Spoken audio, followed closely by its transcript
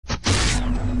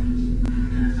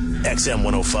XM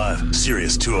 105,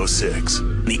 Sirius 206,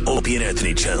 the Opie and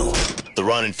Anthony channel. The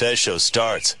Ron and Fez show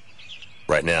starts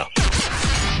right now.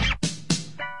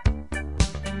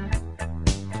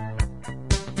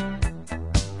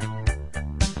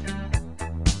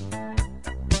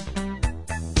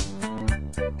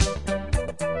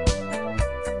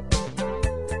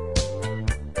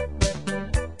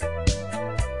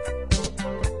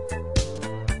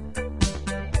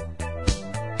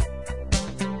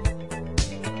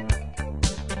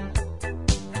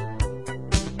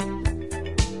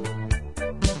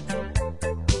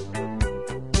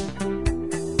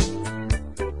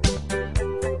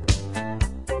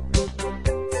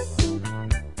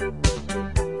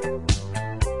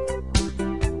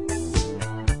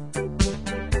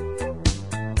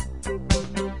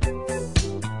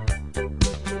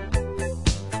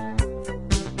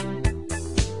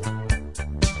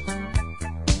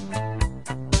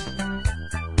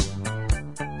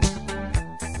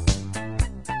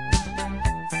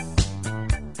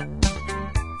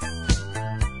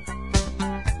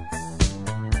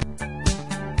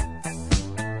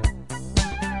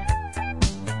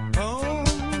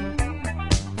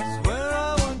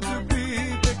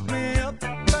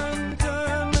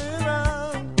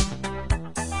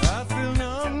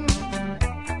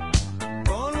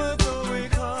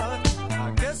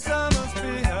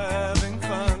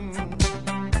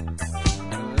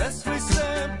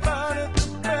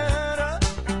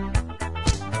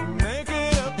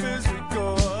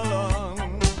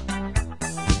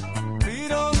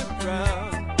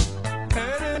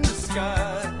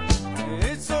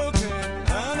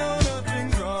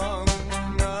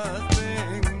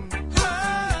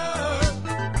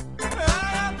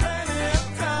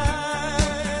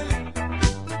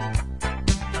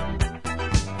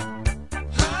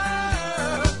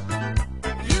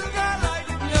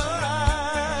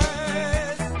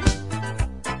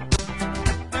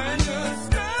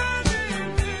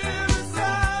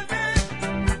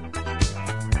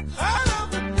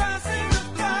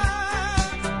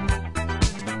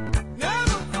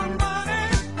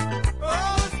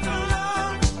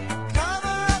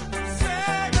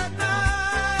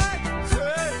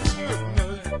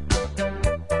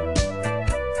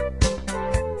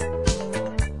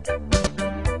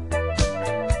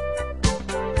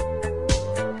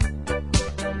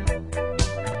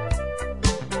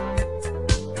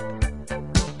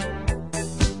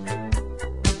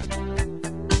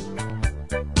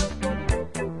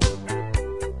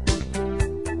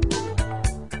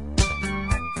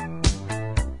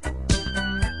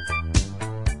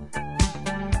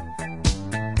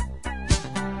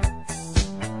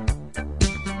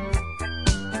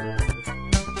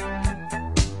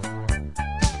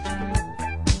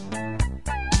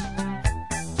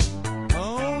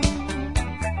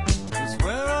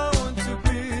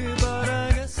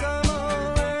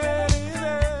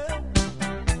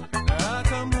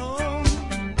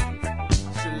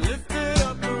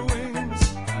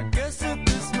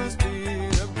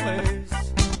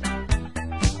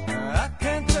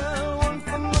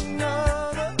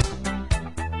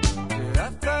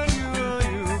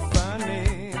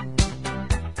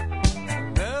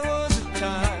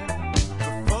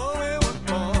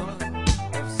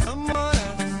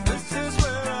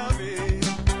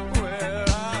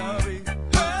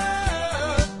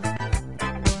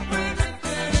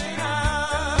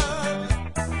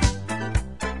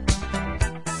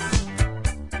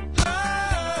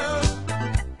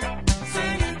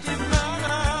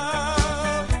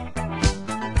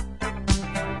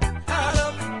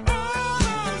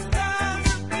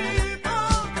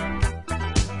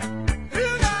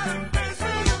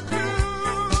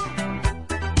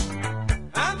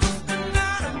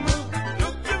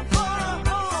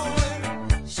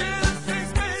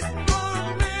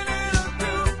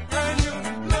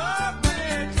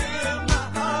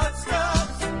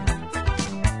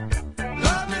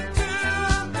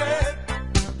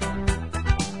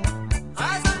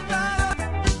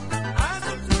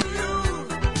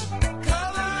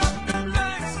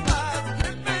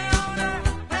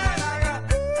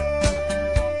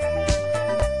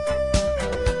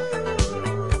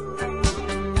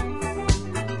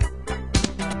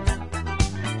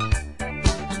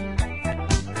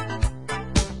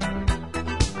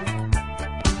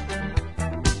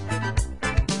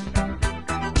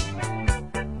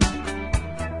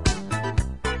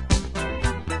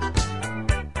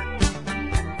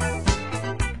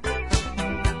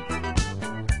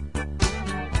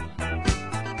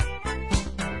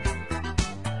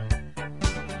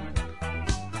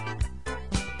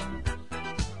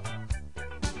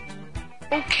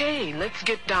 Okay, let's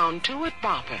get down to it,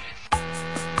 boppers.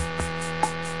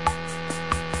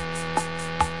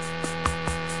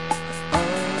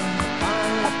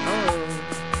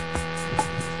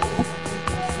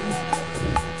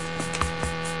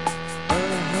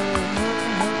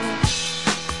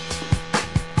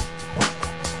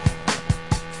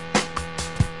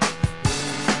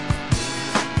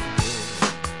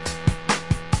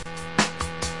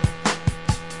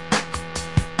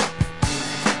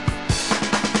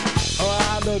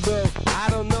 I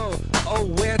don't know,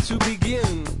 where to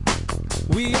begin.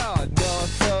 We are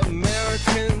North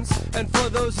Americans, and for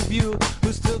those of you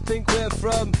who still think we're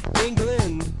from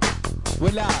England,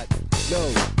 we're not,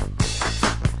 no.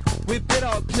 We've been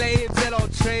on planes and on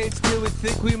trains till we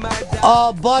think we might die.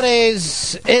 Oh,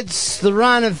 buddies, it's the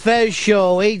Ron and Fez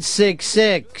Show,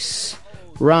 866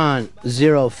 Ron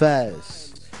Zero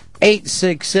Fez.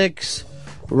 866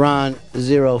 Ron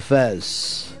Zero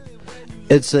Fez.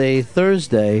 It's a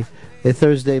Thursday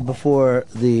before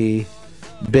the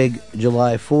big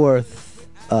July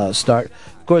 4th start.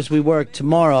 Of course, we work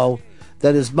tomorrow.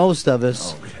 That is most of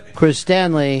us. Okay. Chris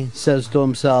Stanley says to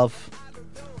himself,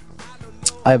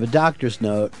 I have a doctor's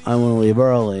note. I want to leave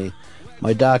early.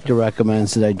 My doctor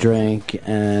recommends that I drink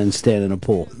and stand in a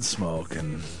pool. Smoke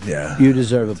and, yeah. You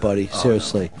deserve it, buddy.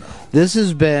 Seriously. No. This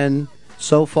has been,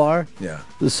 so far,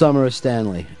 the summer of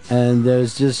Stanley. And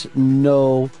there's just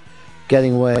no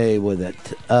getting away with it.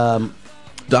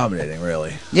 Dominating,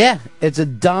 really. Yeah, it's a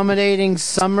dominating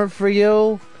summer for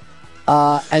you.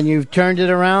 And you've turned it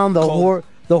around. The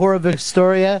whore of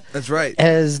Victoria. That's right.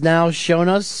 Has now shown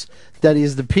us that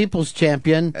he's the people's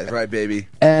champion. That's right, baby.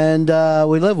 And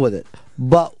we live with it.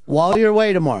 But while you're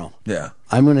away tomorrow,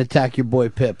 I'm going to attack your boy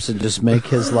Pips and just make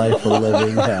his life a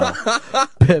living hell.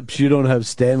 Pips, you don't have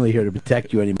Stanley here to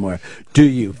protect you anymore, do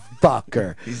you,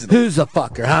 fucker? Who's a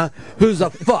fucker, huh? Who's a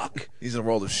fuck? He's in a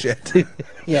world of shit.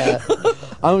 Yeah.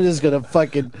 I'm just going to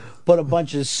fucking put a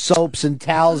bunch of soaps and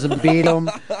towels and beat him.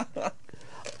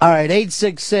 All right,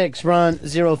 866 Ron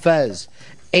Zero Fez.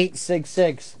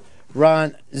 866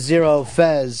 Ron Zero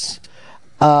Fez.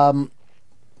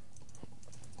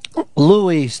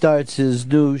 Louis starts his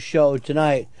new show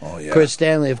tonight. Oh, yeah. Chris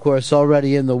Stanley, of course,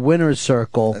 already in the winner's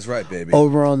circle. That's right, baby.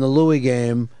 Over on the Louis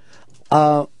game.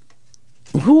 Who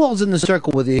all's in the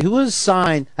circle with you? Who has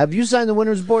signed? Have you signed the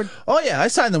winner's board? Oh, yeah, I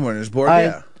signed the winner's board,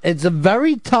 yeah. It's a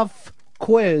very tough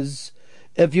quiz.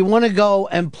 If you want to go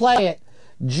and play it,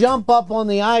 jump up on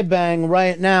the iBang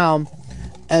right now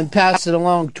and pass it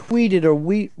along. Tweet it or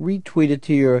retweet it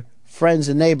to your friends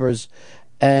and neighbors.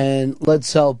 And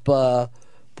let's help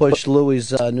push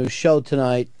Louis' new show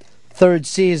tonight. Third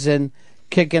season,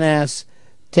 kicking ass,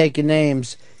 taking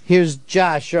names. Here's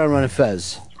Josh. You're on Run and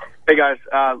Fez. Hey, guys.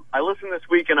 I listened this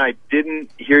week, and I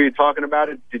didn't hear you talking about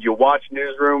it. Did you watch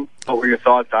Newsroom? What were your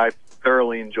thoughts? I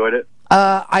thoroughly enjoyed it.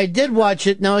 I did watch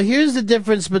it. Now, here's the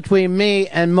difference between me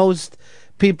and most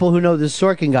people who know this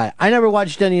Sorkin guy. I never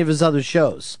watched any of his other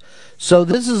shows. So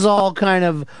this is all kind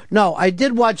of... No, I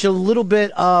did watch a little bit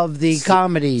of the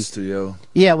comedy. Studio.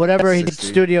 Yeah, whatever he did.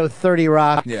 Studio 30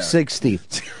 Rock 60.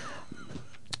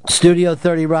 Studio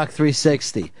 30 Rock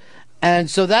 360. And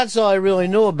so that's all I really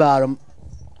knew about him.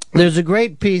 There's a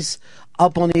great piece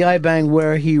up on the iBang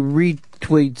where he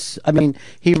retweets...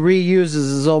 he reuses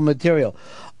his old material.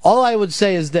 All I would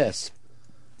say is this.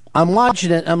 I'm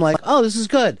watching it, and I'm like, oh, this is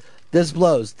good. This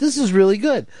blows. This is really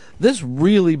good. This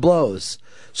really blows.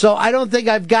 So I don't think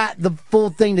I've got the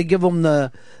full thing to give him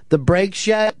the breaks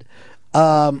yet.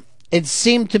 It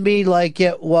seemed to me like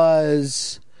it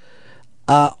was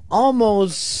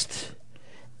almost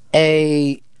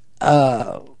a...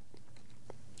 I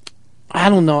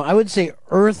don't know. I would say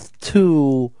Earth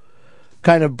 2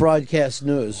 kind of broadcast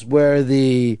news where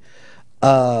the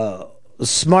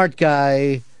smart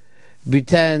guy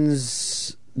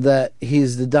pretends that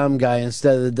he's the dumb guy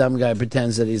instead of the dumb guy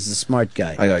pretends that he's the smart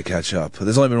guy. I gotta catch up.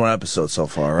 There's only been one episode so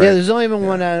far, right? Yeah, there's only been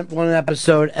one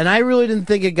episode, and I really didn't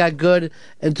think it got good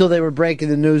until they were breaking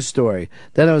the news story.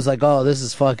 Then I was like, oh, this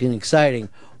is fucking exciting.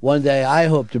 One day I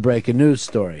hope to break a news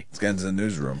story. Let's get into the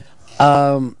newsroom.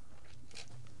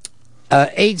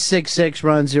 866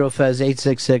 Ron Zero Fez.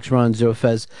 866 Ron Zero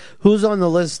Fez. Who's on the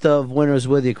list of winners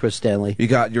with you, Chris Stanley? You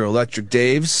got your Electric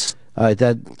Daves. All right,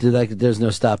 there's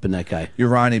no stopping that guy. Your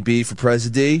Ronnie B for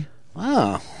President.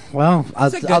 Oh, well,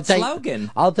 That's a good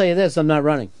slogan. I'll tell you this: I'm not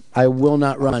running. I will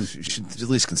not run. You should at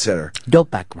least consider.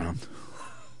 Dope background.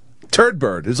 Turd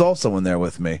Bird is also in there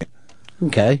with me.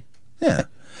 Okay. Yeah.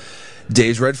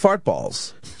 Dave's Red Fart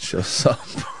Balls shows up.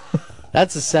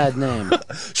 That's a sad name.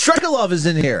 Shrekalov is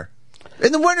in here.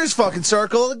 In the winner's fucking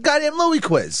circle, the goddamn Louis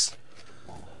quiz.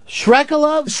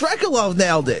 Shrekalov? Shrekalov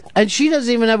nailed it. And she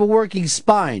doesn't even have a working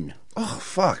spine. Oh,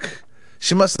 fuck.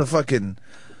 She must have fucking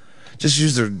just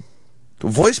used her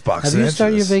voice box. Have you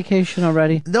started your vacation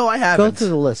already? No, I haven't. Go through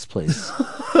the list, please.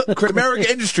 American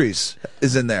Industries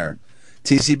is in there.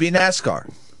 TCB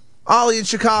NASCAR. Ollie in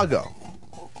Chicago.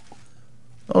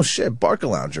 Oh, shit. Barca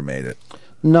Lounger made it.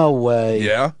 No way.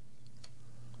 Yeah.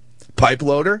 Pipe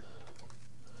Loader.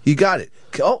 You got it.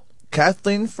 Oh,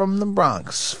 Kathleen from the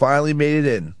Bronx finally made it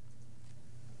in.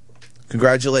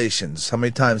 Congratulations. How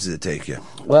many times did it take you?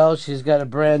 Well, she's got a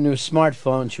brand new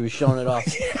smartphone. She was showing it off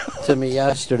to me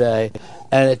yesterday,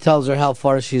 and it tells her how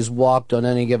far she's walked on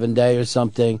any given day or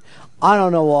something. I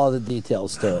don't know all the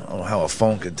details to it. Oh, how a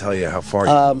phone can tell you how far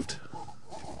you moved.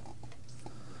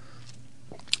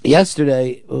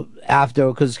 Yesterday, after,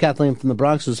 because Kathleen from the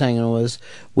Bronx was hanging with us,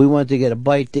 we went to get a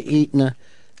bite to eat and a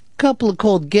couple of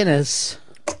cold Guinness.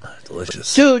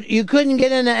 Delicious. Dude, you couldn't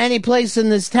get into any place in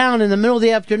this town in the middle of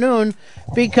the afternoon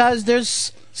because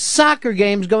there's soccer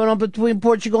games going on between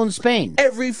Portugal and Spain.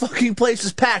 Every fucking place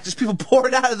is packed. There's people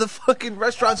pouring out of the fucking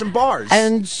restaurants and bars.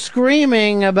 And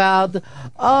screaming about,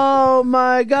 oh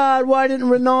my God, why didn't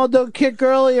Ronaldo kick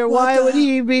earlier? Why would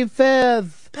he be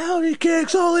fifth? Penalty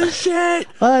kicks, holy shit.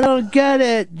 I don't get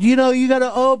it. You know, you got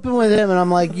to open with him. And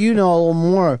I'm like, you know a little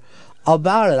more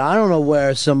about it. I don't know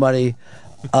where somebody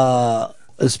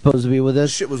is supposed to be with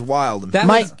this. Shit was wild. That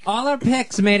Mike. was, all our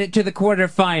picks made it to the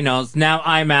quarterfinals. Now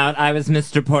I'm out. I was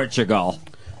Mr. Portugal.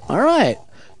 All right.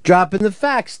 Dropping the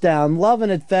facts down.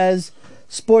 Loving it, Fez.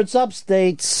 Sports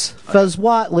Upstates. Fez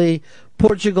Watley.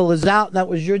 Portugal is out. That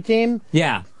was your team?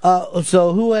 Yeah.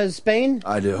 So who has Spain?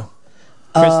 I do.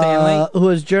 Chris Stanley. Who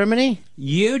has Germany?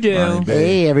 You do. Ronnie B.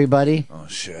 Hey, everybody. Oh,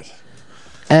 shit.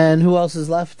 And who else is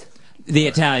left? The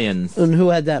Italians. And who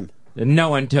had them? No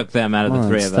one took them out of the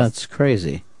three of us. That's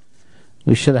crazy.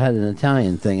 We should have had an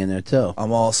Italian thing in there, too.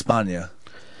 I'm all Spania.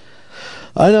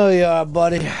 I know you are,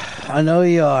 buddy. I know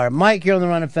you are. Mike, you're on the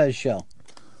Ron and Fez show.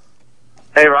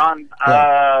 Hey, Ron.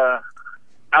 Out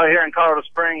here in Colorado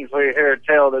Springs, we hear a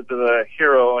tale that the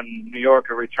hero in New York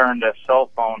had returned a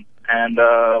cell phone. And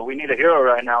we need a hero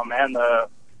right now, man. The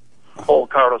whole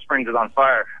Colorado Springs is on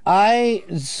fire. I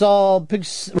saw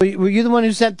pics. Were you the one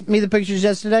who sent me the pictures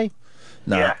yesterday?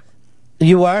 No. Yeah.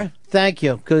 You are? Thank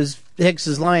you, because Hicks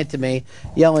is lying to me,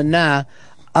 yelling, nah.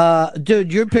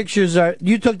 Dude, your pictures are...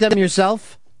 You took them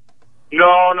yourself? No,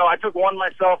 I took one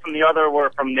myself, and the other were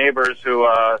from neighbors who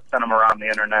sent them around the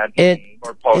internet. It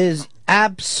or posted is them.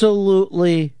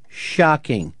 absolutely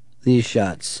shocking, these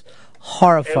shots.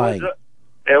 Horrifying.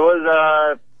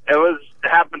 It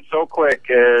happened so quick.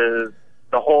 The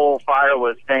whole fire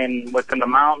was staying within the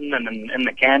mountain and in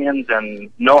the canyons,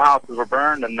 and no houses were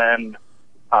burned. And then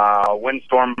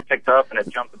windstorm picked up and it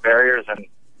jumped the barriers. And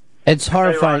It's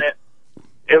horrifying.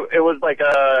 It was like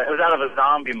it was out of a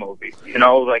zombie movie. You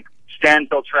know, like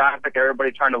standstill traffic,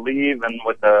 everybody trying to leave, and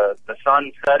with the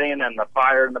sun setting and the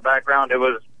fire in the background,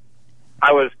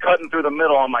 I was cutting through the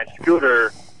middle on my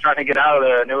scooter trying to get out of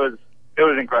there, and it was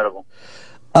incredible.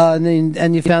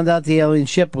 And you found out the alien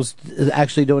ship was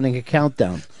actually doing a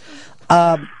countdown.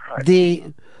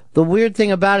 The weird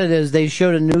thing about it is they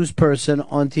showed a news person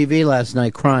on TV last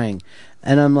night crying,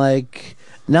 and I'm like,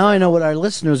 now I know what our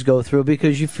listeners go through,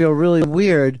 because you feel really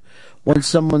weird when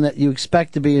someone that you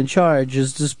expect to be in charge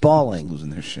is just bawling, Losing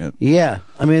their shit. Yeah,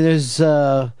 I mean, there's.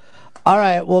 All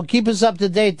right, well, keep us up to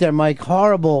date there, Mike.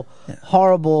 Horrible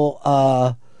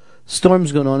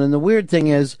storms going on, and the weird thing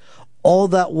is, all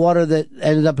that water that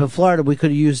ended up in Florida, we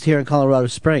could have used here in Colorado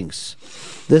Springs.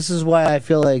 This is why I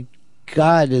feel like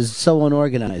God is so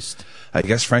unorganized. I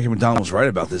guess Frankie McDonald was right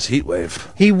about this heat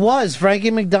wave. He was.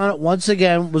 Frankie McDonald, once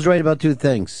again, was right about two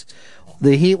things.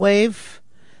 The heat wave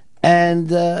and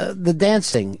the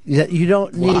dancing. You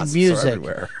don't need Wasps are music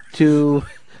everywhere. to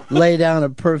lay down a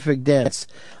perfect dance.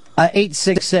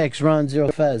 866 Ron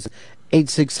Zero Fez.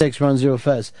 866 Ron Zero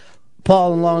Fez.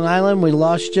 Paul in Long Island, we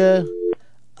lost you.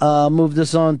 Move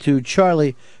this on to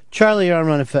Charlie. Charlie, you're on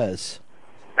Ron and Fez.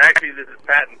 Actually, this is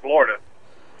Pat in Florida.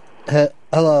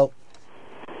 Hello.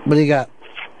 What do you got?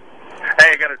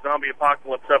 Hey, I got a zombie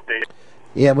apocalypse update.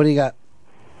 Yeah, what do you got?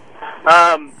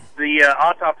 The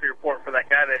autopsy report for that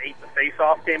guy that ate the face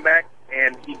off came back,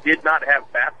 and he did not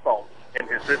have bath salts in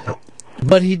his system.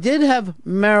 But he did have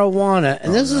marijuana,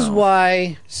 and this is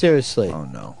why, seriously. Oh,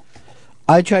 no.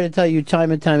 I try to tell you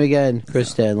time and time again, Chris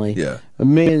Stanley. Yeah.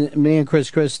 Me and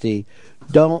Chris Christie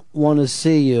don't want to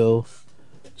see you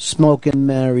smoking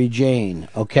Mary Jane,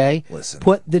 okay? Listen.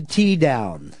 Put the tea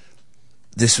down.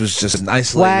 This was just an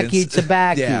isolated Wacky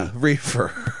tobacco. Yeah,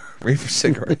 reefer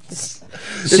cigarettes.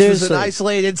 This was Seriously. an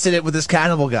isolated incident with this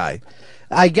cannibal guy.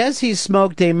 I guess he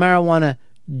smoked a marijuana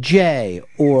J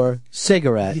or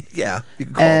cigarette, Yeah, you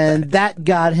can call and it that. that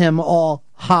got him all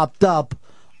hopped up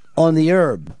on the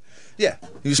herb. Yeah,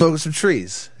 you smoking some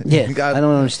trees. Yeah, You got- I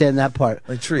don't understand that part.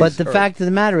 Like trees, but the or- fact of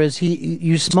the matter is,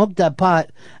 you smoked that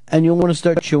pot, and you want to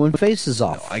start chewing faces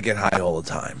off. I get high all the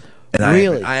time. And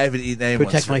Really? I haven't eaten any.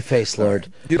 Protect my face,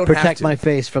 Lord. You don't have Protect to. my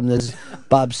face from this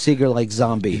Bob Seger-like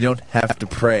zombie. You don't have to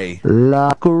pray.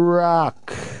 Lock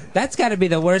rock. That's got to be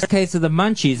the worst case of the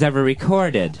munchies ever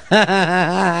recorded.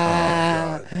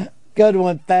 Good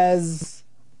one, Fez.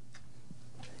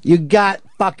 You got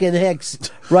fucking Hicks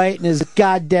right in his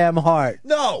goddamn heart.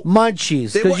 No.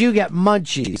 Munchies, They because wa- you get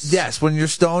munchies. Yes, when you're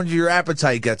stoned, your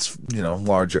appetite gets,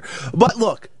 larger. But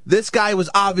look, this guy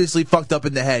was obviously fucked up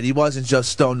in the head. He wasn't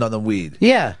just stoned on the weed.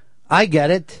 Yeah, I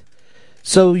get it.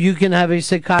 So you can have a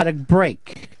psychotic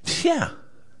break Yeah.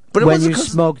 But it when wasn't you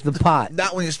 'cause- smoke the pot.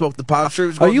 Not when you smoke the pot. I'm sure he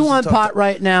was Are going you through some on tough pot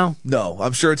right now? No,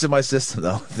 I'm sure it's in my system,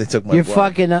 though. They took my You're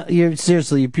blood. fucking,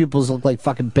 seriously, your pupils look like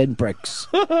fucking pinpricks.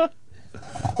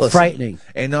 Listen, Frightening.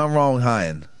 Ain't nothing wrong with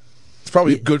hying. It's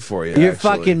probably good for you, Your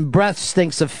actually. fucking breath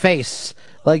stinks of face,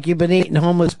 like you've been eating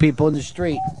homeless people in the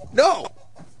street. No!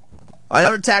 I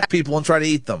don't attack people and try to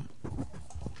eat them.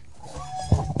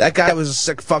 That guy was a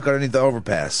sick fuck underneath the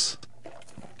overpass.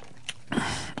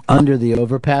 Under the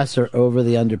overpass or over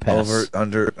the underpass?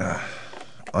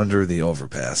 Under the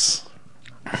overpass.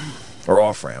 Or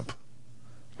off-ramp.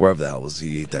 Wherever the hell was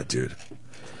he ate that dude.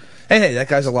 Hey, that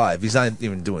guy's alive. He's not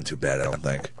even doing too bad, I don't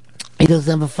think. He doesn't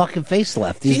have a fucking face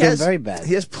left. He's doing very bad.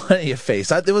 He has plenty of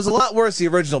face. It was a lot worse the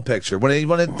original picture when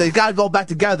they got it all back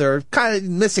together, kind of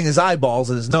missing his eyeballs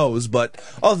and his nose. But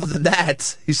other than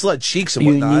that, he still had cheeks and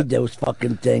You whatnot. need those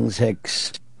fucking things,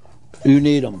 Hicks. You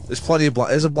need them. There's plenty of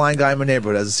there's a blind guy in my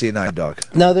neighborhood that has a C9 dog.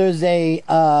 Now there's a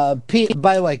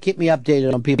by the way, keep me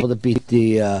updated on people that beat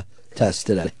the test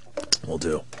today. Will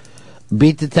do.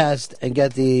 Beat the test and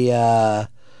get the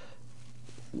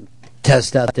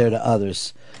test out there to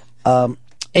others.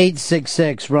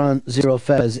 866 Ron Zero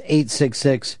Fez.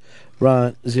 866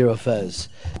 Ron Zero Fez.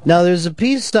 Now there's a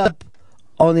piece up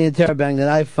on the Interrobang that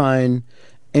I find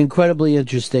incredibly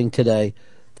interesting today.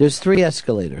 There's 3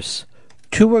 escalators.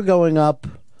 2 are going up,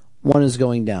 1 is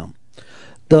going down.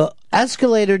 The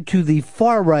escalator to the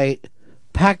far right,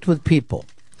 packed with people.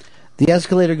 The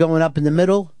escalator going up in the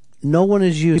middle, no one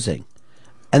is using.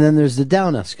 And then there's the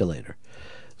down escalator.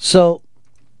 So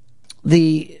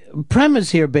the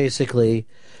premise here basically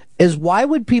is, why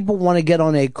would people want to get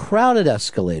on a crowded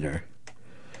escalator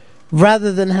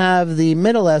rather than have the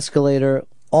middle escalator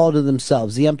all to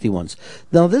themselves, the empty ones?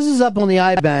 Now this is up on the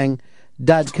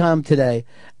ibang.com today,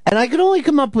 and I could only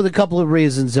come up with a couple of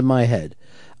reasons in my head.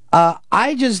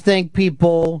 I just think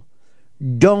people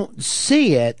don't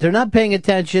see it. They're not paying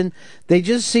attention. They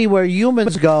just see where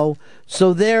humans go,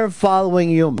 so they're following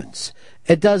humans.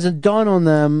 It doesn't dawn on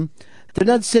them. They're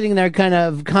not sitting there kind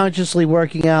of consciously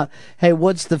working out, hey,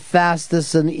 what's the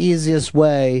fastest and easiest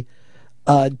way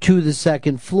to the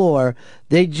second floor?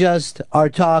 They just are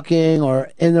talking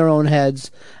or in their own heads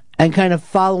and kind of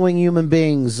following human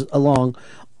beings along,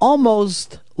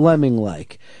 almost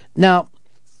lemming-like. Now,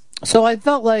 so I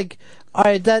felt like, all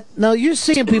right, now you're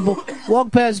seeing people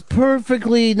walk past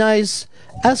perfectly nice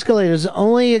escalators.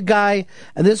 Only a guy,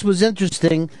 and this was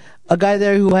interesting, a guy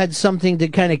there who had something to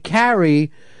kind of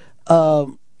carry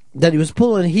that he was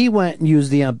pulling, he went and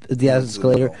used the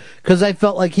escalator, because I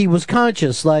felt like he was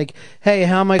conscious, like, hey,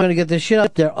 how am I going to get this shit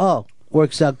up there? Oh,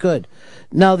 works out good.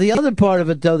 Now, the other part of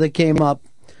it, though, that came up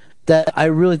that I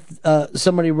really,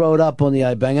 somebody wrote up on the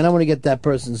iBang, and I want to get that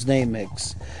person's name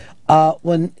mix.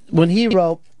 When he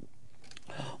wrote,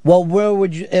 well, where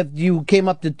would you, if you came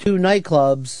up to 2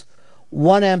 nightclubs,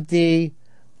 one empty,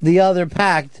 the other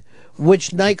packed,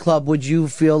 which nightclub would you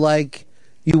feel like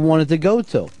you wanted to go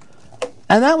to?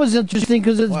 And that was interesting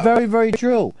because it's very, very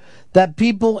true that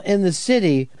people in the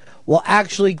city will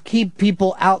actually keep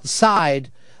people outside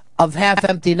of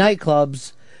half-empty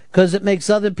nightclubs because it makes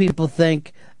other people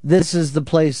think this is the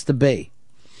place to be.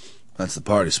 That's the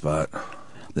party spot.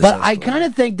 But I kind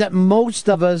of think that most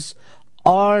of us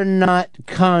are not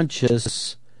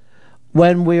conscious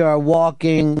when we are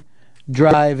walking,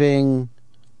 driving,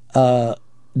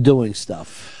 doing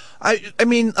stuff. I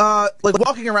mean, like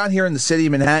walking around here in the city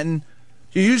of Manhattan,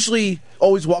 you usually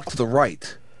always walk to the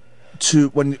right.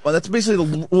 That's basically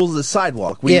the rules of the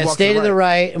sidewalk. Yeah, stay to the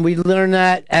right, and we learn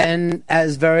that, and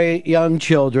as very young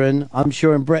children, I'm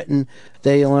sure in Britain,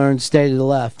 they learn stay to the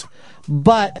left.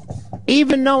 But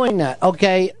even knowing that,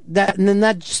 okay, and then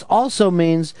that just also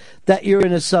means that you're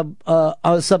in a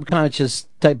subconscious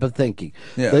type of thinking.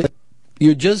 Yeah. That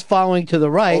you're just following to the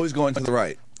right. Always going to the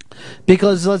right.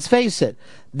 Because let's face it,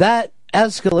 that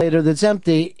escalator that's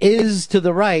empty is to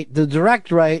the right, the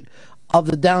direct right of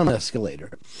the down escalator.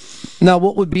 Now,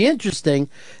 what would be interesting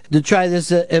to try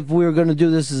this, if we were going to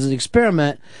do this as an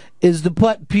experiment, is to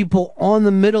put people on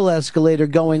the middle escalator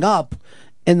going up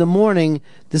in the morning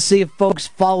to see if folks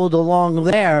followed along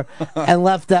there and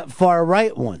left that far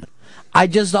right one. I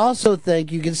just also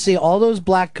think you can see all those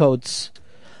black coats.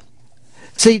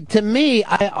 See, to me,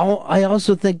 I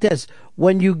also think this.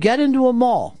 When you get into a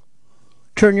mall,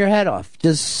 turn your head off.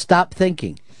 Just stop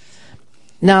thinking.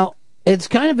 Now, it's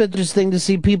kind of interesting to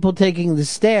see people taking the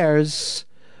stairs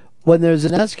when there's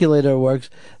an escalator that works.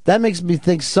 That makes me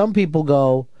think some people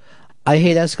go, I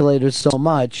hate escalators so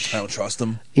much. I don't trust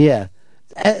them. Yeah.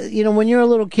 When you're a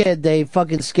little kid, they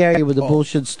fucking scare you with the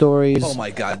bullshit stories. Oh, my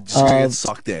God. Just gonna get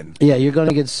sucked in. Yeah, you're going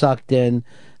to get sucked in.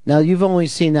 Now, you've only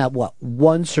seen that,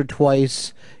 once or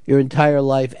twice your entire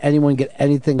life, anyone get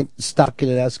anything stuck in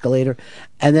an escalator.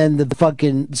 And then the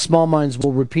fucking small minds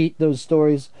will repeat those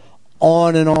stories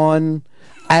on and on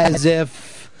as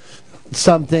if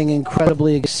something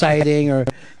incredibly exciting or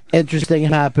interesting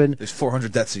happened. There's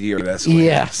 400 deaths a year at escalators.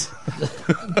 Yes.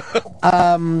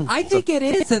 I think it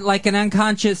isn't like an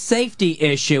unconscious safety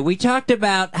issue. We talked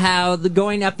about how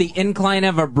going up the incline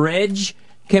of a bridge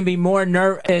can be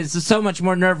is so much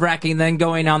more nerve-wracking than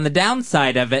going on the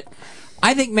downside of it.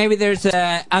 I think maybe there's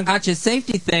a unconscious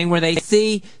safety thing where they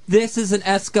see this is an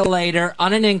escalator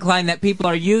on an incline that people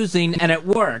are using and it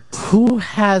works. Who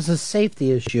has a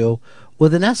safety issue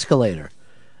with an escalator?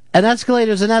 An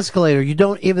escalator is an escalator. You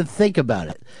don't even think about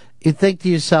it. You think to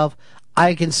yourself,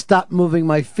 I can stop moving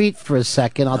my feet for a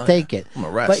second. I'll take it. I'm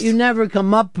gonna rest. But you never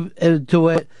come up to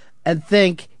it and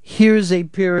think, here's a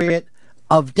period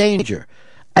of danger.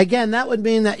 Again, that would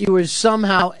mean that you were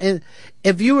somehow,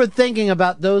 if you were thinking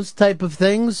about those type of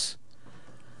things,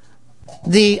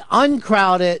 the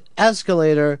uncrowded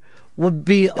escalator would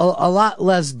be a lot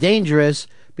less dangerous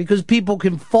because people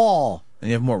can fall. And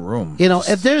you have more room.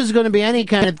 If there's going to be any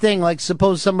kind of thing, like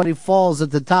suppose somebody falls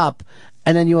at the top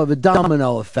and then you have a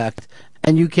domino effect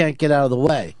and you can't get out of the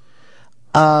way.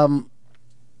 I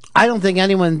don't think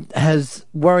anyone has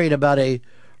worried about a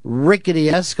rickety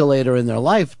escalator in their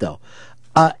life, though.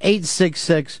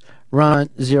 866 Ron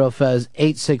Zero Fez.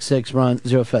 866 Ron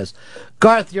Zero Fez.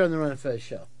 Garth, you're on the Ron and Fez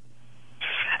show.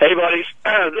 Hey, buddies.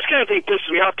 This kind of thing pisses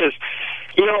me off because,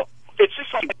 it's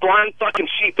just like blind fucking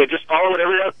sheep. They just follow what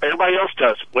everybody else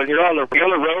does. When you're on the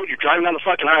road, you're driving down the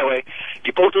fucking highway,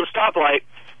 you pull to a stoplight,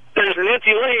 there's an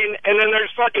empty lane, and then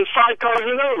there's fucking 5 cars in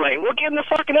another lane. Well, get in the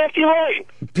fucking empty lane.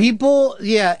 People,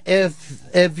 yeah,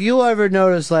 if you ever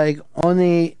notice, like,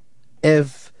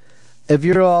 if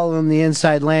you're all in the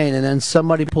inside lane and then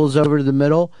somebody pulls over to the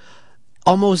middle,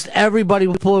 almost everybody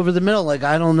will pull over to the middle. Like,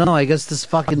 I don't know. I guess this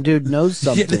fucking dude knows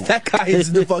something. Yeah, that guy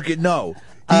is the fucking know.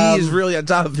 He is really on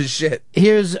top of his shit.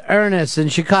 Here's Ernest in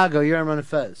Chicago. You're on Ron and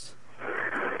Fez.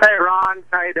 Hey, Ron.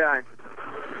 How you doing?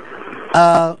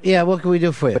 Yeah, what can we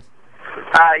do for you?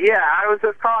 Yeah, I was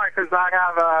just calling because I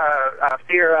have a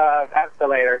fear of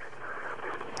escalators.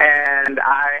 And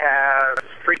I have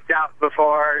freaked out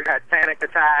before, had panic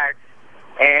attacks.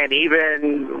 And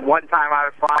even one time I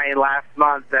was flying last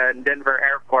month in Denver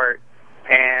Airport,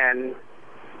 and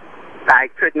I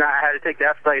had to take the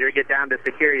escalator to get down to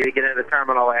security to get into the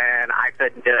terminal, and I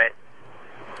couldn't do it.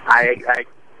 I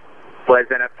was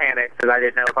in a panic because I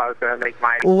didn't know if I was going to make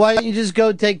my... Well, why don't you just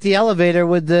go take the elevator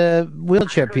with the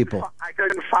wheelchair people? I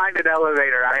couldn't find an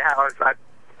elevator.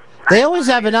 They always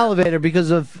have an elevator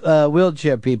because of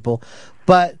wheelchair people.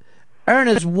 But,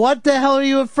 Ernest, what the hell are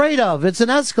you afraid of? It's an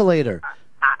escalator.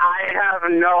 I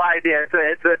have no idea.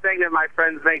 It's a thing that my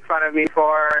friends make fun of me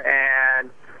for,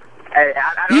 and...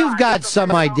 I don't You've know, got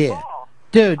some idea.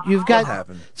 Dude, you've got...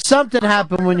 Something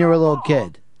happened when you were a little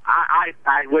kid.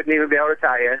 I wouldn't even be able to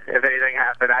tell you if anything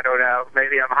happened. I don't know.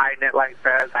 Maybe I'm hiding it like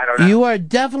Fez. I don't know. You are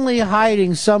definitely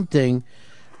hiding something.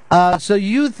 So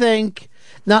you think...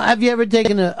 Now, have you ever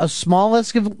taken a small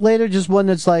escalator, just one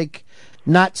that's, like,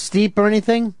 not steep or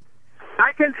anything?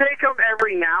 I can take them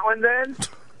every now and then,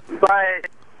 but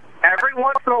every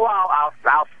once in a while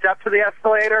I'll step to the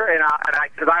escalator,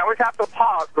 because I always have to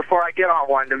pause before I get on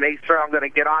one to make sure I'm going to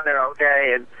get on there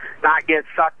okay and not get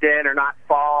sucked in or not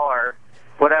fall or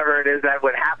whatever it is that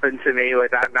would happen to me,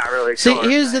 which I'm not really sure. See,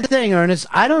 here's the thing, Ernest.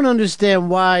 I don't understand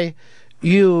why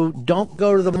you don't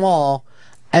go to the mall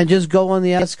and just go on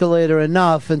the escalator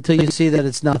enough until you see that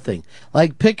it's nothing.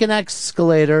 Like, pick an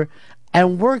escalator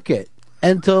and work it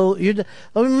until you...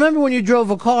 Remember when you drove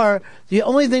a car, the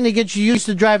only thing that gets you used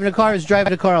to driving a car is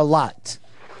driving a car a lot.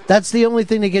 That's the only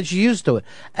thing that gets you used to it.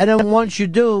 And then once you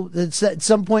do, it's at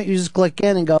some point you just click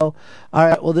in and go, all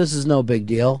right, well, this is no big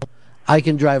deal. I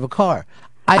can drive a car.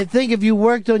 I think if you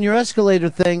worked on your escalator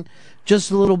thing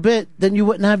just a little bit, then you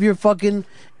wouldn't have your fucking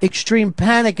extreme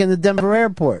panic in the Denver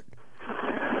airport.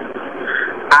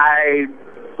 I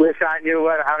wish I knew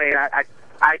what... I mean,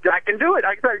 I can do it.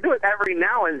 I can do it every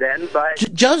now and then, but...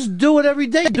 Just do it every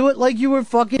day. Do it like you were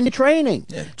fucking training.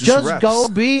 Yeah, just go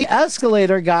be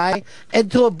escalator guy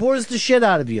until it bores the shit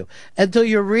out of you. Until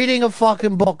you're reading a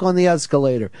fucking book on the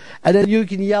escalator. And then you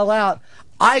can yell out,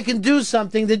 I can do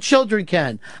something that children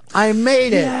can. I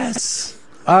made it. Yes.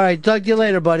 All right, talk to you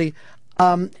later, buddy.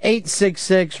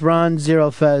 866 Ron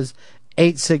Zero Fez.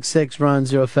 866 Ron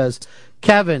Zero Fez.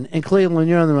 Kevin in Cleveland,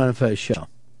 you're on the Ron and Fez show.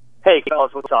 Hey,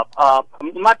 fellas, what's up?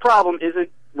 My problem isn't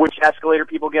which escalator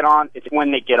people get on. It's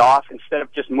when they get off. Instead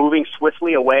of just moving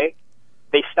swiftly away,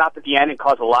 they stop at the end and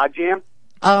cause a logjam.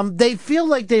 They feel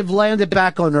like they've landed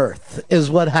back on Earth, is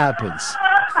what happens.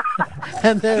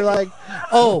 And they're like,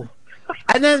 oh.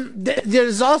 And then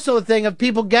there's also a thing of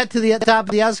people get to the top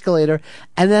of the escalator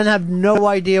and then have no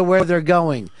idea where they're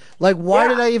going. Like, why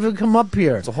did I even come up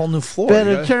here? It's a whole new floor.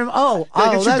 Better turn. Oh,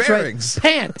 that's bearings. right.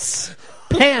 Pants.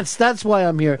 Pants. That's why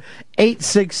I'm here.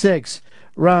 866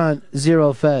 Ron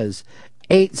Zero Fez.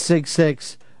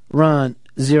 866 Ron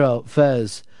Zero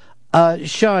Fez.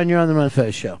 Sean, you're on the Ron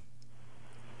Fez show.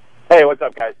 Hey, what's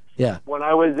up, guys? Yeah. When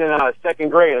I was in second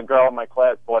grade, a girl in my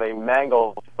class bought a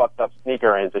mangled, fucked up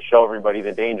sneaker in to show everybody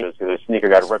the dangers because her sneaker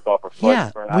got ripped off her foot.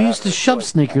 Yeah, we used to shove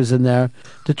sneakers in there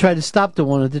to try to stop the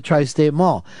one at the Tri-State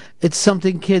Mall. It's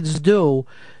something kids do.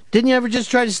 Didn't you ever just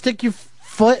try to stick your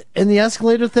foot in the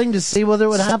escalator thing to see whether it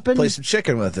would happen? Play some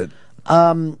chicken with it.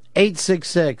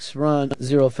 866 Ron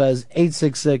Zero Fez.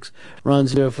 866 Ron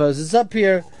Zero Fez. It's up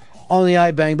here on the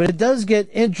iBang, but it does get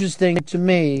interesting to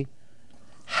me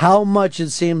how much it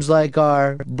seems like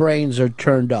our brains are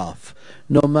turned off,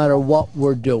 no matter what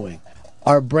we're doing.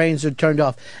 Our brains are turned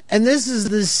off. And this is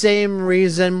the same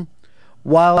reason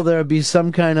while there be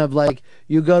some kind of, like,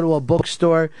 you go to a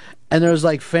bookstore and there's,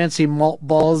 like, fancy malt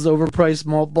balls, overpriced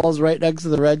malt balls right next to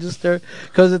the register,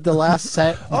 because at the last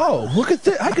second... Oh, look at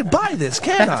this. I could buy this,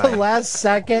 can't I? At the last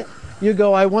second... You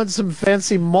go, I want some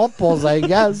fancy malt balls, I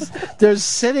guess. They're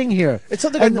sitting here. It's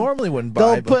something I normally wouldn't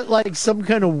buy. They'll put, like, some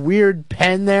kind of weird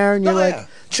pen there, and you're like,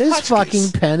 this fucking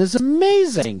pen is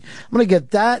amazing. I'm going to get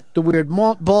that, the weird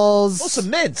malt balls. Oh, some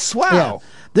mints. Wow. Yeah.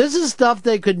 This is stuff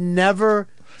they could never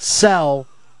sell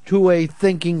to a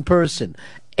thinking person.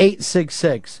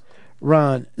 866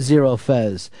 Ron Zero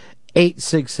Fez.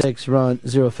 866 Ron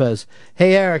Zero Fez.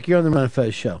 Hey, Eric, you're on the Ron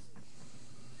Fez show.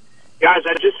 Guys,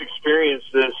 I just experienced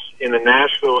this in the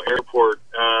Nashville airport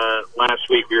last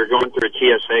week. We were going through a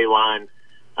TSA line,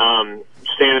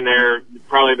 standing there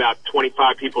probably about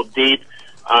 25 people deep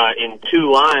in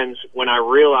two lines when I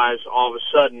realized all of a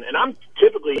sudden, and I'm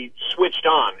typically switched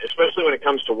on, especially when it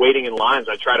comes to waiting in lines.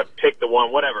 I try to pick the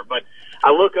one, whatever. But I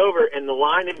look over, and the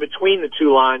line in between the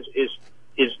two lines is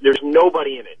there's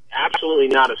nobody in it. Absolutely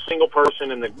not a single person,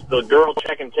 and the girl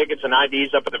checking tickets and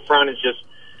IDs up at the front is just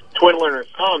twiddling her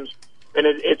thumbs. And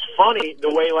it's funny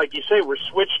the way, like you say, we're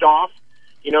switched off.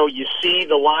 You know, you see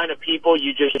the line of people,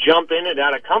 you just jump in it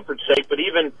out of comfort's sake. But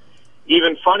even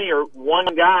funnier,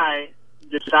 one guy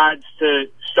decides to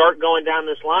start going down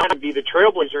this line and be the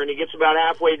trailblazer, and he gets about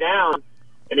halfway down,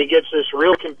 and he gets this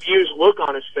real confused look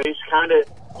on his face, kind of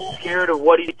scared of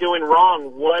what he's doing wrong.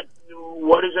 What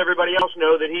does everybody else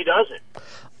know that he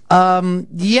doesn't?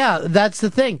 Yeah, that's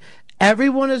the thing.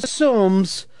 Everyone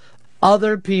assumes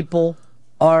other people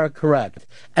are correct.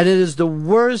 And it is the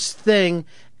worst thing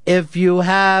if you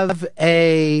have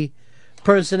a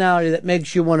personality that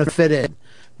makes you want to fit in.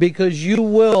 Because you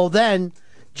will then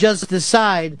just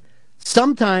decide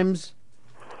sometimes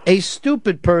a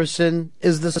stupid person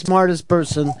is the smartest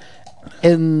person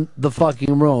in the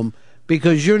fucking room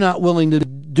because you're not willing to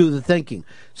do the thinking.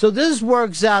 So this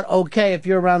works out okay if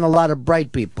you're around a lot of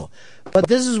bright people. But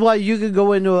this is why you could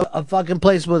go into a fucking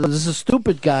place where there's a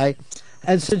stupid guy.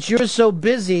 And since you're so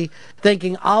busy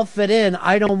thinking, I'll fit in,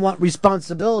 I don't want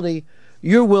responsibility,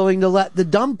 you're willing to let the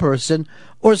dumb person,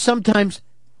 or sometimes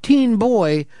teen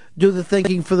boy, do the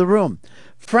thinking for the room.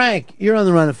 Frank, you're on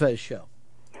the Ron and Fez show.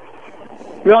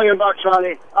 $1 million,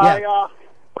 Ronnie. Yeah.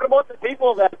 What about the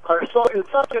people that are so in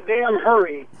such a damn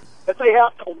hurry that they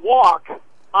have to walk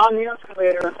on the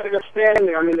escalator instead of standing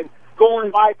there? I mean, they're going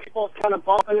by people, kind of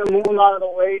bumping them, moving out of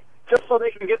the way, just so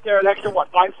they can get there an extra,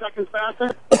 5 seconds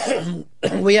faster?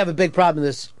 We have a big problem with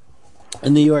this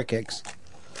in New York, Hicks.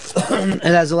 It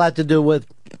has a lot to do with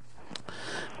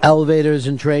elevators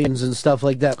and trains and stuff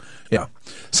like that. Yeah,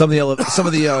 some of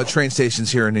the train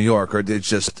stations here in New York it's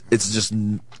just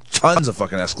tons of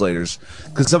fucking escalators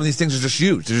because some of these things are just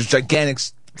huge. They're just gigantic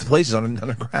places on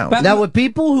the ground. Now, what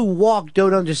people who walk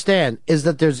don't understand is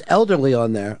that there's elderly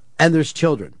on there and there's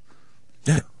children.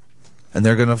 Yeah. And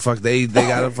they're gonna they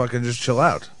gotta fucking just chill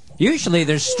out. Usually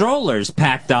there's strollers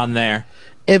packed on there.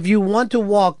 If you want to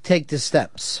walk, take the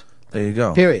steps. There you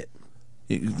go. Period.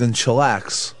 Then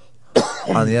chillax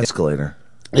on the escalator.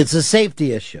 It's a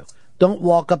safety issue. Don't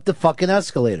walk up the fucking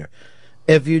escalator.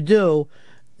 If you do,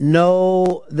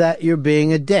 know that you're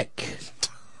being a dick.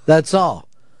 That's all.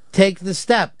 Take the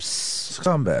steps.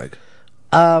 Scumbag.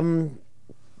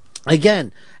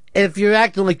 Again, if you're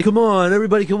acting like, come on,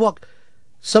 everybody can walk,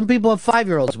 Some people have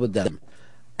 5-year-olds with them.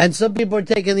 And some people are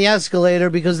taking the escalator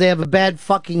because they have a bad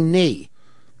fucking knee.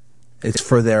 It's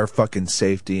for their fucking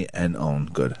safety and own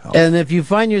good health. And if you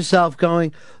find yourself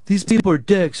going, these people are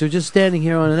dicks, they're just standing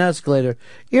here on an escalator,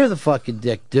 you're the fucking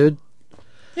dick, dude.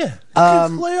 Yeah.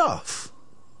 Lay off.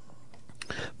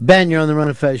 Ben, you're on the Ron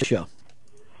and Fez show.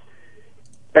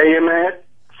 Hey, man.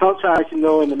 Sometimes, in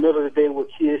the middle of the day with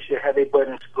kids should have their butt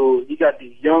in school, you got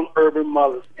these young urban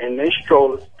mothers and they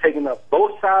strollers taking up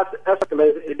both sides of the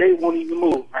escalator and they won't even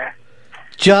move, man.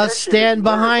 Just stand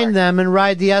behind them and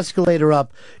ride the escalator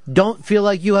up. Don't feel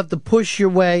like you have to push your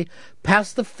way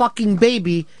past the fucking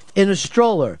baby in a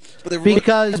stroller.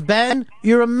 Because, Ben,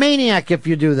 you're a maniac if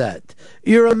you do that.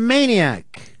 You're a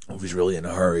maniac. Oh, he's really in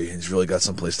a hurry. He's really got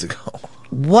someplace to go.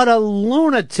 What a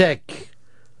lunatic.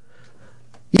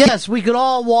 Yes, we could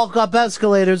all walk up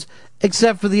escalators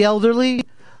except for the elderly,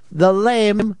 the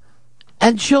lame,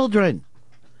 and children.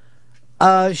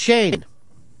 Shane.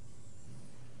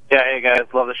 Yeah, hey guys,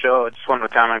 love the show. I just wanted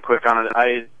to comment quick on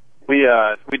it. We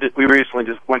recently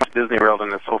just went to Disney World,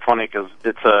 and it's so funny because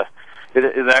it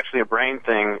is actually a brain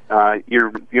thing.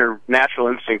 Your natural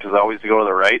instinct is always to go to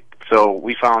the right. So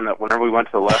we found that whenever we went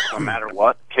to the left, no matter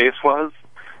what case was,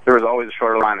 there was always a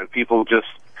shorter line, and people just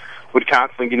would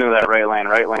constantly get into that right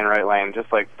lane,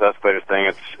 just like the escalator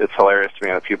thing. It's hilarious to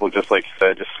me that people, just like you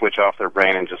said, just switch off their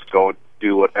brain and just go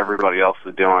do what everybody else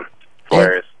is doing. It's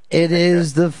hilarious. It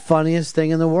is the funniest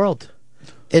thing in the world.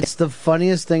 It's the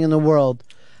funniest thing in the world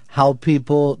how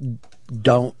people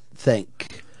don't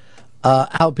think.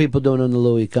 How people doing in the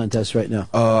Louis contest right now?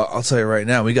 I'll tell you right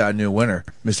now, we got a new winner,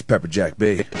 Mr. Pepper Jack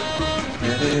B.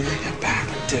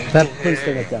 Please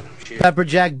take it down. Pepper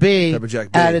Jack B.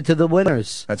 Added to the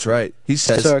winners. That's right. He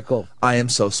says, Circle. I am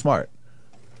so smart.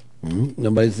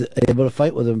 Nobody's able to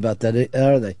fight with him about that,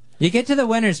 are they? You get to the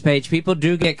winners page, people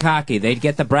do get cocky. They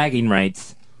get the bragging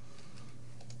rights.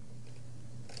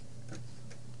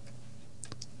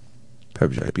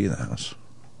 Pepper Jack B in the house.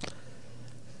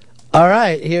 All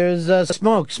right, here's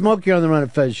Smoke. Smoke, you're on the Ron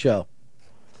and Fez show.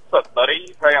 What's up,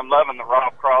 buddy? Hey, I'm loving the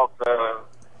Rob Cross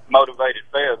motivated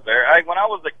Fez there. Hey, when I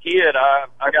was a kid,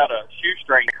 I got a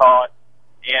shoestring caught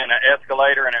in an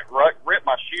escalator, and it ripped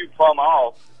my shoe plumb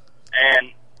off,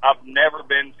 and I've never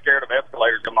been scared of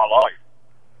escalators in my life,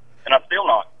 and I'm still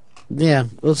not. Yeah,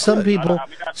 well, some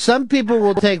people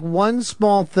will take one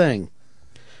small thing,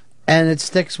 and it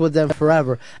sticks with them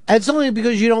forever. And it's only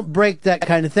because you don't break that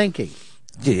kind of thinking.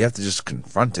 Yeah, you have to just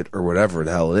confront it or whatever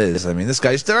the hell it is. I mean, this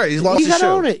guy's there. He's lost You his gotta shoe.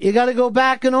 own it. You gotta go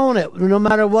back and own it, no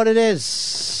matter what it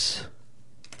is.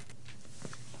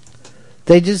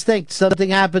 They just think something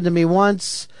happened to me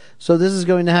once, so this is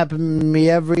going to happen to me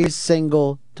every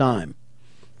single time.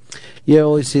 You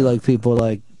always see like people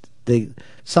like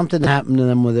something happened to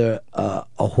them with a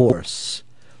horse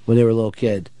when they were a little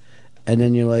kid. And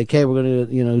then you're like, hey, we're going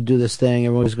to, do this thing.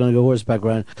 Everyone's going to go horseback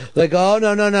riding. Like, oh,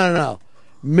 no.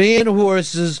 Me and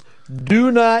horses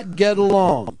do not get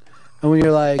along. And when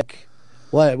you're like,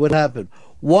 what happened?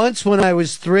 Once when I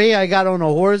was 3, I got on a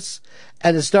horse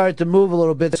and it started to move a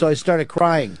little bit, so I started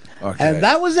crying. Okay. And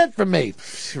that was it for me.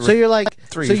 So you're like,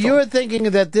 you're thinking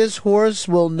that this horse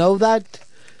will know that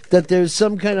there's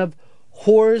some kind of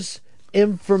horse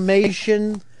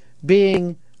information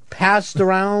being passed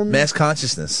around? Mass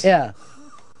consciousness. Yeah.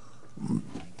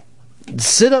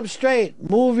 Sit up straight.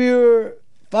 Move your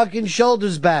fucking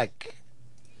shoulders back.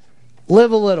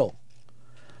 Live a little.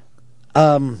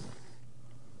 Let's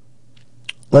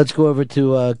go over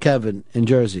to Kevin in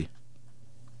Jersey.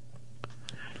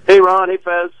 Hey, Ron. Hey,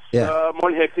 Fez. Yeah.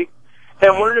 Morning, Hixie. Hey,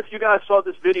 I'm wondering if you guys saw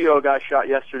this video a guy shot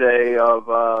yesterday of,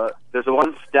 there's a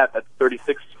one step at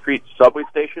 36th Street subway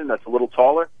station that's a little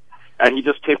taller, and he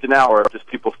just taped an hour of just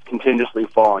people continuously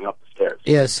falling up the stairs.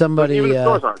 Yeah, somebody. Even the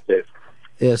stores aren't safe.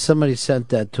 Yeah, somebody sent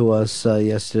that to us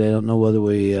yesterday. I don't know whether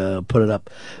we put it up.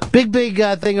 Big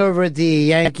thing over at the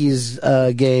Yankees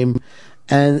game.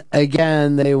 And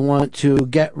again, they want to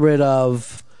get rid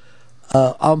of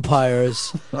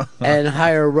umpires and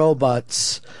hire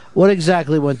robots. What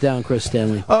exactly went down, Chris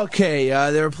Stanley? Okay,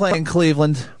 they were playing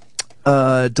Cleveland.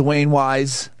 Dwayne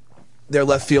Wise, their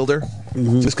left fielder,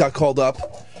 just got called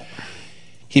up.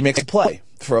 He makes a play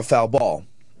for a foul ball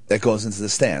that goes into the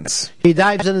stands. He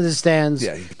dives into the stands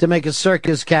to make a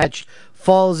circus catch,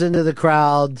 falls into the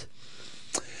crowd.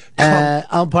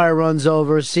 Umpire runs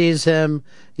over, sees him,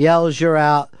 yells, "You're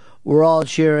out." We're all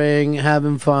cheering,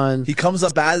 having fun. He comes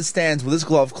up out of the stands with his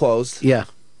glove closed. Yeah.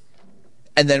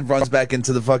 And then runs back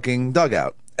into the fucking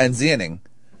dugout. Ends the inning.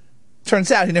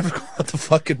 Turns out he never caught the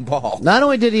fucking ball. Not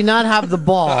only did he not have the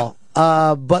ball,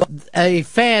 but a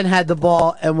fan had the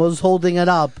ball and was holding it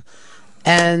up.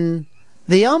 And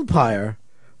the umpire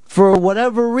for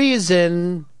whatever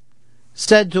reason,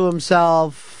 said to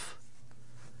himself,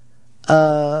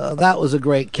 that was a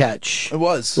great catch. It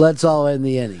was. Let's all end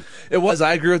the inning. It was.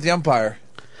 I agree with the umpire.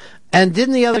 And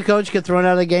didn't the other coach get thrown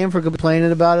out of the game for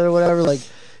complaining about it or whatever? Like,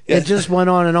 it just went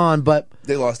on and on. But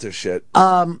they lost their shit.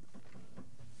 Now,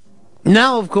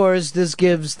 of course, this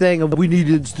gives thing of we need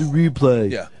instant replay.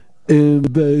 Yeah. In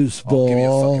baseball. Oh, give me a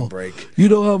fucking break. You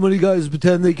know how many guys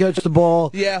pretend they catch the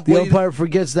ball? Yeah. The umpire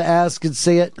forgets to ask and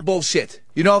say it? Bullshit.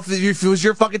 You know, if it was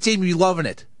your fucking team, you'd be loving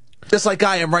it. Just like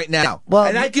I am right now. Well,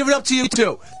 and I'd give it up to you,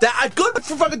 too. Good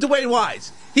for fucking Dwayne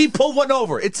Wise. He pulled one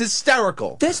over. It's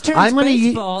hysterical. This turns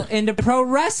baseball into pro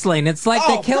wrestling. It's like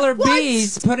the Killer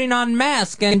Bees putting on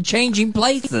masks and changing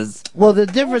places. Well, the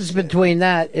difference between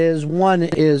that is one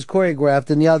is choreographed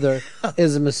and the other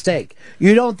is a mistake.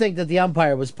 You don't think that the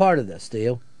umpire was part of this, do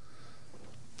you?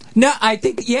 No, I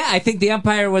think the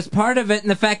umpire was part of it, and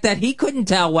the fact that he couldn't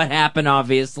tell what happened,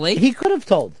 obviously. He could have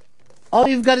told. All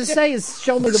you've got to say is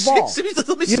show me the ball.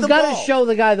 You've got to show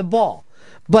the guy the ball.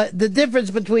 But the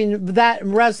difference between that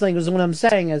and wrestling is what I'm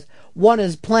saying is one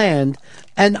is planned,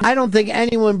 and I don't think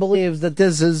anyone believes that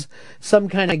this is some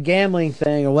kind of gambling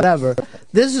thing or whatever.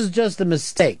 This is just a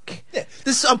mistake. Yeah,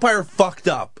 this umpire fucked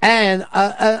up. And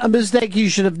a mistake you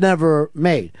should have never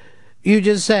made. You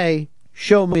just say,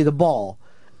 show me the ball.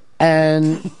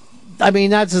 And, I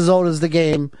mean, that's as old as the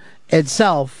game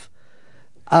itself.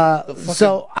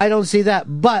 So I don't see that.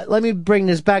 But let me bring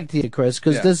this back to you, Chris,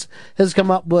 because this has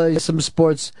come up with some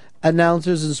sports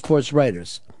announcers and sports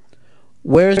writers.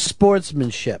 Where's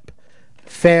sportsmanship?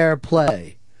 Fair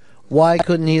play. Why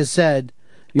couldn't he have said,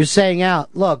 you're saying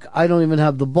out, look, I don't even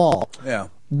have the ball. Yeah.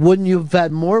 Wouldn't you have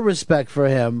had more respect for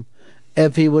him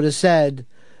if he would have said,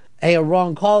 hey, a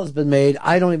wrong call has been made,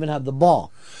 I don't even have the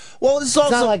ball? Well, it's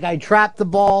also not like I trapped the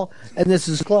ball and this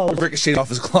is close. Ricocheted off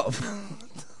his glove.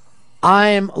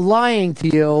 I'm lying to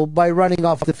you by running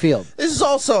off the field. This is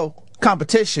also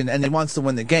competition, and he wants to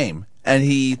win the game. And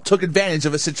he took advantage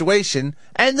of a situation,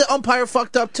 and the umpire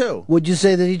fucked up, too. Would you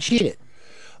say that he cheated?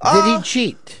 Did he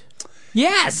cheat?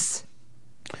 Yes!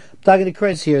 I'm talking to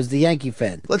Chris here as the Yankee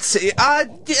fan. Let's see.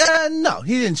 No,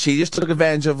 he didn't cheat. He just took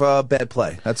advantage of bad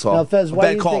play. That's all. Now, Fez, why bad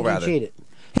do you call, think he cheated?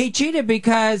 He cheated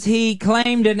because he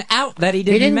claimed an out that he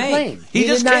didn't make. Claim. He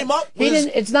just came up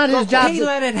with It's not his job. He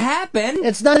let it happen.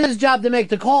 It's not his job to make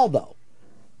the call, though.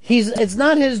 It's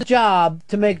not his job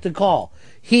to make the call.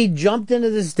 He jumped into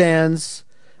the stands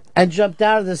and jumped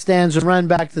out of the stands and ran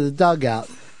back to the dugout,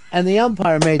 and the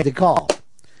umpire made the call.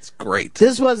 It's great.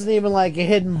 This wasn't even like a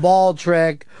hidden ball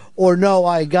trick or no,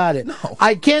 I got it. No.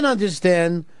 I can't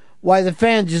understand why the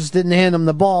fan just didn't hand him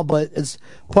the ball, but it's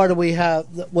part of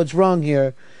what's wrong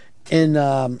here in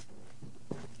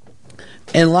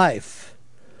life.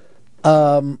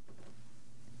 But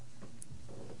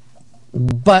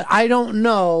I don't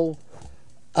know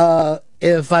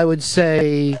if I would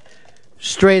say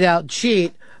straight out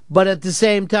cheat, but at the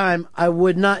same time, I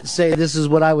would not say this is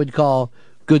what I would call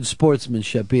good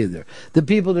sportsmanship either. The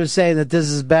people that are saying that this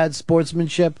is bad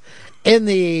sportsmanship, in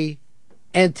the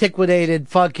antiquated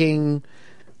fucking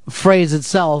phrase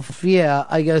itself, yeah,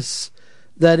 I guess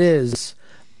that is.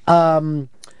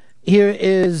 Here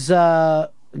is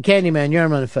Candyman.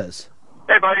 You're on Fez.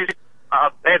 Hey, buddies.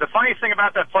 Hey, the funniest thing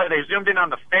about that play, they zoomed in on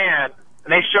the fan,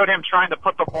 and they showed him trying to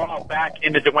put the ball back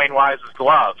into Dwayne Wise's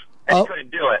glove, and he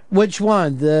couldn't do it. Which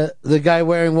one? The guy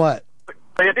wearing what?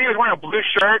 I think he was wearing a blue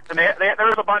shirt, and there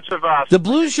was a bunch of... The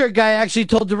blue shirt guy actually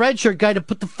told the red shirt guy to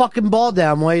put the fucking ball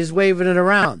down while he's waving it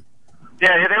around.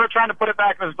 Yeah, they were trying to put it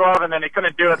back in his glove, and then they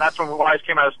couldn't do it, and that's when Wise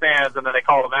came out of the stands, and then they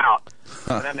called him out.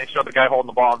 And then they showed the guy holding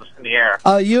the ball in the air.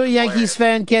 You a Yankees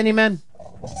fan, Candyman?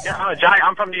 Yeah, I'm a Giant.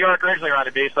 I'm from New York originally,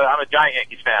 Ronnie B, so I'm a giant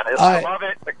Yankees fan. I love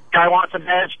it. The guy wants an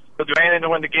edge. He'll do anything to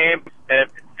win the game, and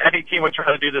any team would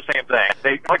try to do the same thing.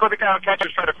 They like what the guy on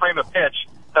catcher's trying to frame a pitch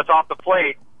that's off the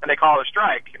plate, and they call it a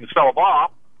strike and sell a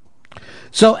ball.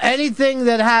 So anything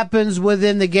that happens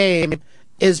within the game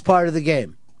is part of the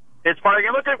game. It's part of the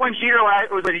game. Look at when Jeter,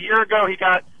 it was a year ago,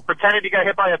 pretended he got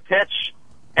hit by a pitch,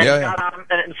 and he got on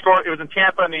and scored. It was in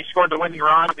Tampa, and he scored the winning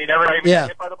run, and he never even got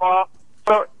hit by the ball.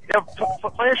 So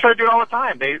players try to do it all the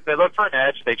time. They look for an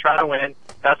edge. They try to win.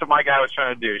 That's what my guy was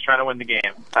trying to do. He's trying to win the game.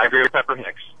 I agree with Pepper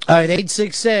Hicks. All right,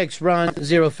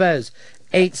 866-RON-0-FEZ.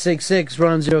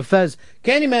 866-RON-0-FEZ.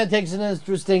 Candyman takes an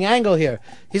interesting angle here.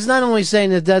 He's not only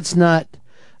saying that that's not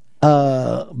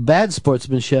bad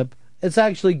sportsmanship, it's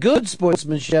actually good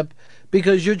sportsmanship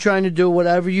because you're trying to do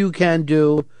whatever you can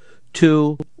do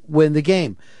to win the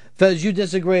game. Fez, you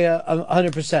disagree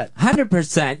 100%.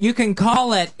 100%. You can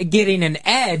call it getting an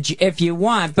edge if you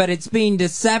want, but it's being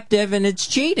deceptive and it's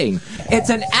cheating. It's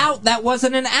an out that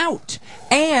wasn't an out.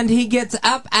 And he gets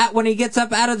up when he gets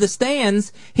up out of the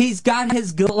stands, he's got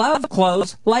his glove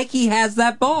closed like he has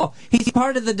that ball. He's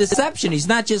part of the deception. He's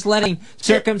not just letting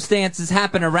circumstances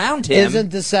happen around him. Isn't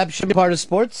deception part of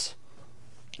sports?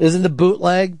 Isn't the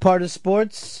bootleg part of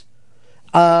sports?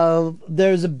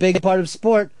 There's a big part of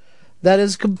sport that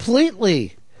is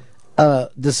completely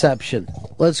deception.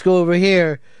 Let's go over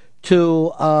here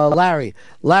to Larry.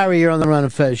 Larry, you're on the Ron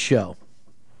and Fez show.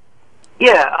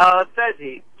 Yeah,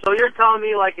 Fezzy. So you're telling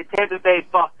me like a Tampa Bay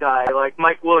Buck guy, like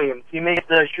Mike Williams, he makes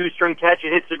the shoestring catch,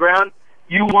 it hits the ground.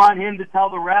 You want him to tell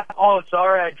the ref, oh,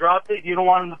 sorry, I dropped it. You don't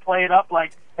want him to play it up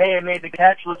like, hey, I made the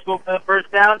catch, let's go for the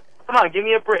first down. Come on, give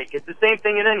me a break. It's the same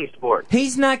thing in any sport.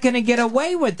 He's not going to get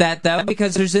away with that, though,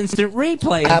 because there's instant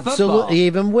replay in Absolutely. football.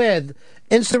 Even with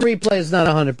instant replay is not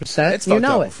 100%. It's you fucked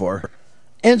know up it. before.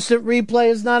 Instant replay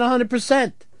is not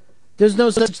 100%. There's no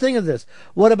such thing as this.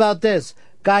 What about this?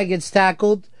 Guy gets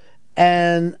tackled,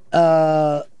 and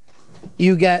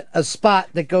you get a spot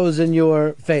that goes in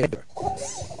your favor.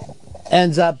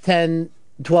 Ends up 10,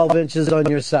 12 inches on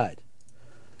your side.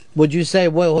 Would you say,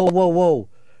 whoa,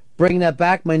 bring that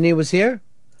back, my knee was here?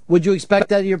 Would you expect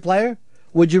that of your player?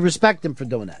 Would you respect him for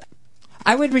doing that?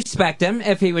 I would respect him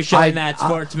if he was showing that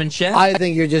sportsmanship. I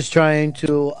think you're just trying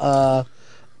to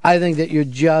I think that you're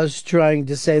just trying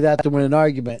to say that to win an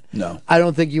argument. No. I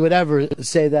don't think you would ever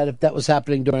say that if that was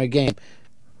happening during a game.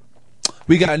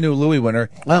 We got a new Louis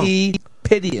winner. Oh. E.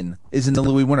 Pidian is in the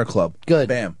Louis Winner Club. Good.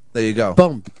 Bam. There you go.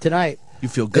 Boom. Tonight. You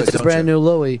feel good, It's the don't brand you? new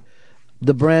Louis.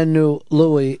 The brand new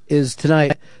Louis is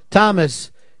tonight.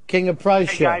 Thomas, King of Price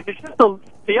Hey Show. guys, it's just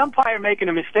the umpire making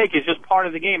a mistake is just part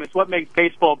of the game. It's what makes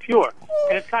baseball pure,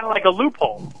 and it's kind of like a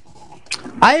loophole.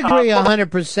 I agree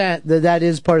 100% that that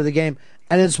is part of the game.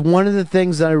 And it's one of the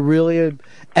things that I really,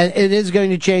 and it is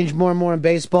going to change more and more in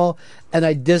baseball, and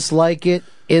I dislike it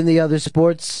in the other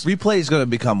sports. Replay is going to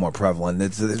become more prevalent.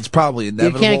 It's probably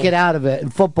inevitable. You can't get out of it,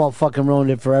 and football fucking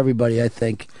ruined it for everybody, I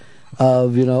think.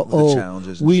 Of,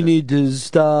 challenges and we need to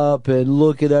stop and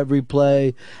look at every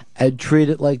play and treat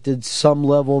it like there's some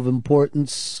level of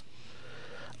importance.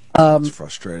 It's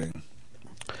frustrating.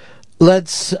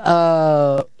 Let's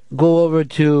go over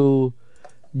to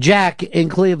Jack in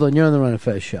Cleveland. You're on the Run and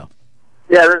Fez show.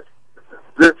 Yeah,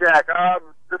 this is Jack.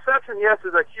 Deception, yes,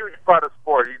 is a huge part of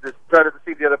sport. You just try to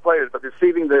deceive the other players, but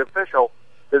deceiving the official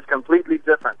is completely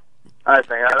different, I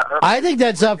think. I think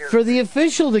that's up for the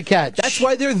official to catch. That's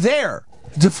why they're there,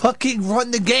 to fucking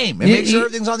run the game and make sure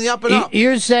everything's on the up and up.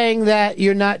 You're saying that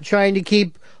you're not trying to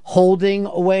keep holding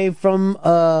away from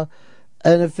an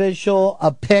official,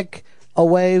 a pick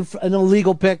away, an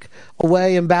illegal pick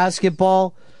away in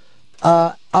basketball.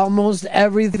 Almost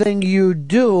everything you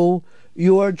do,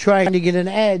 you are trying to get an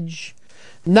edge,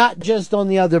 not just on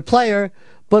the other player,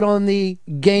 but on the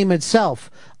game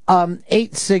itself.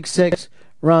 866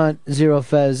 Ron Zero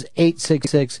Fez.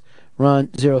 866 Ron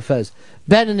Zero Fez.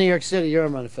 Ben in New York City, you're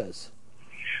on Ron Fez.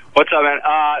 What's up, man?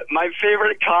 My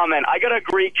favorite comment, I gotta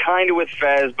agree kind of with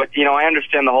Fez, but, I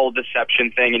understand the whole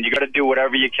deception thing, and you gotta do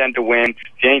whatever you can to win.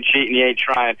 If you ain't cheating, you ain't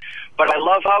trying. But I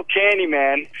love how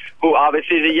Candyman, who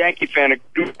obviously is a Yankee fan,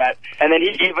 agreed that, and then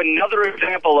he gave another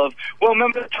example of, well,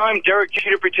 remember the time Derek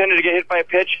Jeter pretended to get hit by a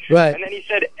pitch? Right. And then he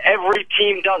said, every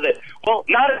team does it. Well,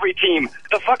 not every team.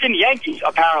 The fucking Yankees,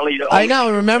 apparently. I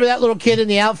know. Remember that little kid in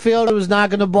the outfield who was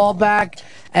knocking the ball back?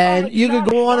 And you could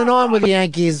go on and on with the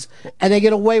Yankees, and they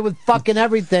get away with fucking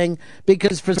everything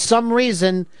because for some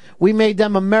reason we made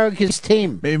them America's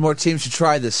team. Maybe more teams should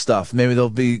try this stuff. Maybe they'll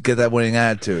get that winning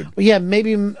attitude. Yeah,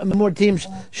 maybe more teams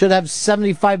should have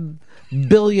 $75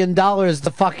 billion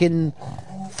to fucking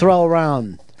throw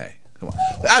around. Hey, come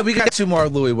on. We got two more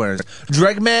Louis winners.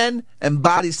 Dregman and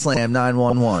Body Slam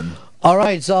 911. All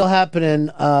right, it's all happening.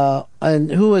 And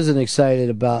who isn't excited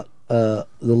about the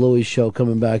Louis show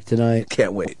coming back tonight?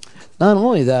 Can't wait. Not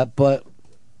only that, but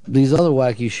these other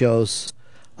wacky shows.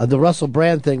 The Russell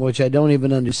Brand thing, which I don't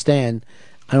even understand.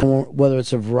 I don't know whether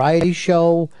it's a variety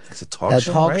show, it's a talk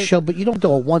show, right? but you don't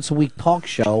do a once-a-week talk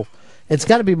show. It's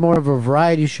got to be more of a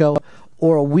variety show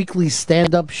or a weekly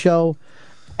stand-up show.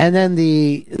 And then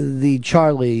the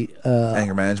Charlie...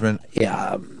 Anger management?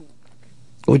 Yeah.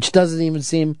 Which doesn't even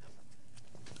seem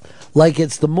like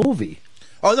it's the movie.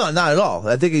 Oh, no, not at all.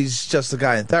 I think he's just a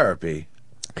guy in therapy.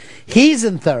 He's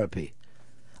in therapy.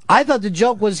 I thought the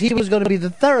joke was he was going to be the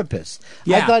therapist.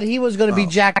 Yeah. I thought he was going to be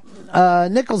Jack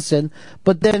Nicholson,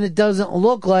 but then it doesn't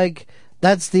look like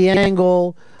that's the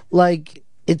angle. Like,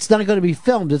 it's not going to be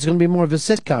filmed. It's going to be more of a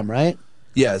sitcom, right?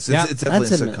 Yes, it's definitely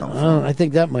That's a sitcom. I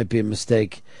think that might be a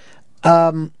mistake.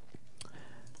 But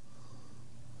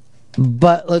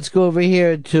let's go over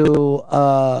here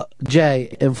to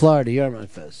Jay in Florida. You're on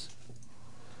Fez.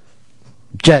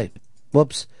 Jay.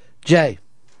 Whoops. Jay.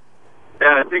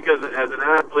 Yeah, I think as an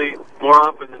athlete, more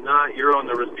often than not, you're on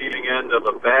the receiving end of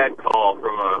a bad call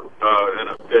from an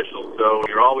official. So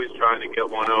you're always trying to get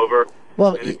one over.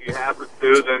 Well, and if you happen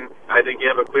to, then I think you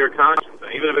have a clear conscience.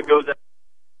 And even if it goes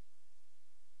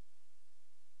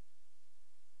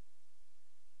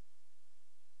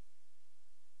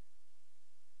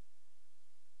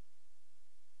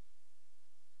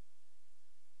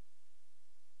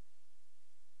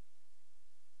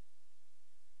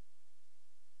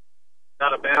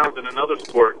out of bounds in another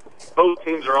sport, both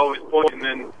teams are always pointing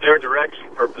in their direction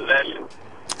for possession.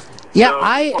 Yeah, so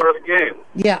it's part of the game.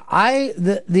 Yeah,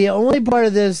 the only part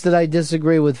of this that I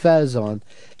disagree with Fez on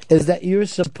is that you're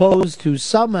supposed to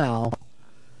somehow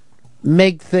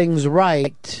make things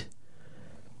right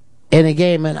in a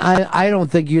game, and I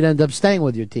don't think you'd end up staying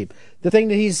with your team. The thing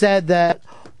that he said that,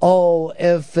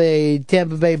 if a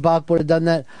Tampa Bay Buck would have done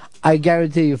that, I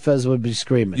guarantee you Fez would be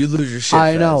screaming. You lose your shit,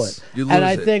 I Fez. know it. You lose and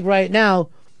I it. think right now,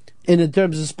 in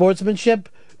terms of sportsmanship,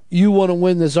 you want to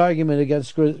win this argument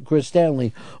against Chris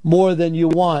Stanley more than you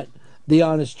want the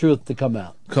honest truth to come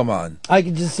out. Come on. I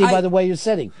can just see by the way you're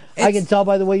sitting. I can tell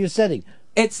by the way you're sitting.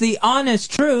 It's the honest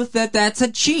truth that that's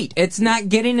a cheat. It's not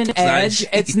getting an edge.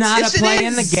 It's not Yes, a play it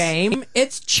in the is. game.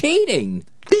 It's cheating.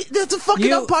 That's a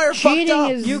fucking umpire fucked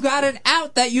up. You got an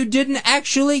out that you didn't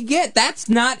actually get. That's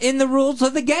not in the rules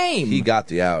of the game. He got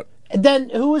the out.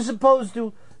 Then who is supposed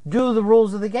to do the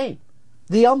rules of the game?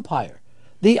 The umpire.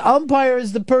 The umpire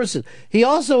is the person. He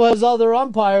also has other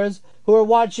umpires who are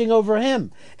watching over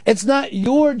him. It's not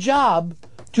your job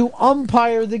to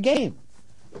umpire the game.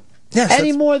 Yes,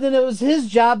 any more than it was his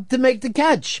job to make the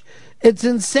catch. It's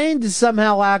insane to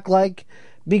somehow act like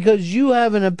because you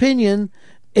have an opinion,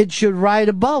 it should ride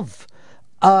above.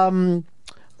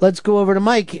 Let's go over to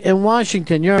Mike in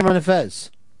Washington. You're on Fez.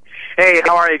 Hey,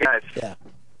 how are you guys? Yeah.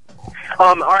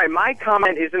 All right, my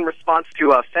comment is in response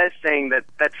to Fez saying that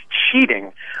that's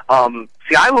cheating.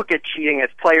 See, I look at cheating as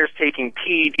players taking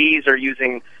PEDs or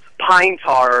using pine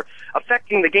tar,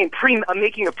 affecting the game,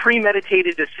 making a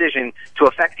premeditated decision to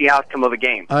affect the outcome of a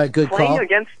game. All right, good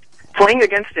Playing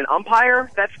against an umpire,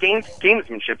 that's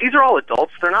gamesmanship. These are all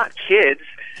adults. They're not kids.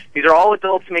 These are all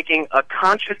adults making a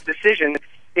conscious decision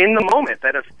in the moment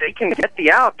that if they can get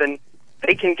the out, then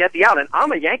they can get the out. And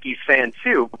I'm a Yankees fan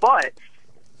too, but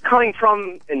coming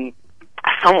from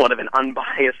somewhat of an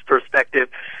unbiased perspective,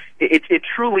 it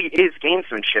truly is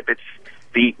gamesmanship. It's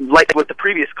like what the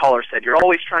previous caller said, you're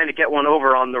always trying to get one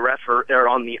over on the ref or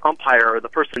on the umpire or the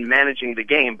person managing the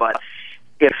game. But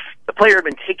if the player had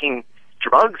been taking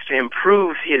drugs to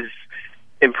improve his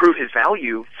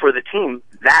value for the team,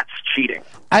 that's cheating.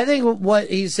 I think what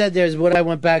he said there is what I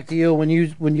went back to you when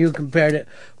you compared it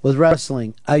with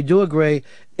wrestling. I do agree.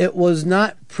 It was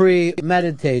not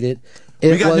premeditated.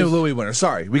 We got a new Louis winner.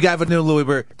 Sorry. We got a new Louis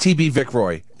winner. TB Vic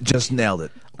Roy. Just nailed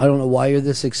it. I don't know why you're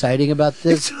this exciting about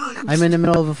this. I'm in the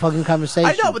middle of a fucking conversation.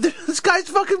 I know, but this guy's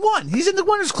fucking won. He's in the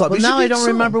winners club. Well, now I don't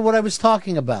remember what I was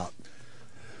talking about.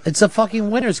 It's a fucking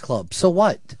winners club. So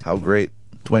what? How great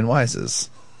Dwayne Wise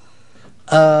is.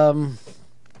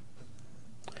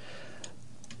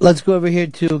 Let's go over here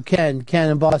to Ken.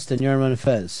 Ken in Boston. You're on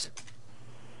Fez.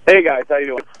 Hey guys, how you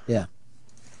doing? Yeah.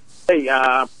 Hey,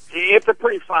 it's a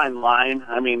pretty fine line,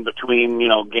 I mean, between,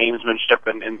 gamesmanship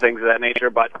and things of that nature,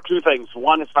 but two things.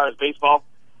 One, as far as baseball,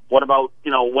 what about,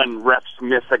 when refs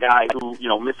miss a guy who,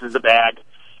 misses the bag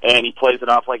and he plays it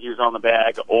off like he was on the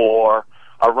bag, or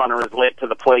a runner is late to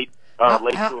the plate,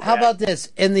 How about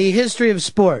this? In the history of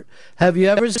sport, have you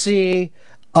ever seen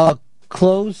a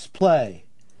close play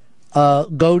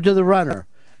go to the runner,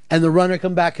 and the runner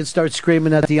come back and start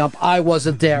screaming at the ump, I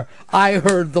wasn't there. I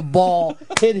heard the ball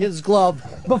hit his glove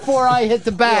before I hit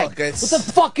the bag. Look, what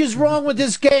the fuck is wrong with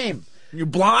this game? You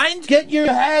blind? Get your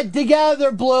head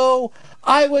together, Blue.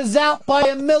 I was out by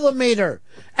a millimeter.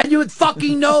 And you would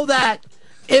fucking know that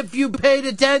if you paid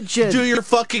attention. Do your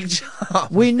fucking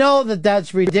job. We know that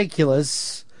that's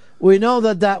ridiculous. We know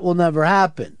that that will never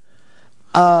happen.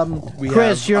 We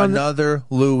Chris, have you're on another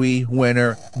Louis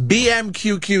winner.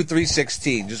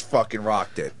 BMQQ316 just fucking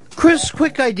rocked it. Chris,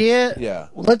 quick idea. Yeah.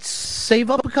 Let's save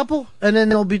up a couple, and then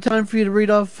there'll be time for you to read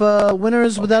off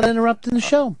winners without interrupting the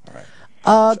show.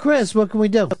 All right. Chris, what can we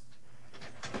do?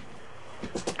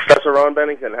 Professor Ron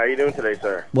Bennington, how you doing today,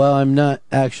 sir? Well, I'm not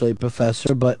actually a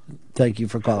professor, but thank you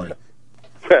for calling.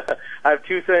 I have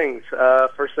two things.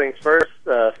 First things first,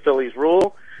 Phillies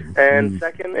rule. And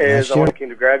second is I want to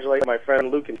congratulate my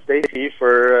friend Luke and Stacy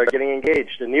for getting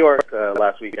engaged in New York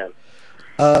last weekend.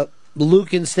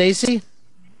 Luke and Stacy?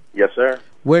 Yes, sir.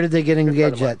 Where did they get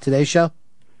engaged at? Today's show?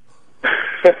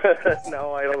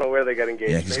 No, I don't know where they got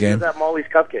engaged. Yankees Maybe it was game? at Molly's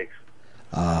Cupcakes.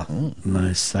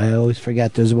 Nice. I always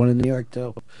forget there's one in New York,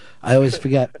 too. I always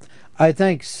forget. All right,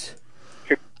 thanks.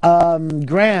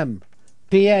 Graham,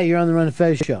 PA, you're on the Run of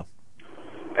Fez show.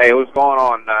 Hey, what's going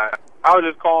on? I was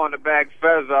just calling to back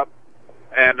Fez up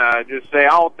and just say I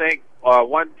don't think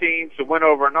one team should win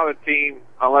over another team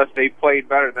unless they played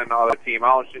better than the other team.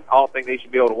 I don't think they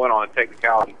should be able to win on a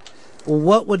technicality. Well,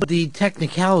 what would the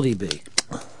technicality be?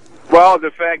 Well,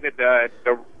 the fact that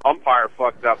the umpire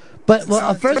fucked up. But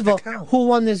first of all, who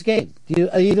won this game? Do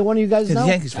either one of you guys know?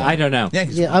 I don't know.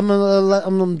 Yeah,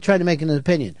 I'm trying to make an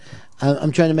opinion.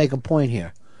 I'm trying to make a point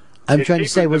here. I'm trying to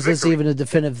say, was this even a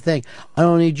definitive thing? I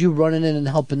don't need you running in and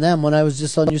helping them when I was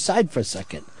just on your side for a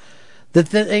second. The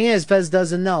thing is, Fez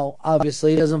doesn't know.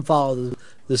 Obviously, he doesn't follow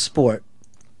the sport.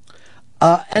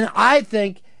 And I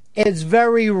think it's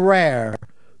very rare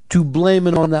to blame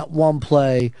it on that one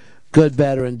play, good,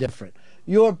 bad, or indifferent.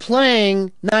 You're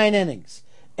playing 9 innings.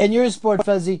 In your sport,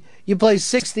 Fezzy, you play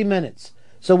 60 minutes.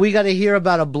 So we got to hear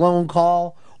about a blown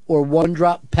call or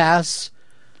one-drop pass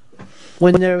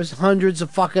when there's hundreds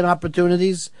of fucking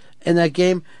opportunities in that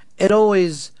game. It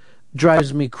always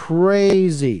drives me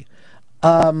crazy.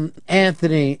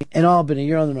 Anthony in Albany,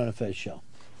 you're on the Run of Fez show.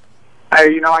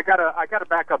 Hey, I gotta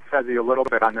back up Fezzy a little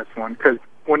bit on this one, because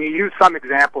when you use some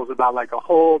examples about like a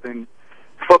hold in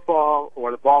football or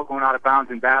the ball going out of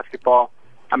bounds in basketball,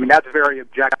 I mean, that's very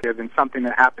objective and something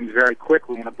that happens very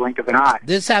quickly in a blink of an eye.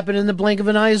 This happened in the blink of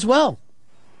an eye as well.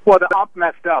 Well, the ump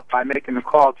messed up by making the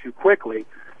call too quickly,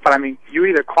 but I mean, you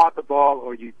either caught the ball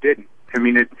or you didn't. I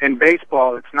mean, in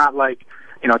baseball, it's not like,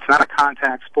 it's not a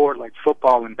contact sport like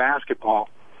football and basketball.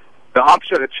 The ump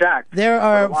should have checked.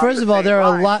 First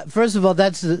of all,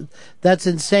 that's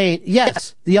insane.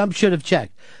 Yes, the ump should have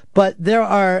checked. But there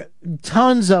are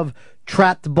tons of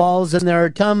trapped balls and there are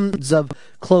tons of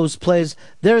close plays.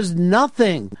 There's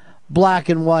nothing black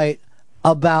and white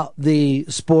about the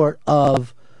sport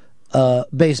of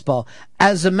baseball.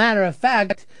 As a matter of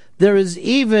fact, there is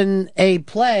even a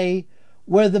play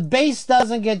where the base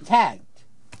doesn't get tagged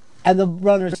and the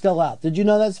runner's still out. Did you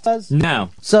know that, Fez? No.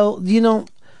 So you don't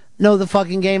know the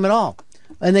fucking game at all.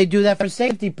 And they do that for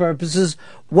safety purposes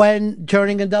when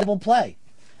turning a double play.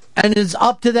 And it's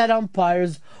up to that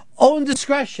umpire's own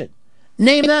discretion.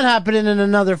 Name that happening in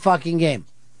another fucking game.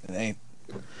 It ain't.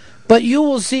 But you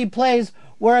will see plays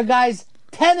where a guy's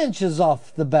 10 inches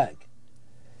off the bag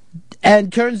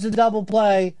and turns the double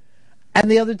play and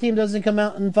the other team doesn't come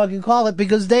out and fucking call it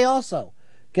because they also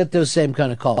get those same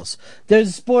kind of calls.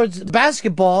 There's sports,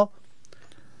 basketball,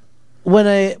 when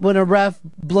a ref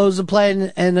blows a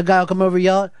play and the guy will come over and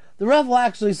yell, the ref will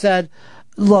actually said,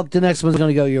 look, the next one's going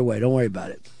to go your way. Don't worry about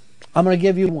it. I'm going to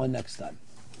give you one next time.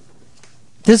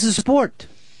 This is sport.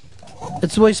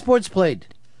 It's the way sport's played.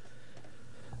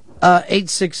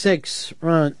 866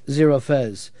 Ron Zero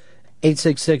Fez.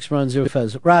 866 Ron Zero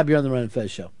Fez. Rob, you're on the Ron and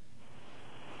Fez show.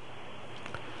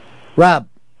 Rob.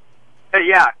 Hey,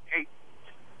 yeah. Hey,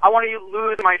 I want to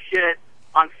lose my shit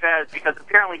on Fez because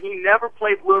apparently he never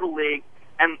played Little League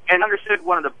and understood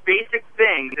one of the basic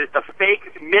things is the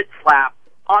fake mid slap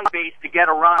on base to get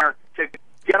a runner to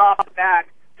get off the back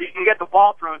so you can get the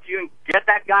ball thrown to you and get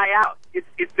that guy out.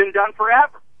 It's been done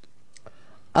forever.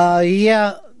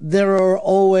 Yeah, there are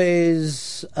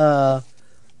always, and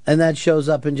that shows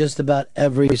up in just about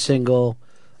every single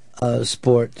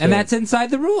sport. And that's inside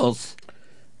the rules.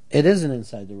 It isn't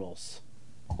inside the rules.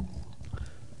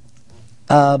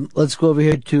 Let's go over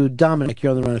here to Dominic.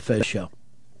 You're on the Run of Fez show.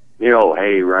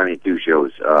 Hey, Ronnie, 2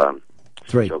 shows.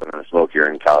 3. Still going to smoke here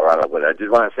in Colorado, but I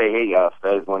just want to say, hey,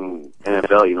 Fez, when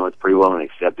NFL, it's pretty well an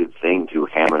accepted thing to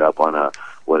ham it up on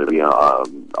whether it be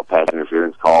a pass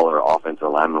interference call or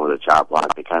offensive lineman with a chop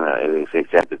block. It's an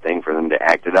accepted thing for them to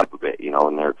act it up a bit,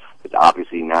 and it's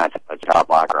obviously not a chop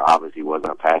block or obviously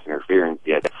wasn't a pass interference,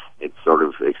 yet it's sort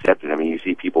of accepted. I mean, you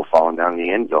see people falling down in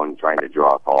the end zone trying to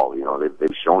draw a call.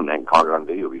 They've shown that and caught it on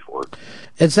video before.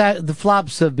 It's that the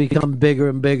flops have become bigger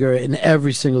and bigger in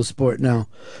every single sport now.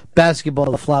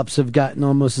 Basketball, the flops have gotten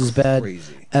almost as bad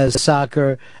as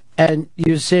soccer. And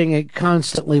you're seeing it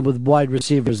constantly with wide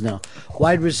receivers now.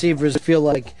 Wide receivers feel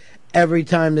like every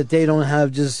time that they don't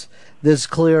have just this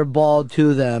clear ball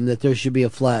to them that there should be a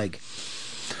flag.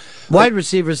 Wide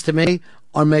receivers, to me,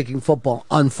 are making football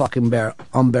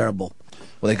unbearable.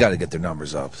 Well, they got to get their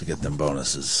numbers up to get them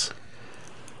bonuses.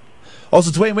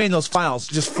 Also, Dwayne Wade in those finals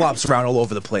just flops around all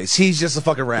over the place. He's just a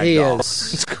fucking rag doll.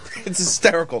 Is. It's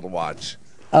hysterical to watch.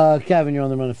 Kevin, you're on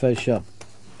the Ron and Fez show.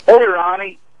 Hey,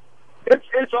 Ronnie.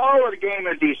 It's all a game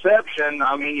of deception.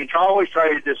 I mean, you always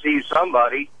try to deceive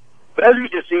somebody.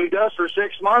 Fezzi deceived us for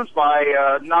 6 months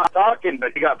by not talking,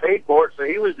 but he got paid for it, so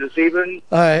he was deceiving.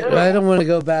 All right, I don't want to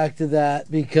go back to that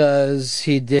because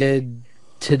he did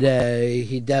today.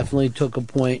 He definitely took a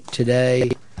point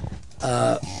today,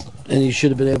 and he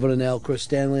should have been able to nail Chris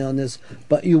Stanley on this.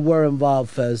 But you were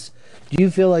involved, Fez. Do you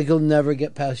feel like you'll never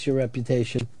get past your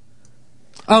reputation?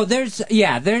 Oh,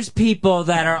 there's people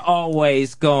that are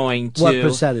always going to What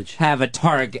percentage? have a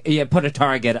target. Yeah, put a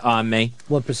target on me.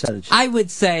 What percentage? I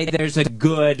would say there's a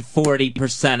good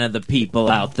 40% of the people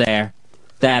out there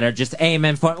that are just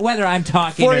aiming for whether I'm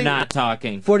talking or not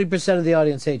talking. 40% of the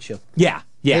audience hates you. Yeah.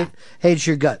 Hates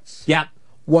your guts. Yeah.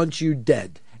 Wants you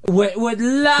dead. Would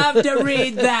love to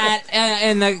read that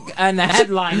in the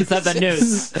headlines of the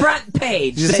news. Front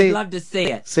page. They'd love to see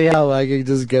it. See how I can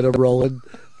just get him rolling?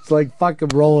 It's like fucking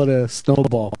rolling a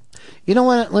snowball. You know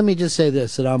what? Let me just say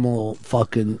this, that I'm a little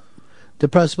fucking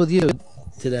depressed with you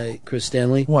today, Chris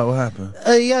Stanley. What happened?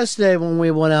 Yesterday when we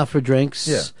went out for drinks,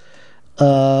 and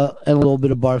a little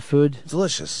bit of bar food.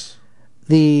 Delicious.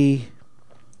 The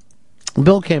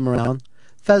bill came around.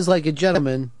 Fez, like a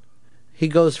gentleman, he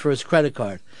goes for his credit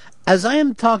card. As I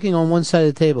am talking on one side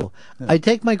of the table, I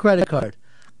take my credit card,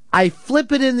 I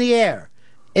flip it in the air,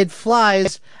 it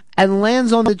flies and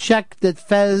lands on the check that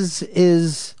Fez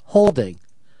is holding.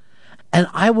 And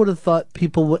I would have thought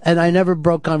people would, and I never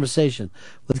broke conversation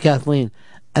with Kathleen.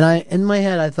 And in my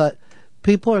head, I thought,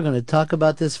 people are going to talk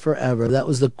about this forever. That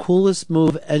was the coolest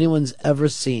move anyone's ever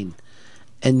seen.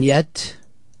 And yet,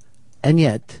 I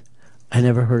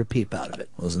never heard a peep out of it.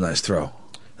 It was a nice throw.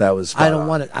 That was. I don't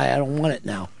want it. I don't want it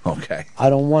now. Okay. I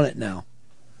don't want it now.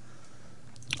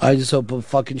 I just hope a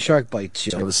fucking shark bites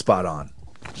you. It was spot on.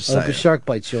 Just I hope a saying. shark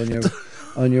bites you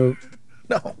on your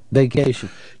No. vacation.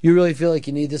 You really feel like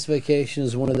you need this vacation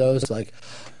as one of those, like,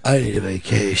 I need a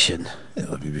vacation. It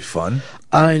would be fun.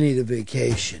 I need a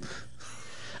vacation.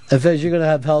 And Fez, you're going to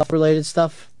have health-related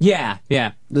stuff? Yeah.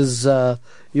 This is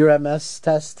your MS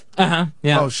test? Yeah.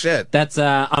 Oh, shit. That's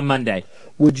on Monday.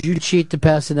 Would you cheat to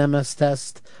pass an MS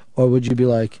test? Or would you be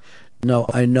like, no,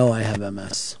 I know I have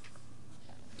MS?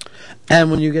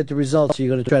 And when you get the results, are you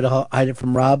going to try to hide it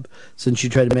from Rob, since you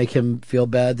tried to make him feel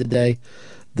bad the day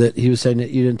that he was saying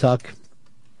that you didn't talk?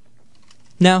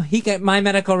 No, my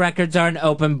medical records are an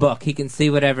open book. He can see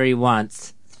whatever he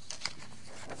wants.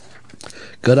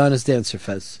 Good, honest answer,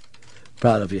 Fez.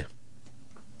 Proud of you.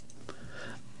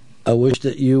 I wish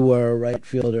that you were a right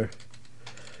fielder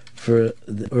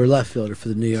or left fielder for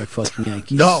the New York fucking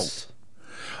Yankees. No.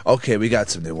 Okay, we got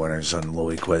some new winners on the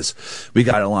Louie quiz. We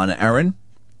got Alana Aaron.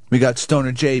 We got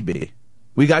Stoner JB.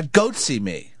 We got Goatsy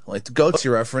Me. Like the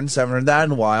Goatsy reference. Haven't heard that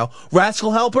in a while.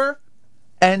 Rascal Helper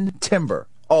and Timber.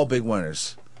 All big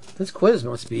winners. This quiz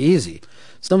must be easy.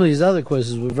 Some of these other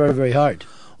quizzes were very, very hard.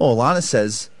 Oh, Alana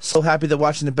says, so happy that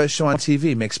watching the best show on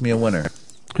TV makes me a winner.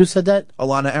 Who said that?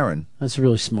 Alana Aaron. That's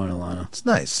really smart, Alana. It's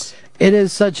nice. It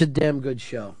is such a damn good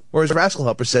show. Whereas Rascal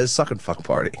Helper says, suck and fuck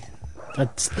party.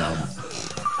 That's dumb.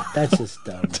 That's just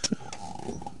dumb.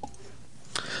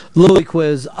 Louie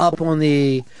quiz up on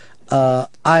the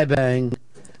iBang.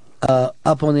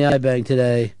 Up on the iBang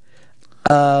today.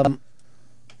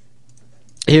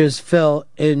 Here's Phil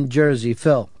in Jersey.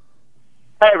 Phil.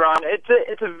 Hey, Ron.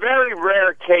 It's a very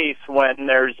rare case when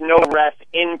there's no ref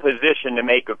in position to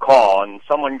make a call, and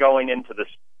someone going into the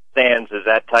stands is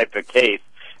that type of case.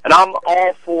 And I'm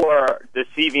all for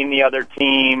deceiving the other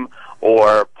team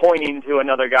or pointing to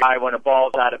another guy when a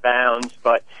ball's out of bounds,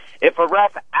 but if a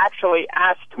ref actually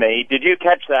asked me, did you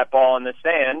catch that ball in the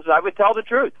stands, I would tell the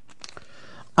truth.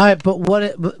 All right,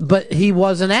 but he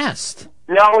wasn't asked.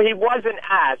 No, he wasn't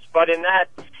asked, but in that,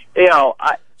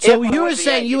 So you were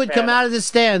saying you would come out of the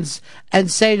stands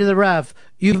and say to the ref,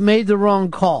 you've made the wrong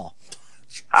call.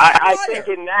 I think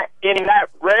in that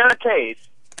rare case,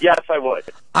 yes, I would.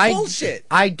 Bullshit.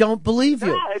 I don't believe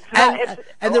you.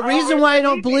 And the reason why I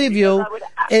don't believe you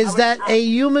is that a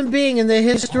human being in the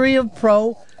history of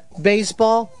pro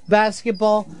baseball,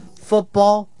 basketball,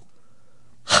 football,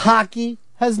 hockey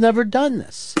has never done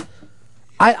this.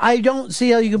 I don't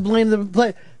see how you can blame the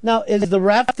player. Now, is the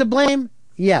ref to blame?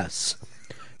 Yes.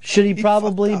 Should he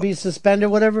probably be suspended or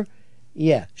whatever?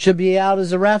 Yeah. Should be out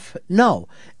as a ref? No.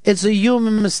 It's a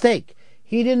human mistake.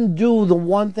 He didn't do the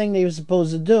one thing that he was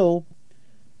supposed to do,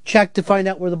 check to find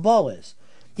out where the ball is.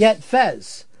 Yet,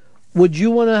 Fez, would you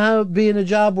want to be in a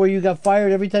job where you got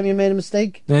fired every time you made a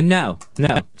mistake? No.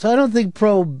 So I don't think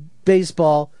pro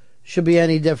baseball should be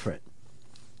any different.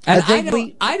 And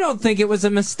I don't think it was a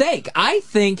mistake. I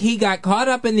think he got caught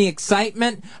up in the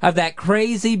excitement of that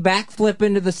crazy backflip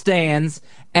into the stands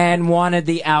and wanted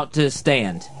the out to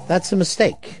stand. That's a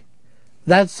mistake.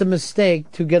 That's a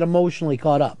mistake to get emotionally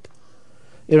caught up.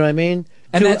 You know what I mean?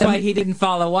 And that's why he didn't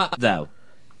follow up, though.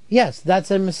 Yes,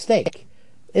 that's a mistake.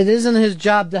 It isn't his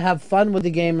job to have fun with the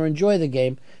game or enjoy the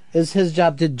game. It's his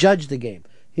job to judge the game.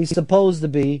 He's supposed to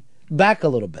be back a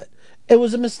little bit. It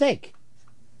was a mistake.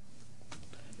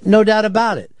 No doubt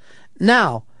about it.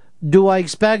 Now, do I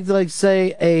expect, like,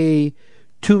 say, a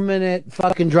 2-minute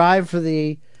fucking drive for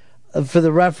the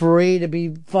referee to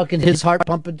be fucking his heart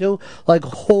pumping too? Like,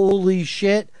 holy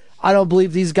shit, I don't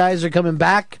believe these guys are coming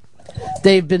back.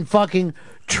 They've been fucking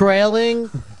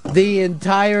trailing the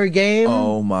entire game.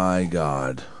 Oh, my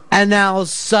God. And now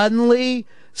suddenly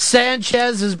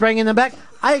Sanchez is bringing them back.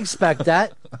 I expect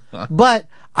that. But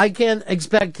I can't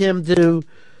expect him to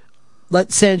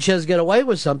let Sanchez get away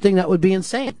with something. That would be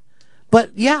insane.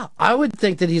 But, yeah, I would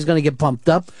think that he's going to get pumped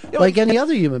up like any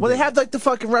other human being. Well, they had, like, the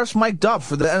fucking refs mic'd up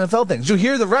for the NFL things. You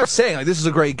hear the refs saying, like, this is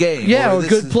a great game. Yeah, or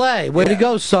good play. Way to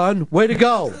go, son. Way to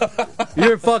go.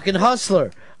 You're a fucking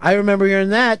hustler. I remember hearing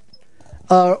that.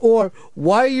 Or,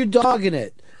 why are you dogging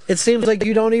it? It seems like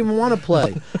you don't even want to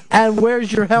play. And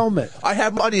where's your helmet? I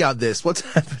have money on this. What's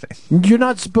happening? You're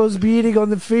not supposed to be eating on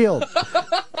the field.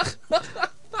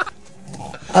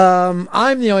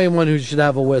 I'm the only one who should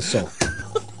have a whistle.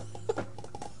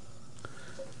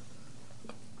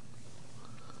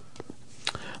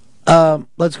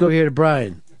 Let's go here to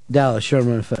Brian. Dallas,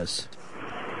 Sherman Fest.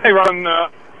 Hey, Ron,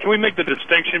 can we make the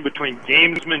distinction between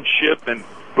gamesmanship and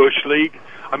Bush League?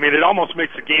 I mean, it almost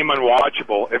makes the game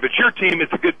unwatchable. If it's your team,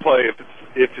 it's a good play.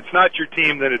 If it's not your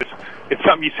team, then it's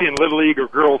something you see in Little League or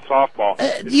girls softball.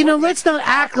 Let's not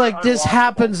act like this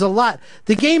happens a lot.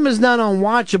 The game is not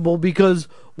unwatchable because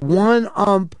one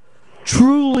ump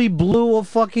truly blew a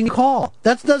fucking call.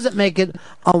 That doesn't make it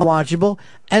unwatchable.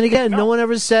 And again, no one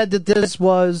ever said that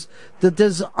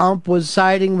this ump was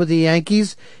siding with the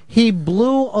Yankees. He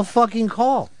blew a fucking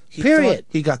call. Period.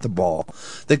 He got the ball.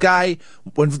 The guy,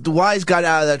 when the Wise got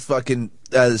out of that fucking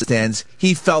the stands,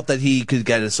 he felt that he could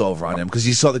get us over on him because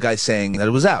he saw the guy saying that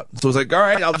it was out. So it was like, all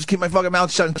right, I'll just keep my fucking mouth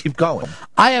shut and keep going.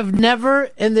 I have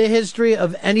never in the history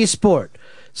of any sport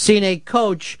seen a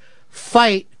coach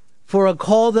fight for a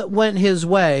call that went his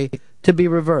way to be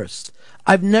reversed.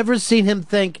 I've never seen him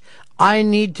think, I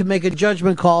need to make a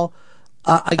judgment call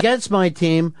against my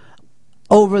team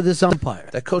over this umpire.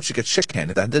 That coach should get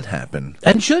shit-handed. That did happen.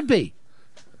 And should be.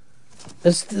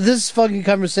 This fucking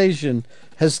conversation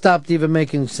has stopped even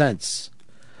making sense.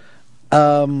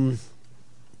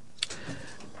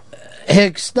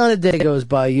 Hicks, not a day goes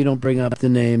by you don't bring up the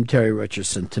name Terry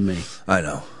Richardson to me. I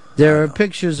know. There are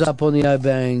pictures up on the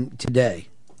iBang today.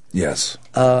 Yes.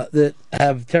 That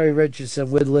have Terry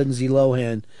Richardson with Lindsay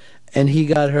Lohan, and he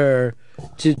got her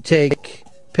to take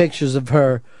pictures of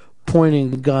her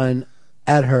pointing a gun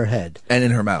at her head. And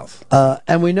in her mouth.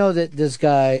 And we know that this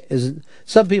guy is...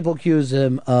 Some people accuse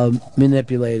him of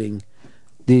manipulating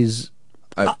these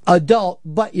adult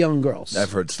but young girls.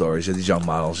 I've heard stories of these young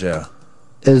models, yeah.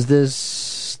 Is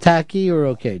this tacky or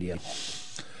okay to you?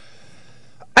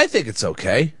 I think it's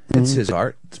okay. It's his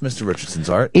art. It's Mr. Richardson's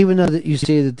art. Even though that you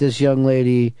see that this young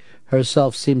lady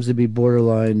herself seems to be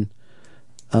borderline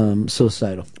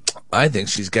suicidal. I think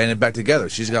she's getting it back together.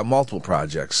 She's got multiple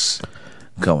projects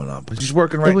going on. But she's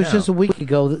working right now. It was just a week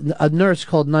ago. A nurse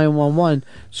called 911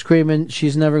 screaming,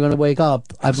 she's never going to wake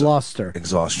up. I've lost her.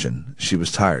 Exhaustion. She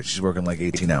was tired. She's working like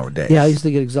 18-hour days. Yeah, I used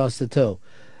to get exhausted too.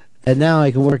 And now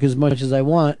I can work as much as I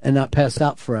want and not pass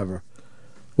out forever.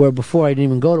 Where before I didn't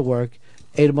even go to work,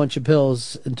 ate a bunch of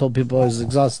pills and told people I was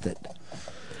exhausted.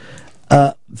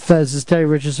 Fez, does Terry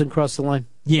Richardson cross the line?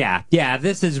 Yeah,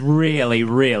 this is really,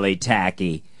 really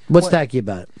tacky. What's tacky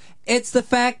about it? It's the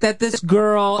fact that this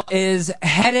girl is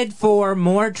headed for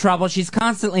more trouble. She's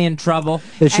constantly in trouble.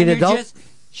 Is she an adult?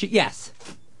 Yes.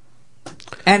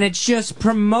 And it's just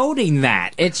promoting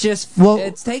that. It's just,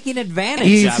 it's taking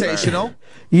advantage of her.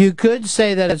 You could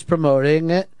say that it's promoting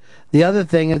it. The other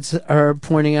thing, it's her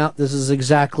pointing out this is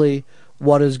exactly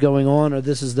what is going on, or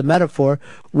this is the metaphor,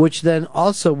 which then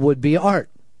also would be art.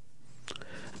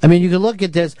 I mean, you can look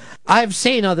at this. I've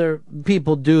seen other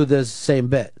people do this same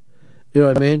bit. You know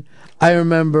what I mean? I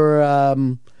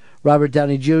remember Robert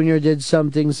Downey Jr. did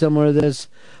something similar to this.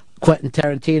 Quentin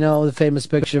Tarantino, the famous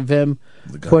picture of him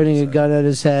pointing a gun at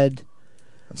his head.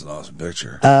 That's an awesome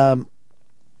picture.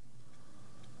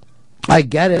 I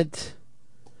get it.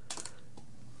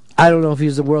 I don't know if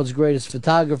he's the world's greatest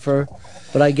photographer,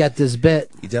 but I get this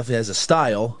bit. He definitely has a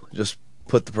style. Just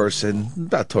put the person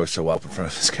about torso up in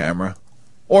front of his camera.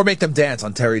 Or make them dance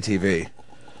on Terry TV.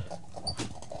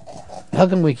 How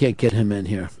come we can't get him in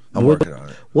here? I'm working on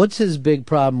it. What's his big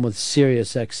problem with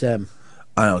Sirius XM?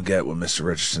 I don't get what Mr.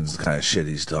 Richardson's the kind of shit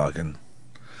he's talking.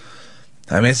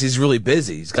 I mean, he's really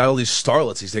busy. He's got all these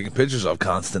starlets he's taking pictures of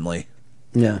constantly.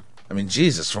 Yeah. I mean,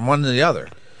 Jesus, from one to the other.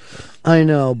 I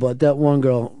know, but that one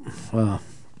girl, well,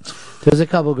 there's a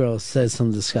couple girls said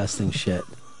some disgusting shit.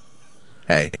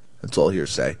 Hey, that's all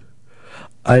hearsay.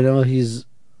 I know he's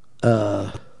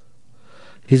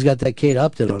got that Kate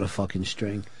Upton on a fucking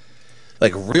string.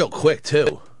 Like, real quick,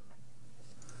 too.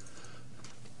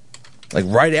 Like,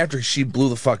 right after she blew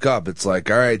the fuck up, it's like,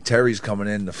 all right, Terry's coming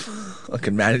in to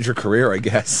fucking manage her career, I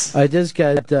guess. I just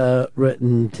got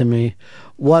written to me,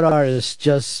 what artist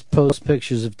just posts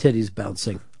pictures of titties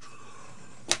bouncing?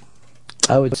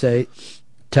 I would say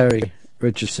Terry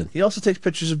Richardson. He also takes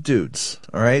pictures of dudes,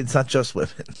 all right? It's not just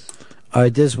women. All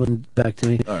right, this one back to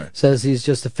me. All right. Says he's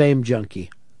just a fame junkie.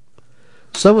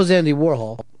 So was Andy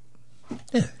Warhol.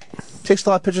 Yeah. Takes a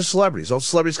lot of pictures of celebrities. All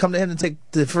celebrities come to him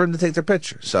for him to take their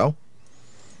picture, so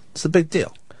it's a big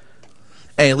deal.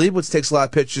 Annie Leibovitz takes a lot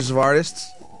of pictures of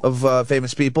artists, of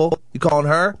famous people. You calling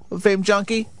her a fame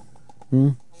junkie?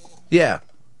 Yeah.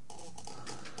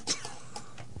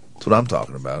 That's what I'm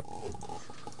talking about.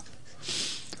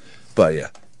 But yeah,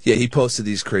 he posted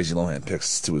these crazy Lohan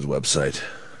pics to his website.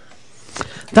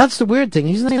 That's the weird thing.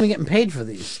 He's not even getting paid for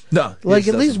these. No. Like,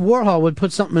 at least Warhol would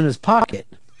put something in his pocket.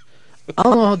 I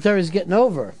don't know how Terry's getting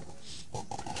over.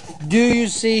 Do you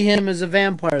see him as a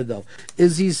vampire, though?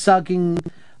 Is he sucking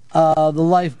the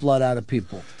lifeblood out of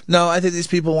people? No, I think these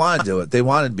people want to do it. They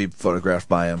want to be photographed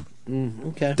by him.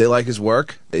 Okay. They like his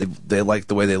work. They like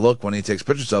the way they look when he takes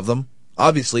pictures of them.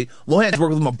 Obviously, Lohan's worked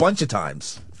with him a bunch of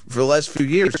times. For the last few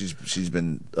years, she's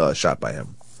been shot by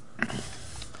him.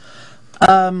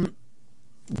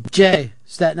 Jay,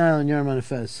 Staten Island, you're on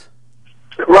Fez.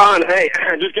 Ron, hey,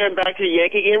 just getting back to the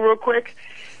Yankee game real quick.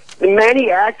 The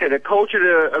Manny Actor, the coach of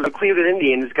the Cleveland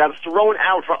Indians, got thrown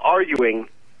out for arguing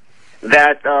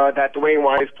that Dwayne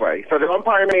Wise play. So the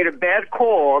umpire made a bad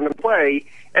call on the play,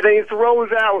 and then he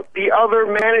throws out the other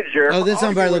manager. Oh, this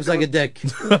umpire looks like a dick.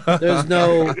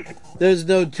 There's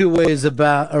no two ways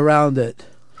around it.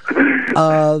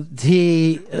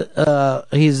 He's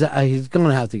going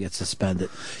to have to get suspended.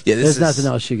 Yeah, there's nothing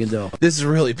else you can do. This is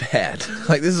really bad.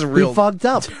 Like, this is a real he fucked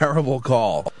up. Terrible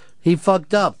call. He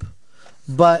fucked up.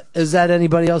 But is that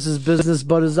anybody else's business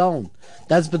but his own?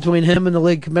 That's between him and the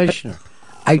league commissioner.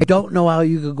 I don't know how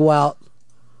you could go out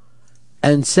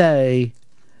and say,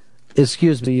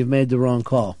 excuse me, you've made the wrong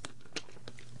call.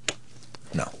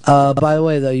 No. By the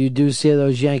way, though, you do see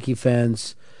those Yankee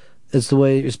fans. It's the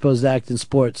way you're supposed to act in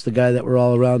sports. The guy that were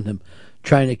all around him,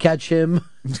 trying to catch him,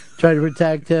 trying to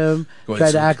protect him,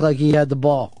 trying to act like he had the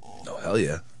ball. Oh, hell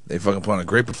yeah. They fucking put on a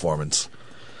great performance.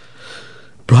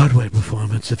 Broadway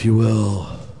performance, if you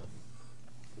will.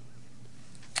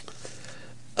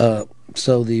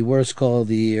 So the worst call of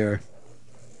the year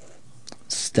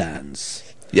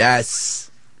stands.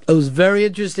 Yes. It was very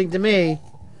interesting to me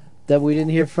that we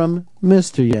didn't hear from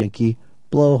Mr. Yankee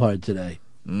Blowhard today.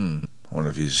 I wonder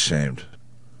if he's ashamed.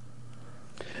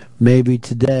 Maybe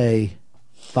today,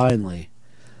 finally,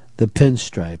 the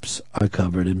pinstripes are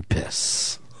covered in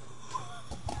piss.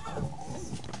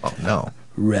 Oh, no.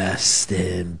 Rest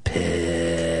in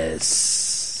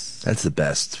piss. That's the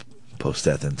best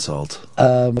post-death insult.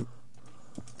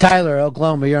 Tyler,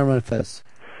 Oklahoma, you're on Fez.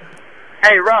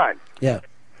 Hey, Ron. Yeah.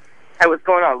 Hey, what's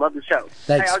going on? Love the show.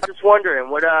 Thanks. Hey, I was just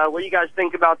wondering, what do you guys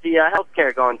think about the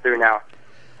healthcare going through now?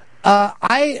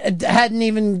 I hadn't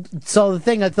even saw the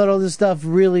thing. I thought all this stuff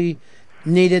really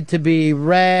needed to be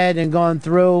read and gone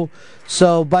through.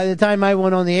 So by the time I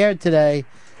went on the air today,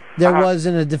 there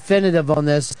wasn't a definitive on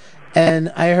this.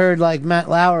 And I heard like Matt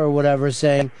Lauer or whatever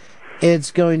saying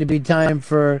it's going to be time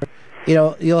for,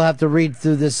 you'll have to read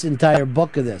through this entire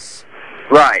book of this.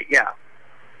 Right, yeah.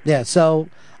 Yeah, so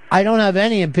I don't have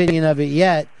any opinion of it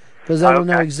yet because I don't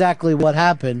know exactly what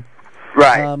happened.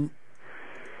 Right.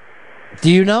 Do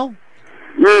you know?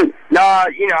 No,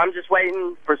 I'm just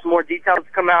waiting for some more details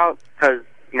to come out because,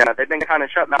 they've been kind of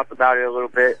shut-mouthed about it a little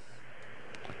bit.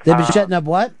 They've been shutting up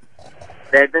what?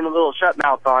 They've been a little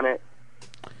shut-mouthed on it,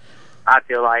 I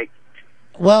feel like.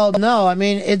 Well, no, I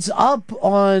mean, it's up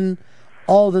on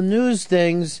all the news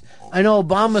things. I know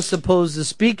Obama's supposed to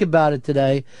speak about it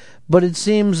today, but it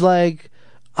seems like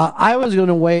I was going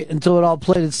to wait until it all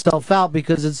played itself out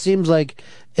because it seems like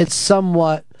it's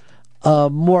somewhat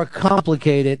more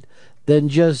complicated than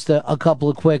just a couple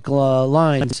of quick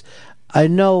lines. I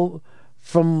know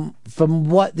from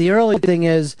what the early thing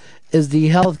is the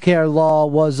healthcare law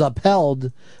was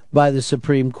upheld by the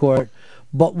Supreme Court,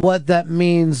 But what that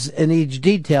means in each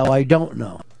detail, I don't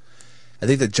know. I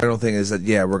think the general thing is that,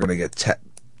 we're going to get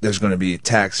there's going to be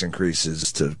tax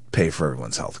increases to pay for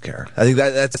everyone's health care. I think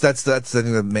that's the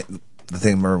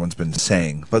thing everyone's been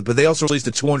saying. But they also released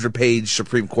a 200-page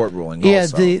Supreme Court ruling. Yeah,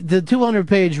 also. the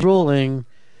 200-page ruling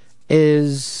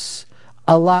is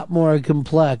a lot more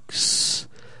complex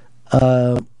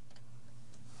than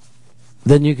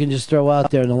you can just throw out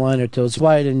there in a line or two. It's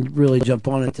why I didn't really jump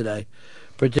on it today,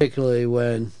 particularly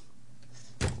when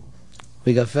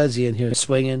we got Fezzi in here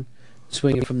swinging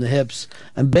from the hips,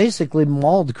 and basically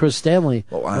mauled Chris Stanley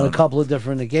on a couple of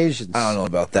different occasions. I don't know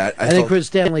about that. I think Chris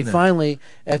Stanley finally,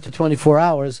 after 24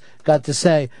 hours, got to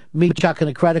say, me chucking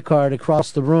a credit card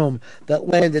across the room that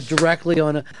landed directly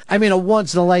on a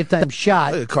once-in-a-lifetime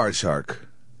shot. Like a card shark.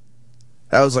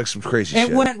 That was like some crazy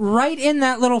shit. It went right in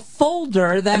that little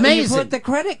folder that you put the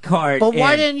credit card But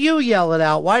why in. didn't you yell it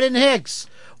out? Why didn't Hicks?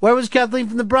 Where was Kathleen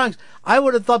from the Bronx? I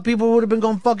would have thought people would have been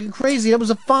going fucking crazy. That was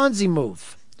a Fonzie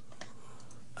move.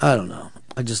 I don't know.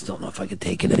 I just don't know if I could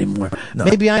take it anymore. No.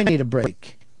 Maybe I need a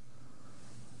break.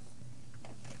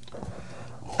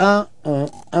 Here's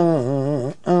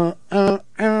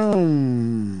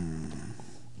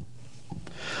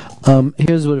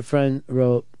what a friend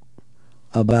wrote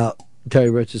about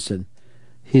Terry Richardson.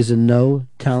 He's a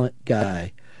no-talent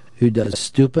guy who does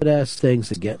stupid-ass things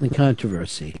that get in the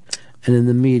controversy and in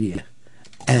the media.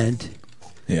 And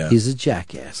he's a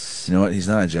jackass. You know what? He's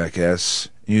not a jackass.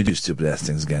 You do stupid-ass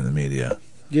things again in the media.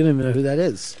 You don't even know who that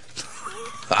is.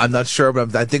 I'm not sure,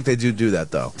 but I think they do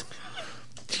that, though.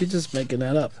 You're just making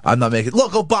that up. I'm not making...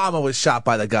 Look, Obama was shot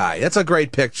by the guy. That's a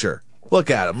great picture. Look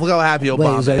at him. Look how happy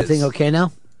Obama is everything okay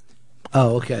now?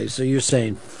 Oh, okay. So you're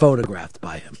saying photographed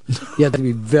by him. You have to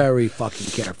be very fucking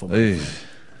careful.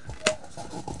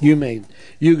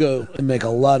 You go and make a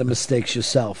lot of mistakes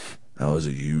yourself. That was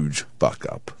a huge fuck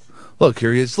up. Look,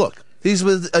 here he is. Look. He's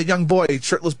with a young boy, a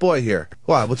shirtless boy here.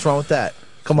 Why? What's wrong with that?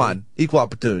 Come on. Equal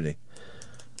opportunity.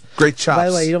 Great chops, By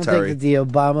the way, you don't Terry. think that the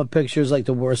Obama picture is like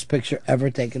the worst picture ever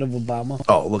taken of Obama?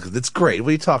 Oh, look, it's great. What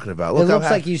are you talking about? Look, it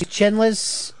looks like he's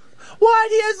chinless.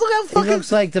 What? Look how fucking... He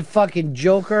looks like the fucking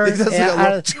Joker, He does look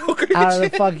out like Joker. of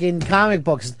the fucking comic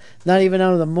books, not even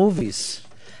out of the movies.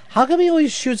 How come he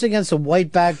always shoots against a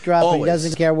white backdrop and he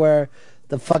doesn't care where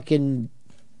the fucking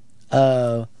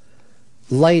light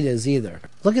is either?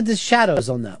 Look at the shadows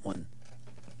on that one.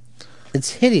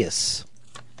 It's hideous.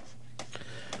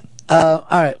 All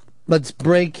right, let's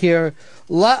break here.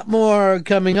 A lot more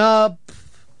coming up.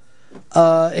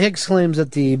 Hicks claims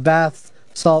that the bath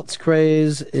salts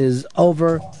craze is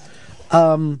over.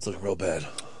 It's looking real bad.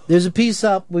 There's a piece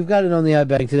up, we've got it on the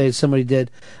iBank today, somebody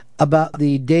did, about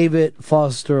the David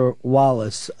Foster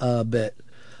Wallace bit,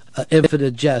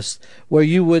 Infinite Jest, where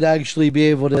you would actually be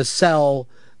able to sell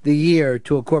the year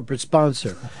to a corporate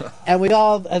sponsor. And we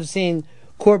all have seen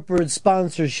corporate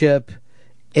sponsorship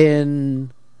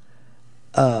in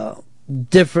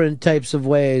different types of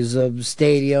ways, of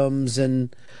stadiums,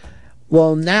 and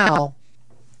well, now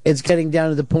it's getting down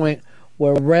to the point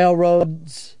where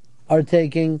railroads are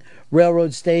taking,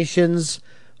 railroad stations,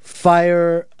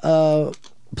 fire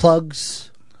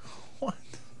plugs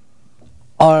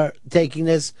are taking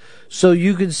this, so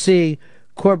you can see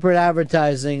corporate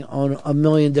advertising on a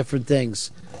million different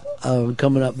things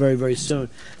coming up very, very soon.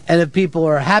 And if people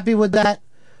are happy with that,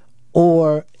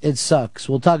 or it sucks.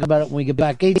 We'll talk about it when we get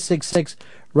back. 866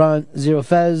 Ron Zero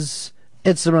Fez.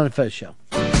 It's the Ron and Fez Show.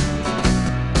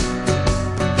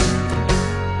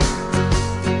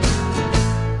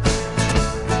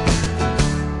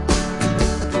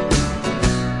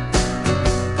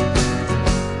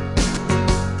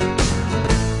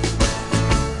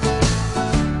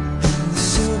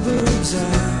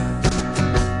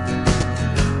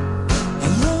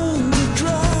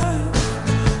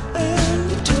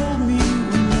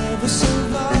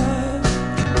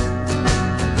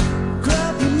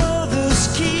 Grab your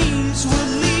mother's keys.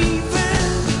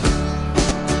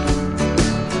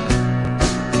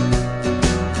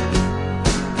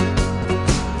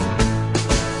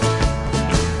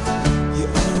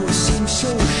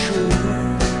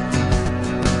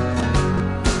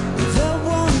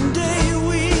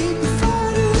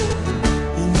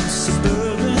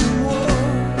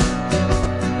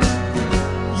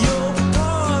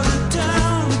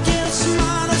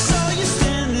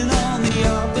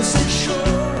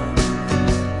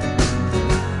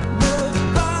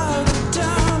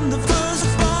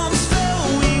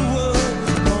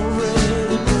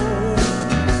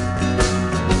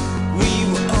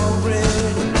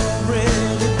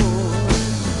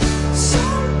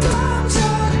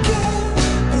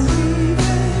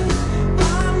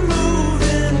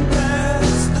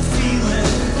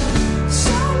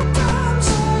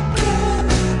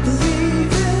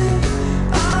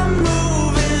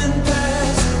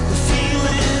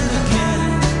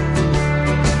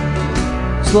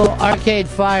 It's a little Arcade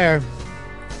Fire.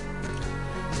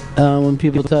 When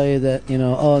people tell you that,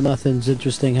 oh, nothing's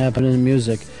interesting happening in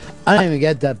music. I don't even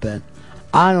get that, Ben.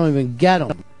 I don't even get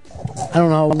them. I don't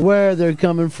know where they're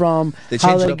coming from,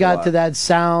 how they got to that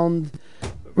sound.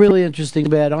 Really interesting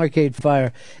band, Arcade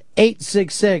Fire.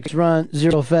 866 Ron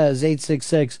Zero Fez.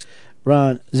 866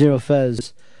 Ron Zero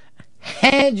Fez.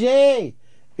 Hey, Jay!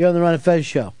 You're on the Ron and Fez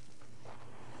show.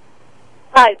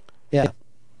 Hi. Yeah.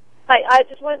 Hi. I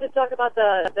just wanted to talk about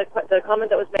the comment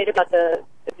that was made about the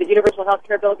universal health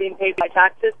care bill being paid by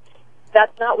taxes.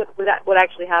 That's not what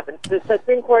actually happened. The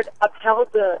Supreme Court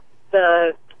upheld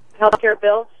the health care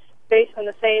bill based on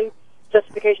the same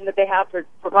justification that they have for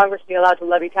Congress being allowed to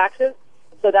levy taxes.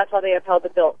 So that's how they upheld the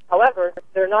bill. However,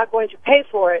 they're not going to pay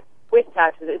for it with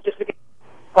taxes. It's just because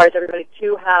it requires everybody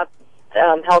to have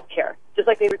health care, just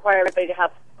like they require everybody to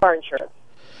have car insurance.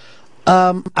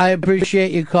 I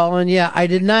appreciate you calling. Yeah, I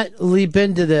did not leap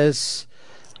into this.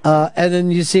 And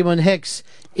then you see when Hicks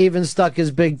even stuck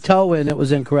his big toe in, it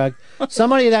was incorrect.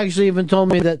 Somebody had actually even told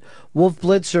me that Wolf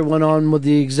Blitzer went on with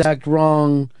the exact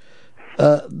wrong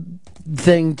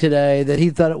thing today, that he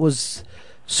thought it was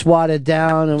swatted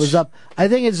down and was up. I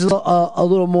think it's a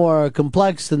little more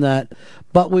complex than that,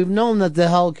 but we've known that the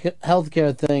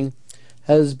healthcare thing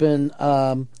has been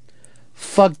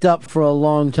fucked up for a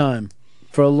long time,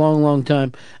 for a long, long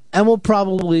time, and will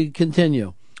probably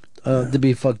continue to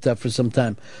be fucked up for some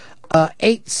time.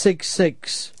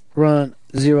 866 Ron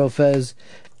Zero Fez.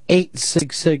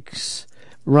 866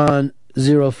 Ron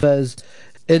Zero Fez.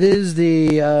 It is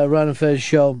the Ron and Fez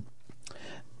show,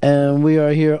 and we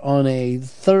are here on a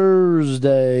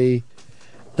Thursday.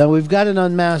 Now, we've got an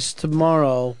Unmasked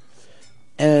tomorrow,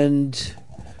 and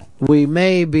we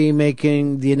may be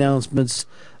making the announcements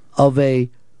of a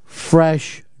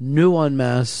fresh, new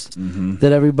Unmasked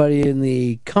that everybody in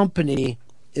the company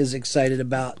is excited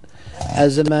about.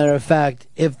 As a matter of fact,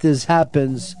 if this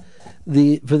happens,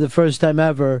 for the first time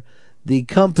ever, the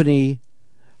company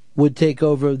would take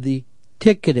over the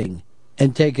ticketing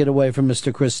and take it away from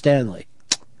Mr. Chris Stanley.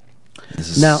 This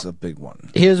is Now, a big one.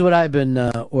 Here's what I've been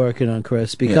working on,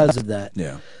 Chris, because of that.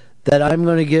 Yeah. That I'm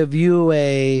going to give you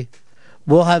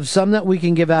we'll have some that we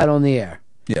can give out on the air.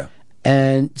 Yeah.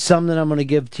 And some that I'm going to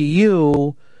give to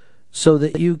you so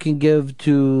that you can give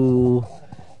to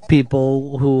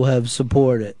people who have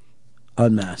supported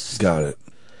Unmasked. Got it.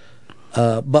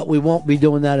 But we won't be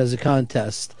doing that as a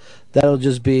contest. That'll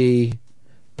just be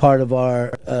part of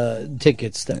our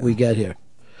tickets that we get here.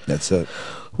 That's it.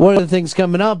 One of the things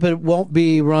coming up, it won't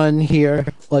be run here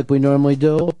like we normally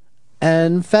do,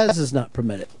 and Fez is not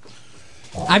permitted.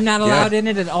 I'm not allowed in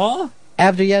it at all?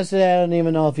 After yesterday, I don't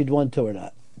even know if you'd want to or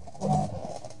not.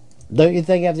 Don't you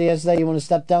think after yesterday you want to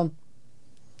step down?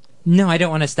 No, I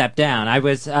don't want to step down.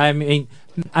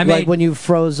 Like when you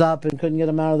froze up and couldn't get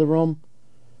him out of the room?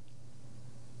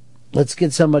 Let's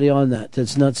get somebody on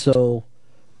that's not so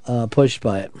pushed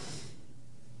by it.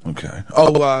 Okay.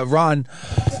 Oh, Ron.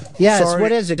 Yes, sorry,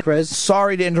 what is it, Chris?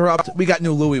 Sorry to interrupt. We got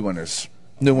new Louis winners.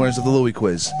 New winners of the Louis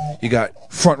quiz. You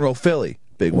got Front Row Philly,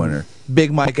 big winner.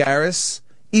 Big Mike Harris,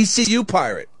 ECU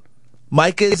Pirate.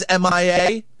 Mike is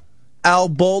MIA, Al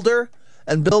Boulder,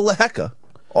 and Bill LaHecca.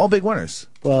 All big winners.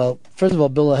 Well, first of all,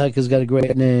 Bill LaHecca's got a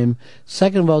great name.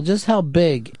 Second of all, just how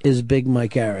big is Big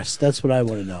Mike Harris? That's what I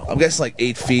want to know. I'm guessing like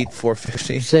 8 feet,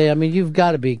 450. Say, you've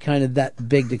got to be kind of that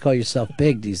big to call yourself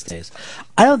big these days.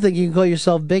 I don't think you can call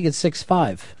yourself big at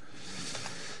 6'5".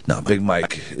 No, Big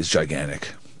Mike is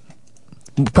gigantic.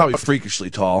 Probably freakishly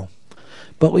tall.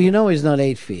 But well, he's not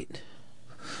 8 feet.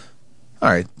 All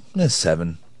right,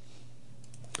 7.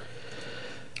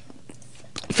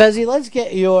 Fezzy, let's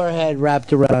get your head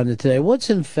wrapped around it today.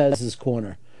 What's in Fez's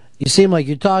corner? You seem like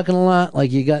you're talking a lot,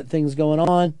 like you got things going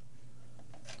on.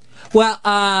 Well,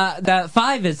 the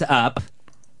 5 is up.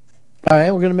 All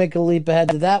right, we're going to make a leap ahead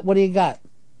to that. What do you got?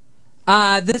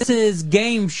 This is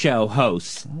game show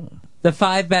hosts. The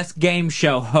 5 best game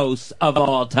show hosts of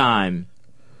all time.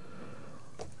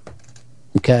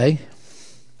 Okay.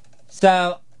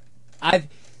 So, I've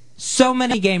so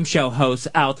many game show hosts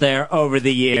out there over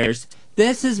the years.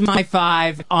 This is my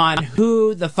 5 on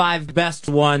who the 5 best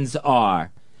ones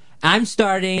are. I'm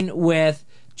starting with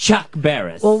Chuck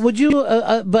Barris. Well, would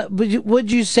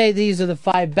you say these are the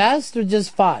 5 best or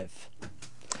just 5?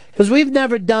 Because we've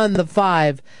never done the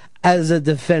 5 as a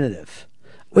definitive.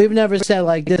 We've never said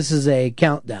like this is a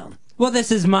countdown. Well,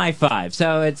 this is my 5,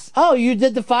 so it's. Oh, you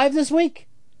did the 5 this week?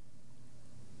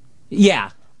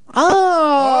 Yeah.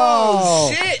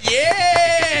 Oh shit!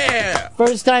 Yeah.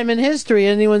 First time in history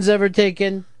anyone's ever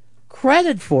taken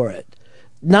credit for it.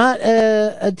 Not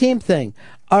a team thing.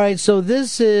 All right, so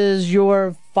this is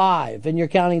your 5, and you're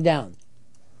counting down.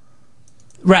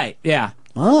 Right, yeah.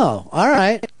 Oh, all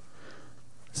right.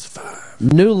 It's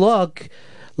 5. New look.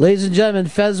 Ladies and gentlemen,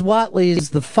 Fez Whatley is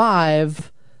the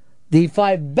 5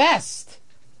 best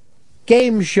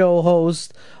game show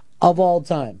host of all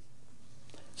time.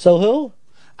 So who?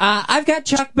 I've got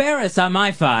Chuck Barris on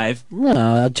my 5.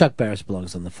 No, Chuck Barris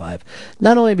belongs on the 5.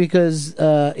 Not only because,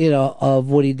 of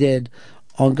what he did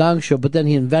on Gong Show, but then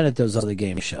he invented those other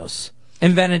game shows.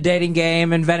 Invented Dating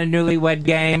Game, invented Newlywed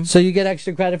Game. So you get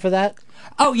extra credit for that?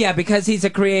 Oh, yeah, because he's a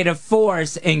creative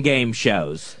force in game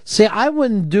shows. See, I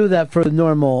wouldn't do that for a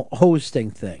normal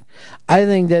hosting thing. I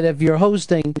think that if you're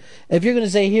hosting, if you're going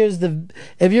to say, here's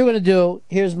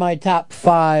my top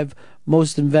 5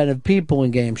 most inventive people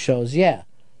in game shows, yeah,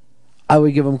 I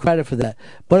would give him credit for that.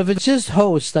 But if it's just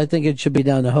host, I think it should be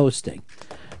down to hosting.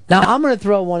 Now, I'm going to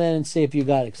throw one in and see if you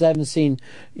got it, because I haven't seen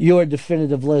your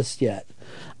definitive list yet.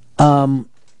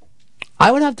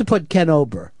 I would have to put Ken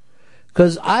Ober,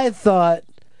 because I thought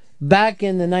back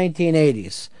in the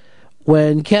 1980s,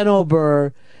 when Ken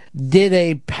Ober did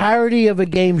a parody of a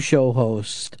game show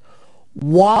host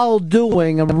while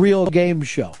doing a real game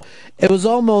show. It was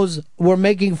almost, we're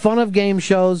making fun of game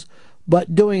shows,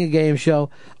 but doing a game show.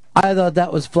 I thought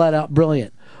that was flat out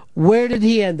brilliant. Where did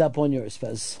he end up on yours,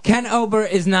 Fez? Ken Ober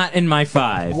is not in my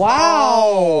 5.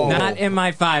 Wow! Not in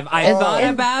my 5. I thought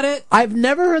about it. I've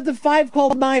never heard the 5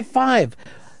 called my 5.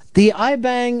 The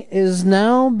iBang is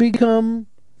now become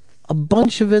a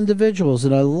bunch of individuals,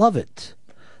 and I love it.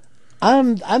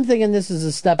 I'm thinking this is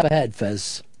a step ahead,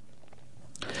 Fez.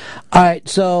 All right,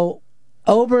 so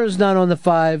Ober is not on the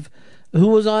 5. Who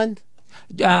was on?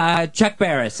 Chuck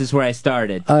Barris is where I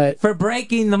started. All right. For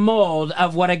breaking the mold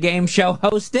of what a game show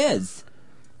host is.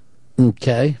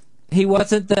 Okay. He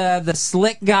wasn't the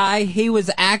slick guy. He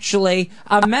was actually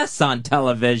a mess on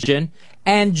television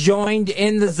and joined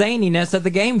in the zaniness of the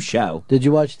game show. Did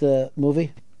you watch the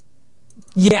movie?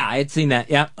 Yeah, I had seen that,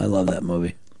 yeah. I love that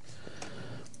movie.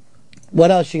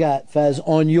 What else you got, Fez,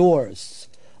 on yours?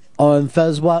 On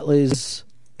Fez Whatley's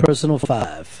personal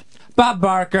 5. Bob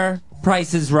Barker,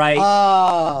 Price is Right.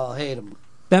 Oh, hate him.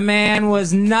 The man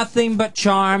was nothing but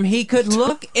charm. He could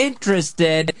look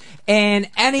interested in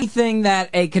anything that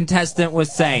a contestant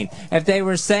was saying. If they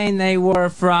were saying they were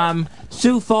from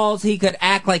Sioux Falls, he could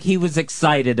act like he was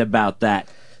excited about that.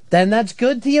 Then that's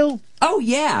good to you? Oh,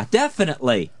 yeah,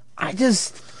 definitely. I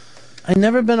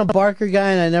never been a Barker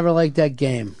guy, and I never liked that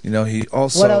game. You know, he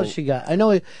also... What else you got? I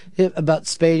know about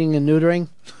spading and neutering.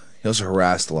 He also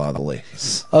harassed a lot of the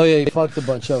ladies. Oh, yeah, he fucked a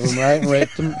bunch of them, right?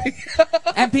 Raped them.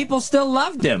 And people still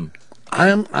loved him.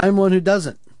 I'm one who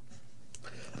doesn't.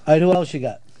 All right, who else you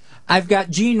got? I've got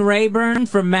Gene Rayburn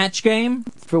from Match Game.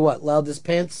 For what, Loudest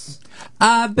Pants?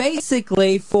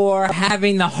 Basically for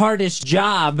having the hardest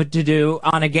job to do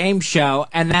on a game show,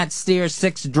 and that steers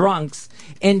 6 drunks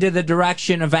into the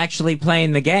direction of actually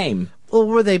playing the game. Well,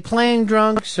 were they playing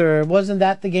drunks, or wasn't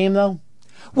that the game, though?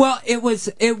 Well, it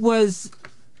was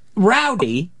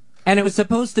rowdy, and it was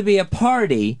supposed to be a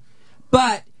party,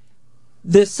 but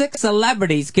the 6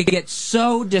 celebrities could get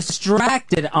so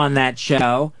distracted on that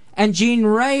show, and Gene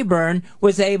Rayburn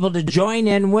was able to join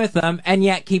in with them and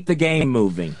yet keep the game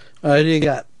moving. All right, who you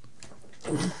got?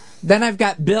 Then I've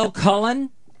got Bill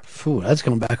Cullen. Phew, that's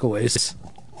going back a ways.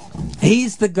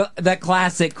 He's the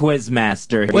classic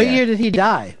quizmaster here. What year did he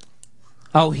die?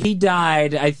 Oh, he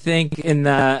died, I think, in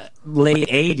the late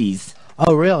 80s.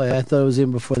 Oh, really? I thought it was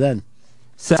even before then.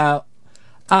 So,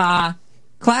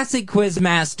 classic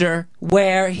quizmaster,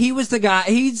 where he was the guy,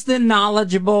 he's the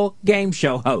knowledgeable game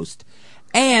show host.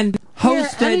 And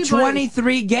hosted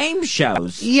 23 game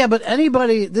shows. Yeah, but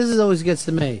anybody, always gets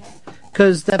to me.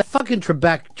 Because that fucking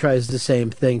Trebek tries the same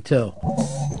thing, too.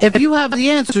 If you have the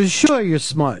answers, sure, you're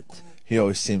smart. He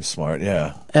always seems smart,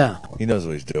 yeah. Yeah. He knows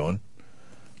what he's doing.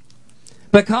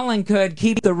 But Cullen could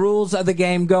keep the rules of the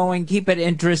game going, keep it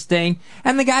interesting,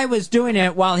 and the guy was doing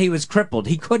it while he was crippled.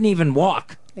 He couldn't even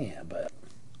walk. Yeah, but...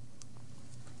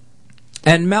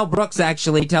 And Mel Brooks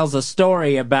actually tells a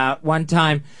story about one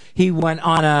time he went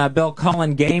on a Bill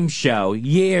Cullen game show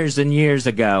years and years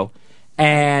ago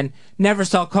and never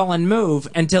saw Cullen move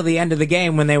until the end of the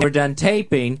game when they were done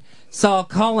taping. Saw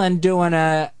Cullen doing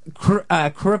a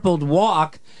crippled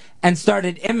walk and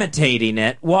started imitating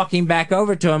it, walking back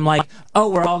over to him like, oh,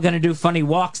 we're all going to do funny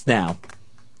walks now.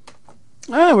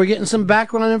 All right, we're getting some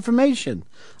background information.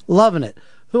 Loving it.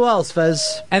 Who else,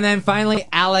 Fez? And then finally,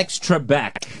 Alex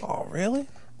Trebek. Oh, really?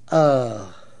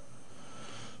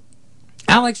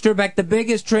 Alex Trebek, the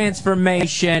biggest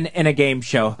transformation in a game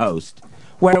show host,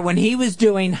 where when he was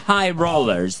doing High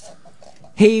Rollers,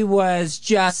 he was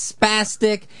just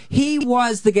spastic. He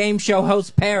was the game show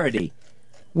host parody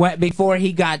before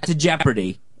he got to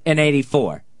Jeopardy in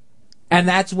 '84. And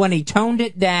that's when he toned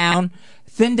it down,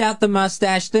 thinned out the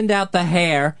mustache, thinned out the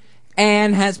hair,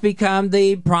 and has become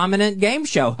the prominent game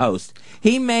show host.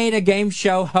 He made a game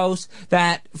show host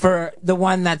that's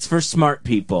for smart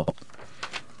people.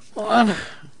 Well,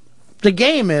 the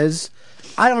game is,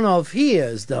 I don't know if he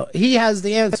is, though. He has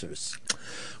the answers.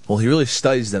 Well, he really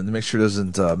studies them to make sure he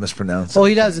doesn't mispronounce Well, it.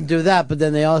 he doesn't do that, but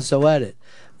then they also edit.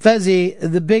 Fezzi,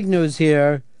 the big news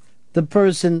here, the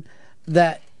person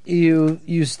that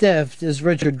you stiffed is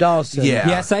Richard Dawson. Yeah.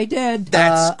 Yes, I did.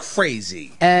 That's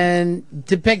crazy. And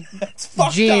to pick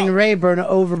Gene Rayburn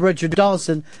over Richard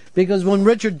Dawson, because when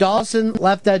Richard Dawson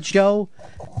left that show...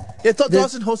 Yeah, I thought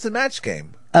Dawson hosted Match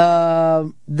Game.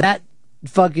 That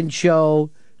fucking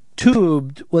show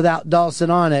tubed without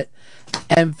Dawson on it,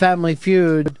 and Family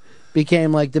Feud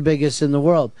became like the biggest in the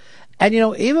world. And,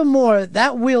 even more,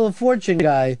 that Wheel of Fortune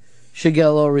guy should get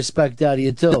a little respect out of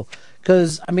you, too.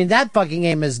 Because, that fucking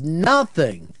game is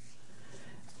nothing.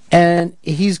 And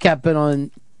he's kept it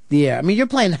on the air. You're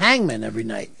playing Hangman every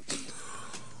night.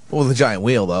 Well, the giant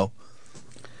wheel, though.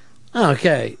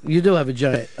 Okay, you do have a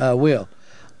giant wheel.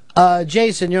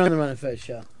 Jason, you're on the Run and Fez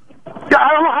show. Yeah, I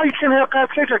don't know how you can have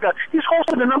conversations like that. He's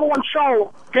hosted the number one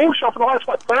game show for the last,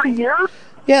 30 years?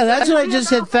 Yeah, that's what I just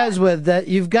hit Fez with, that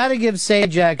you've got to give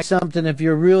Sajak something if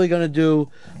you're really going to do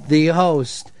the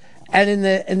host. And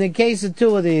in the case of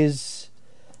two of these,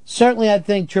 certainly I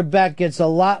think Trebek gets a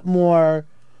lot more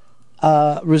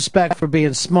respect for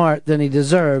being smart than he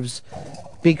deserves,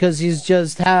 because he's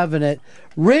just having it.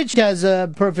 Rich has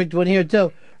a perfect one here,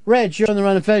 too. Rich, you're on the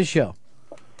Run and Fez show.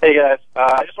 Hey, guys.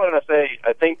 I just wanted to say,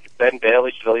 I think Ben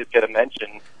Bailey should at least get a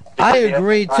mention. I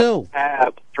agree, too.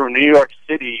 Through New York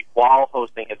City while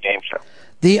hosting his game show.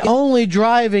 The only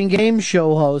driving game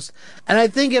show host. And I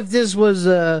think if this was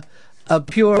a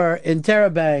pure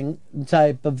Interrobang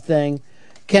type of thing,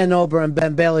 Ken Ober and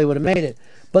Ben Bailey would have made it.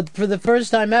 But for the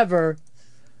first time ever,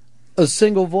 a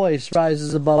single voice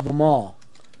rises above them all.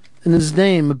 And his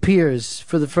name appears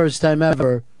for the first time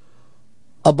ever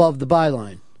above the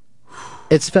byline.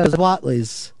 It's Fez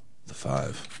Whatley's. The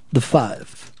 5. The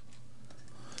 5.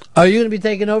 Are you going to be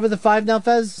taking over the 5 now,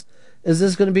 Fez? Is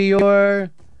this going to be your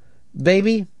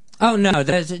baby? Oh, no,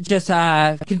 that's just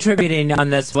contributing on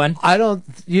this one.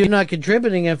 You're not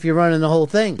contributing if you're running the whole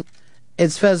thing.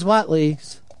 It's Fez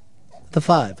Whatley's the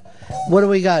 5. What do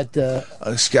we got?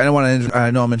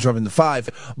 I know I'm interrupting the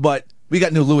 5, but we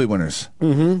got new Louis winners.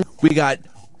 Mm-hmm. We got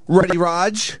Reddy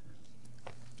Raj,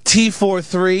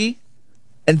 T43,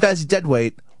 and Fezzy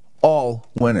Deadweight, all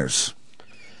winners.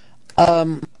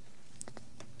 All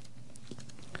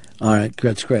right,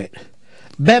 that's great.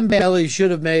 Ben Bailey should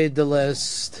have made the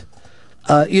list.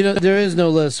 There is no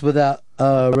list without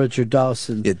Richard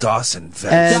Dawson. Yeah, Dawson.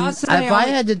 Fez. And Dawson, if I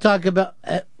had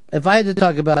to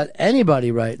talk about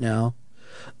anybody right now,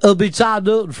 it'll be Todd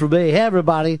Newton for me. Hey,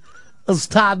 everybody, it's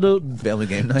Todd Newton. Family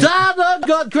Game Night. Todd Newton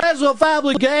got crazy on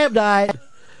Family Game Night.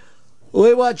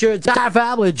 We want your entire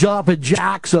family jumping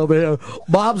jacks over here.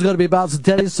 Mom's going to be bouncing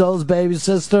tennis, so's baby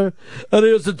sister. And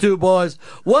here's the 2 boys.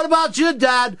 What about you,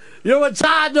 Dad? You're with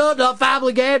Todd Newton on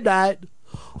Family Game Night.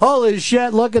 Holy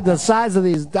shit, look at the size of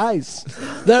these dice.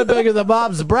 They're bigger than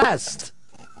Mom's breast.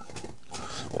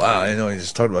 Wow, I know you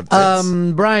just talked about tits.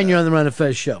 Brian, you're on the Run and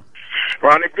Fez show.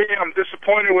 Ronnie B, I'm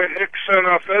disappointed with Hicks and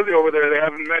Fezzi over there. They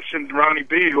haven't mentioned Ronnie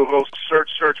B, who goes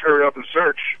search, hurry up and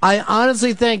search. I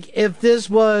honestly think if this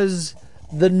was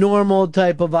the normal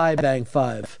type of iBang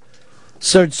 5,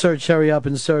 search, hurry up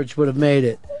and search would have made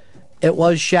it. It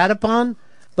was shat upon,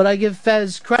 but I give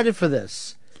Fez credit for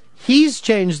this. He's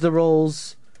changed the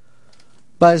rules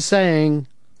by saying,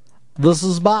 this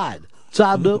is mine.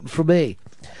 Todd Newton for me.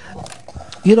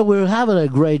 We're having a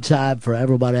great time for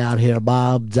everybody out here.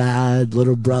 Mom, Dad,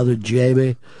 little brother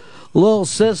Jamie, little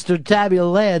sister Tammy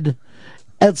Lynn.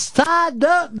 It's Todd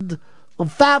Newton on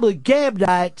Family Game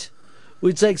Night.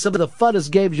 We take some of the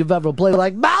funnest games you've ever played,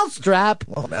 like Mousetrap.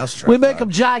 Oh, Mousetrap. We make them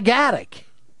gigantic.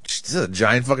 This is a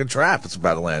giant fucking trap that's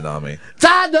about to land on me.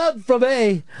 Todd Newton for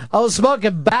me. I was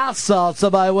smoking bath salts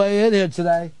on my way in here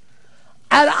today.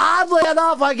 And oddly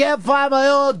enough, I can't find my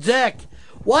old dick.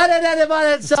 Why did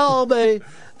anybody tell me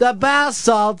that bath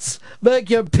salts make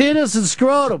your penis and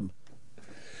scrotum?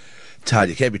 Todd,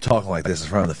 you can't be talking like this in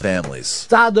front of the families.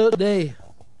 Todd Newton.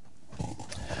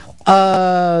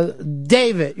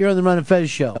 David, you're on the Run and Fez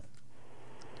show.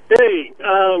 Hey,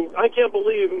 I can't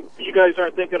believe you guys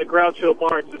aren't thinking of Groucho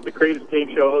Marx as the greatest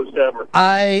game show host ever.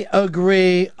 I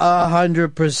agree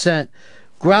 100%.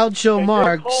 Groucho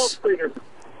Marx.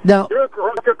 Now, your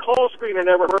call screener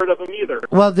never heard of him either.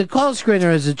 Well, the call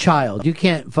screener is a child. You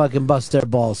can't fucking bust their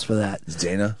balls for that. Is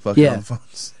Dana fucking on the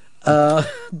phones?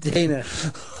 Dana.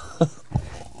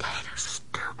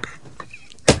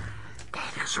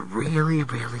 Dana's really,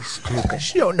 really stupid.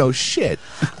 She don't know shit.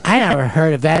 I never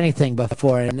heard of anything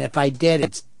before, and if I did,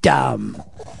 it's dumb.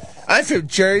 I'm from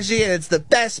Jersey, and it's the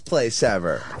best place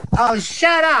ever. Oh,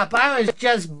 shut up. I was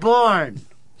just born.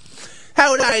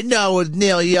 How would I know what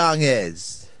Neil Young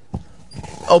is?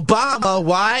 Obama,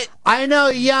 what? I know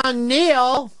Young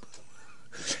Neil.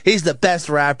 He's the best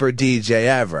rapper DJ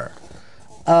ever.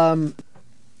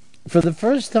 For the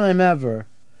first time ever,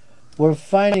 we're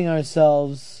finding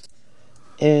ourselves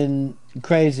in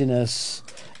craziness.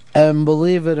 And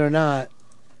believe it or not,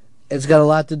 it's got a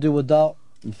lot to do with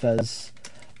Dalton, Fez.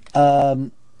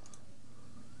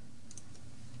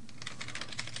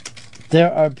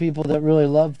 There are people that really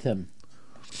loved him.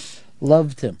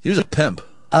 He was a pimp.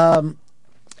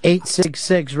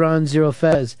 866 Ron Zero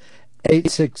Fez.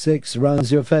 866 Ron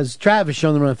Zero Fez. Travis, you're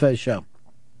on the Ron Fez show.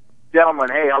 Gentlemen,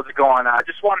 hey, how's it going? I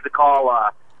just wanted to call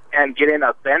and get in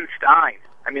Ben Stein.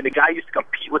 I mean, the guy used to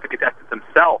compete with the contestants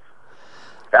himself.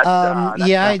 That's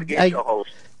yeah, the game show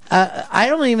host. I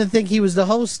don't even think he was the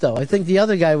host, though. I think the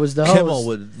other guy was the host. Kimmel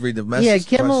would read the message. Yeah,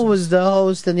 Kimmel was the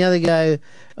host, and the other guy,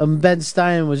 Ben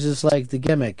Stein, was just like the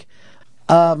gimmick.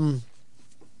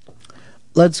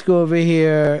 Let's go over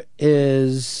here.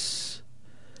 Is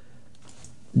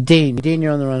Dean. Dean,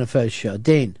 you're on the Ron and Fez show.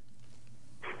 Dean.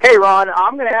 Hey, Ron,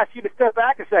 I'm going to ask you to step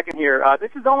back a second here.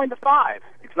 This is only the 5.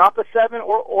 It's not the 7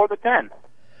 or the 10.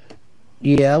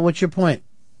 Yeah, what's your point?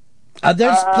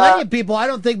 There's plenty of people I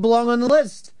don't think belong on the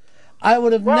list. I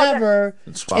would have never,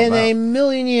 in a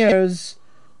million years,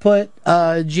 put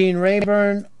Gene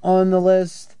Rayburn on the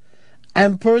list.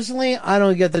 And personally, I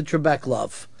don't get the Trebek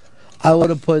love. I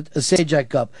would have put a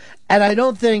Sajak up. And I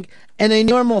don't think, in a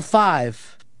normal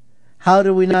 5, how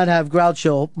do we not have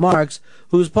Groucho Marx,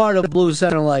 who's part of Blue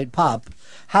Center Light Pop?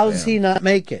 How does he not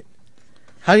make it?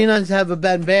 How do you not have a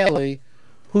Ben Bailey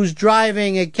who's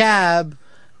driving a cab,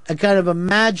 a kind of a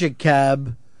magic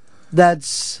cab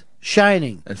that's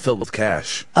shining? And filled with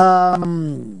cash.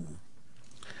 And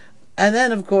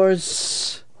then, of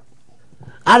course,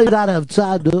 I do not have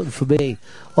time to do it for me.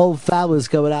 Whole family's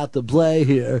coming out to play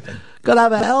here. Gonna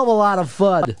have a hell of a lot of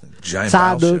fun. Giant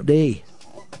time to battleship. me.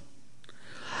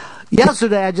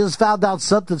 Yesterday, I just found out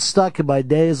something stuck in my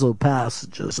nasal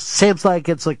passages. Seems like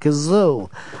it's a kazoo.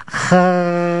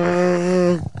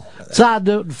 Todd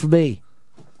Newton for me.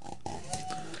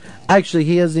 Actually,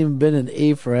 he hasn't even been in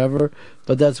E forever,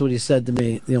 but that's what he said to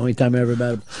me the only time I ever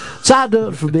met him. Todd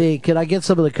Newton for me. Can I get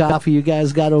some of the coffee you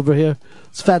guys got over here?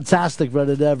 It's fantastic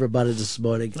running to everybody this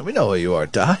morning. We know who you are,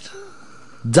 Dot.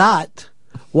 Dot?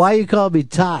 Why you call me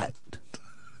Tot?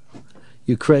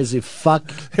 You crazy fuck.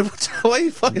 Why are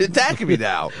you fucking attacking me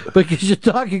now? Because you're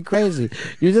talking crazy.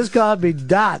 You just called me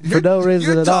Dot for no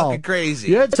reason at all. You're talking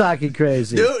crazy. You're talking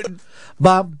crazy. Dude.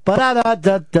 Bob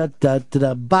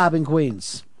in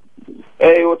Queens.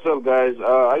 Hey, what's up, guys?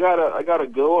 I got a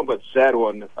good one, but sad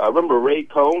one. Remember Ray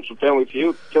Combs from Family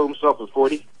Feud killed himself at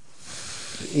 40?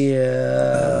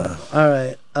 Yeah. All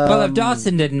right. Well, if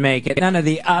Dawson didn't make it, none of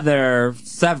the other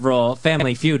several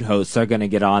Family Feud hosts are going to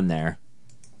get on there.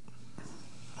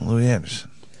 Louis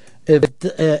Anderson. If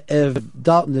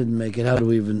Dalton didn't make it, how do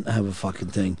we even have a fucking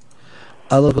thing?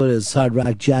 Look at this Hard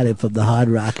Rock Johnny from the Hard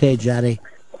Rock. Hey, Johnny.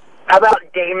 How about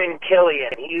Damon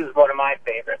Killian? He's one of my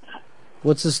favorites.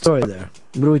 What's the story there?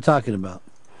 What are we talking about?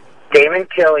 Damon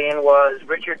Killian was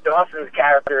Richard Dawson's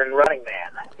character in Running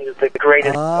Man. He was the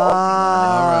greatest. All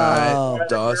right,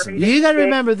 Dawson. You got to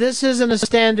remember, this isn't a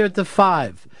standard to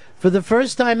 5. For the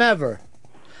first time ever,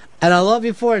 and I love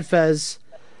you for it, Fez,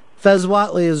 Fez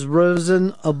Whatley has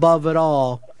risen above it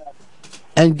all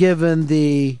and given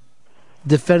the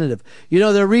definitive. You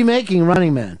know, they're remaking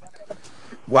Running Man.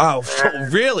 Wow,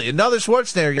 really? Another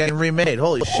Schwarzenegger getting remade.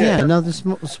 Holy shit. Yeah, another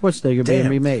Schwarzenegger being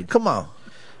remade. Come on.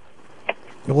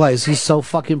 Why, is he so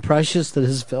fucking precious that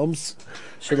his films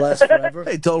should last forever?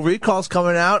 Hey, Total Recall's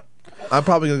coming out. I'm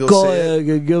probably going to go see it.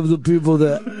 Go give the people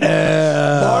the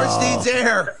air. Lawrence needs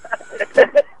air.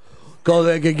 Go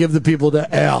there and give the people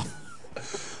the air.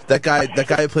 That guy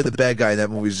who played the bad guy in that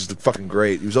movie is just fucking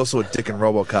great. He was also a dick in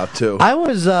RoboCop, too. I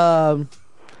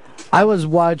was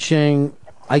watching,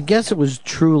 I guess it was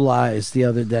True Lies the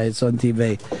other day. It's on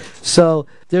TV. So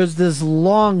there's this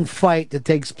long fight that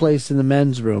takes place in the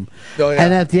men's room. Oh, yeah.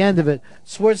 And at the end of it,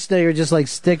 Schwarzenegger just like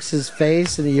sticks his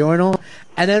face in the urinal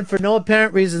and then for no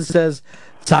apparent reason says,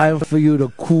 "Time for you to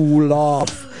cool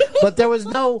off." But there was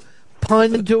no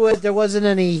pun to it. There wasn't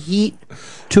any heat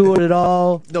to it at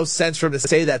all. No sense for him to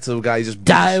say that to a guy. He just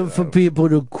time for people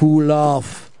to cool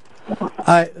off. All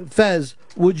right, Fez,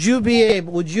 would you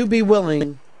be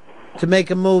willing to make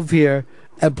a move here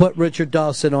and put Richard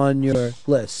Dawson on your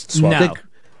list? No.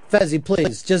 Fezzi,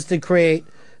 please, just to create.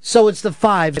 So it's the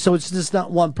 5, so it's just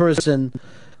not one person.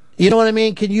 You know what I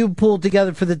mean? Can you pull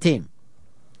together for the team?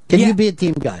 Can you be a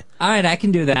team guy? All right, I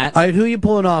can do that. All right, who are you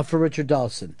pulling off for Richard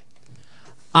Dawson?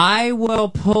 I will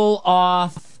pull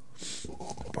off.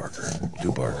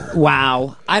 Do Barker.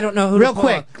 Wow, I don't know who. Real to pull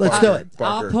quick, off. let's do it.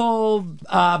 I'll pull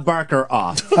Barker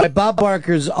off. All right, Bob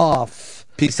Barker's off.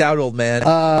 Peace out, old man.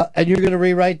 And you're going to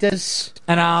rewrite this?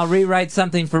 And I'll rewrite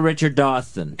something for Richard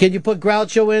Dawson. Can you put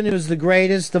Groucho in, who's the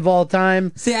greatest of all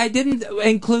time? See, I didn't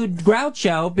include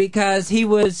Groucho because he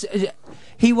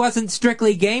wasn't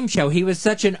strictly game show. He was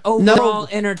such an overall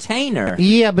entertainer.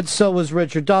 Yeah, but so was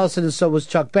Richard Dawson, and so was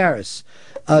Chuck Barris.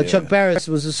 Chuck Barris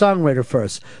was a songwriter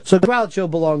first. So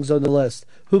Groucho belongs on the list.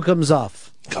 Who comes off?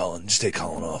 Colin. Just take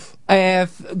Colin off.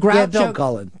 If Groucho... Yeah, Bill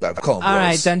Cullen. Colin all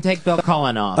right, then take Bill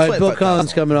Cullen off. All right, Bill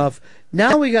Cullen's coming off.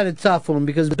 Now we got a tough one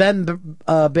because Ben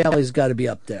Bailey's got to be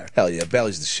up there. Hell yeah,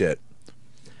 Bailey's the shit.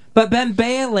 But Ben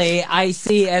Bailey, I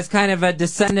see as kind of a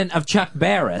descendant of Chuck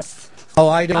Barris. Oh,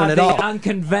 I don't at all. The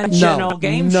unconventional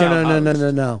game show.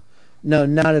 No,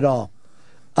 not at all.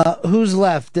 Who's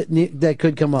left that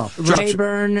could come off?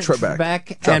 Rayburn,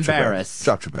 Trebek, and Barris.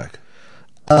 Drop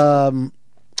Trebek.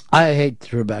 I hate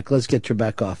Trebek. Let's get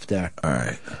Trebek off there. All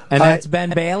right. And that's Ben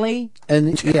Bailey?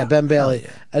 And yeah, Ben Bailey.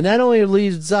 And that only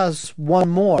leaves us one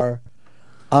more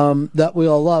that we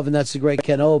all love, and that's the great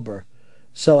Ken Ober.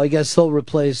 So I guess he'll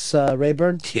replace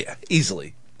Rayburn? Yeah,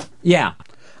 easily. Yeah.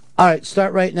 All right,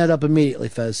 start writing that up immediately,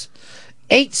 Fez.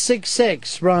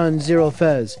 866 Ron Zero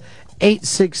Fez.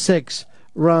 866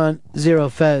 Ron Zero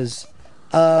Fez.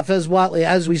 Fez Watley,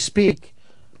 as we speak,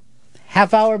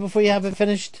 half hour before you have it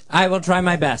finished? I will try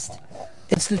my best.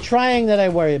 It's the trying that I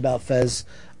worry about, Fez.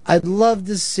 I'd love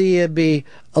to see it be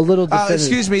a little definitive.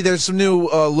 Excuse me, there's some new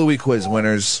Louis quiz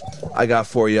winners I got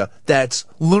for you. That's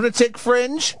Lunatic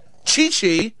Fringe,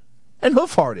 Chi-Chi, and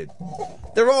Hoof-Hearted.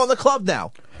 They're all in the club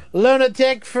now.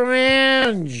 Lunatic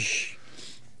Fringe.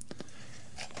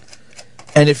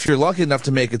 And if you're lucky enough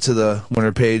to make it to the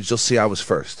winner page, you'll see I was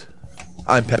first.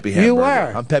 I'm Peppy Hamburger. You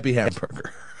were. I'm Peppy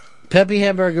Hamburger. Peppy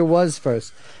Hamburger was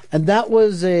first. And that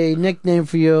was a nickname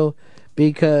for you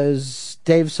because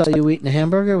Dave saw you eating a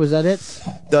hamburger? Was that it?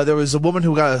 There was a woman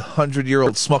who got a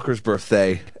 100-year-old Smucker's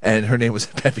birthday, and her name was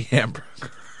Peppy Hamburger.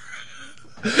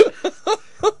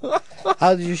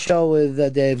 How did your show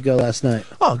with Dave go last night?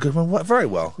 Oh, good one. Very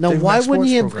well. Now, Dave why Max wouldn't Sports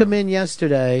he have program. come in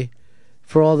yesterday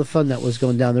for all the fun that was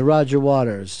going down? The Roger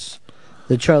Waters,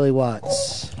 the Charlie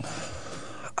Watts.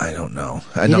 I don't know.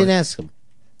 You didn't ask him.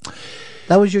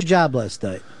 That was your job last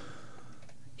night.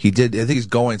 He did. I think he's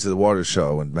going to the Waters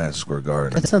show in Madison Square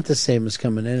Garden. That's not the same as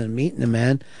coming in and meeting a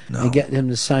man and getting him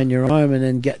to sign your arm and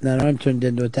then getting that arm turned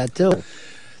into a tattoo.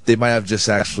 They might have just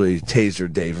actually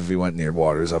tasered Dave if he went near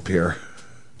Waters up here.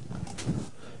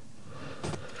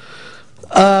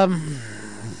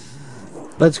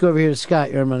 Let's go over here to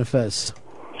Scott. You're on Manifest.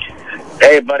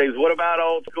 Hey, buddies, what about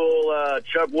old school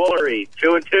Chuck Woolery?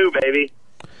 2-2, baby.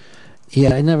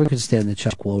 Yeah, I never could stand the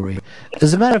Chuck Woolery.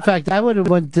 As a matter of fact, I would have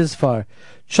went this far.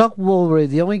 Chuck Woolery,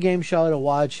 the only game show to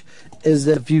watch is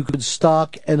if you could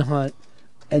stalk and hunt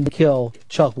and kill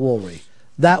Chuck Woolery.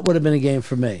 That would have been a game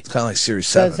for me. It's kind of like Series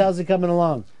 7. Fez, how's it coming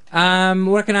along?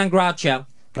 Working on Groucho.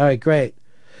 All right, great.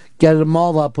 Get them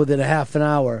all up within a half an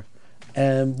hour,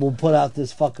 and we'll put out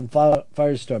this fucking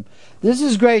firestorm. This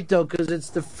is great, though, because it's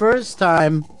the first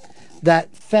time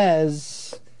that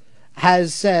Fez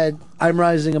has said, I'm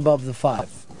rising above the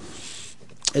 5.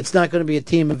 It's not going to be a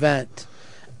team event.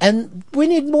 And we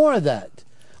need more of that.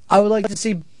 I would like to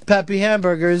see Peppy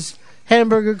Hamburger's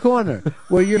Hamburger Corner,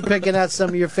 where you're picking out some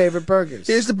of your favorite burgers.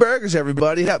 Here's the burgers,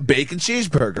 everybody. Bacon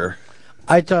cheeseburger.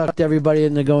 I talked everybody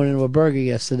into going into a burger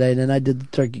yesterday, and then I did the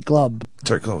Turkey Club.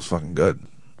 Turkey Club was fucking good.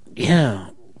 Yeah.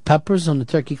 Peppers on the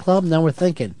Turkey Club, now we're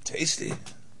thinking. Tasty.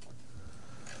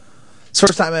 It's the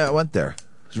first time I went there.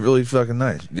 It's really fucking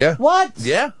nice. Yeah. What?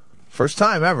 Yeah. First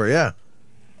time ever, yeah.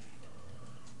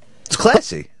 It's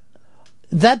classy.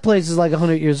 That place is like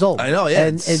 100 years old. I know, yeah.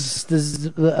 And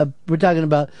we're talking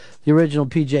about the original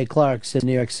P.J. Clark's in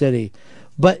New York City.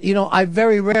 But, you know, I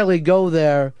very rarely go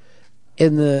there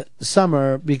in the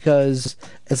summer because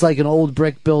it's like an old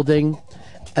brick building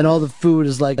and all the food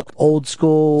is like old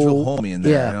school. It's real homey in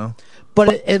there, you know?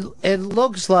 But it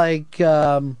looks like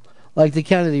the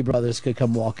Kennedy brothers could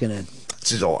come walking in.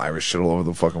 It's just all Irish shit all over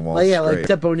the fucking walls. Well, yeah, It's like great.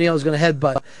 Tip O'Neill's going to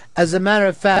headbutt. As a matter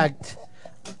of fact,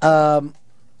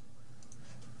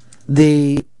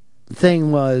 the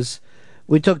thing was,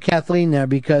 we took Kathleen there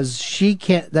because she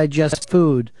can't digest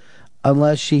food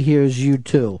unless she hears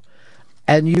U2.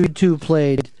 And U2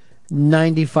 played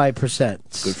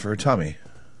 95%. Good for her tummy.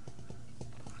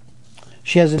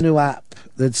 She has a new app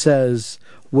that says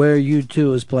where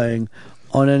U2 is playing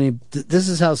on any. This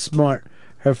is how smart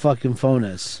her fucking phone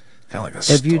is. Kind of like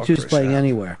a If U2's stalkerish playing app.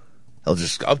 anywhere. I'll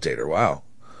just update her. Wow.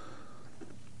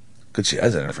 Good she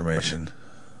has that information.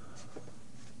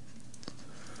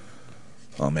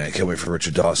 Oh, man, I can't wait for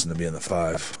Richard Dawson to be in the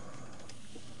 5.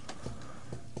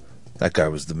 That guy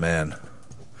was the man.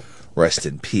 Rest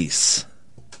in peace.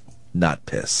 Not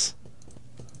piss.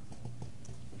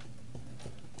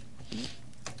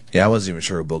 Yeah, I wasn't even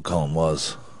sure who Bill Cullen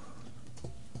was.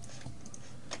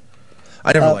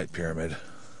 I never liked Pyramid.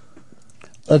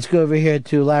 Let's go over here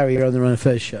to Larry. You're on the Run of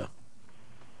Fez show.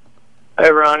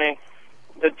 Hey, Ronnie.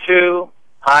 The 2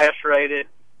 highest rated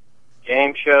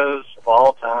game shows of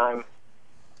all time.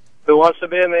 Who Wants to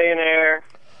Be a Millionaire?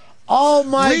 Oh,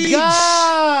 my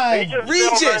God!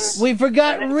 Regis! We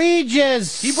forgot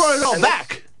Regis! He brought it all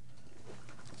back.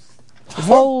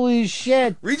 Holy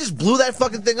shit. Regis blew that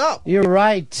fucking thing up. You're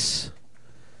right.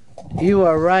 You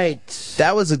are right.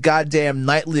 That was a goddamn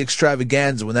nightly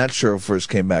extravaganza when that show first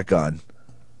came back on.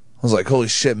 I was like, holy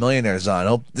shit, Millionaire's on.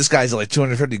 Oh, this guy's at like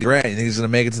 250 grand. You think he's going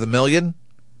to make it to the million?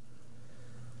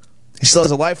 He still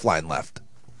has a lifeline left.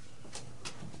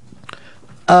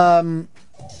 Let's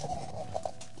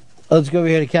go over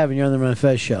here to Kevin. You're on the Run of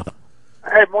Fez show.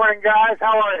 Hey, morning, guys.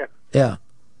 How are you? Yeah.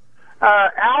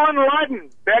 Alan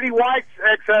Ludden, Betty White's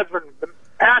ex-husband, the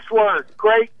password.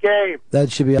 Great game.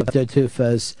 That should be up there too,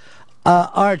 Fez.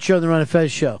 Art, you're on the Run of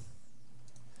Fez show.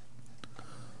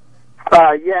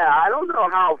 Yeah, I don't know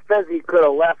how Fezzi could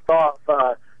have left off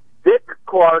Dick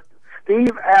Clark,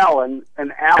 Steve Allen,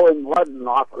 and Alan Ludden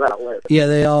off of that list. Yeah,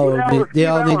 they all need to be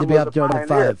Allen up there on the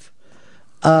pioneer.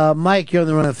 5. Mike, you're on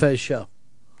the Run of Fez show.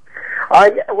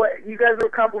 You guys were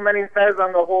complimenting Fez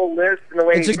on the whole list and the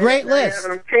way It's a great list.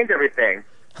 Having him change everything.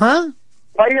 Huh?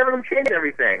 Why are you having him change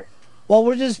everything? Well,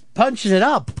 we're just punching it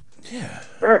up.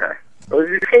 You're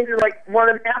changing like more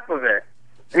than half of it.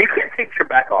 And you can't take your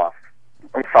back off.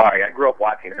 I'm sorry, I grew up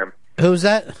watching him. Who's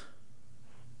that?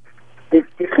 You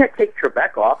can't take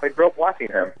Trebek off. I grew up watching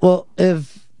him. Well,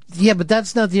 yeah, but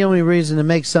that's not the only reason to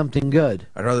make something good.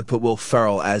 I'd rather put Will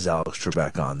Ferrell as Alex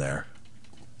Trebek on there.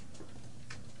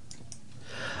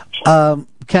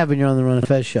 Kevin, you're on the Run of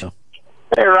Fez show.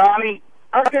 Hey, Ronnie,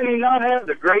 how can he not have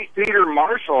the great Peter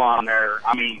Marshall on there?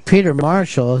 I mean, Peter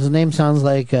Marshall. His name sounds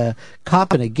like a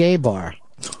cop in a gay bar.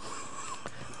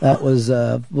 That was,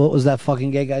 what was that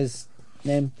fucking gay guy's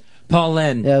name? Paul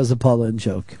Lynn. Yeah, it was a Paul Lynn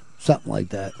joke. Something like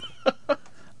that. All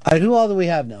right, who all do we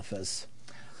have now, Fez?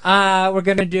 We're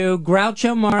going to do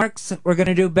Groucho Marx. We're going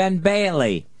to do Ben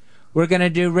Bailey. We're going to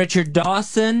do Richard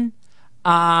Dawson.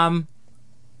 All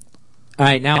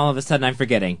right, now all of a sudden I'm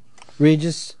forgetting.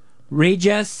 Regis.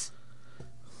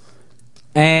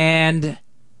 And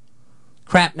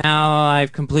crap, now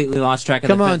I've completely lost track of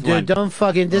Come the on, fifth dude. one. Don't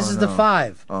fucking... This is the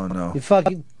 5. Oh, no. You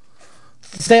fucking...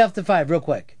 Stay off the 5 real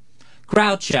quick.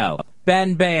 Groucho,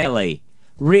 Ben Bailey,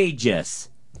 Regis,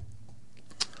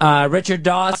 Richard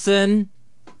Dawson,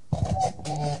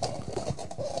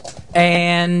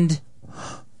 and...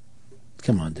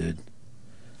 Come on, dude.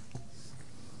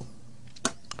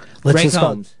 Ray just call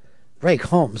Holmes. it Ray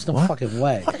Holmes. No fucking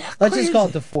way. Let's just call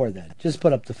it the 4 then. Just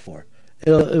put up the 4.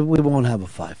 We won't have a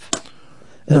 5.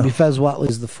 It'll be Fez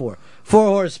Whatley's the 4. 4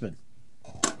 Horsemen.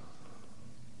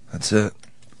 That's it.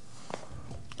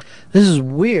 This is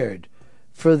weird.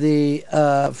 For the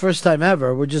first time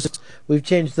ever, we've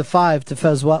changed the 5 to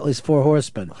Fez Whatley's 4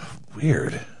 Horsemen.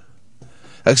 Weird.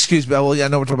 Excuse me. Well, yeah, I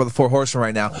know we're talking about the 4 Horsemen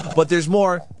right now, but there's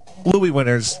more Louis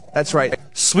winners. That's right.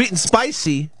 Sweet and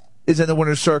Spicy is in the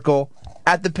winner's circle.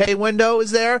 At the pay window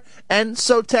is there, and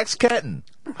so Tex Kenton.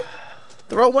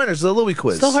 They're all winners of the Louis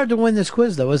quiz. Still hard to win this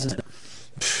quiz, though, isn't it?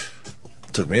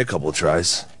 Took me a couple of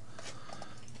tries.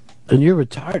 And you're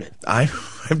retarded.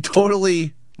 I'm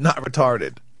totally not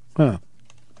retarded. Huh.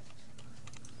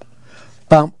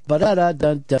 Bum, ba-da-da,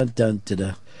 dun, dun, dun,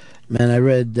 da-da. Man, I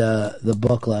read the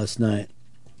book last night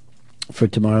for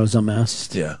Tomorrow's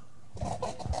Unmasked. Yeah.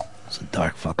 It's a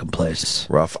dark fucking place.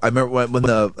 Rough. I remember when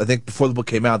I think before the book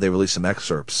came out, they released some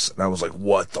excerpts, and I was like,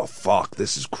 what the fuck?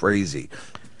 This is crazy.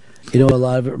 You know what a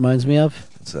lot of it reminds me of?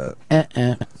 What's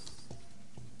that?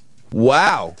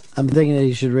 Wow. I'm thinking that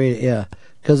you should read it, yeah.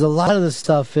 Because a lot of the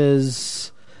stuff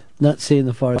is not seeing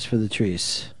the forest for the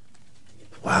trees.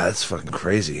 Wow, that's fucking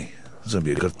crazy. It's going to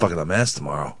be a good fucking unmask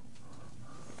tomorrow.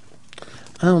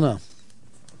 I don't know.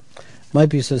 Might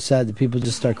be so sad that people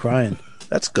just start crying.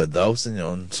 That's good, though,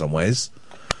 in some ways.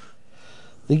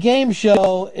 The game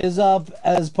show is up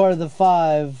as part of the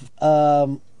 5.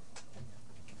 A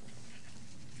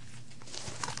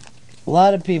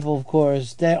lot of people, of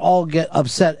course, they all get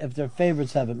upset if their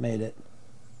favorites haven't made it.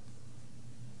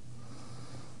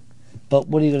 But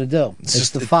what are you going to do? It's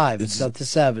just the 5. It's not the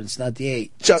 7. It's not the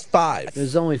 8. Just 5.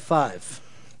 There's only 5.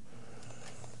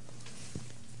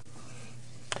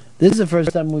 This is the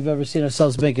first time we've ever seen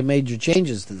ourselves making major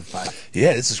changes to the 5.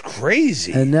 Yeah, this is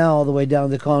crazy. And now all the way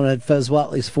down to calling it Fez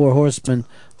Watley's 4 Horsemen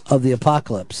of the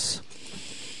Apocalypse.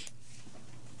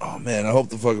 Oh, man, I hope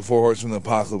the fucking 4 Horsemen of the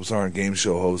Apocalypse aren't game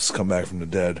show hosts come back from the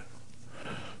dead.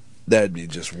 That'd be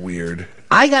just weird.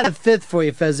 I got a 5th for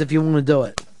you, Fez, if you want to do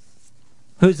it.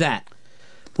 Who's that?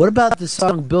 What about the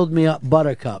song Build Me Up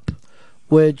Buttercup,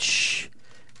 which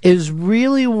is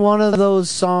really one of those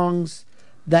songs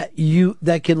that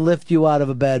can lift you out of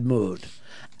a bad mood.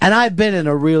 And I've been in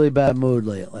a really bad mood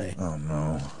lately. Oh,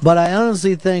 no. But I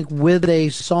honestly think with a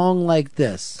song like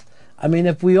this, I mean,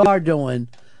 if we are doing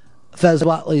Fez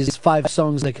Watley's 5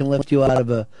 songs that can lift you out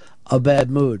of a bad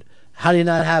mood, how do you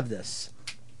not have this?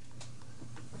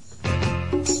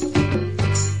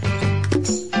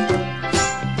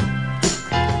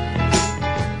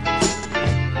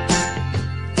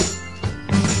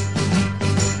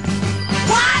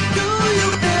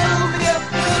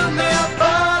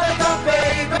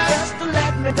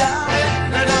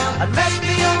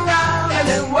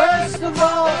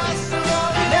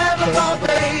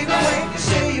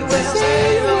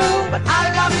 But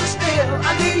I love you still,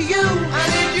 I need you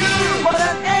more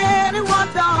than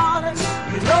anyone, darling.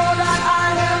 You know that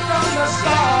I am from the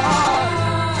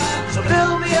start. So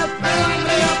build me up,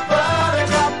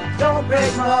 buttercup, don't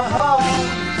break my heart.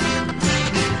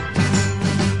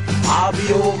 I'll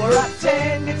be over at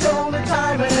 10, you told me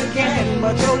time and again,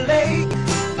 but you're late.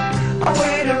 I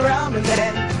wait around and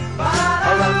then I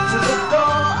run to the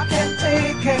door, I can't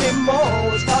take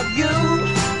anymore. It's not you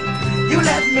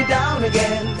let me down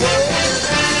again.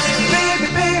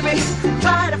 Baby,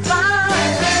 try to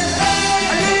find a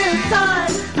little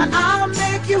time and I'll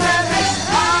make you happy.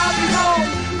 I'll be home,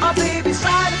 my baby's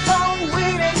side of the phone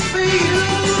waiting for you.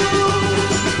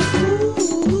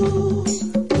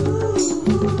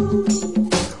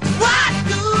 Why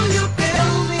do you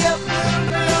build me up,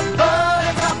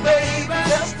 buttercup, baby,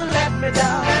 just to let me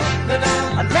down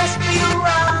and mess me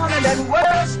around, and then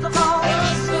worst of all,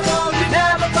 you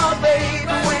never thought, baby,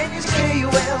 when you say you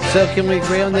will. So can we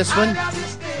agree on this one?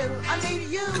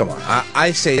 Come on.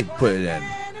 I say put it in.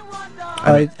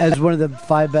 All right, as one of the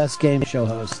 5 best game show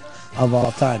hosts of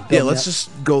all time. Yeah, let's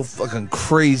just go fucking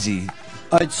crazy.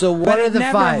 All right, so what But are it the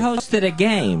never 5? hosted a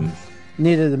game.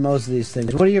 Neither do most of these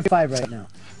things. What are your 5 right now?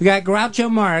 We got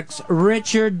Groucho Marx,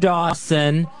 Richard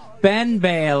Dawson, Ben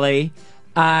Bailey,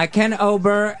 Ken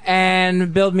Ober,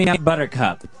 and Build Me Up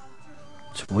Buttercup.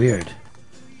 It's weird.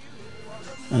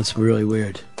 That's really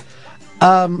weird.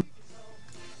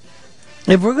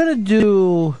 If we're going to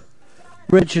do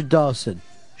Richard Dawson,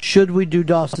 should we do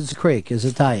Dawson's Creek as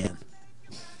a tie-in?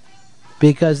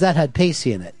 Because that had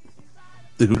Pacey in it.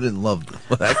 Who didn't love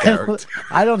that character?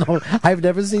 I don't know. I've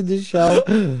never seen this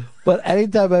show, but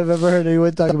anytime I've ever heard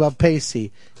anyone talk about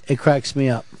Pacey, it cracks me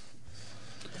up.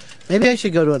 Maybe I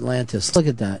should go to Atlantis. Look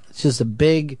at that. It's just a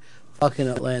big fucking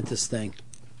Atlantis thing.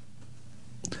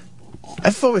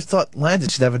 I've always thought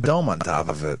Atlantis should have a dome on top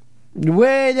of it.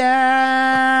 Way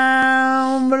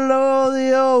down below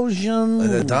the ocean.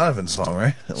 The Donovan song,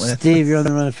 right? Atlantis. Steve, you're on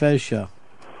the Run of Fez show.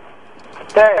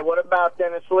 Hey, what about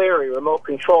Dennis Leary, Remote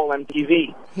Control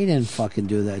MTV? He didn't fucking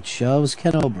do that show. It was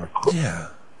Ken Ober. Yeah.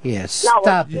 Yeah,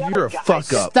 stop it. You're a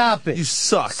fuck up. Stop it. You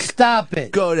suck. Stop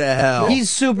it. Go to hell. He's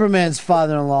Superman's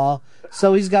father-in-law,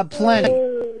 so he's got plenty.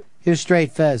 Here's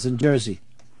Straight Fez in Jersey.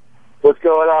 What's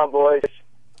going on, boys?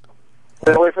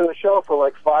 Been away from the show for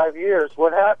like 5 years.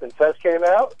 What happened? Fez came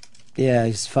out? Yeah,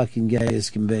 he's fucking gay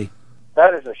as can be.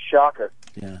 That is a shocker.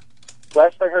 Yeah.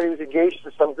 Last I heard, he was engaged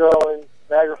to some girl in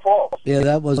Niagara Falls. Yeah,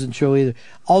 that wasn't true either.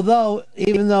 Although,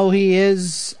 even though he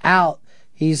is out,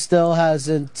 he still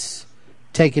hasn't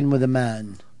taken with a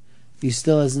man. He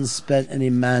still hasn't spent any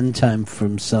man time for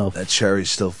himself. That cherry's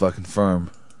still fucking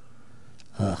firm.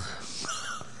 Ugh.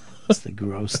 It's the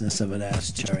grossness of an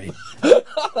ass cherry.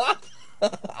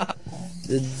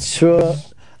 Sure.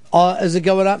 Is it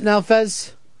going up now,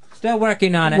 Fez? Still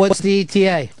working on it. What's the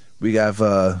ETA? We have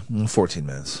 14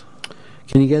 minutes.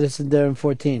 Can you get us in there in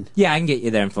 14? Yeah, I can get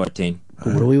you there in 14.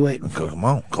 What are we waiting for? Come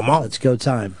on. Let's go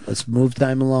time. Let's move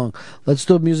time along. Let's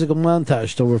do a musical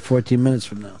montage till we're 14 minutes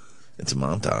from now. It's a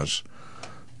montage.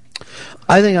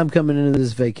 I think I'm coming into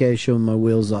this vacation with my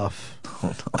wheels off. Oh,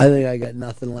 no. I think I got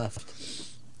nothing left.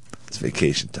 It's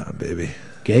vacation time, baby.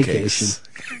 Gaycation.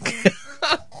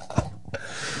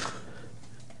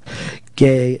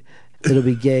 Gay. It'll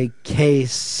be gay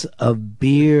case of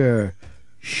beer,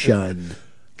 shun.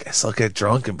 Guess I'll get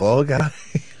drunk and blow a guy.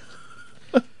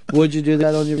 Would you do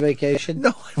that on your vacation? No,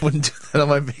 I wouldn't do that on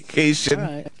my vacation. All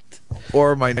right.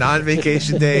 Or my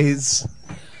non-vacation days.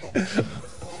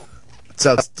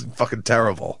 Sounds fucking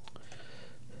terrible.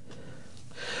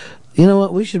 You know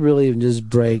what? We should really even just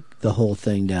break the whole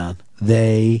thing down.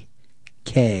 They,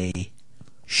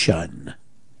 shun.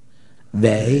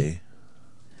 They,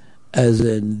 as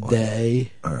in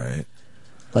they. All right.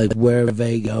 Like, where are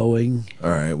they going?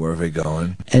 All right, where are they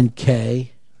going? And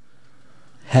K,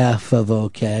 half of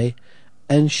okay,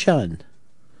 and shun,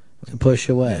 to push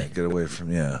away. Yeah, get away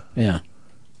from, yeah. Yeah.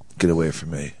 Get away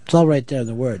from me. It's all right there in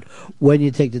the word, when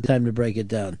you take the time to break it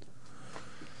down.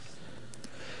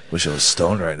 Wish I was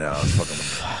stoned right now.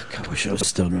 Fuck, I wish I was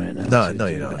stoned right now. No,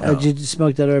 you don't. No. Did you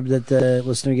smoke that herb that the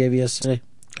listener gave you yesterday?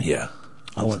 Yeah.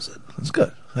 How was it? It's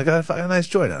good. I got a fucking nice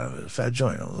joint out of it, a fat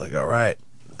joint. I was like, all right,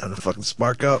 time to fucking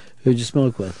spark up. Who'd you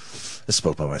smoke with? I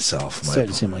smoked by myself. It's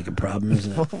starting to seem like a problem,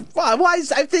 isn't it?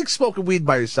 I think smoking weed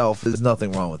by yourself, there's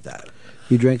nothing wrong with that.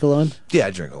 You drink alone? Yeah,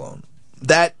 I drink alone.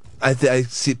 That, I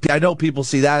know people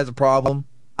see that as a problem.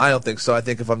 I don't think so. I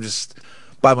think if I'm just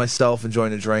by myself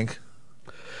enjoying a drink.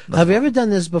 Have you ever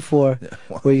done this before,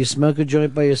 where you smoke a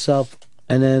joint by yourself,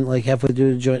 and then, like, halfway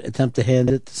through the joint, attempt to hand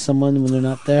it to someone when they're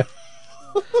not there?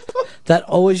 That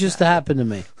always used to happen to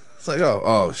me. It's like,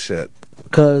 oh shit.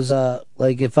 Because,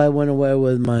 like, if I went away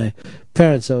with my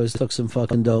parents, I always took some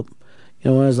fucking dope.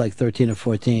 You know, when I was like 13 or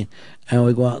 14, and I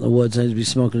would go out in the woods, and I'd be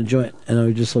smoking a joint, and I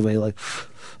would just look like,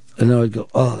 and I would go,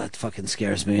 oh, that fucking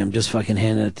scares me. I'm just fucking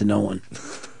handing it to no one.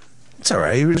 It's all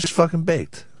right. You were just fucking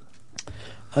baked.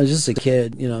 I was just a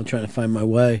kid, you know, trying to find my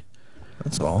way.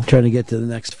 That's all. Trying to get to the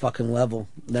next fucking level.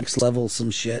 Next level, some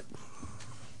shit.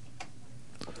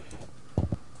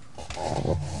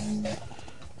 Can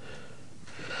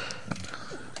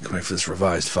wait for this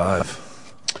revised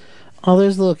 5. Oh,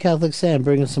 there's little Catholic Sam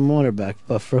bringing some water back,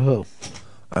 but for who?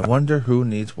 I wonder who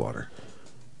needs water.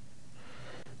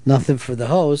 Nothing for the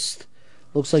host.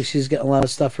 Looks like she's getting a lot of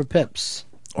stuff for Pips.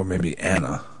 Or maybe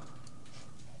Anna.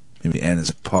 Maybe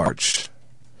Anna's parched.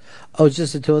 Oh, it's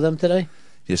just the two of them today?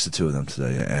 Just the two of them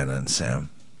today, Anna and Sam.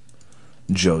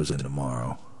 Joe's in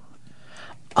tomorrow.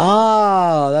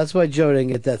 Oh, that's why Joe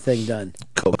didn't get that thing done.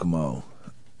 Kokomo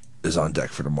is on deck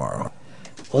for tomorrow.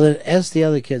 Well, then ask the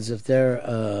other kids if they're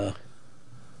going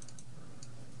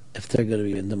to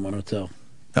be in tomorrow too.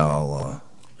 I'll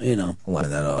line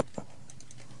that up.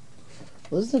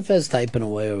 Listen to Fez typing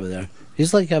away over there.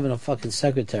 He's like having a fucking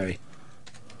secretary.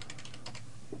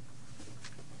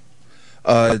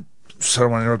 So I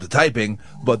don't want to interrupt the typing,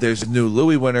 but there's new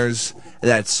Louis winners.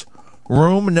 That's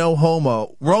Romo No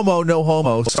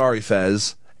Homo, sorry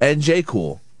Fez, and J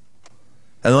Cool.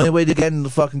 And the only way to get in the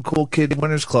fucking Cool Kid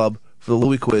Winners Club for the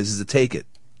Louis quiz is to take it.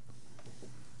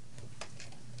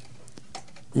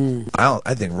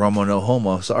 I think Romo No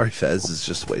Homo, sorry Fez, is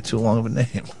just way too long of a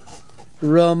name.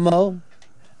 Romo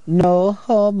No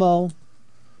Homo.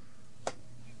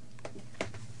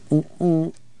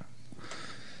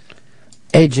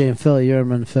 AJ and Philly, you're in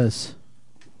Memphis.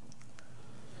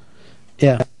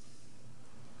 Yeah.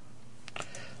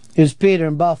 Here's Peter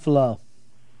in Buffalo.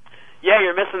 Yeah,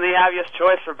 you're missing the obvious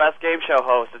choice for best game show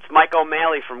host. It's Mike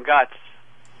O'Malley from Guts.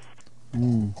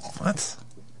 What?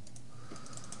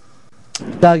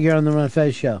 Doug, you're on the Ron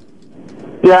Fez show.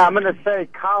 Yeah, I'm going to say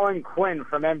Colin Quinn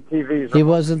from MTV's. He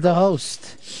wasn't the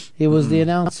host. He was the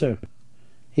announcer.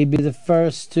 He'd be the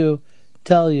first to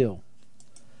tell you.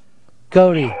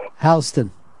 Cody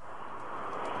Halston.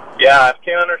 Yeah, I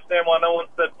can't understand why no one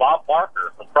said Bob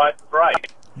Barker from Price is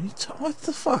Right. What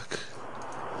the fuck?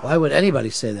 Why would anybody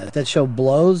say that? That show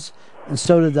blows, and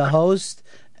so did the host,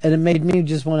 and it made me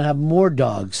just want to have more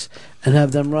dogs and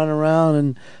have them run around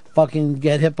and fucking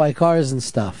get hit by cars and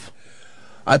stuff.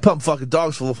 I pump fucking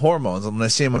dogs full of hormones, and when I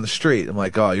see them on the street, I'm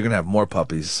like, oh, you're going to have more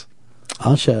puppies.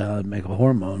 I'll show you how to make a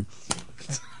hormone.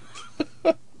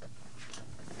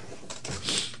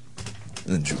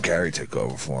 And then Drew Carey took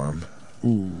over for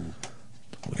him.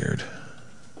 Weird.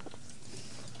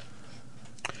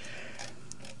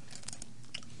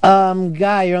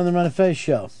 Guy, you're on the Run of Fez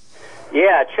show.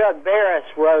 Yeah, Chuck Barris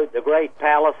wrote The Great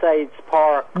Palisades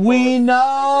Park. We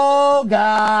know,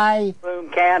 Guy.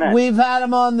 Boom Cannon. We've had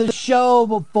him on the show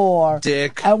before.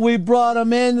 Dick. And we brought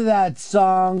him into that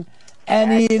song,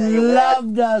 and he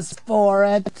loved us for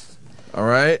it. All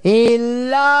right. He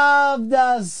loved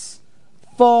us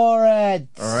for it.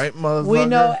 All right, motherfucker. We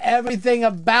know everything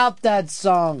about that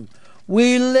song.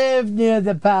 We live near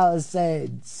the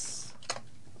Palisades.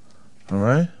 All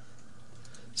right.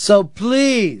 So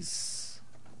please,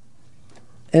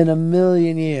 in a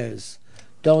million years,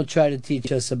 don't try to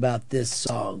teach us about this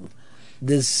song.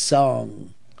 This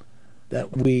song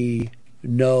that we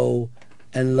know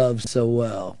and love so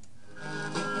well.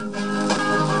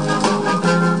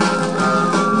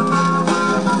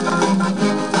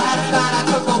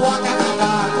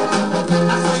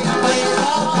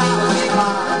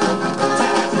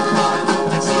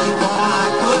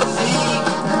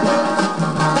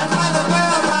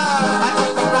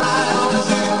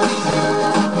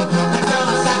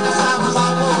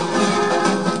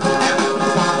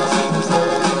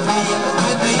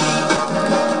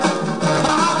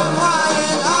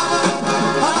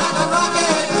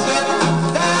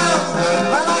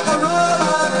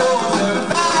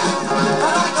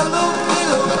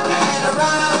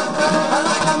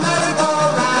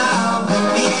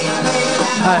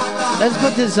 Let's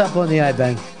put this up on the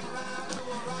iBang.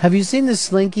 Have you seen the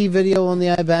Slinky video on the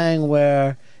iBang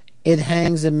where it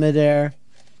hangs in midair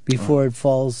before it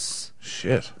falls?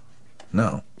 Shit.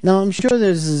 No. Now, I'm sure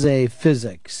this is a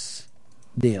physics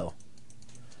deal.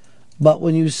 But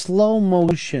when you slow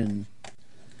motion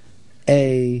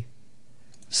a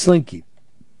Slinky,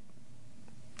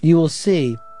 you will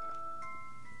see,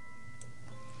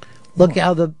 look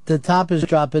how the top is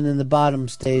dropping and the bottom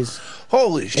stays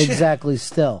Holy shit. exactly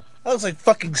still. That looks like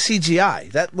fucking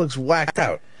CGI. That looks whacked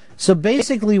out. So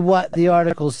basically what the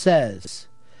article says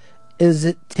is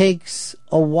it takes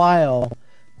a while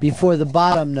before the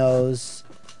bottom knows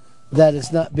that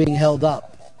it's not being held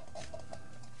up.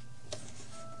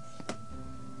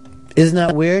 Isn't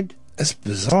that weird? That's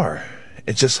bizarre.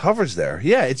 It just hovers there.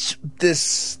 Yeah, it's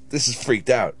this is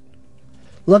freaked out.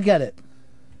 Look at it.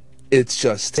 It's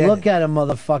just standing. Look at him,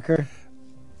 motherfucker.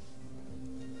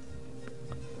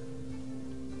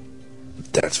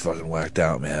 That's fucking whacked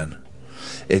out, man.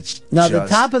 It's Now, just...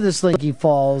 the top of the Slinky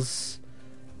falls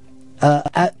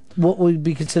at what would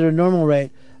be considered normal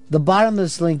rate. The bottom of the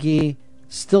Slinky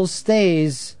still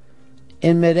stays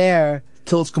in midair.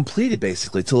 Till it's completed,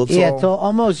 basically. Till it's till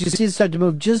almost. You see it start to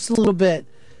move just a little bit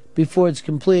before it's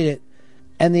completed.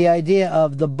 And the idea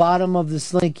of the bottom of the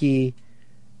Slinky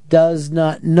does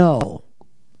not know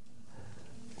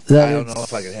that I don't know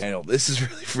if I can handle this. Is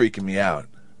really freaking me out.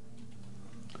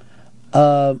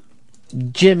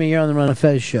 Jimmy, you're on the Ron and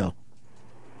Fez show.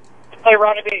 Hey,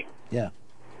 Ronnie B. Yeah.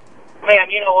 Man,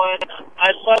 you know what?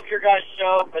 I love your guys'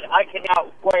 show, but I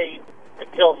cannot wait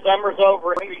until summer's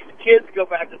over and these kids go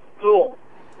back to school.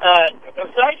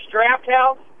 Besides Draft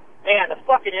House, man, the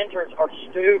fucking interns are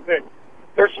stupid.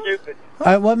 They're stupid. All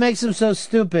right, what makes them so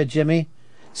stupid, Jimmy?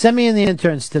 Send me in the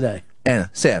interns today. And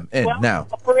Sam, now.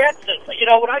 For instance, you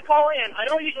know, when I call in, I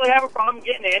don't usually have a problem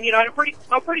getting in. You know, I'm pretty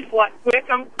quick.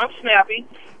 I'm snappy.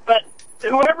 But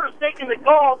whoever's taking the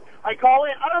calls, I call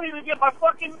in. I don't even get my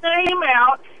fucking name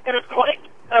out, and it's click.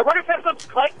 Runner fence up,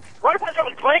 click. Runner fence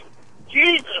up, click.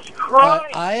 Jesus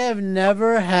Christ! I have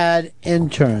never had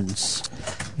interns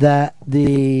that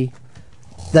the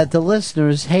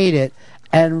listeners hate it,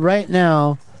 and right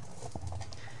now,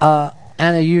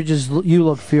 Anna, you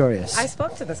look furious. I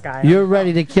spoke to this guy. You're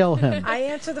ready to kill him. I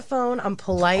answer the phone. I'm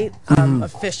polite. I'm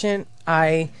efficient.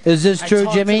 Is this true,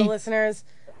 talk Jimmy? To the listeners.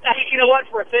 You know what?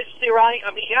 For efficiency, Ronnie,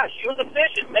 I mean, yeah, she was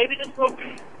efficient. Maybe this will...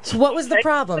 So what was the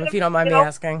problem, if you don't mind me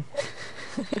asking?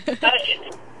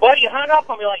 Well, you hung up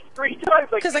on me like 3 times.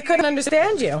 Because I couldn't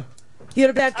understand you. You had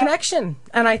a bad connection.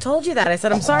 And I told you that. I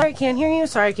said, I'm sorry, I can't hear you.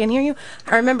 Sorry, I can't hear you.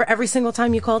 I remember every single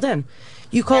time you called in.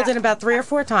 You called in about 3 or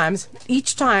 4 times.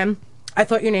 Each time, I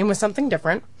thought your name was something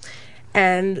different.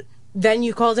 And then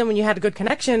you called in when you had a good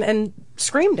connection and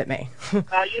screamed at me. You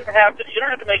don't have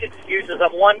to make excuses.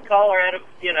 I'm one caller out of,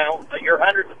 you know, your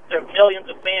hundreds of millions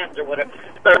of fans or whatever.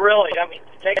 But really, I mean,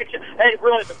 take it. Hey,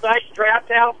 really, besides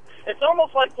Draft House, it's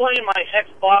almost like playing my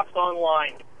Xbox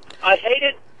online. I hate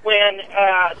it when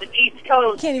the East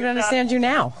Coast... I can't even understand you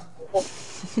now.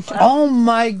 Oh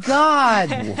my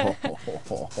God!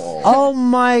 Oh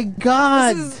my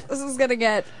God! This is gonna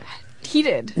get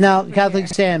heated. Now, Catholic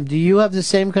Sam, do you have the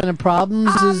same kind of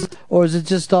problems, or is it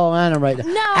just all Anna right now?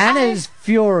 No, Anna is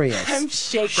furious. I'm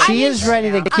shaking. She is ready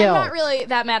to kill. I'm not really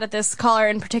that mad at this caller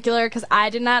in particular because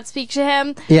I did not speak to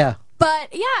him. Yeah. But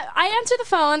yeah, I answer the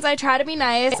phones. I try to be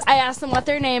nice. I ask them what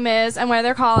their name is and where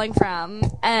they're calling from.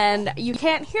 And you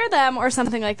can't hear them or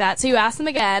something like that. So you ask them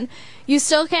again. You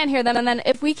still can't hear them. And then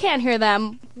if we can't hear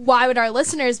them, why would our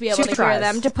listeners be able to hear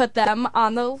them to put them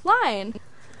on the line?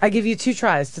 I give you 2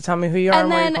 tries to tell me who you are and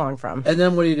where you're calling from. And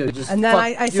then what do you do? Just and then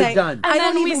I say, you're done. And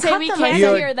then we say we can't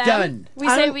hear them. Done. We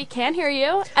say we can't hear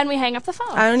you, and we hang up the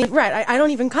phone. I don't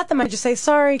even cut them. I just say,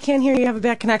 sorry, can't hear you, have a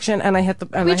bad connection, and I hit the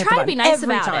We try to be nice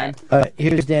every about time. it. All right,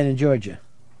 here's Dan in Georgia.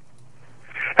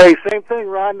 Hey, same thing,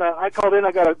 Ron. I called in.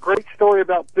 I got a great story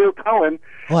about Bill Cohen.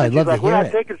 Oh, I'd love to We're hear not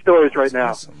it. taking stories right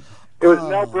now. It was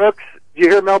Mel Brooks. Did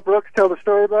you hear Mel Brooks tell the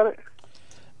story about it?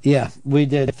 Yeah, we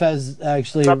did. Fez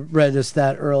actually read us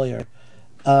that earlier.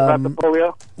 About the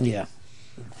polio? Yeah.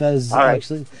 Fez All right.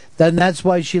 actually. Then that's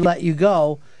why she let you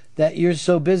go, that you're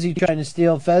so busy trying to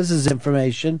steal Fez's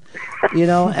information,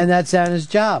 and that's Anna's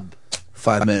job.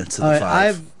 5 minutes to All the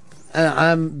right, 5.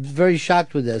 I'm very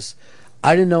shocked with this.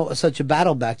 I didn't know it was such a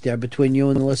battle back there between you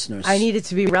and the listeners. I need it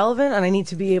to be relevant, and I need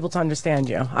to be able to understand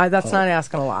you. That's not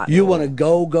asking a lot. You want a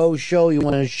go show. You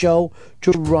want a show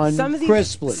to run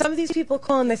crisply. Some of these people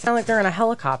call and they sound like they're in a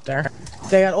helicopter.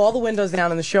 They got all the windows down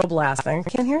and the show blasting. I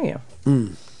can't hear you.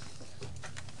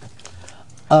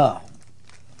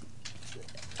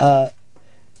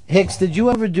 Hicks, did you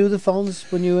ever do the phones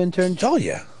when you interned? Oh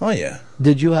yeah.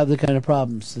 Did you have the kind of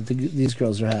problems that these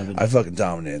girls are having? I fucking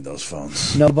dominated those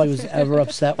phones. Nobody was ever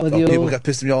upset with you? People got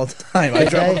pissed at me all the time. I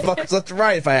drove them fuckers left and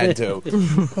right if I had to.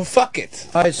 Well, fuck it.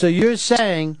 All right, so you're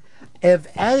saying, if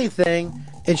anything,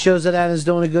 it shows that Anna's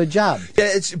doing a good job. Yeah,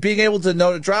 it's being able to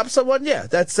know to drop someone. Yeah,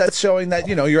 that's showing that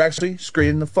you're actually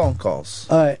screening the phone calls.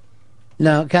 All right.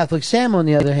 Now, Catholic Sam, on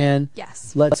the other hand,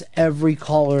 lets every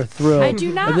caller through. I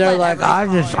do not And they're let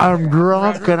like, I'm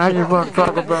drunk and I just want to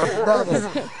talk about brothers.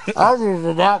 I'm just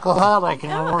an alcoholic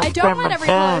and I want I to don't spend let my every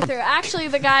caller time. through. Actually,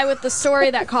 the guy with the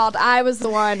story that called, I was the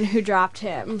one who dropped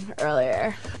him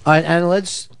earlier. All right, and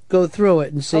let's go through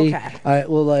it and see. Okay. All right,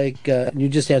 well, you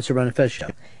just answer Ron and Fez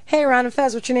show. Hey, Ron and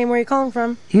Fez, what's your name? Where are you calling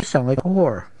from? You sound like a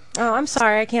whore. Oh, I'm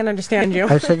sorry. I can't understand you.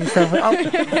 I said you sound like...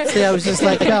 Oh, see, I was just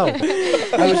let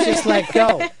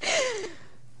go.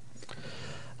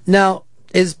 Now,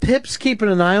 is Pips keeping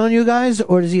an eye on you guys,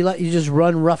 or does he let you just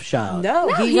run roughshod?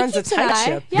 No, he runs a keeps an tight eye.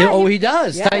 ship. Yeah, he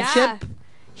does? Yeah. Tight ship?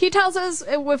 He tells us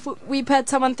if we put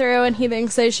someone through and he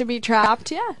thinks they should be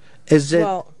trapped. Yeah. Is it...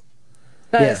 Well,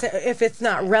 Yeah. if it's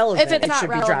not relevant, If it's it not should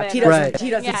relevant. be dropped. He doesn't. Right. He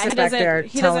doesn't Yeah, sit back there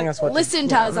he telling doesn't us what. listen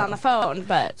to us on the phone,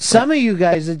 but Some of you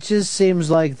guys, it just seems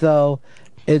like, though,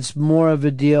 it's more of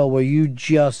a deal where you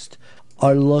just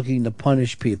are looking to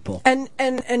punish people.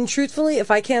 And truthfully,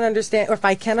 if I can't understand, or if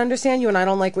I can understand you and I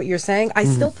don't like what you're saying, I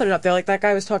still put it up there. Like that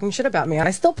guy was talking shit about me, and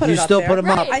I still put You it up still there. put him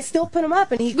up. I still put him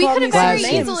up, and he we called could me have very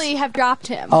some names. easily have dropped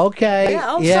him. Okay.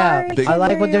 Yeah, sorry. I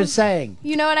like what they're saying.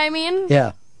 You know what I mean?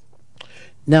 Yeah.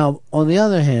 Now, on the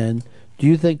other hand, do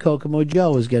you think Kokomo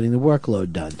Joe is getting the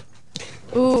workload done?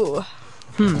 Ooh.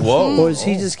 Whoa. Or does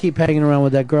he just keep hanging around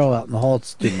with that girl out in the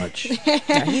halls too much?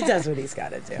 Yeah, he does what he's got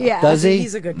to do. Yeah. Does he?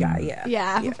 He's a good guy. Yeah.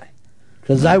 Yeah.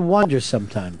 Because I wonder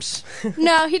sometimes.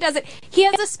 No, he doesn't. He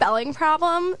has a spelling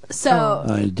problem,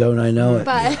 so. Don't I know it?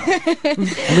 But I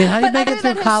mean, how do you make other it through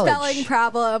than his college? spelling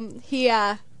problem, he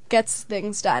gets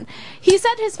things done. He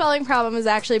said his spelling problem is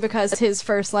actually because his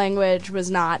first language was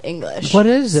not English. What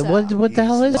is it? What the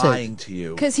hell is lying it? to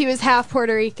you. Because he was half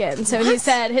Puerto Rican, so he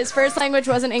said his first language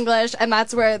wasn't English, and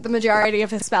that's where the majority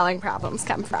of his spelling problems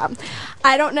come from.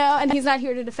 I don't know, and he's not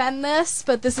here to defend this,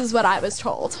 but this is what I was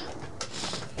told.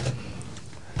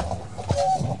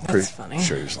 Pretty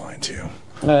sure he's lying to you.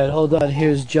 All right, hold on.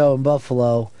 Here's Joe in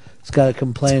Buffalo. He's got to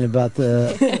complain about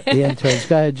the interns.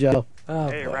 Go ahead, Joe.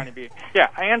 Hey, Ronnie B. Yeah,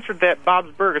 I answered that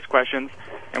Bob's Burgers questions,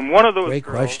 and one of those Great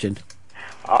girls, question.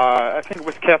 I think it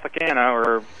was Catholic Anna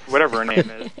or whatever her name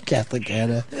is. Catholic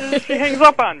Anna. She hangs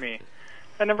up on me.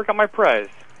 I never got my prize.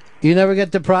 You never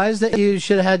get the prize that you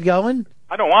should have had going?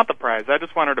 I don't want the prize. I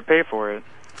just want her to pay for it.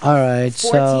 All right,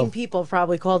 14 people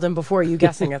probably called in before you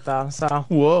guessing it, though. So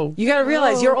whoa, you got to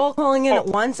realize you're all calling in at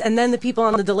once, and then the people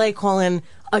on the delay call in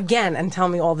again and tell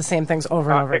me all the same things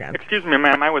over and over again. Excuse me,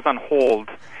 ma'am. I was on hold,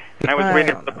 and I was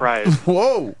waiting for the prize.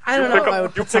 Whoa! I don't know if I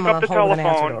would put someone on hold with an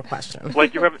answer to a question.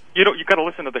 Like you got to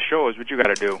listen to the show. Is what you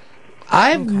got to do.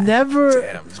 I've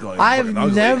never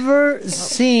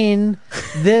seen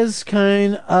this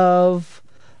kind of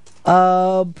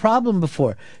problem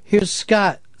before. Here's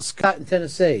Scott in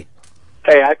Tennessee.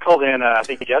 Hey, I called in, I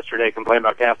think yesterday, complaining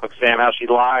about Catholic Sam, how she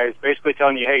lies, basically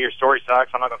telling you, hey, your story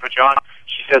sucks, I'm not going to put you on.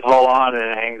 She says, hold on, and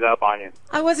then hangs up on you.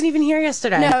 I wasn't even here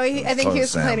yesterday. No, I think he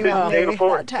was complaining about Day me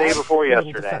before, that time. day before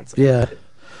yesterday. Yeah.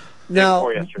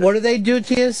 Now, what do they do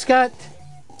to you, Scott?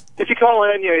 If you call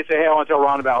in, you say, hey, I want to tell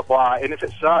Ron about blah, and if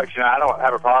it sucks, I don't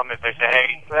have a problem if they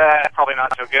say, hey, probably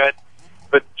not so good.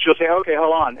 But she'll say, okay,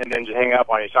 hold on, and then just hang up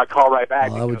on you. So I call right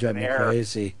back. Oh, that would drive me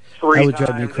crazy. Three That would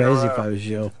drive me times in a crazy row. if I was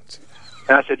you.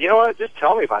 And I said, you know what? Just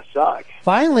tell me if I suck.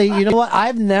 Finally, you know what?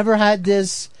 I've never had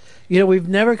this. We've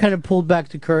never kind of pulled back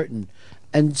the curtain,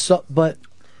 and so, but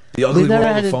The ugly we've never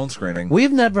world had of phone screening.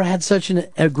 We've never had such an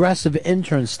aggressive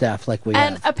intern staff like we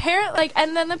And have. apparently,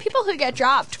 and then the people who get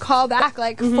dropped call back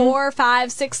like 4,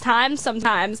 5, 6 times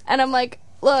sometimes, and I'm like,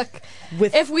 look,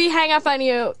 if we hang up on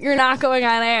you, you're not going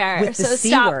on air, With the so C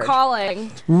stop word.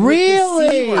 calling.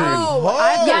 Really?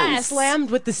 I've gotten yes.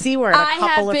 slammed with the C word a I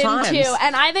couple have of times. been too,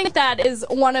 and I think that is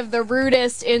one of the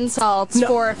rudest insults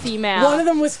for a female. One of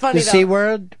them was funny The though. C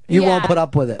word? You won't Yeah. put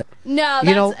up with it. No,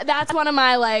 You know- that's one of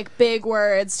my like big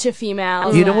words to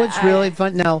females. You know that what's I- really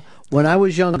fun? Now, when I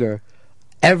was younger,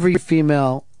 every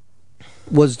female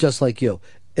was just like you.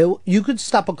 You could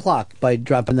stop a clock by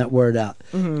dropping that word out.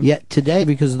 Mhm. Yet today,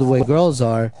 because of the way girls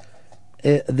are,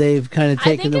 they've kind of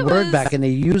taken the word back and they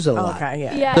use it a lot. Okay,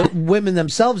 yeah. Yeah. The women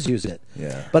themselves use it.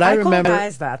 Yeah. But I call remember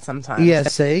guys that sometimes. Yeah,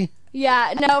 see?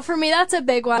 Yeah, no, for me that's a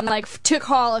big one. Like to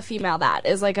call a female that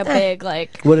is like a big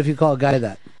like. What if you call a guy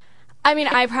that? I mean,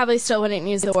 I probably still wouldn't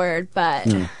use the word, but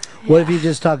What if you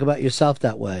just talk about yourself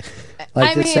that way?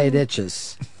 Like I to say it mean,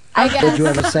 itches. I guess. Did you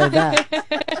ever say that?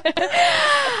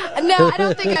 No, I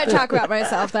don't think I'd talk about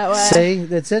myself that way. See?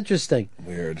 That's interesting.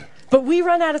 Weird. But we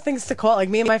run out of things to call. Like,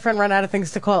 me and my friend run out of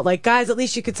things to call. Like, guys, at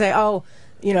least you could say, oh,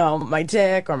 you know, my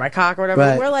dick or my cock or whatever.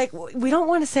 Right. We're like, we don't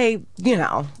want to say, you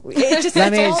know. It just,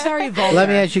 Let it's me all ask- very vulgar. Let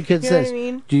me ask you kids You know this. what I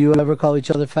mean? Do you ever call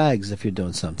each other fags if you're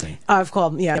doing something? I've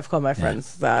called my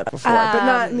friends that before, but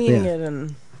not meaning Yeah. it.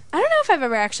 And I don't know if I've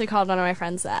ever actually called one of my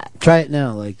friends that. Try it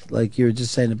now, like you were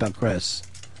just saying about Chris.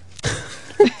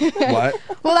 What?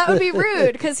 Well, that would be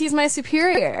rude because he's my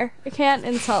superior. I can't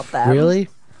insult them. Really?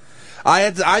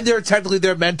 I'm technically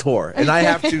their mentor, and I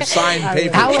have to sign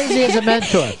papers. How is he as a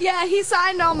mentor? Yeah, he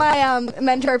signed all my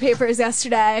mentor papers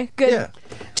yesterday. Good.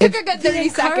 Took a good 30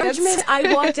 seconds. encouragement,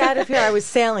 I walked out of here. I was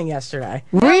sailing yesterday.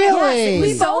 Really?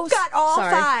 We both got all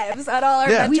Sorry. fives at all our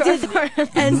Yeah. We mentor did,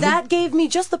 forums. and that gave me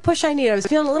just the push I needed. I was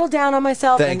feeling a little down on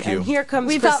myself, Thank you. and here comes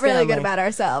We Chris felt really good Stanley. about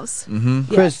ourselves.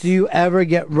 Mm-hmm. Chris, do you ever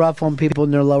get rough on people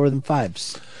when they're lower than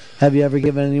fives? Have you ever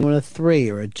given anyone a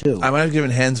 3 or a 2? I might have given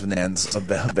Hans Vanans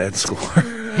a bad score.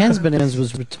 Hans Bonanza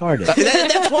was retarded.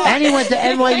 That's why. And he went to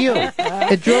NYU.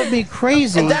 It drove me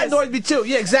crazy. And that annoyed me too.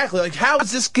 Yeah, exactly. Like, how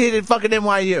is this kid at fucking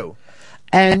NYU?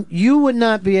 And you would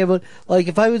not be able, like,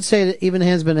 if I would say to even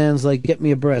Hans Bonanza, like, get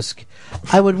me a brisk,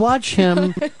 I would watch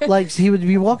him, like, he would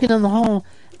be walking down the hall,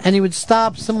 and he would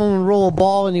stop, someone would roll a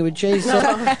ball, and he would chase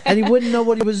him, and he wouldn't know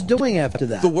what he was doing after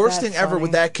that. The worst thing ever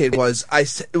with that kid was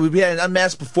we had an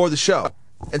unmasked before the show.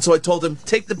 And so I told him,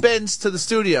 take the bins to the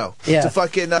studio Yeah. to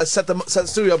fucking set the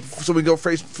studio up so we go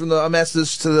from the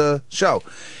unmasked to the show.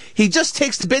 He just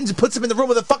takes the bins and puts them in the room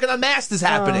where the fucking unmasked is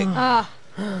happening.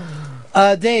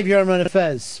 Dave, you're on Run of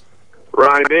Fez.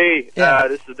 Ronnie B,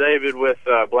 this is David with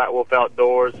Black Wolf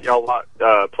Outdoors. Y'all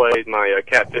played my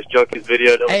Catfish Junkies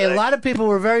video the other Hey, day. a lot of people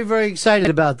were very, very excited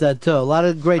about that, too. A lot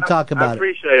of great talk I about it.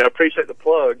 appreciate it. I appreciate the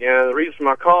plug. And the reason for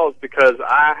my call is because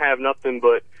I have nothing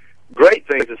but great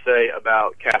things to say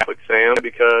about Catholic Sam,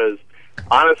 because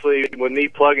honestly, with me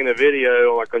plugging a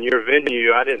video like on your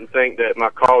venue, I didn't think that my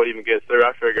call would even get through.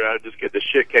 I figured I'd just get the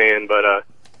shit canned, but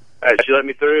she let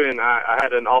me through, and I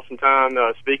had an awesome time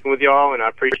speaking with y'all, and I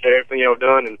appreciate everything y'all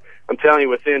done. And I'm telling you,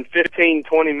 within 15,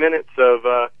 20 minutes of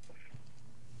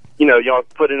y'all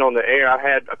putting it on the air,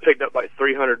 I picked up like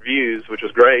 300 views, which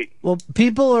was great. Well,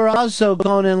 people are also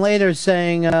going in later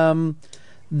saying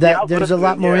that there's a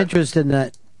lot more interest in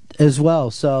that as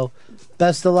well. So,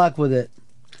 best of luck with it.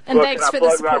 And Well, thanks can for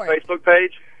I the plug our support. Facebook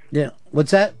page? Yeah.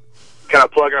 What's that? Can I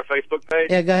plug our Facebook page?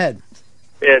 Yeah, go ahead.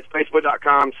 Yeah, it's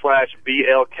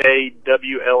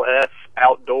facebook.com/BLKWLS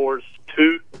Outdoors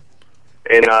 2.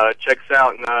 And check us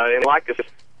out and like us.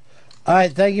 All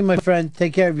right, thank you, my friend.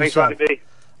 Take care of Thanks, yourself. Ronnie B.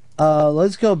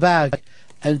 Let's go back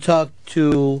and talk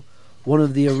to one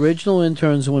of the original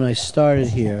interns when I started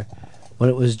here, when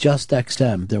it was just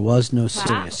XM. There was no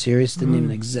Sirius. Sirius didn't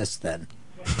even exist then.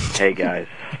 Hey guys.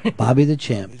 Bobby the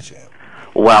Champ.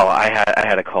 Well, I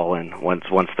had a call in once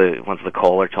the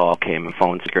caller talk came and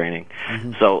phone screening.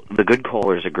 So the good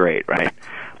callers are great, right?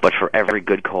 But for every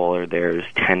good caller, there's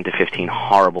 10 to 15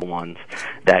 horrible ones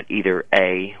that either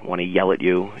A, want to yell at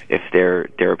you if their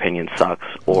opinion sucks,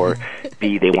 or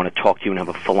B, they want to talk to you and have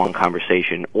a full-on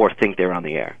conversation, or think they're on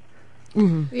the air.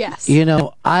 Yes. You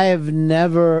know, I have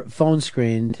never phone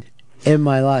screened in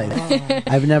my life.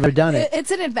 I've never done it.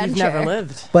 It's an adventure. You've never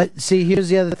lived. But see, here's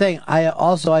the other thing. I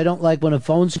don't like when a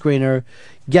phone screener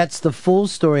gets the full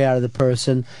story out of the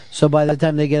person, so by the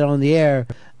time they get on the air,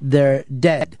 they're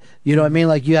dead. You know what I mean?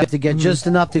 Like, you have to get just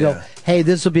enough to go, hey,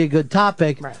 this will be a good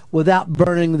topic, without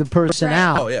burning the person Right.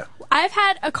 out. Oh, yeah. I've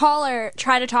had a caller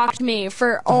try to talk to me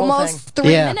for whole almost thing.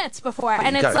 3 Yeah. minutes before,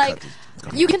 and You it's gotta like,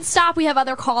 you can stop. We have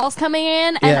other calls coming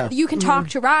in, and Yeah. you can talk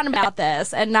to Ron about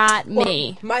this, and not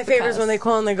me. My favorite is when they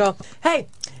call and they go, hey,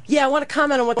 yeah, I want to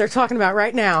comment on what they're talking about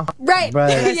right now. Right.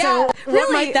 Right. Yeah. So, what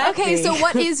Really? might that okay, be? so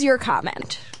what is your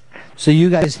comment? So you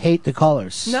guys hate the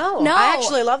callers? No, No, I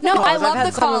actually love the no, callers. I I've love had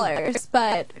the someone- callers,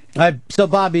 but All right, so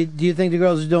Bobby, do you think the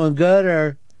girls are doing good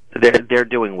or? They're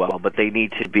doing well, but they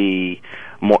need to be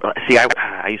more. See,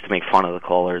 I used to make fun of the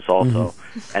callers also,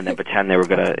 and then pretend they were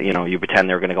gonna, you pretend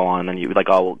they were gonna go on, and then you like,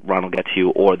 oh, Ron will get to you,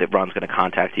 or that Ron's gonna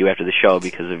contact you after the show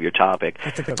because of your topic.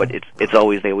 But it's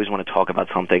always they always want to talk about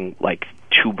something like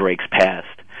 2 breaks past,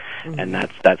 and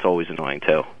that's always annoying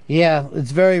too. Yeah,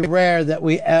 it's very rare that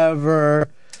we ever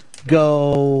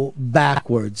go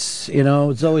backwards.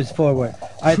 It's always forward. All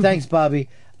right, thanks, Bobby.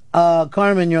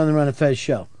 Carmen, you're on the Ron and Fez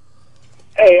show.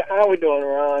 Hey, how we doing,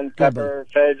 Ron, Pepper,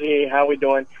 Fezzy? How we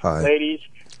doing, Hi. ladies?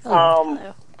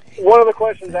 One of the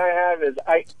questions I have is,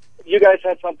 you guys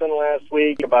had something last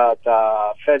week about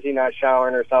Fezzy not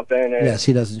showering or something. And Yes,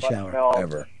 he doesn't shower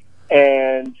ever.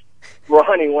 And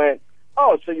Ronnie went,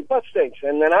 "Oh, so your butt stinks."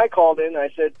 And then I called in and I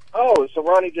said, "Oh, so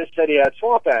Ronnie just said he had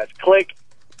swamp ass." Click.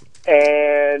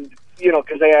 And,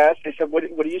 because they asked, they said, what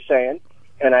are you saying?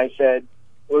 And I said,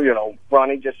 well,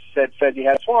 Ronnie just said Fezzy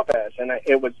had swamp ass. And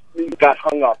it got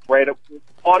hung up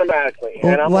automatically.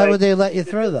 Well, and I'm why like, would they let you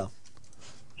through, though?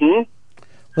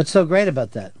 What's so great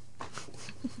about that?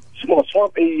 Well,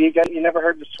 swamp, you never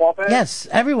heard the swamp ass? Yes,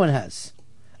 everyone has.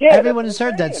 Yeah, Everyone has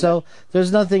heard that, so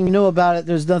there's nothing new about it.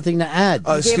 There's nothing to add.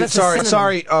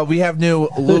 Sorry. We have new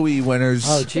Louis winners.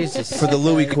 Oh, Jesus. For the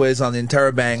Louis quiz on the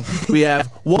Interrobang. We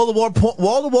have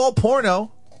Wall-to-Wall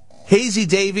Porno, Hazy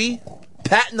Davy,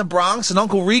 Pat in the Bronx, and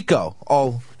Uncle Rico,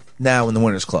 all now in the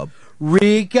Winners Club.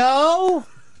 Rico?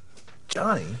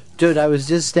 Johnny. Dude, I was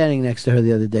just standing next to her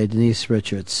the other day, Denise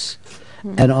Richards.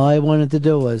 And all I wanted to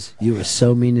do was, you were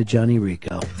so mean to Johnny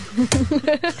Rico.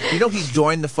 You know he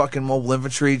joined the fucking mobile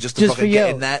infantry just to Just for fucking you. get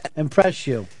in that? Impress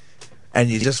you.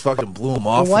 And you just fucking blew him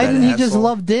off. Well, why for that didn't he just asshole?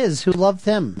 love Diz, who loved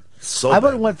him? So I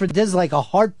would have went for Diz like a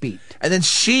heartbeat. And then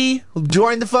she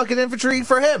joined the fucking infantry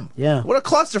for him. Yeah. What a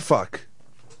clusterfuck.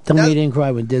 Tell me you didn't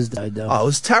cry when Diz died, though. Oh, it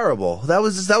was terrible. That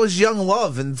was young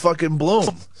love and fucking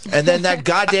bloom. And then that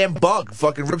goddamn bug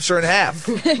fucking rips her in half.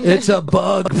 It's a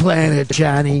bug planet,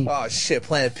 Johnny. Oh shit,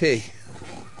 Planet P.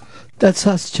 That's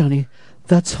us, Johnny.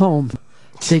 That's home.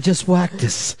 They just whacked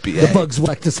us. The bugs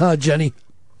whacked us, huh, Johnny?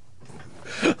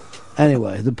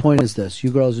 Anyway, the point is this.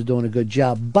 You girls are doing a good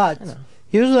job. But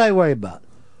here's what I worry about.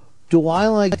 Do I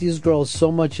like these girls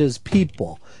so much as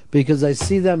people? Because I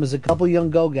see them as a couple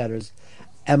young go-getters.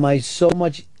 Am I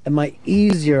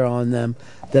easier on them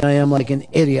than I am like an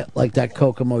idiot like that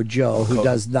Kokomo Joe who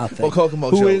does nothing? Well, Kokomo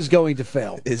who Joe is going to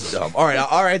fail. Is dumb. All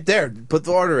right, there. Put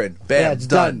the order in. Bam, Yeah, it's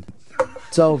done.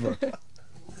 It's over.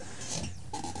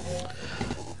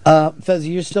 Fezzy,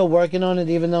 you're still working on it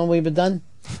even though we've been done?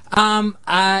 I'm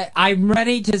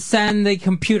ready to send. The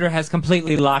computer has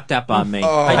completely locked up on me.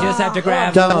 Oh. I just have to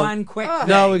grab Don't. one quick thing.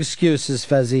 No excuses,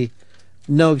 Fezzy.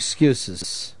 No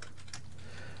excuses.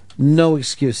 No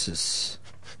excuses.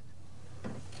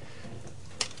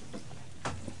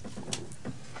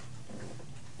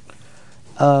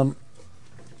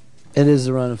 It is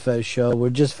the Ron and Fez show. We're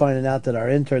just finding out that our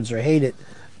interns are hated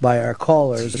by our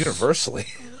callers. Universally.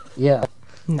 Yeah.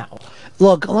 No.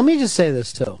 Look, let me just say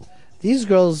this too. These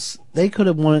girls, they could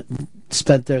have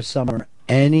spent their summer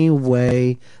any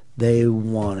way they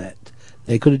wanted.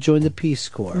 They could have joined the Peace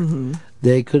Corps. Mm-hmm.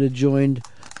 They could have joined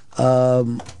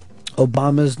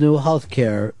Obama's new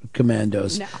healthcare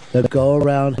commandos that go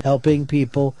around helping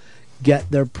people get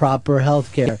their proper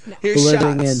health care. Here's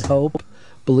Believing shots. in hope,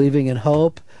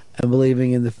 and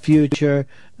believing in the future,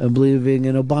 and believing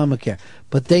in Obamacare.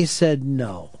 But they said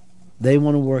no. They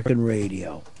want to work in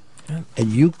radio. And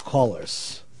you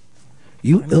callers,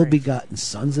 you ill-begotten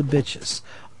sons of bitches,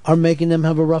 are making them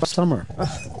have a rough summer.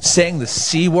 Saying the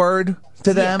C word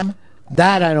to them?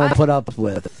 That I don't put up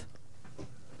with.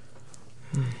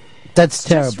 That's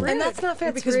terrible. And that's not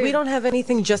fair because we don't have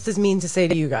anything just as mean to say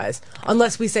to you guys,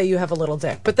 unless we say you have a little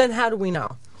dick. But then how do we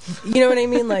know? You know what I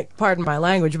mean? Like, pardon my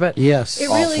language, but Yes. it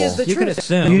really is the truth.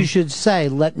 You should say,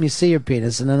 "Let me see your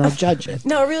penis," and then I'll judge it.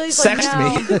 No, it really is Sext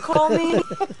like, me. You could call me.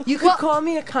 You could call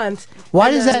me a cunt. Why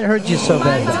and does then- that hurt you so It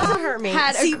bad? doesn't hurt me.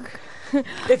 Had See,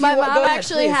 my go mom ahead,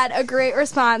 actually please. had a great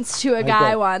response to a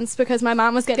guy once because my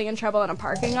mom was getting in trouble in a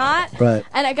parking lot. Right.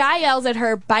 And a guy yells at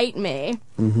her, "Bite me."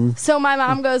 Mm-hmm. So my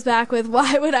mom goes back with,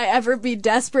 "Why would I ever be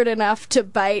desperate enough to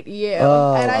bite you?"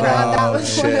 Oh, and I thought that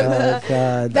was one of the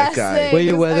God. best things Were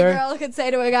you with a her? girl could say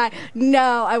to a guy.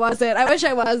 No, I wasn't. I wish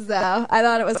I was, though. I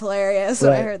thought it was hilarious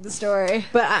when I Right. heard the story.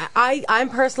 But I'm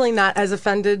personally not as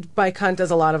offended by cunt as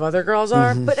a lot of other girls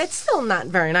are. Mhm. But it's still not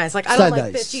very nice. Like I It's don't not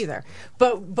like nice. bitch either.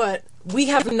 But we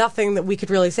have nothing that we could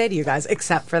really say to you guys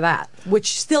except for that,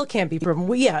 which still can't be proven.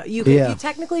 You Yeah.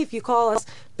 technically, if you call us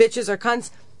bitches or cunts,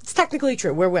 it's technically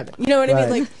true. We're women. You know what I mean?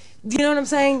 Right. Like Do you know what I'm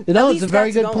saying? You know, At it's a least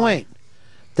very that's good going. point.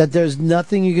 That there's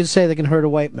nothing you can say that can hurt a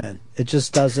white man. It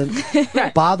just doesn't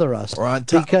bother us. We're on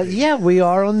top. Because, yeah, we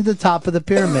are on the top of the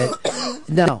pyramid.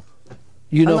 No.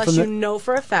 You know Unless from you the, know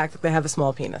for a fact that they have a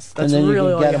small penis. and That's then really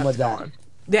you all can get you them have with to go that. on.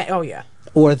 Yeah. Oh yeah.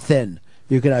 Or thin.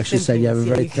 You could actually Thin say you have a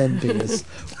penis, very yeah. thin penis.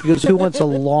 Because who wants a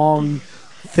long,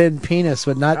 thin penis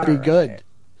would not be good?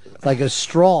 Like a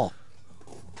straw.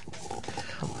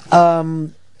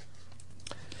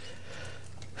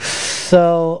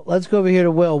 So let's go over here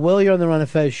to Will. Will, you're on the Ron and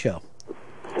Fez show.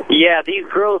 Yeah, these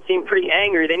girls seem pretty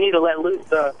angry. They need to let loose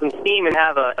some steam and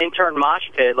have an intern mosh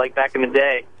pit like back in the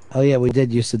day. Oh yeah, we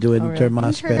did used to do it in really?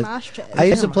 mosh Intern pit. mosh pit. I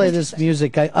used to play this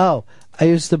music. I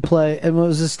used to play, and it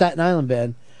was a Staten Island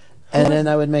band, and then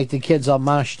I would make the kids all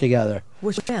mosh together.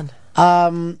 Which band?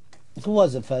 Who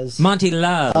was it, Fez? Monty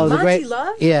Love. Oh, the Monty great,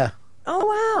 Love? Yeah. Oh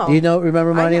wow. Do you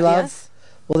remember I Monty know, Love? yes.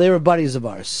 Well, they were buddies of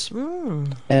ours,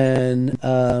 Mm.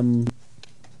 and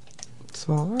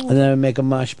Small world. and then I would make a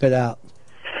mosh pit out.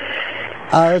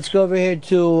 Let's go over here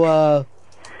to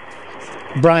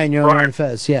Brian. You're on Ron and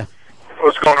Fez. Yeah.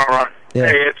 What's going on, Ron? Yeah.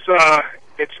 Hey,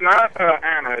 it's not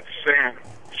Anna, it's Sam.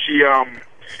 She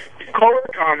called her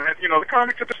a comment. You know, the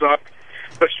comment took us up,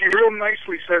 but she real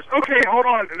nicely says, "Okay, hold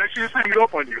on," and then she just hangs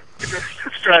up on you. It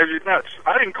just drives you nuts.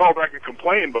 I didn't call back and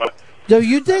complain, but No,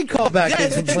 you did call back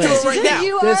and complain.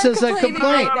 This is a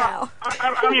complaint.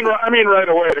 I mean right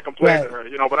away to complain Right. to her,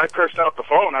 you know. But I cursed out the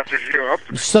phone after she hung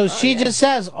up. So she just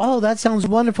says, "Oh, that sounds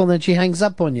wonderful," and then she hangs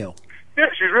up on you. Yeah,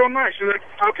 she's real nice. She's like,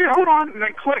 "Okay, hold on," and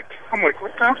then clicked. I'm like,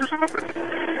 "What counts or something?"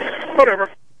 Whatever.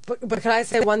 But can I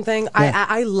say one thing?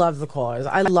 I love the callers.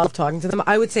 I love talking to them.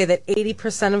 I would say that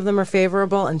 80% of them are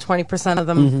favorable and 20% of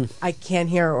them I can't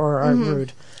hear or are Mhm.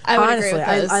 rude. I would Honestly, agree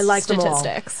with those I like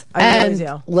statistics. them all. I really And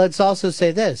do. let's also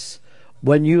say this: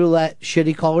 when you let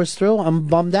shitty callers through, I'm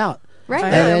bummed out. Right.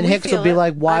 And I know, then we Hicks will feel be it.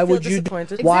 like, "Why I feel would you?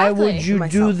 disappointed. Why Exactly. would you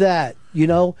do that? You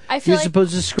know, I feel you're like-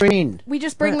 supposed to screen." We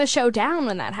just bring the show down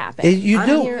when that happens. You I'm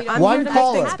do. Here, I'm One here to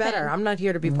caller. make things better. I'm not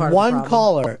here to be part One of the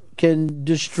problem. caller can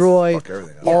destroy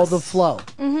all the flow.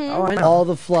 Mhm. Oh, I know. All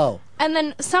the flow. And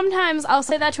then sometimes I'll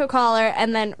say that to a caller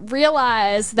and then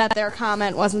realize that their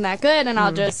comment wasn't that good, and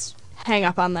I'll just hang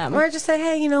up on them. Or just say,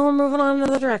 hey, we're moving on in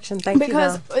another direction. Thank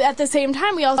because you. at the same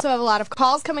time, we also have a lot of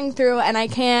calls coming through, and I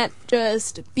can't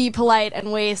just be polite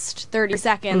and waste 30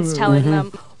 seconds telling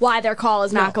them why their call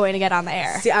is not going to get on the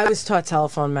air. See, I was taught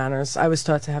telephone manners. I was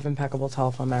taught to have impeccable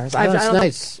telephone manners. Oh, I that's don't-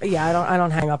 nice. Yeah, I don't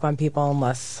hang up on people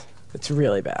unless it's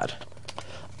really bad.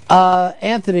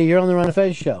 Anthony, you're on the Ron and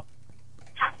Fez show.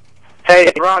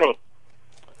 Hey, Ronnie.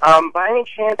 By any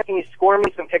chance, can you score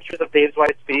me some pictures of Dave's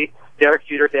wife's feet? Derek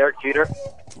Jeter.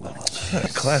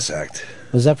 Class act.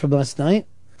 Was that from last night?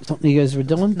 Something you guys were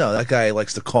doing? No, that guy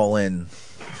likes to call in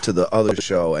to the other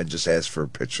show and just ask for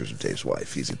pictures of Dave's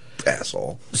wife. He's an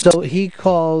asshole. So he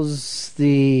calls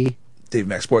the Dave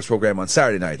Max Sports program on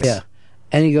Saturday nights. yeah,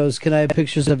 and he goes, "Can I have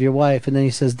pictures of your wife?" And then he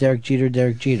says, "Derek Jeter,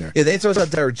 Derek Jeter." Yeah, they throws out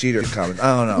Derek Jeter comment.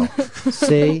 I don't know.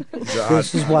 See, He's an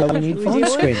this is why we need odd- phone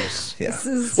screeners. Yeah. This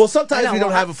is- Well, sometimes I know, we don't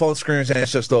well, have a phone screeners and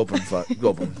it's just open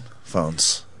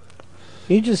phones.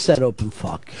 You just said open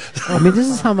fuck. I mean, this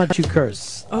is how much you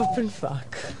curse. Open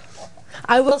fuck.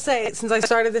 I will say, since I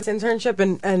started this internship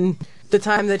and the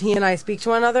time that he and I speak to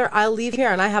one another, I'll leave here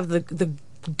and I have the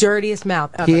dirtiest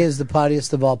mouth ever. He is the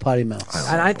pottiest of all potty mouths.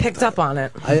 And I picked up on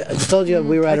it. I told you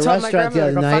we were at I a told my restaurant the grandmother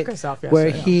other to go night fuck herself where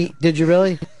yesterday. he did. You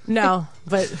really? No,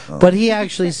 but But he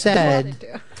actually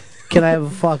said, "Can I have a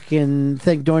fucking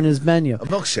thing during his menu?" A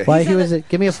milkshake. Why He he said was that- it?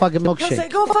 Give me a fucking he'll say,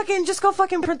 milkshake. just go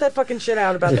fucking print that fucking shit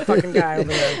out about the fucking guy over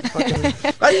there.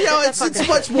 It's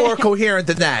much more coherent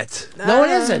than that. No, it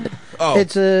isn't. Oh.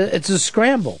 It's a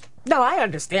scramble. No, I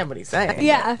understand what he's saying.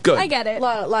 Yeah, Good. I get it. A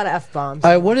lot of F-bombs.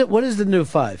 All right, what is the new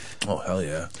 5? Oh, hell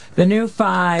yeah. The new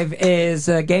 5 is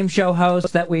a game show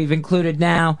host that we've included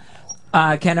now.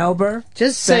 Ken Ober.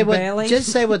 Just say Ben what. Bailey.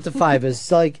 Just say what the 5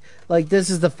 is. Like this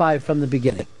is the 5 from the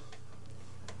beginning.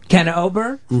 Ken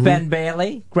Ober, Mhm. Ben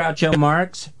Bailey, Groucho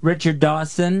Marx, Richard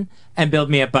Dawson, and Build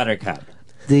Me a Buttercup.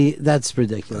 That's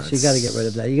ridiculous. You got to get rid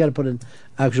of that. You got to put an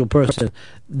actual person.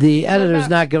 The editor's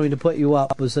not going to put you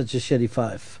up with such a shitty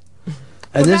 5.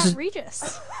 And What this about is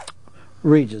Regis?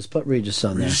 Regis. Put Regis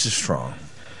on there. Regis is strong.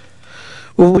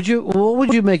 What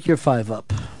would you make your 5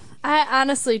 up? I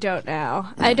honestly don't know.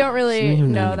 I don't really It's not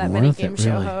even know that many worth it, game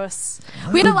show really. hosts.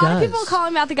 We had a Who lot of does? people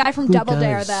calling about the guy from Who Double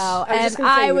Dare, does? though, I was and just gonna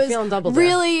say, I you were was feeling Double Dare.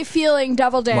 really feeling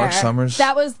Double Dare. Mark Summers?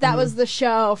 That was the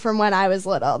show from when I was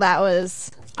little. That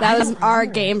was our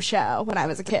game show when I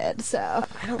was a kid. So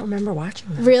I don't remember watching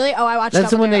that. really, I watched. That's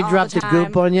the Double one Dare they all dropped the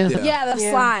goop time. on you? Yeah, the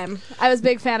slime. I was a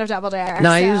big fan of Double Dare. No,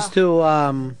 I so. used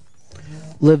to.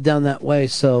 lived down that way,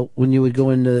 so when you would go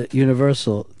into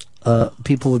Universal,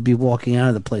 people would be walking out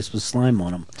of the place with slime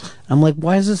on them. I'm like,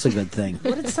 why is this a good thing?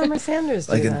 What did Summer Sanders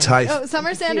do? Like in then? Thai. Oh,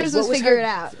 Summer Sanders What was was Figure her- It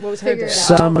Out. what was her Figure It deal?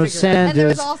 Out. Summer And there was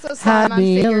Sanders also Slime had on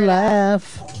me a Figure It Out.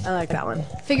 laugh. I like that one.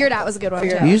 Figure It Out was a good one,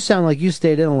 too. You sound like you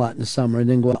stayed in a lot in the summer and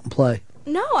didn't go out and play.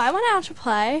 No, I went out to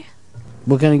play.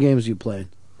 What kind of games you playing?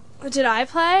 Did I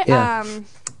play? Yeah.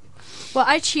 Well,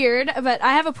 I cheered, but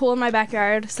I have a pool in my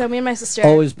backyard, so me and my sister...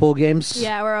 Always pool games?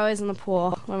 Yeah, we're always in the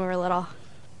pool when we were little.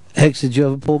 Hicks, did you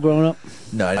have a pool growing up?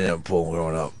 No, I didn't have a pool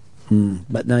growing up.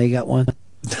 But now you got one?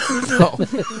 No.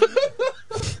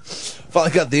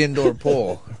 Finally got the indoor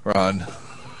pool, Ron.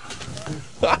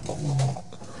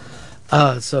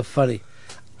 Oh, it's so funny.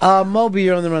 Moby,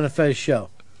 you're on the Run of Fez show.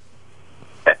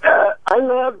 I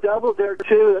love Double Dare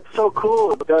too. That's so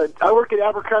cool. I work at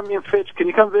Abercrombie and Fitch. Can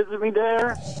you come visit me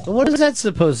there? What is that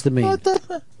supposed to mean?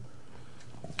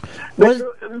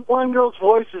 One girl's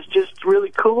voice is just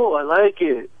really cool. I like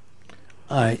it.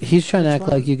 All right, he's trying to act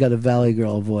like you got a Valley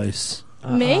Girl voice.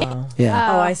 Me?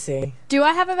 Yeah. Oh, I see. Do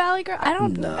I have a Valley Girl? I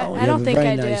don't know. I You don't have think a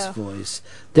very I nice do. voice.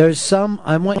 There's some.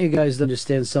 I want you guys to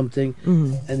understand something,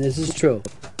 and this is true.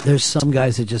 There's some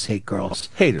guys that just hate girls.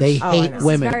 Haters. They Oh, I hate know. This is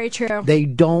women. very true. They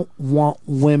don't want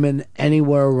women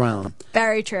anywhere around.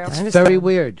 Very true. It's very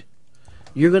weird.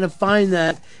 You're going to find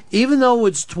that, even though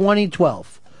it's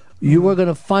 2012, you are going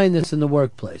to find this in the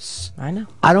workplace. I know.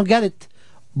 I don't get it,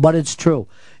 but it's true.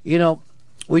 You know,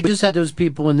 we just had those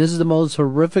people, and this is the most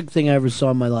horrific thing I ever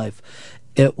saw in my life.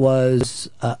 It was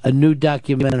a new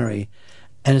documentary,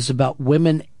 and it's about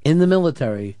women in the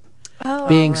military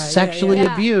being sexually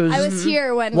abused I was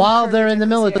here when while they're in the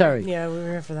military. Yeah, we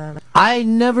were here for that. I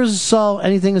never saw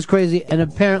anything as crazy, and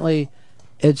apparently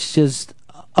it's just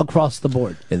across the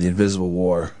board. In the Invisible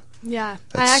War. Yeah,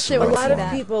 That's I actually A would lot see of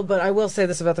that. people, but I will say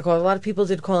this about the call. A lot of people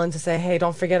did call in to say, "Hey,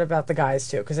 don't forget about the guys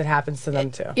too, because it happens to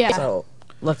them too." Yeah. So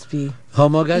let's be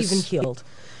Homo guys? even keeled.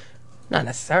 Not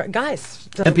necessarily guys.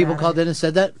 And people called in and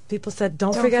said that? People said,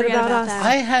 "Don't forget about us."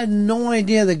 I had no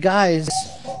idea the guys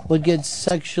would get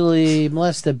sexually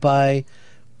molested by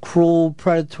cruel,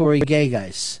 predatory gay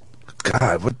guys.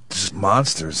 God, what just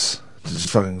monsters? Just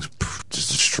fucking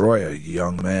just destroy a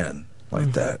young man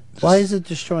like that. Why is it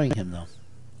destroying him, though?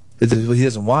 He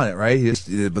doesn't want it, right?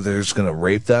 But they're just going to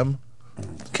rape them?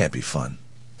 Can't be fun.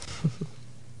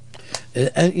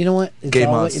 And you know what? It's Gay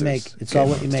all monsters. what you make. It's Gay all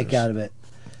what you make out of it.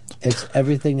 It's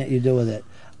everything that you do with it.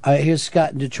 All right, here's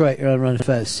Scott in Detroit. You're on Run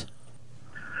Fez.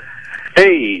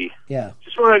 Hey, Yeah.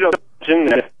 just wanted to mention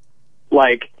that,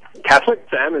 like, Catholic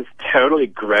Sam is totally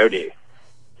grody.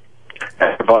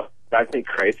 But drives me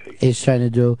crazy. He's trying to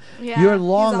do. Yeah, You're he's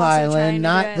Long also trying Island, to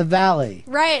not do it. the Valley.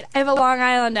 Right, I have a Long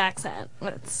Island accent.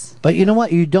 It's, But you know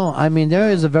what? You don't. I mean, there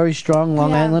is a very strong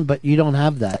Long Yeah. Island, but you don't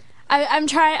have that. I'm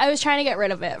trying. I was trying to get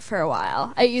rid of it for a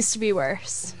while. It used to be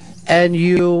worse. And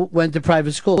you went to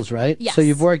private schools, right? Yes. So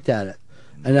you've worked at it.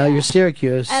 And now you're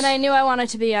Syracuse. And I knew I wanted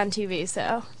to be on TV,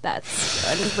 so that's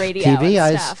and radio TV and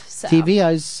eyes. stuff. So. TV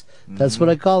eyes. That's what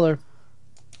I call her.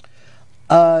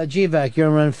 GVAC, you're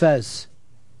on Run Fez.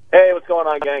 Hey, what's going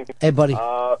on, gang? Hey, buddy.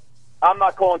 I'm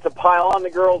not calling to pile on the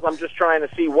girls. I'm just trying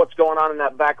to see what's going on in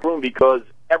that back room because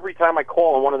every time I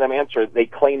call and one of them answers, they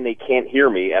claim they can't hear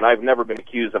me, and I've never been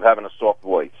accused of having a soft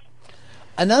voice.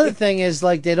 Another thing is,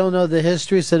 like, they don't know the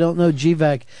history, so they don't know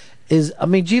GVAC. I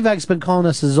mean, GVAC's been calling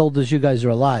us as old as you guys are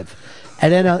alive.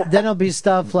 And then there'll be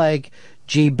stuff like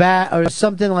G-Bat or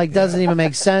something like doesn't even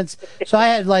make sense. So I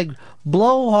had, like,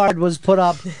 Blowhard was put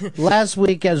up last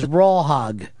week as Raw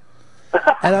Hog.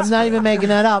 And I'm not even making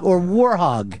that up. Or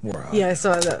Warhog. Yeah, I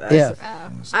saw that. Yeah.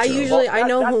 I usually I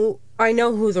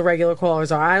know who the regular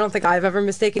callers are. I don't think I've ever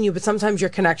mistaken you, but sometimes your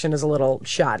connection is a little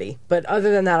shoddy. But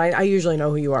other than that, I usually know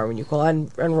who you are when you call,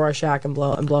 and Rorschach and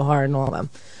Blowhard and all of them.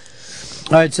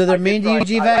 All right, so they're mean to you,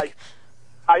 GVAC?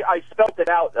 I spelt it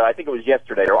out. I think it was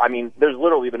yesterday. Or I mean, there's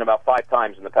literally been about 5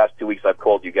 times in the past 2 weeks I've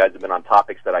called. You guys have been on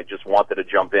topics that I just wanted to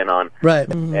jump in on. Right.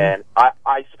 And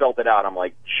I spelt it out. I'm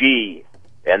like, G,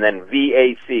 and then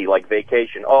VAC, like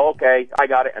vacation. Oh, okay, I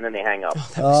got it. And then they hang up.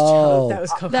 That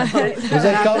was Kokomo. Was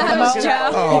that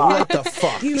Kokomo? Oh, what the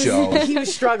fuck, Joe? He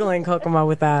was struggling, Kokomo,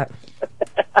 with that.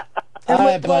 All And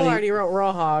right, with Blowhard, buddy. he wrote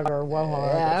Rawhog or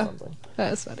Wohog or something.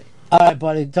 That was funny. All right,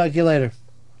 buddy. Talk to you later.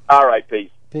 All right, peace.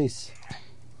 Peace.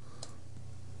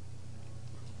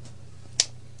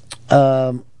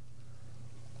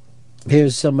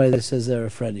 Here's somebody that says they're a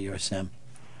friend of yours, Sam.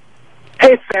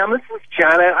 Hey, Sam, this is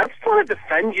Janet. I just want to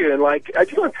defend you, and, like, I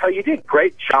just want to tell you, you did a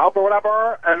great job or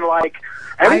whatever, and, like...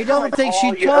 every I time don't think she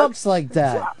call you- talks like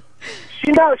that.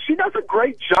 she does a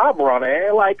great job, Ronnie.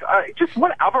 Like, just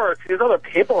whatever. There's other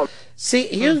people. See,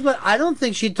 here's what I don't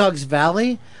think she talks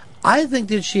Valley. I think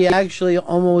that she actually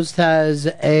almost has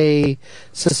a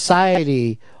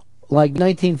society, like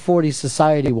 1940s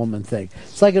society woman thing.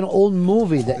 It's like an old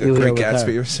movie that you hear Great with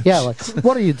Gatsby her. or something. Yeah, like,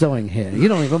 what are you doing here? You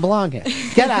don't even belong here.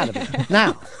 Get out of it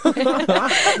now.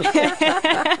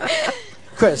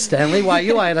 Chris Stanley, why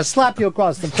you? I had to slap you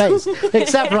across the face.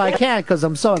 Except for I can't because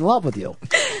I'm so in love with you.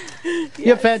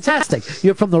 You're fantastic.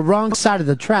 You're from the wrong side of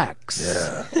the tracks.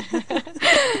 Yeah.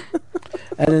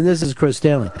 And then this is Chris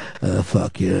Stanley.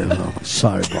 Fuck you. Oh,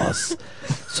 sorry, boss.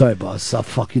 Sorry, boss.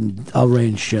 I'll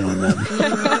rain shit on them.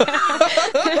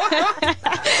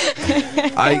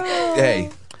 Hey.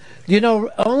 You know,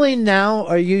 only now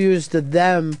are you used to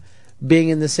them being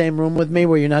in the same room with me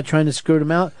where you're not trying to screw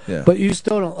them out. Yeah. But you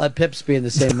still don't let Pips be in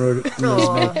the same room as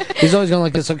me. He's always going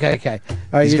like this. Okay. All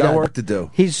right, He's you're got done. work to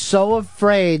do. He's so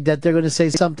afraid that they're going to say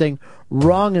something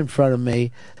wrong in front of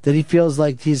me that he feels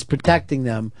like he's protecting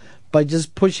them by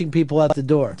just pushing people out the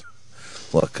door.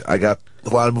 Look, I got a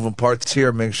lot of moving parts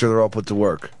here. Make sure they're all put to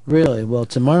work. Really? Well,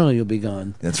 tomorrow you'll be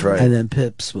gone. That's right. And then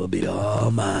Pips will be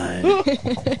all mine.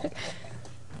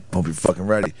 Won't be fucking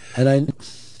ready. And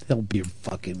he'll be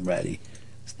fucking ready.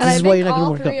 And This I is why think you're not going to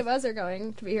all work three out. of us are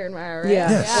going to be here tomorrow, right? Yeah.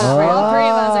 Yes. All three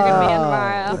of us are going to be in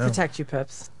tomorrow. We'll protect you,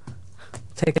 Pips.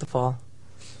 Take the fall.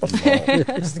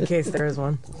 Just in case there is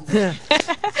one.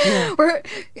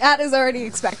 Ad is already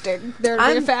expecting there to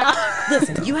be a foul.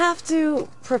 Listen, you have to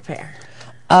prepare.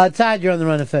 Todd, you're on the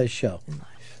Run of Fez show.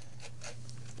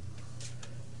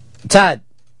 Todd,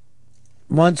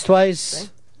 once, twice.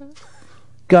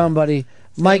 Go on, buddy.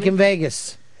 Mike in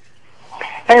Vegas.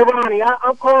 Hey, Ronnie,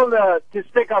 I'm calling to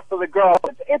stick up for the girls.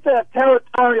 It's a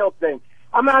territorial thing.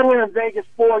 I'm out here in Vegas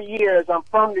 4 years. I'm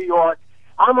from New York.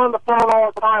 I'm on the phone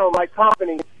all the time with my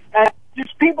company. And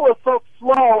just people are so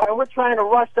slow, and we're trying to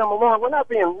rush them along. We're not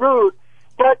being rude,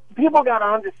 but people got to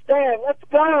understand. Let's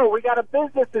go. We got a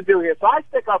business to do here. So I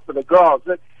stick up for the girls.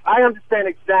 I understand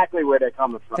exactly where they're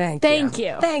coming from. Thank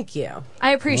you. Thank you.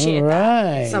 I appreciate All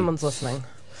right. Someone's listening.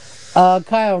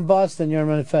 Kyle in Boston, you're on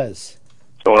Run of Fez.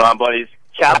 What's going on, buddies?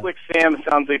 Catholic Sam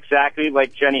sounds exactly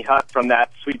like Jenny Hutt from that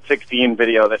Sweet 16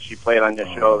 video that she played on your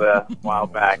show a while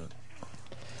back.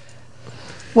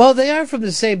 Well, they are from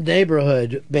the same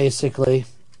neighborhood, basically.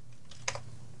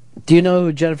 Do you know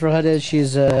who Jennifer Hutt is?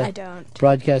 She's a I don't.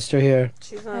 broadcaster here.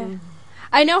 She's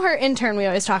I know her intern. We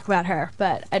always talk about her,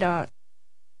 but I don't.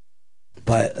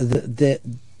 But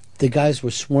the guys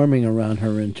were swarming around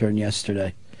her intern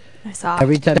yesterday. I saw.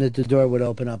 Every time that the door would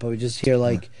open up, I would just hear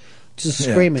just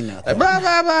screaming out there. Blah,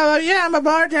 blah, blah. Yeah, I'm a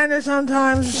bartender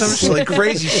sometimes. Some shit like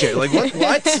crazy shit. Like,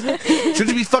 what? Shouldn't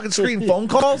you be fucking screening phone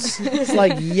calls? It's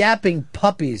like yapping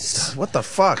puppies. What the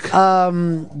fuck?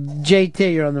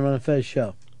 JT, you're on the Run of Fez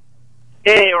show.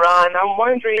 Hey, Ron, I'm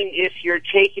wondering if you're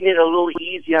taking it a little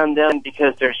easy on them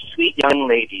because they're sweet young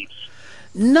ladies.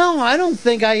 No, I don't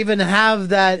think I even have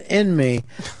that in me,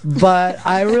 but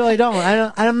I really don't.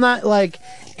 I'm not like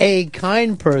a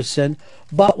kind person,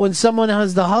 but when someone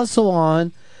has the hustle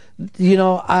on,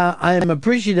 I am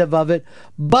appreciative of it,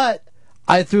 but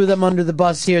I threw them under the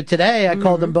bus here today. I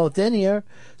called them both in here.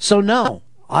 So no,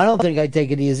 I don't think I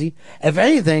take it easy. If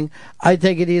anything, I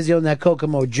take it easy on that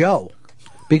Kokomo Joe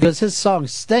because his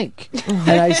songs stink, and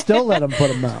I still let him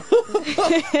put them out.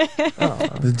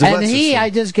 And I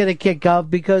just get a kick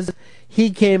out because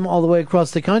he came all the way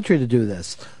across the country to do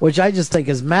this, which I just think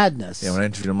is madness. Yeah, when I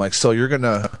interviewed him, like, so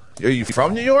are you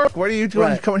from New York? What are you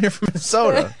doing coming here from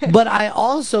Minnesota? But I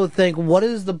also think, what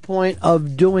is the point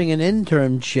of doing an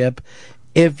internship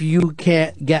if you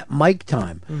can't get mic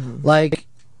time? Like,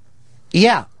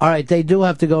 yeah, all right, they do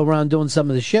have to go around doing some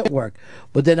of the shit work,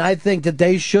 but then I think that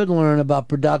they should learn about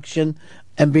production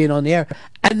and being on the air.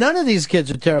 And none of these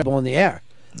kids are terrible on the air.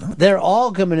 No. They're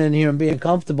all coming in here and being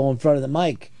comfortable in front of the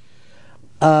mic.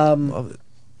 Well,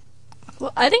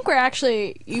 I think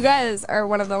you guys are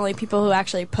one of the only people who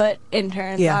actually put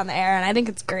interns on the air, and I think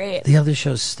it's great. The other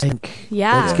shows stink.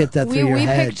 Yeah. Let's get that through your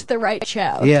head. We picked the right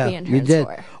show to Yeah, be interns you did.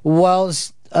 for. Well,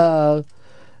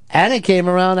 Anna came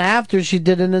around after she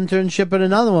did an internship in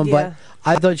another one, but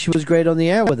I thought she was great on the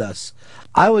air with us.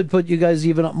 I would put you guys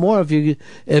even up more if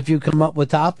you come up with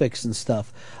topics and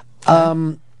stuff.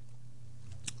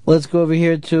 Let's go over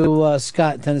here to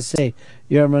Scott, Tennessee.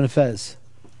 You're on Run of Fez.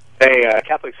 Hey,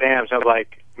 Catholic Sam sounds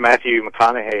like Matthew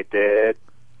McConaughey did.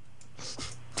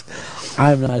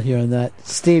 I'm not hearing that.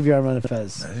 Steve, you're on Run of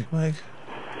Fez. Mike?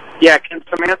 Yeah, can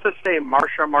Samantha say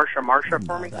Marsha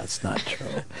for me? That's not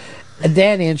true.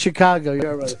 Danny in Chicago,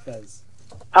 you're on Run of Fez.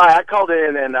 Hi, I called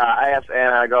in and I asked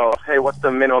Anna, I go, hey, what's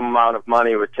the minimum amount of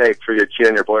money it would take for you to cheat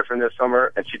on your boyfriend this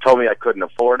summer? And she told me I couldn't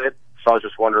afford it, so I was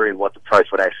just wondering what the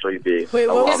price would actually be. Wait,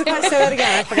 what was the question? Say that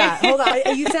again. I forgot. Hold on.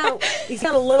 You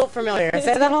sound a little familiar.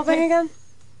 Say that whole thing again.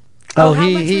 Oh, how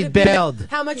much he would it be- bailed.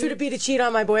 How much would it be to cheat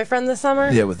on my boyfriend this summer?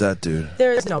 Yeah, with that dude.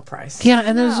 There is no price. Yeah,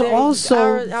 and there's also,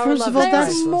 our first of love all, is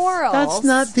that's, priceless. that's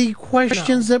not the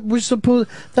questions that we're supposed,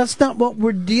 that's not what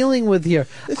we're dealing with here.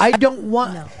 I don't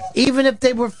want, even if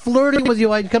they were flirting with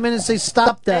you, I'd come in and say,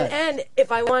 stop that. And if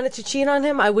I wanted to cheat on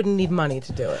him, I wouldn't need money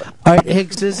to do it. All right,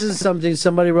 Hicks, this is something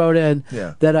somebody wrote in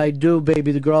Yeah. that I do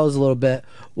baby the girls a little bit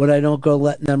when I don't go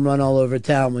letting them run all over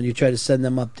town when you try to send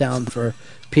them uptown for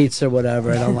pizza or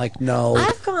whatever, and I'm like, no.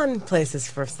 I've gone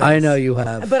places for things. I know you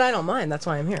have. But I don't mind. That's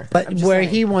why I'm here. But where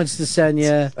he wants to send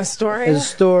you Astoria?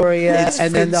 Astoria,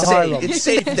 and then the safe. Harlem. It's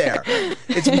safe there.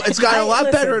 It's got a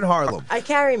lot better in Harlem. I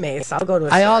carry mace. I'll go to I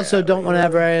Astoria. also don't want to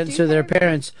ever answer their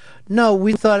parents. No,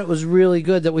 we thought it was really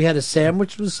good that we had a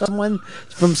sandwich with someone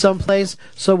from someplace,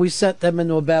 so we sent them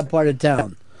into a bad part of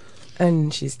town.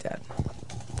 And she's dead.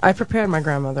 I prepared my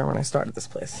grandmother when I started this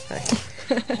place.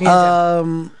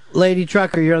 Lady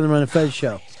Trucker, you're on the Run of Fez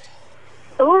show.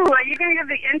 Ooh, are you going to give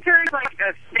the interns like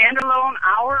a standalone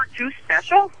hour or two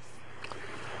special?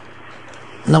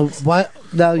 No, what?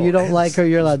 No, you don't like her.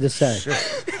 You're allowed to say.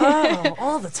 Oh,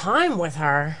 all the time with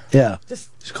her. Yeah.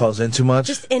 She calls in too much.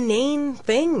 Just inane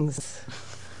things.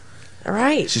 All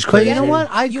right. She's But you crazy. know what?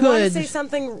 I You want to could. say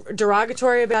something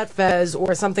derogatory about Fez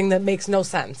or something that makes no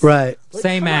sense. Right.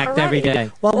 Same act every day.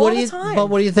 Well, All what do the you? time.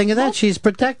 But what do you think of that? She's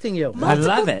protecting you.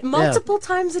 Multiple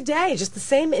times a day. Just the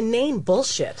same inane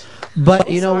bullshit.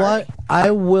 But you know what? I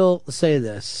will say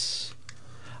this.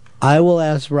 I will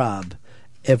ask Rob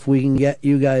if we can get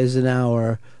you guys an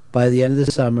hour by the end of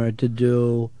the summer to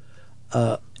do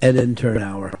an intern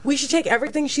hour. We should take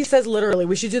everything she says literally.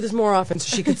 We should do this more often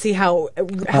so she could see how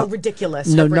ridiculous.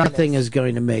 No, her brain nothing is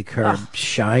going to make her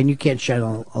shine. You can't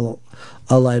shine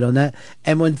a light on that.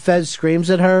 And when Fez screams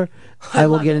at her, I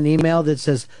will get an email that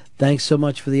says, "Thanks so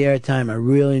much for the airtime. I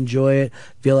really enjoy it.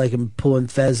 Feel like I'm pulling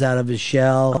Fez out of his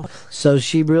shell." So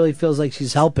she really feels like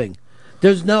she's helping.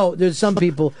 There's some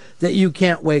people that you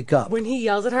can't wake up. When he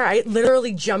yells at her, I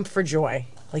literally jump for joy.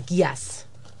 Like, yes.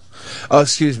 Oh,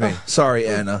 excuse me. Sorry,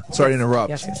 Anna. Sorry to interrupt.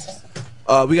 Yes.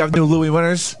 We have new Louis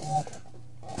winners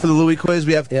for the Louis quiz.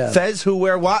 We have Fez Who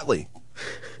Wear Watley.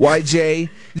 YJ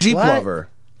Jeep What? Lover.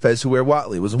 Fez Who Wear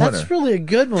Watley was a winner. That's really a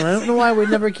good one. I don't know why we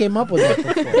never came up with that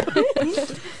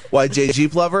before. YJ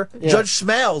Jeep Lover. Yeah. Judge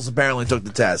Smales apparently took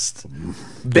the test.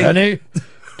 Danny.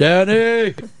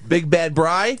 Big Bad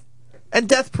Bri. And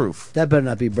Death Proof. That better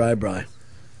not be Bri. I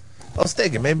was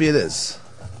thinking, maybe it is.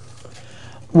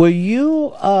 Were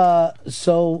you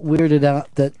so weirded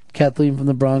out that Kathleen from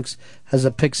the Bronx has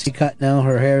a pixie cut now?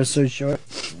 Her hair is so short.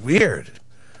 Weird.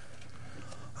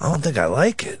 I don't think I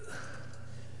like it.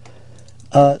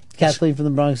 Kathleen from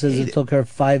the Bronx says it took her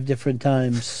 5 different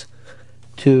times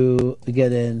to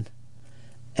get in.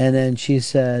 And then she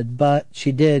said, but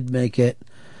she did make it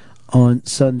on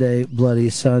Sunday, Bloody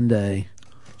Sunday.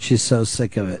 She's so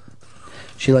sick of it.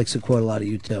 She likes to quote a lot of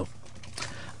you, too.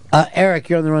 Eric,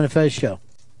 you're on the Run of Fez show.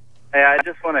 Hey, I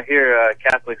just want to hear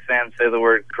Catholic Sam say the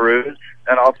word cruise.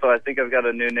 And also, I think I've got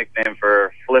a new nickname for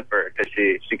her, Flipper, because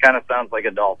she kind of sounds like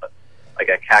a dolphin, like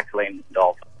a cackling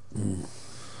dolphin.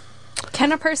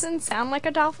 Can a person sound like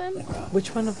a dolphin?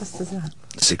 Which one of us does that?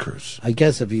 Sea Cruise. I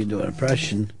guess if you do an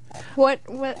impression. What?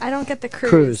 I don't get the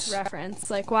Cruise. reference.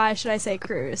 Like, why should I say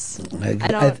cruise? I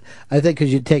don't. think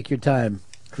because you take your time.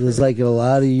 There's like a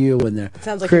lot of you in there.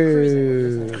 Sounds like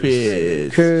cruise.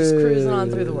 Just cruising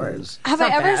on through the words. Have It's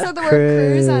I not ever bad. said the word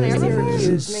cruise on air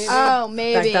Cruise. before? Oh,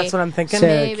 maybe. That's what I'm thinking.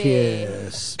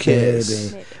 Kiss.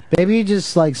 Kiss. Maybe you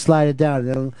just like slide it down.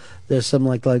 You know, there's some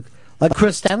like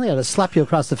Chris Stanley ought to slap you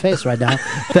across the face right now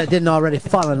if I didn't already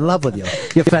fall in love with you.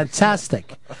 You're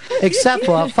fantastic. Except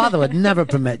for our father would never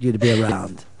permit you to be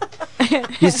around.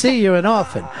 You see, you're an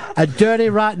orphan. A dirty,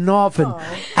 rotten orphan.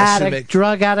 Addict,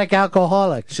 drug addict,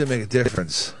 alcoholic. Should make a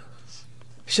difference.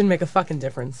 Shouldn't make a fucking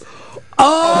difference.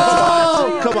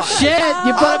 Oh! Come on. Shit!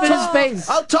 You put him in his face.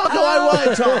 I'll talk how I want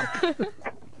to talk.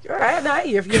 All right, now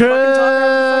you're fucking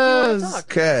talking the fuck you want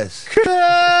to Kiss.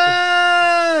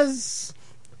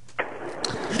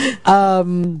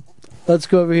 Let's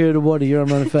go over here to Woody. You're on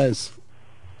Run of Fez.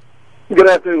 Good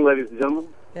afternoon, ladies and gentlemen.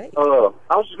 I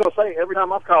was just going to say, every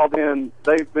time I've called in,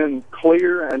 they've been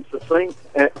clear and succinct,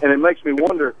 and it makes me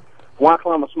wonder, why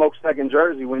climb a smokestack in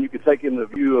Jersey when you could take in the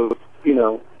view of,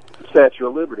 Statue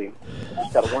of Liberty?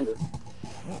 Just got to wonder.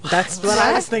 That's what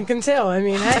I was thinking too. I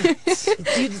mean, hey,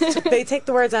 they take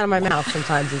the words out of my mouth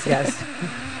sometimes, these guys.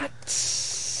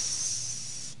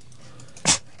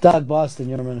 Doug Boston,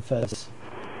 you're on the Fez.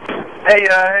 Hey,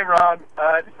 Ron.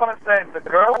 I just want to say the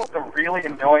girl with the really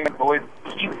annoying voice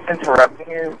keeps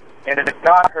interrupting you, and it is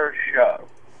not her show.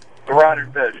 The Ron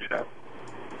and Fez show.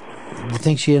 You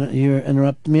think you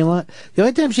interrupt me a lot? The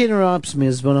only time she interrupts me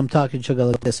is when I'm talking. She'll go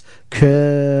like this.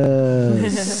 Cruise.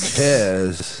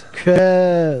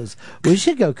 We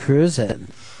should go cruising.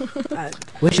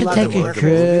 We should take a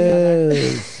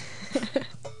cruise.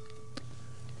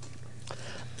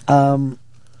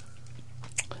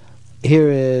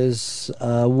 Here is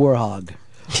Warhog.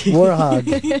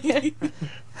 Warhog,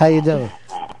 how you doing?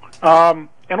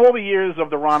 In all the years of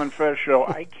the Ron and Fez show,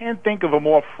 I can't think of a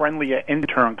more friendlier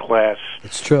intern class.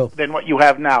 It's true. Than what you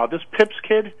have now. This Pips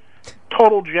kid,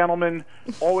 total gentleman,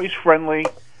 always friendly.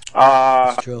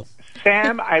 It's true.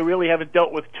 Sam, I really haven't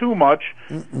dealt with too much.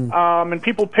 And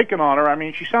people picking on her. I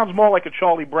mean, she sounds more like a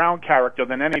Charlie Brown character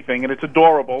than anything, and it's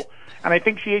adorable. And I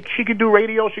think she can do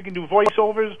radio, she can do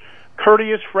voiceovers,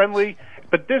 courteous, friendly.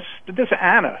 But this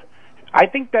Anna, I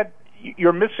think that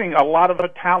you're missing a lot of her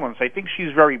talents. I think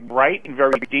she's very bright and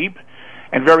very deep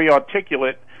and very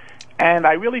articulate. And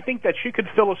I really think that she could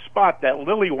fill a spot that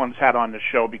Lily once had on the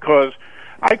show, because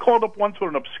I called up once with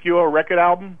an obscure record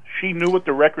album. She knew what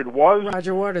the record was.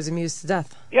 Roger Waters, amused to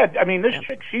death. Yeah, I mean, this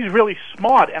chick, she's really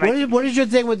smart. And What is your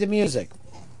thing with the music?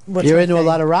 What's You're my into a thing?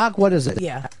 lot of rock? What is it?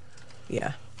 Yeah.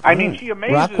 I mean, she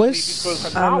amazes Rock me quiz?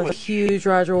 because her I'm a knowledge. huge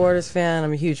Roger Waters fan.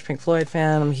 I'm a huge Pink Floyd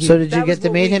fan. I'm a huge, So did you that get was to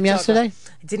what meet we him talked yesterday?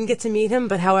 about. I didn't get to meet him,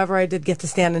 but however, I did get to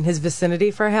stand in his vicinity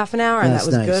for a half an hour, and That's that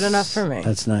was nice. good enough for me.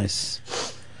 That's nice.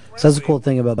 So that's a cool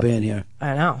thing about being here.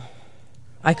 I know.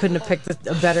 I couldn't have picked a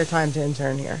better time to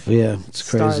intern here. Yeah, it's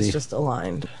Stars crazy. just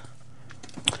aligned.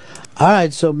 All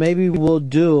right, so maybe we'll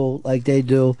do like they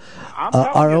do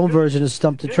our own version of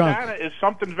Stump the This Trunk. Anna is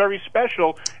something very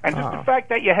special, and just the fact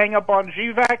that you hang up on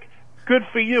GVAC, good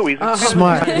for you. He's a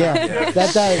Smart, yeah.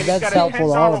 That's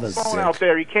helpful to all of us. Phone out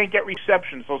there, he can't get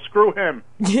reception, so screw him.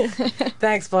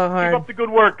 Thanks, Blowhard. Keep up the good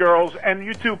work, girls, and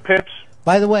you too, Pips.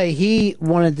 By the way, he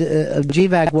wanted to,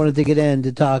 GVAC wanted to get in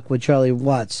to talk with Charlie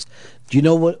Watts. Do you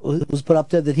know what was put up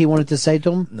there that he wanted to say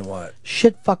to him? No, what?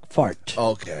 Shit, fuck, fart.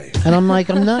 Okay. And I'm like,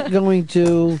 I'm not going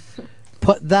to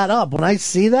put that up. When I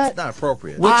see that, It's not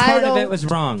appropriate. Which part of it was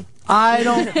wrong? I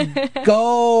don't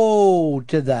go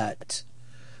to that.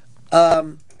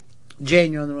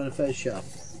 Jane, you're on the Run of Fez show.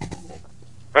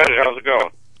 Hey, how's it going?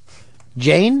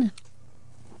 Jane?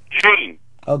 Gene.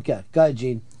 Okay, go ahead,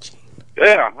 Gene.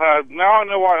 Yeah, now I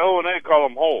know why O&A call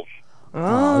them holes.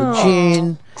 Oh,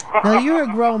 Gene. Now, you're a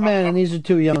grown man, and these are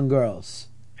two young girls.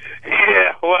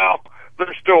 Yeah, well,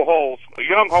 they're still holes.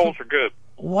 Young holes are good.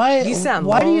 Why? You sound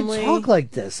why lonely. do you talk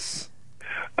like this?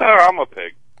 I'm a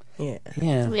pig. Yeah.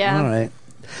 All right.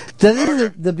 This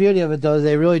is the beauty of it, though.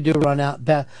 They really do run out.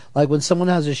 Like when someone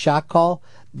has a shock call,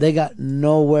 they got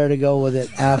nowhere to go with it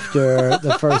after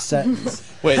the first sentence.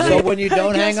 Wait, so when you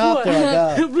don't hang up,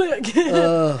 they're like,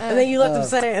 and then you let them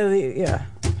say, yeah.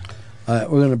 All right,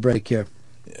 we're going to break here.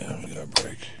 Yeah, we're going to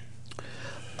break.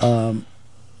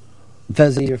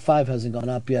 Fezzi, your 5 hasn't gone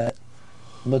up yet.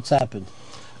 What's happened?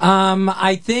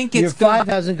 I think it's Your 5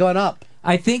 hasn't gone up.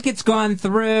 I think it's gone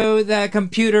through. The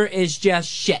computer is just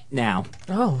shit now.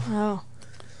 Oh.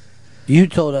 You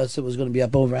told us it was going to be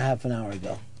up over half an hour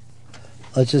ago.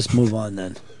 Let's just move on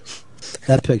then.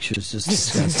 That picture is just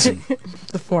disgusting.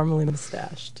 The formerly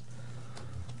mustached.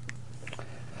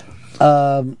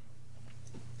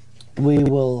 We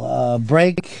will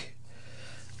break.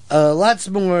 Lots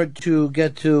more to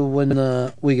get to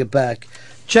when we get back.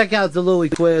 Check out the Louie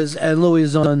quiz, and Louie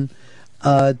is on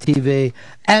TV.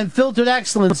 And Filtered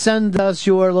Excellence, send us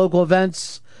your local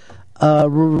events,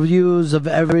 reviews of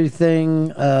everything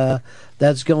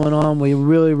that's going on. We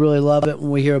really, really love it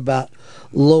when we hear about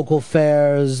local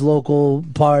fairs, local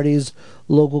parties,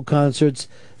 local concerts.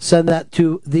 Send that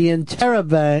to the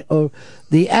Interrobang, or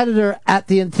the editor at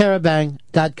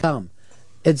theinterrobang.com.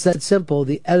 It's that simple.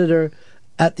 The editor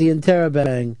at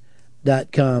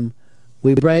theinterrobang.com.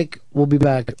 We break. We'll be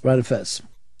back right at Fez.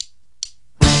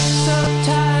 So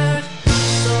tired,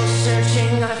 so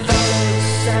searching, I followed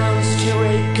sounds to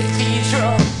a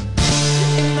cathedral.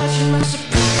 Imagine my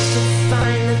surprise to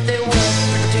find that they were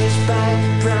produced by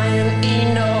Brian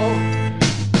Eno.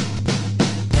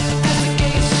 As the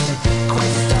gates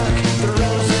quite stuck, the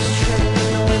roses trim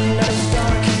and the windows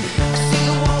dark. I see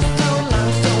the walls through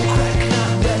limestone crack,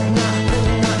 not red, not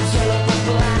blue, not yellow, but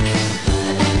black.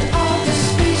 And all the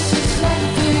space is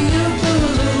left for you.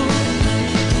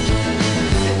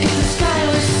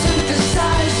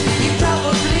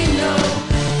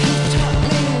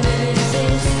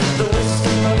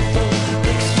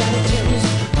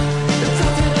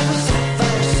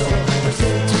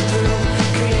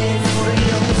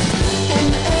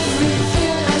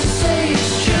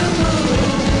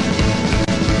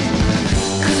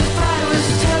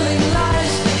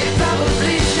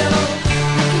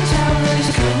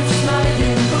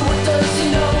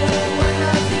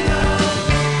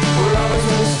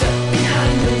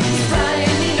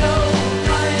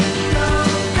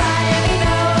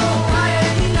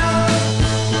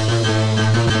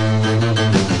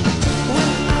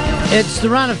 It's the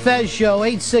Ron and Fez Show,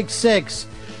 866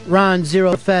 Ron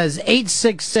Zero Fez,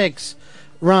 866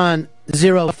 Ron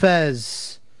Zero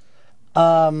Fez.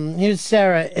 Here's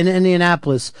Sarah in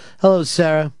Indianapolis. Hello,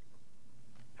 Sarah.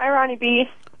 Hi, Ronnie B.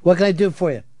 What can I do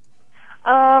for you?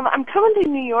 I'm coming to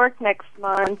New York next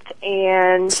month,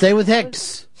 and Stay with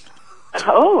Hicks.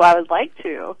 I would like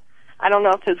to. I don't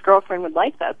know if his girlfriend would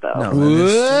like that though. No,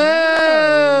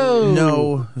 there's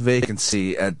no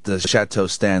vacancy at the Chateau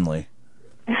Stanley.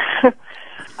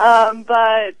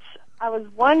 But I was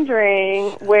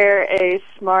wondering where a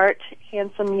smart,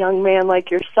 handsome young man like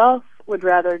yourself would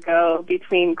rather go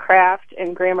between Kraft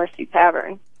and Gramercy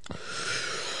Tavern.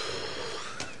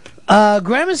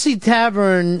 Gramercy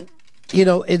Tavern, you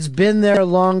know, it's been there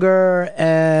longer,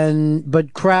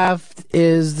 but Kraft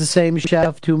is the same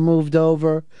chef who moved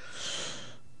over.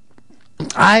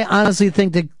 I honestly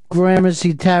think that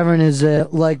Gramercy Tavern is a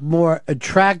more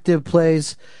attractive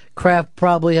place. Kraft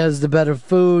probably has the better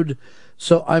food,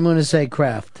 so I'm going to say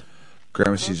Kraft.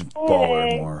 Gramercy's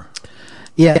baller more.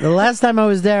 Yeah, the last time I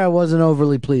was there, I wasn't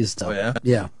overly pleased, though. Oh, yeah?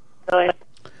 Yeah. Really?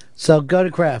 So go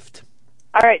to Kraft.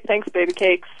 All right, thanks, baby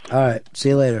cakes. All right, see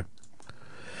you later.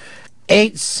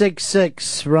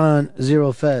 866 Ron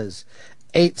Zero Fez.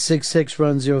 866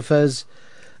 Ron Zero Fez.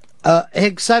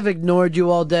 Hicks, I've ignored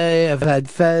you all day. I've had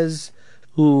Fez,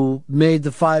 who made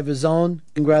the 5 his own.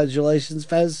 Congratulations,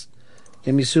 Fez.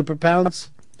 Give me super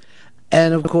pounds.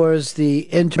 And, of course, the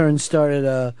intern started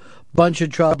a bunch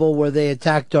of trouble where they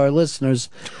attacked our listeners.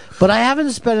 But I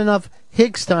haven't spent enough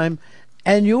Hicks time,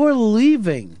 and you're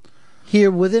leaving here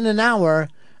within an hour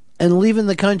and leaving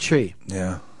the country.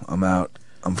 Yeah, I'm out.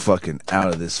 I'm fucking out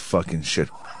of this fucking shit.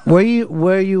 Where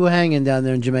are you hanging down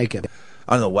there in Jamaica?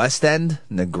 On the West End,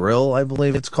 the Grill, I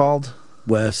believe it's called.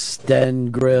 West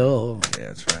End Grill. Yeah,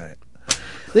 that's right.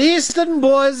 The Eastern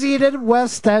boys eat at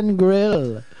West End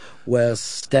Grill.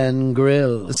 West End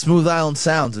Grill. The Smooth Island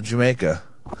Sounds of Jamaica.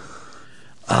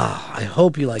 I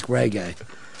hope you like reggae,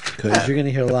 because you're going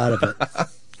to hear a lot of it.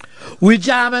 We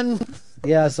jamming.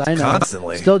 Yes, I know.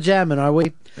 Constantly. Still jamming, are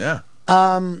we? Yeah.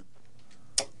 By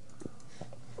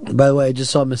the way, I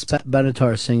just saw Miss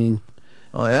Benatar singing.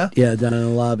 Oh, yeah? Yeah, down in the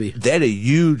lobby. They had a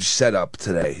huge setup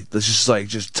today. There's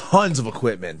just tons of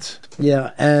equipment.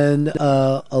 Yeah, and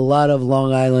a lot of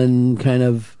Long Island kind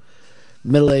of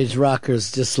middle-aged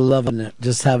rockers just loving it,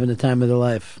 just having the time of their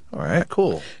life. All right,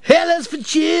 cool. Hell is for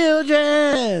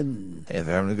children! Hey, if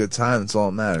they're having a good time, that's all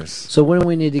that matters. So what do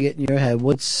we need to get in your head?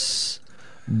 What's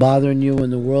bothering you in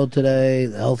the world today?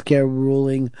 The healthcare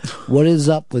ruling? What is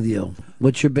up with you?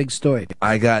 What's your big story?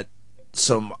 I got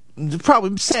some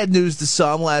probably sad news to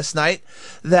some last night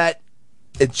that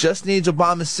it just needs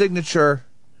Obama's signature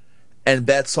and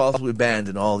bath salts will be banned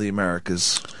in all the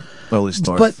Americas. Well, at least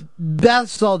north. But bath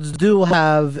salts do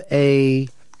have a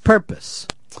purpose.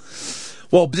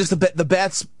 Well, just the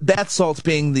bath salts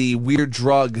being the weird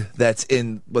drug that's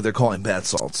in what they're calling bath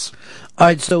salts. All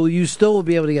right, so you still will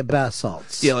be able to get bath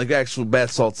salts. Yeah, like actual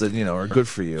bath salts that, are good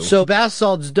for you. So bath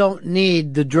salts don't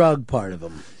need the drug part of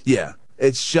them. Yeah.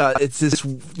 It's this,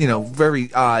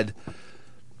 very odd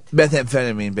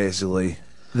methamphetamine, basically,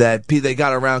 that they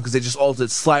got around because they just altered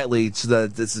it slightly so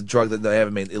that it's a drug that they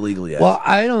haven't made illegal yet. Well,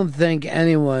 I don't think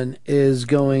anyone is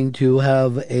going to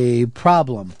have a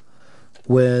problem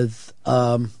with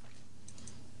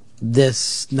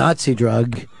this Nazi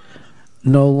drug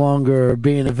no longer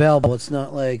being available. It's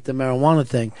not like the marijuana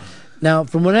thing. Now,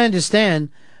 from what I understand,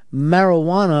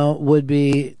 marijuana would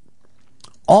be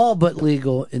all but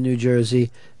legal in New Jersey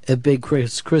if Big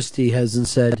Chris Christie hasn't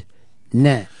said,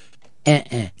 nah,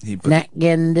 not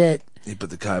getting it. He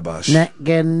put the kibosh. Not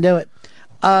getting to it.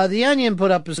 The Onion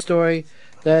put up a story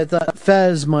that I thought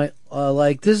Fez might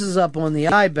like. This is up on the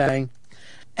iBang,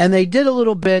 and they did a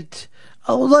little bit.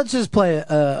 Oh, let's just play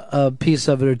a piece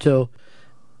of it or two.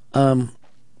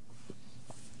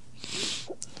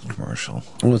 Commercial.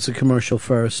 Well, it's a commercial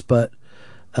first, but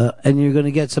and you're going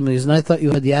to get some of these. And I thought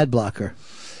you had the ad blocker.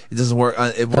 It doesn't work.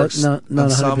 It works. Not on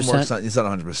 100%. Some works. It's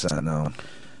not 100%. No.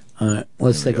 All right,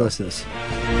 let's take a listen to this.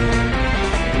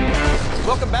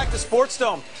 Welcome back to Sports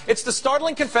Dome. It's the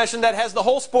startling confession that has the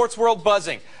whole sports world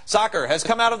buzzing. Soccer has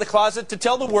come out of the closet to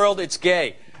tell the world it's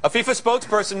gay. A FIFA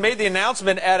spokesperson made the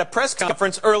announcement at a press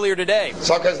conference earlier today.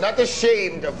 Soccer is not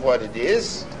ashamed of what it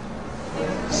is.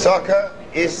 Soccer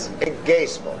is a gay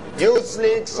sport. Youth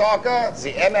League soccer,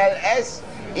 the MLS,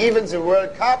 even the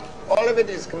World Cup, all of it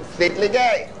is completely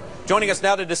gay. Joining us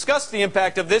now to discuss the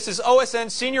impact of this is OSN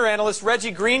senior analyst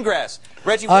Reggie Greengrass.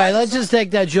 Reggie, all right, let's just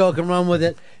take that joke and run with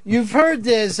it. You've heard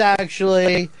this,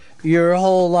 actually, your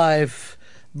whole life,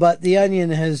 but The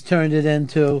Onion has turned it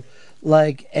into,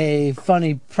 like, a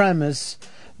funny premise.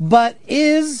 But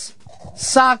is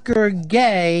soccer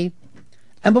gay?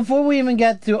 And before we even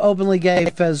get to openly gay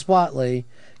Fez Watley,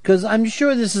 because I'm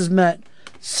sure this is meant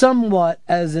somewhat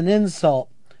as an insult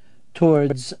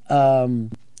towards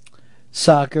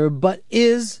soccer, but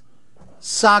is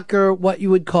soccer what you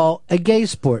would call a gay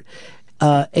sport?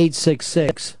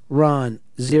 866 Ron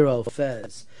Zero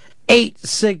Fez.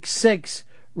 866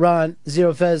 Ron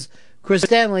Zero Fez. Chris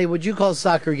Stanley, would you call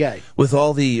soccer gay? With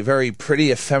all the very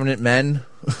pretty, effeminate men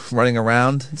running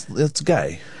around, it's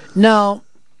gay. Now,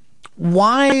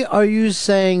 why are you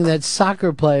saying that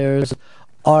soccer players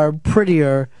are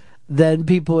prettier than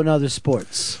people in other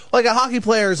sports? Like a hockey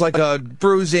player is like a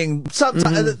bruising,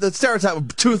 the stereotype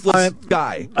of toothless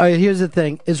guy. All right, here's the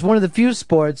thing. It's one of the few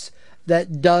sports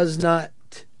that does not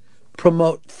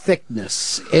promote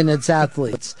thickness in its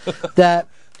athletes. That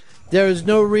there is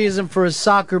no reason for a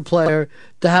soccer player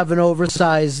to have an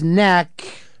oversized neck.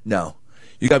 No.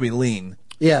 You gotta be lean.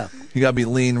 Yeah. You gotta be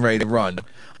lean, ready to run.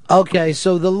 Okay,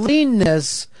 so the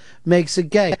leanness makes it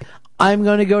gay. I'm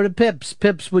going to go to Pips.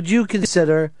 Pips, would you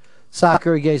consider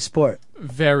soccer a gay sport?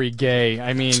 Very gay.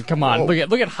 I mean, come on.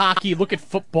 Look at hockey, look at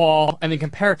football, and then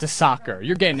compare it to soccer.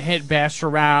 You're getting hit, bashed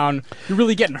around. You're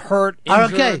really getting hurt,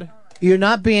 injured. Okay, you're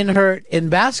not being hurt in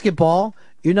basketball.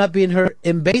 You're not being hurt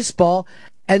in baseball.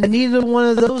 And neither one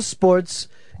of those sports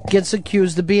gets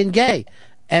accused of being gay.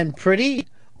 And pretty?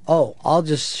 Oh, I'll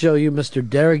just show you Mr.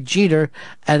 Derek Jeter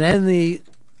and end the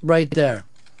right there.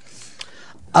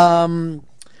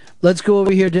 Let's go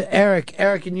over here to Eric.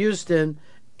 Eric in Houston.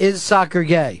 Is soccer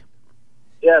gay?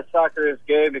 Yeah, soccer is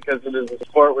gay because it is a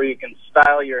sport where you can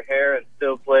style your hair and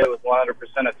still play with 100%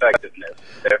 effectiveness.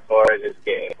 Therefore, it is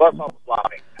gay. Plus, all the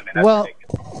flopping. I mean, that's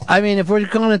ridiculous. I mean, if we're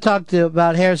going to talk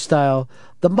about hairstyle,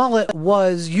 the mullet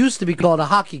used to be called a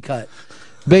hockey cut,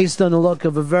 based on the look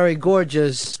of a very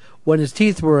gorgeous, when his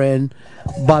teeth were in,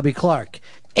 Bobby Clark.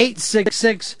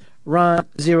 866 Ron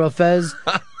Zero Fez.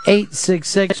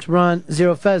 866 Ron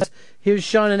Zero Fez. Here's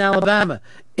Sean in Alabama.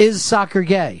 Is soccer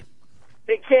gay?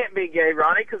 It can't be gay,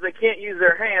 Ronnie, because they can't use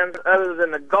their hands other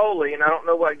than the goalie, and I don't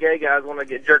know why gay guys want to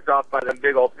get jerked off by them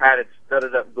big old padded,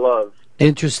 studded-up gloves.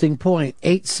 Interesting point.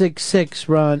 866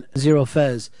 Ron Zero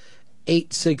Fez.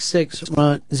 866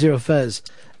 Ron Zero Fez.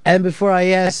 And before I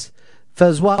ask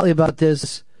Fez Watley about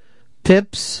this,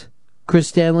 Pips, Chris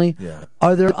Stanley,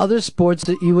 are there other sports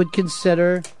that you would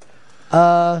consider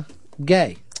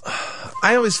gay?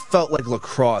 I always felt like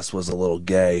lacrosse was a little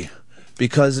gay.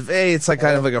 Because of it's like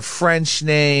kind of like a French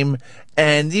name,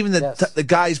 and even the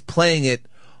guys playing it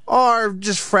are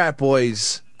just frat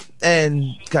boys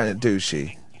and kind of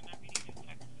douchey.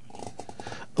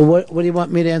 What do you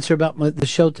want me to answer about the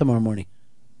show tomorrow morning?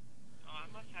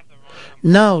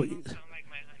 No,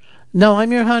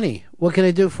 I'm your honey. What can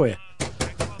I do for you?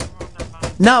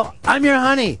 No, I'm your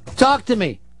honey. Talk to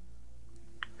me.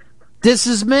 This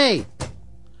is me.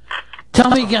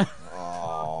 Tell me again.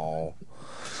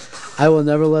 I will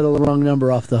never let a wrong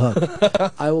number off the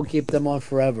hook. I will keep them on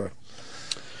forever.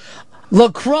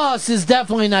 Lacrosse is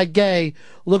definitely not gay.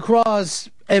 Lacrosse,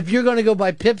 if you're going to go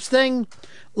by Pip's thing,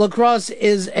 lacrosse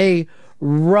is a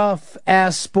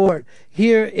rough-ass sport.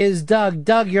 Here is Doug.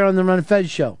 Doug, you're on the Ron and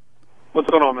Fez show. What's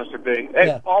going on, Mr. B?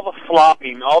 Hey, all the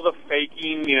flopping, all the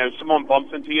faking, someone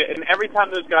bumps into you, and every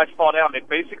time those guys fall down, they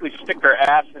basically stick their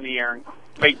ass in the air and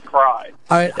fake cry.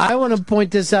 All right, I want to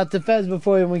point this out to Fez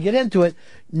before we get into it.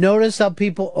 Notice how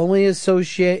people only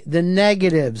associate the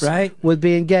negatives with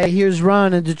being gay. Here's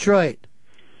Ron in Detroit.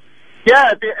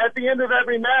 Yeah, at the end of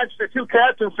every match, the two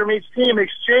captains from each team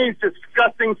exchange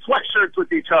disgusting sweatshirts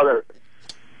with each other.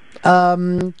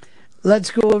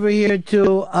 Let's go over here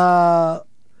to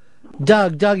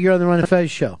Doug. Doug, you're on the Ron and Fez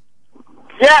show.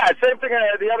 Yeah, same thing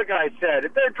the other guy said.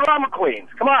 They're drama queens.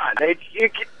 Come on.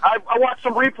 I watched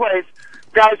some replays.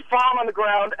 Guys fall on the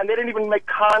ground, and they didn't even make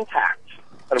contact.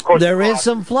 And of course, there is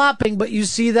some flopping, but you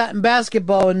see that in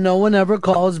basketball, and no one ever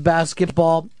calls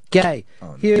basketball gay.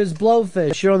 Here's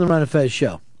Blowfish. You're on the Ron and Fez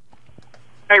show.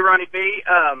 Hey, Ronnie B.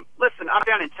 Listen, I'm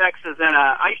down in Texas, and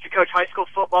I used to coach high school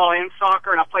football and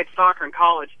soccer, and I played soccer in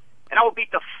college. And I will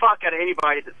beat the fuck out of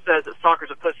anybody that says that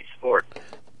soccer's a pussy sport.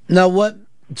 Now, what?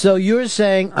 So you're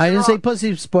saying, I didn't say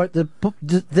pussy sport. The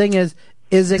thing is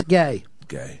it gay?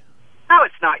 Gay. No,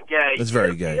 it's not gay. It's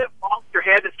very gay. You off your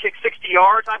head that's kicked 60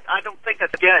 yards. I don't think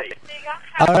that's gay.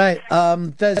 All right.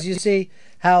 Fez, you see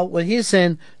how what he's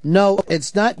saying, no,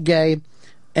 it's not gay,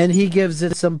 and he gives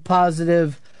it some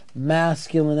positive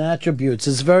masculine attributes.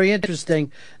 It's very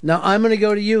interesting. Now, I'm going to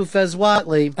go to you, Fez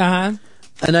Watley. Uh-huh.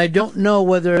 And I don't know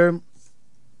whether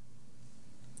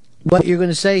what you're going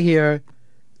to say here,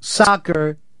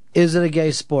 soccer, is it a gay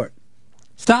sport?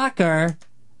 Soccer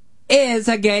is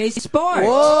a gay sport.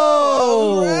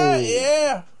 Whoa!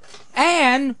 Yeah.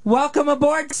 And welcome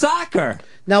aboard soccer.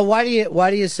 Now, why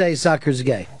do you say soccer's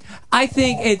gay? I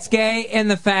think it's gay in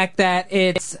the fact that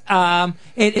it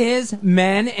is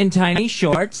men in tiny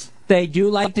shorts. They do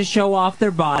like to show off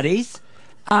their bodies.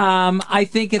 I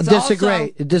think it's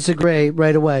Disagree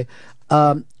right away.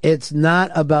 It's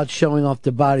not about showing off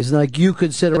their bodies. Like, you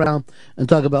could sit around and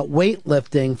talk about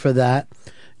weightlifting for that.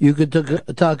 You could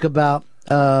talk about,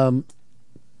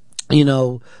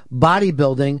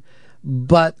 bodybuilding,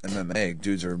 but MMA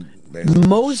dudes are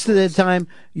most of the time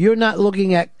you're not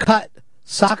looking at cut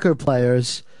soccer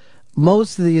players.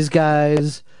 Most of these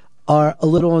guys are a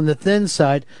little on the thin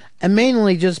side, and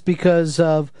mainly just because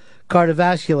of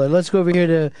cardiovascular. Let's go over here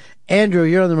to Andrew.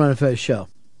 You're on the Ron and Fez show.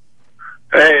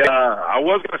 Hey, I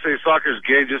was going to say soccer's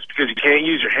gay just because you can't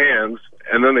use your hands,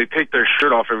 and then they take their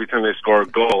shirt off every time they score a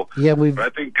goal. Yeah, But I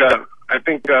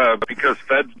think because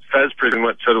Fez pretty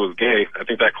much said it was gay, I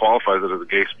think that qualifies it as a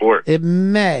gay sport. It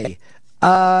may.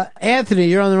 Anthony,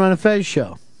 you're on the Ron and Fez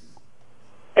show.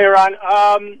 Hey, Ron.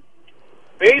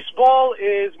 Baseball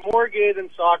is more gay than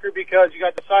soccer because you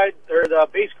got the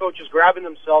base coaches grabbing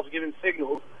themselves, giving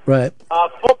signals. Right.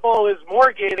 Football is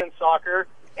more gay than soccer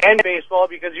and baseball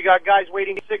because you got guys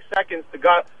waiting 6 seconds to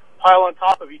pile on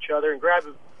top of each other and grab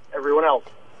everyone else.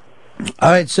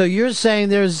 All right, so you're saying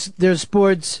there's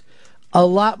sports a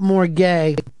lot more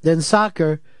gay than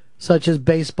soccer, such as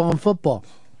baseball and football.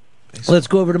 Let's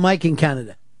go over to Mike in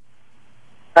Canada.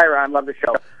 Hi, Ron. Love the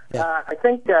show. Yeah. I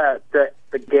think the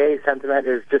gay sentiment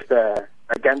is just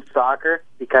against soccer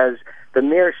because in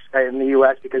the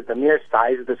U.S., because the mere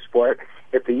size of the sport,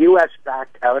 if the U.S.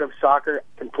 backed out of soccer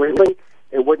completely,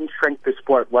 it wouldn't shrink the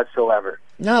sport whatsoever.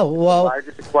 No, well,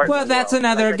 that's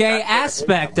another gay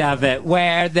aspect of it,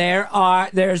 where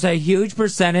there's a huge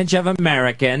percentage of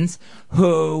Americans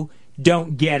who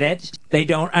don't get it, they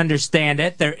don't understand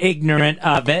it, they're ignorant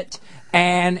of it,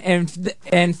 and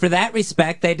for that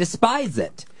respect, they despise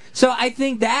it. So I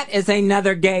think that is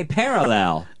another gay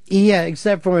parallel. Yeah,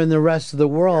 except for in the rest of the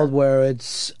world where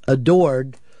it's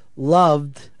adored,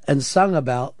 loved, and sung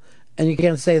about, and you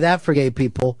can't say that for gay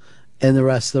people in the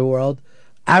rest of the world.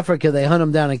 Africa, they hunt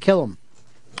them down and kill them.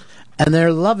 And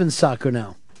they're loving soccer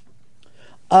now.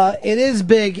 It is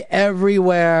big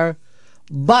everywhere,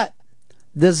 but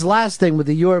this last thing with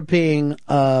the European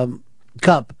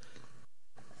Cup,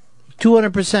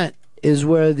 200% is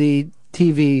where the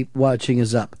TV watching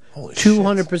is up.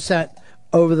 200%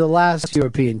 over the last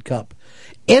European Cup.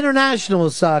 International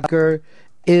soccer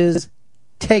is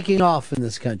taking off in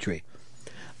this country.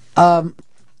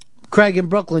 Craig in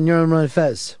Brooklyn, you're on Ron and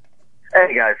Fez.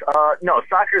 Hey, guys. No,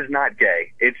 soccer is not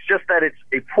gay. It's just that it's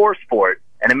a poor sport,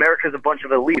 and America's a bunch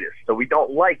of elitists, so we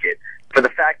don't like it for the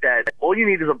fact that all you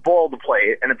need is a ball to play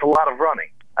it, and it's a lot of running.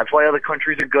 That's why other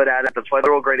countries are good at it. That's why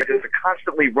they're all great at it. They're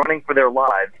constantly running for their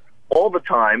lives all the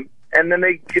time, and then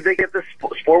they get this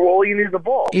sport where all you need is the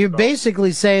ball. You're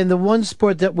basically saying the one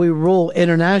sport that we rule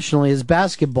internationally is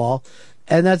basketball,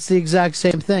 and that's the exact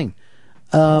same thing.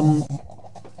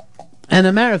 And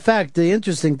a matter of fact, the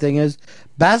interesting thing is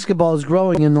basketball is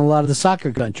growing in a lot of the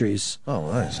soccer countries.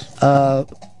 Oh, nice.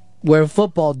 Where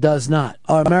football does not.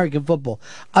 Or American football.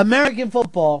 American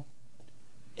football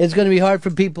is going to be hard for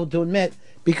people to admit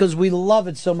because we love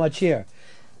it so much here.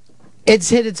 It's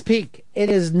hit its peak. It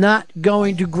is not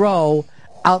going to grow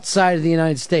outside of the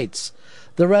United States.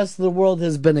 The rest of the world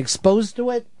has been exposed to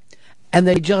it, and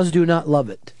they just do not love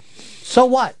it. So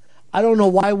what? I don't know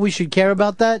why we should care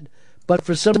about that, but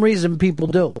for some reason people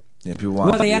do. Yeah, people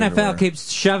want the NFL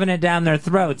keeps shoving it down their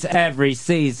throats every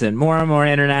season. More and more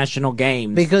international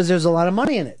games. Because there's a lot of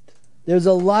money in it. There's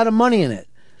a lot of money in it.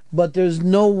 But there's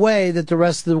no way that the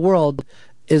rest of the world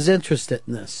is interested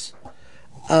in this.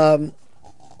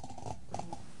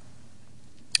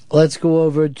 Let's go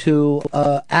over to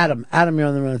Adam. Adam, you're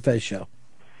on the Ron and Fez show.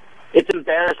 It's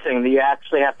embarrassing that you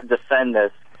actually have to defend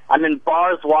this. I'm in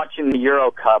bars watching the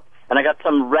Euro Cup, and I got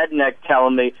some redneck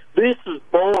telling me, this is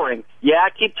boring. Yeah,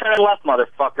 keep turning left,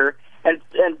 motherfucker. And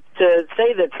to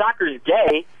say that soccer's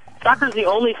gay, soccer's the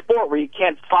only sport where you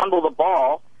can't fondle the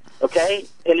ball, okay?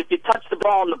 And if you touch the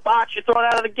ball in the box, you're thrown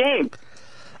out of the game.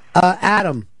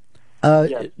 Adam,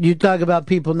 you talk about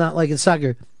people not liking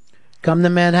soccer. Come to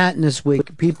Manhattan this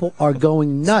week. People are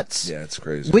going nuts. Yeah, it's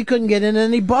crazy. We couldn't get in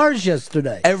any bars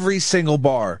yesterday. Every single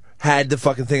bar had the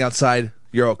fucking thing outside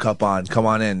Euro Cup on. Come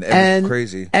on in. It was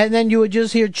crazy. And then you would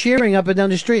just hear cheering up and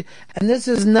down the street. And this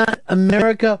is not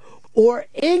America or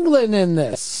England in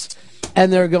this.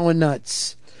 And they're going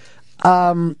nuts.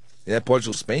 Yeah,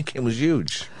 Portugal-Spain game was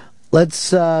huge.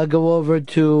 Let's go over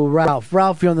to Ralph.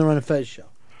 Ralph, you're on the Ron and Fez show.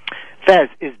 Fez,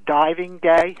 is diving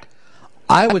gay?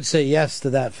 I would say yes to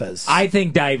that, Fez. I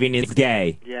think diving is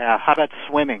gay. Yeah, how about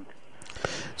swimming?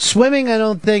 Swimming, I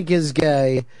don't think is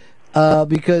gay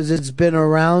because it's been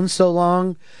around so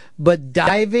long. But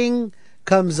diving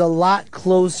comes a lot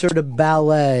closer to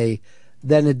ballet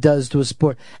than it does to a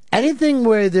sport. Anything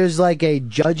where there's like a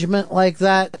judgment like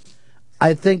that,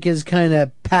 I think is kind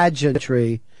of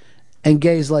pageantry, and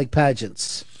gays like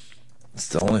pageants. It's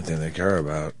the only thing they care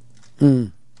about.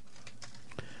 Mm.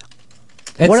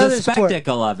 It's What the other sport-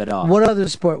 spectacle of it all. What other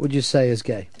sport would you say is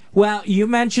gay? Well, you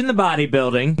mentioned the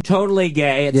bodybuilding. Totally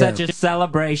gay. It's Yeah. such a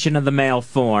celebration of the male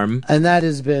form. And that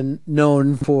has been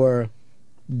known for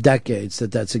decades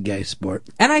that that's a gay sport.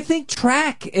 And I think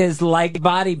track is like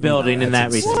bodybuilding in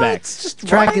that respect.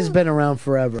 Track has been around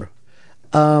forever.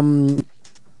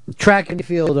 Track and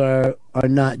field are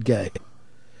not gay.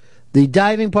 The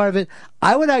diving part of it,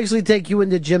 I would actually take you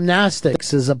into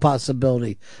gymnastics as a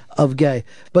possibility of gay.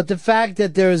 But the fact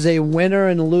that there is a winner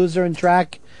and a loser in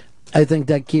track, I think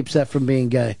that keeps that from being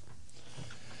gay.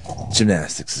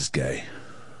 Gymnastics is gay.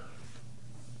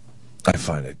 I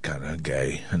find it kind of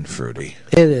gay and fruity.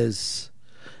 It is.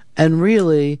 And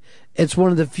really, it's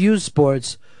one of the few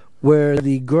sports where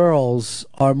the girls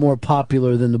are more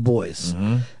popular than the boys.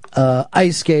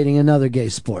 Ice skating, another gay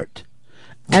sport.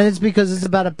 And it's because it's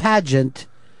about a pageant,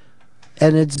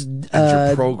 and it's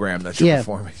your program that you're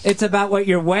performing. It's about what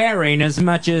you're wearing as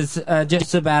much as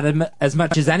just about as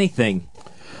much as anything.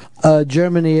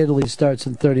 Germany, Italy starts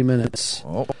in 30 minutes.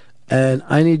 Oh. And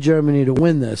I need Germany to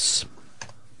win this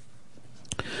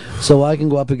so I can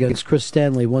go up against Chris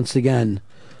Stanley once again.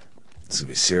 It's going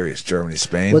to be serious. Germany,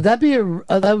 Spain. Would that be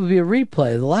that would be a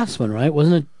replay of the last one, right?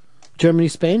 Wasn't it Germany,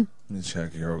 Spain? Let me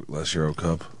check last Euro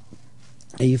Cup.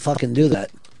 Hey, you fucking do that,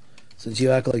 since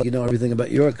you act like you know everything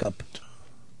about Euro Cup.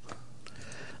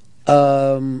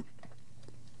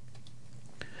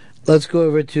 Let's go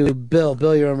over to Bill.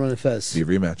 Bill, you're on Run Fest. Be a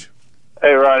rematch.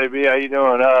 Hey, Ronnie B, how you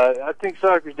doing? I think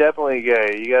soccer's definitely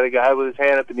gay. You got a guy with his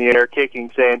hand up in the air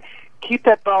kicking, saying, "Keep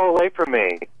that ball away from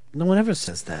me." No one ever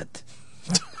says that.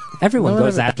 Everyone No one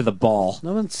goes ever- after the ball.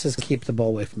 No one says keep the ball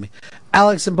away from me.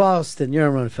 Alex in Boston, you're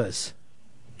on Run Fest.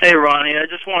 Hey, Ronnie, I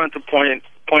just wanted to point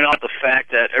out the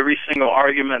fact that every single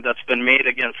argument that's been made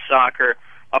against soccer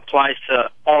applies to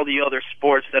all the other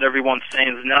sports that everyone's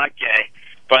saying is not gay.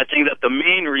 But I think that the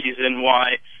main reason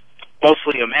why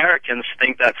mostly Americans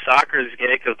think that soccer is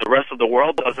gay because the rest of the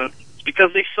world doesn't is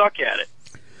because they suck at it.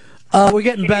 We're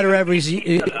getting better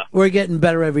we're getting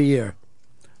better every year.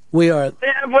 We are.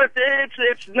 Yeah, but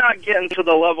it's not getting to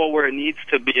the level where it needs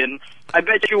to be, and I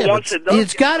bet you once it does.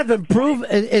 It's got to improve.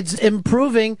 It's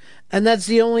improving, and that's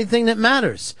the only thing that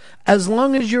matters. As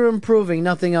long as you're improving,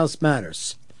 nothing else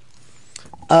matters.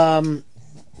 Now,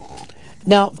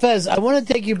 Fez, I want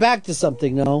to take you back to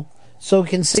something, though, so it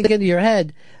can sink into your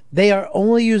head. They are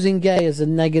only using gay as a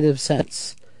negative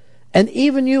sense. And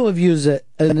even you have used it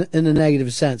in a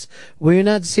negative sense, where you're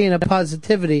not seeing a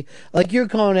positivity, like you're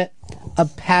calling it a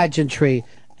pageantry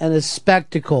and a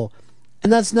spectacle.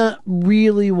 And that's not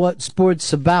really what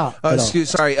sports about. at all.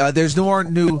 Sorry, there's no more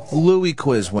new Louis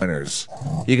quiz winners.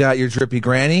 You got your Drippy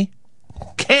Granny,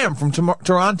 Cam from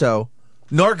Toronto,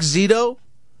 Narc Zito,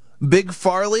 Big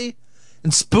Farley,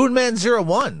 and Spoonman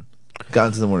 01 got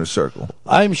into the winner's circle.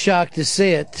 I'm shocked to see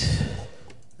it.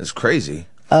 It's crazy.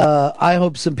 I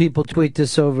hope some people tweet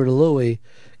this over to Louis,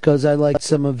 because I'd like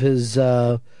some of his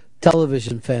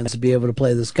television fans to be able to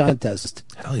play this contest.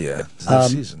 Hell yeah. It's their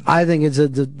season. I think it's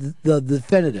the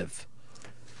definitive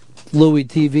Louis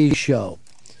TV show.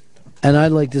 And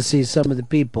I'd like to see some of the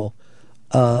people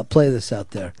play this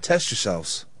out there. Test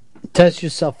yourselves. Test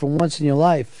yourself for once in your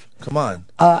life. Come on.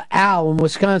 Al in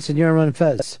Wisconsin, you're on Run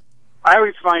Fez. I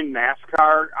always find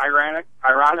NASCAR ironic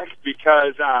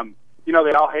because,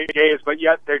 they all hate gays, but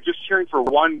yet they're just cheering for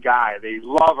one guy. They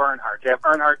love Earnhardt. They have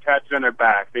Earnhardt tattooed on their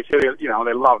back. They say, they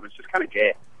love him. It's just kind of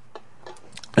gay.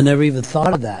 I never even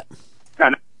thought of that.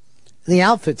 And The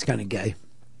outfit's kind of gay.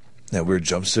 That weird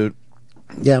jumpsuit.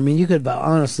 Yeah, I mean, you could have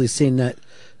honestly seen that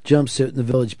jumpsuit in the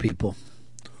Village People.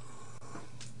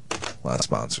 A lot of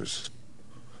sponsors.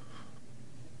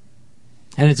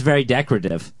 And it's very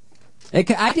decorative.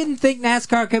 I didn't think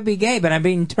NASCAR could be gay, but I'm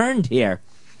being turned here.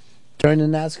 Turn to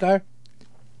NASCAR?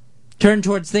 Turned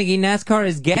towards thinking NASCAR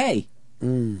is gay.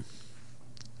 Mm.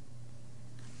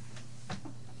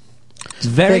 It's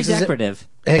very decorative.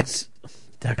 It's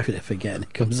decorative again.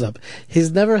 It comes up.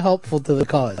 He's never helpful to the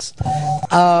cause.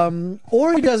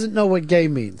 Or he doesn't know what gay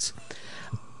means.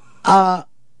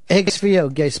 Hicks for you,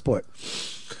 gay sport.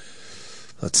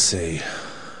 Let's see.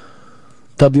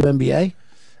 WNBA?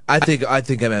 I think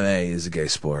MMA is a gay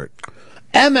sport.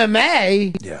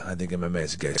 MMA? Yeah, I think MMA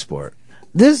is a gay sport.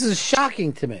 This is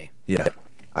shocking to me. Yeah.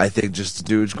 I think just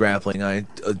dudes grappling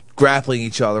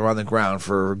each other on the ground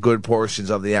for good portions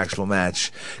of the actual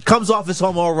match comes off as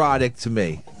homoerotic to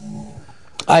me.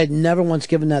 I had never once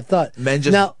given that thought. Men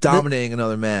just dominating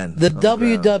another man. The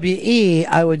WWE,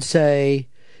 I would say,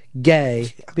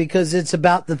 gay, because it's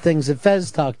about the things that Fez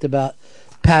talked about,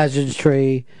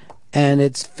 pageantry, and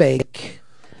it's fake.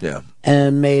 Yeah.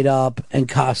 And made up and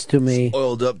costumey.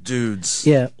 Oiled up dudes.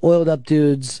 Yeah, oiled up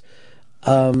dudes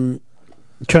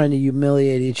trying to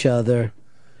humiliate each other.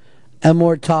 And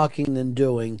more talking than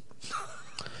doing.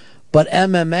 But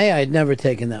MMA, I'd never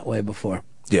taken that way before.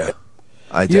 Yeah.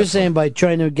 You're saying by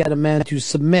trying to get a man to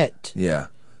submit. Yeah.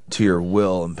 To your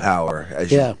will and power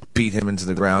as you beat him into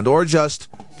the ground or just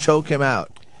choke him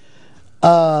out.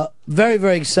 Very,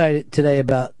 very excited today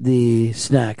about the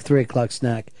snack, 3 o'clock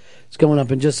snack. It's going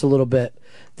up in just a little bit.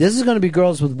 This is going to be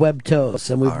girls with webbed toes,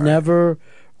 and we've never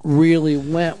really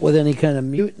went with any kind of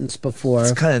mutants before.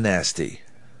 It's kind of nasty.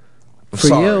 For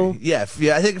you. Yeah,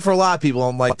 I think for a lot of people, I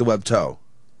don't like the webbed toe.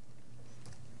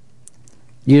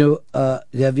 Have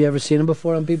you ever seen them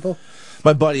before on people?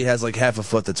 My buddy has like half a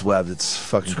foot that's webbed. It's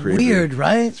fucking creepy. Weird,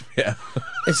 right? Yeah.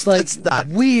 It's like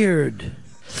weird.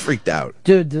 Freaked out.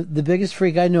 Dude, the biggest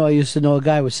freak I know, I used to know a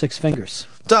guy with 6 fingers.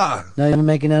 Duh. Not even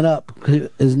making that up.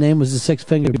 His name was the 6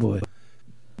 Finger Boy.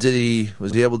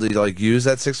 Was he able to like use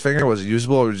that 6 finger? Was it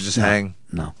usable or was it just hang?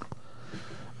 No.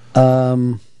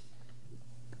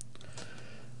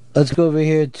 Let's go over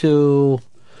here to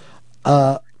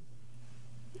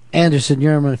Anderson.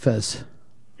 You're on Fez.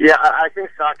 Yeah, I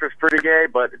think soccer's pretty gay,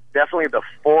 but definitely the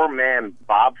 4-man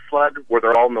bobsled where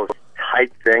they're all in those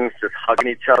tight things, just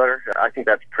hugging each other. I think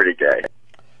that's pretty gay.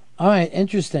 All right,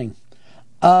 interesting.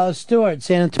 Stuart,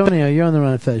 San Antonio, you're on the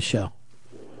Ron and Fez show.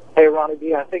 Hey, Ronnie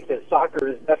B., I think that soccer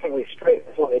is definitely straight.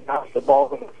 That's why they bounce the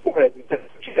ball in the forehead because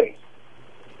it's cheating.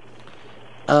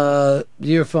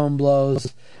 Your phone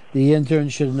blows. The intern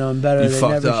should have known better. They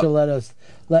never should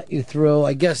let you through.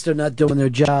 I guess they're not doing their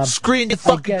job. Screen your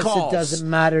fucking calls. I guess it doesn't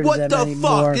matter to what them the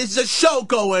anymore. Fuck? There's a show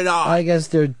going on. I guess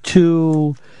they're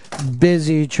too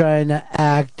busy trying to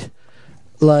act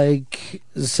like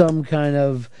some kind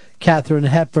of Katharine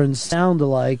Hepburn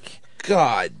sound-alike.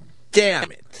 God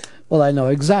damn it. Well, I know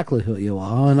exactly who you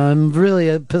are, and I'm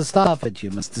really pissed off at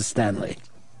you, Mr. Stanley.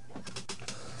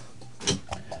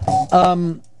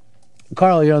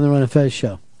 Carl, you're on the Run and Fez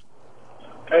show.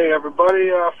 Hey, everybody.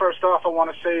 First off, I want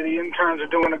to say the interns are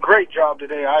doing a great job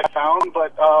today, I found.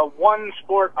 But one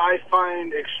sport I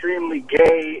find extremely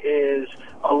gay is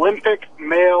Olympic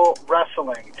male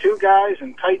wrestling. 2 guys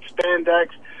in tight spandex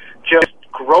just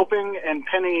groping and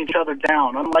pinning each other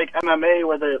down. Unlike MMA,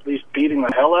 where they're at least beating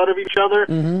the hell out of each other,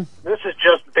 this is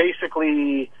just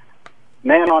basically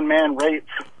man-on-man rape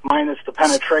minus the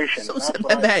penetration. So it's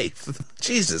MMA.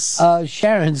 Jesus.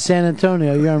 Sharon, San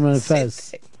Antonio, you're on Run and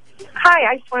Fez.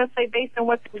 Hi, I just want to say, based on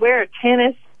what you wear,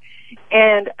 tennis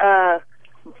and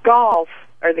golf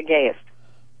are the gayest.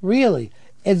 Really?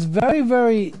 It's very,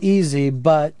 very easy,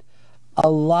 but a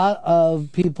lot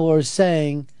of people are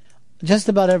saying just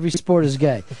about every sport is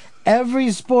gay.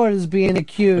 Every sport is being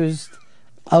accused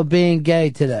of being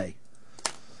gay today.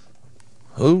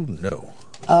 Oh, no.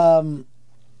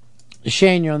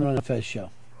 Shane, you're on the Run and Fez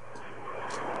show.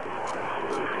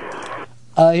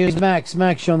 Here's Max.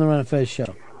 Max, you're on the Run and Fez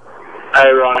show. Hey,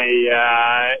 Ronnie.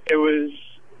 It was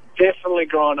definitely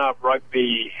growing up,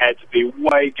 rugby had to be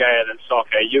way gayer than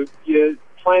soccer. You're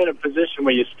playing a position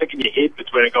where you're sticking your head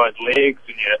between a guy's legs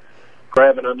and you're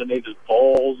grabbing underneath his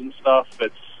balls and stuff.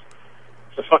 It's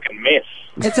a fucking mess.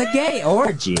 It's a gay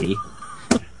orgy.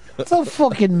 It's a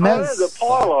fucking mess. Oh, the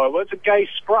polo. What's a gay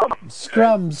scrum?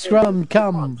 Scrum,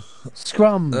 come.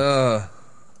 Scrum.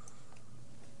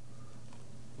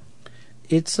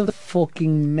 It's a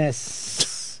fucking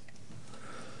mess.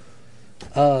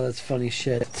 Oh, that's funny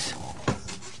shit.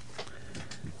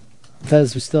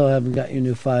 Fez, we still haven't got your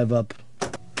new 5 up.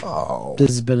 Oh. This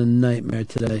has been a nightmare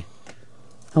today.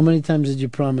 How many times did you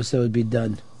promise it would be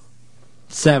done?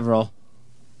 Several.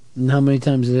 And how many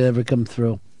times did it ever come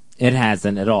through? It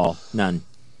hasn't at all. None.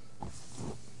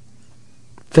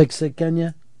 Fix it, can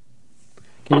you?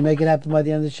 Can you make it happen by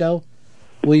the end of the show?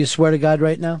 Will you swear to God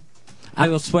right now? I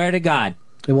will swear to God.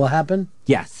 It will happen?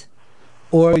 Yes.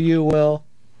 Or you will...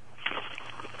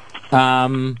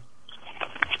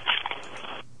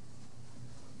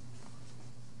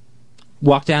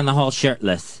 walk down the hall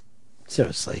shirtless.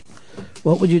 Seriously.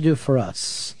 What would you do for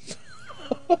us?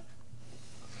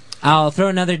 I'll throw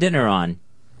another dinner on.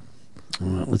 All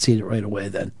right, let's eat it right away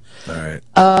then. All right.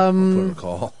 I'll put a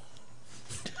call.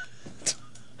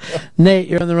 Nate,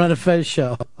 you're on the Run of Fez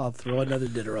show. I'll throw another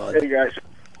dinner on. Hey, guys.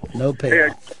 No pay. Hey,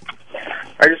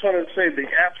 I just wanted to say the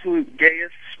absolute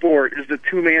gayest sport is the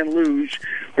two-man luge,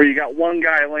 where you got one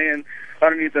guy laying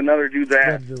underneath another dude's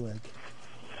ass.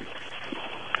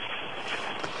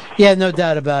 Yeah, no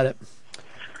doubt about it.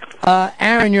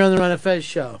 Aaron, you're on the Run of Fez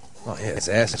show. Oh, yeah, his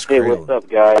ass is Hey, cradled. what's up,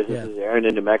 guys? This is Aaron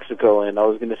in New Mexico, and I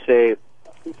was going to say,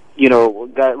 you know,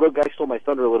 guy stole my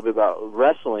thunder a little bit about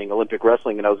wrestling, Olympic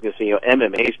wrestling, and I was going to say, you know,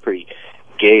 MMA is pretty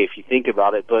gay if you think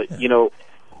about it, but, you know,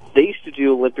 they used to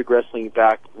do Olympic wrestling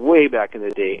way back in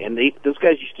the day, and those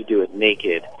guys used to do it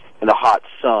naked in the hot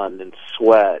sun and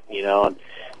sweat, you know. And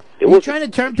Are you trying to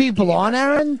turn people on,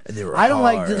 Aaron? I don't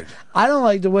hard. I don't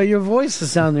like the way your voice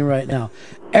is sounding right now.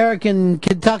 Eric in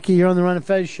Kentucky, you're on the Run of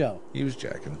Fez show. He was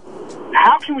jacking.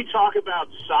 How can we talk about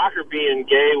soccer being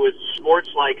gay with sports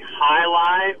like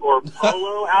highlight or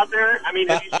polo out there? I mean,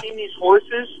 have you seen these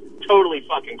horses? Totally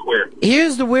fucking queer.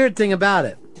 Here's the weird thing about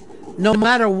it. No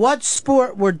matter what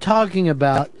sport we're talking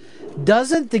about,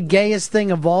 doesn't the gayest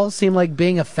thing of all seem like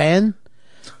being a fan?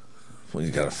 Well,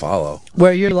 you got to follow.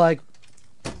 Where you're like,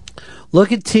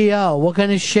 look at T.O. What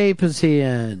kind of shape is he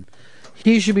in?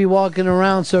 He should be walking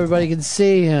around so everybody can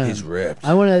see him. He's ripped.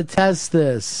 I want to test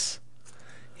this.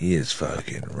 He is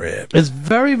fucking ripped. It's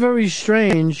very, very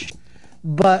strange,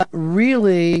 but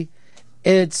really,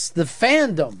 it's the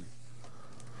fandom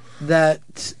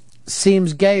that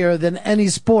seems gayer than any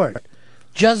sport.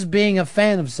 Just being a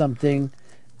fan of something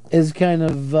is kind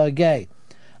of gay.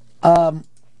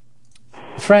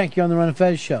 Frank, you're on the Run of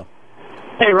Fez show.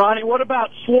 Hey, Ronnie, what about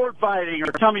sword fighting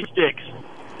or tummy sticks?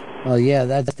 Oh, yeah,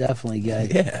 that's definitely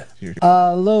gay.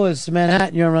 Yeah. Lewis,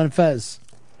 Manhattan, you're on Run of Fez.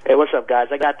 Hey, what's up, guys?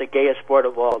 I got the gayest sport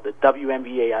of all, the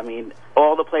WNBA. I mean,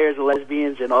 all the players are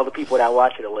lesbians, and all the people that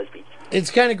watch it are lesbians.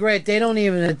 It's kind of great. They don't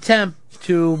even attempt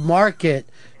to market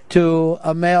to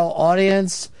a male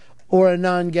audience or a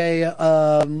non-gay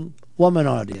woman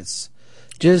audience.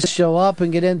 Just show up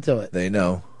and get into it. They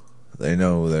know. They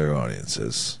know who their audience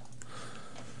is.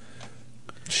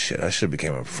 Shit, I should have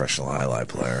become a professional highlight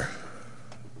player.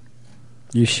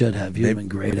 You should have. You've been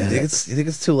great at it. You think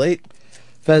it's too late?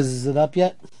 Fez, is it up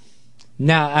yet?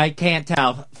 No, I can't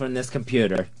tell from this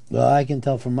computer. Well, I can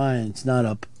tell from mine. It's not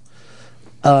up.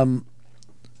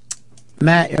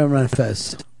 Matt, you're on Run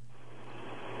Fez.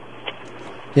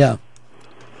 Yeah.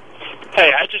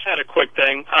 Hey, I just had a quick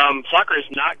thing. Soccer is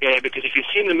not gay because if you've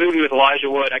seen the movie with Elijah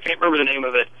Wood, I can't remember the name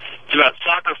of it. It's about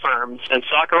soccer firms and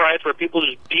soccer rights where people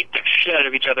just beat the shit out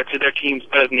of each other because their team's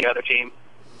better than the other team.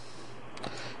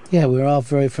 Yeah, we're all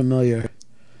very familiar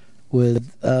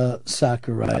with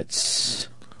soccer rights.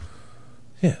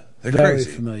 Yeah, they're very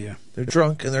crazy. Familiar. They're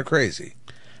drunk and they're crazy.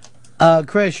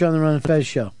 Chris, you're on the Run and Fez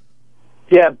show.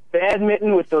 Yeah,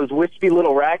 badminton with those wispy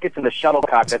little rackets and the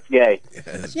shuttlecock. That's gay.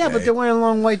 Yeah, but they're wearing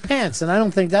long white pants, and I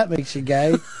don't think that makes you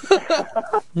gay.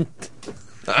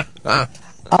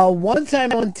 One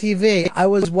time on TV, I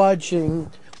was watching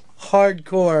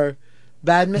hardcore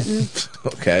badminton.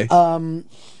 Okay.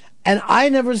 And I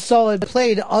never saw it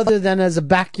played other than as a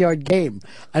backyard game.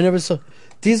 I never saw...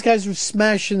 These guys were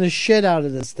smashing the shit out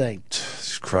of this thing.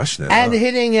 Just crushing it. And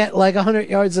hitting it like 100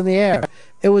 yards in the air.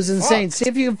 It was insane. See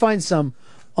if you can find some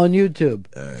on YouTube.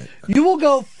 Right. You will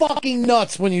go fucking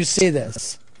nuts when you see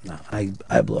this. No,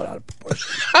 I blew it out of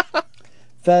proportion.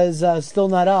 Fez, still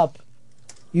not up.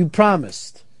 You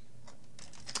promised.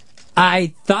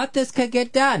 I thought this could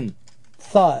get done.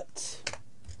 Thought.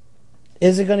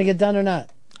 Is it going to get done or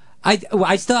not?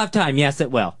 I still have time. Yes,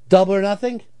 it will. Double or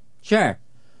nothing? Sure.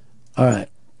 All right.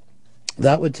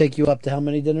 That would take you up to how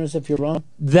many dinners if you're wrong?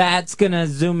 That's going to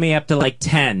zoom me up to like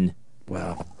 10.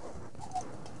 Wow.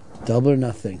 Double or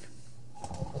nothing.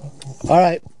 All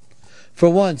right.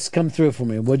 For once, come through for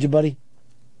me, would you, buddy?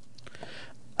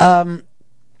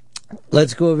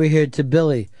 Let's go over here to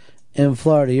Billy in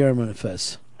Florida. You're on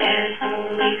Manifest.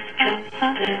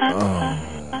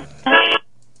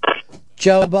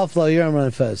 Joe Buffalo, you're on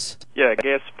Manifest. Yeah,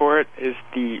 gay sport is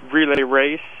the relay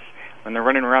race. When they're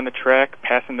running around the track,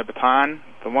 passing the baton,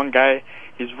 the one guy,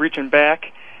 he's reaching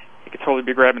back, he could totally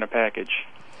be grabbing a package.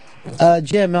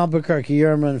 Jim Albuquerque,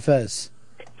 you're on Manifest.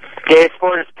 Gay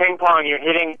sport is ping pong. You're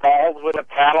hitting balls with a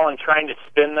paddle and trying to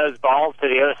spin those balls to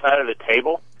the other side of the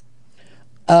table.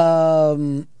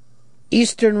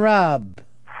 Eastern Rob.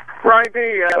 Right,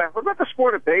 what about the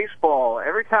sport of baseball?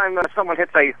 Every time someone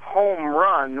hits a home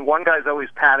run, one guy's always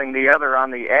patting the other on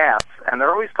the ass, and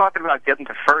they're always talking about getting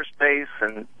to first base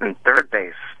and third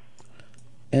base.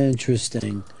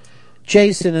 Interesting.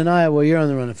 Jason in Iowa, you're on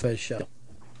the Run of Fez show.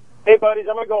 Hey, buddies,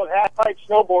 I'm going to go with half-pipe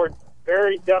snowboard.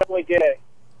 Very definitely gay.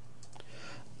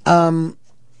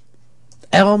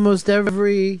 Almost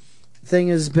everything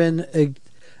has been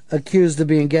accused of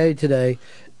being gay today,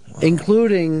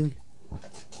 including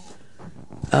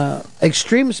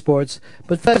extreme sports,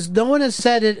 but Fez, no one has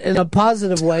said it in a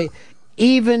positive way.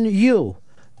 Even you.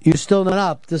 You're still not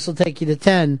up. This will take you to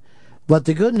 10. But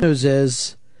the good news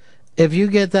is, if you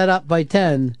get that up by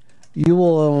 10, you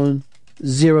will own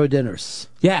 0 dinners.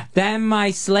 Yeah, then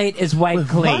my slate is wiped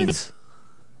clean. What?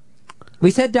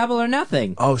 We said double or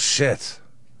nothing. Oh, shit.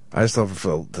 I just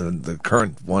fulfilled the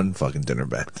current one fucking dinner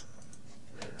bet.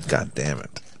 God damn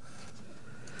it.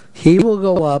 He will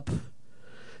go up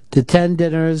to 10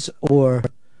 dinners or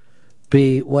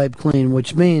be wiped clean,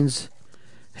 which means,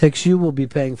 Hicks, you will be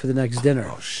paying for the next dinner.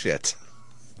 Oh, shit.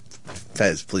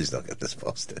 Fez, please don't get this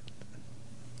posted.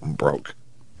 I'm broke.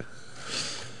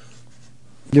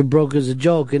 You're broke as a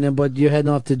joke, and then but you're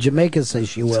heading off to Jamaica, say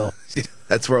she will.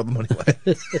 That's where all the money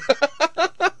went.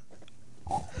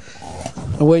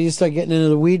 And where you start getting into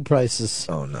the weed prices.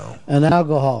 Oh, no. And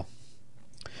alcohol.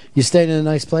 You staying in a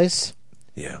nice place?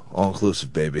 Yeah,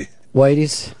 all-inclusive, baby.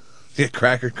 Whitey's? Yeah,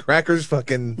 Crackers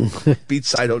fucking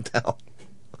beachside hotel.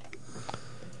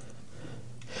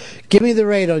 Give me the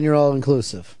rate on your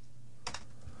all-inclusive.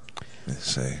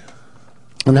 Let's see.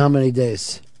 And how many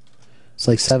days? It's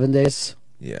like 7 days?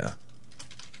 Yeah.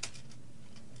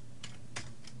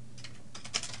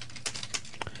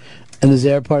 And is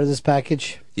air part of this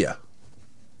package? Yeah.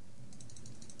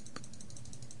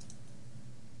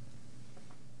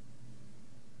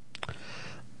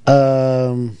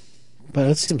 But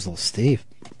that seems a little steep.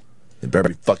 It better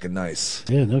be fucking nice.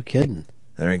 Yeah, no kidding.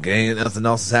 There ain't nothing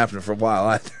else is happening for a while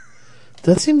either.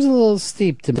 That seems a little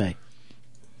steep to me.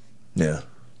 Yeah.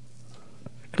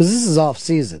 Because this is off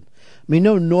season. I mean,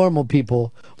 no normal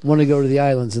people want to go to the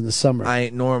islands in the summer. I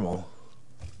ain't normal.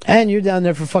 And you're down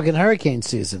there for fucking hurricane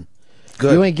season.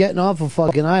 Good. You ain't getting off a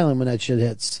fucking island when that shit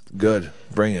hits. Good.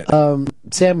 Bring it.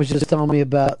 Sam was just telling me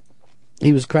about,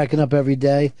 he was cracking up every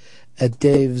day at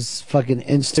Dave's fucking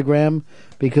Instagram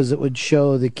because it would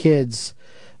show the kids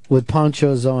with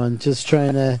ponchos on just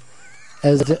trying to,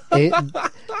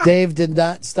 Dave did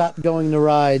not stop going to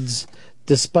rides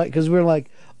despite, because we were like,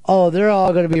 oh, they're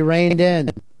all going to be reined in.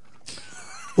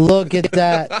 Look at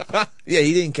that. Yeah,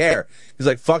 he didn't care. He's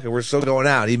like, fuck it, we're still going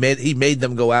out. He made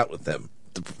them go out with them.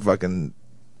 The fucking...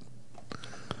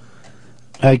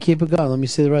 All right, keep it going. Let me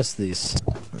see the rest of these.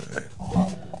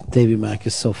 Davey Mack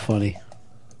is so funny.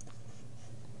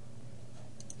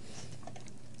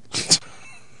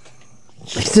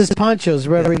 He says ponchos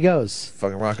wherever he goes.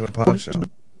 Fucking rocking a poncho.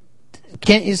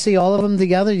 Can't you see all of them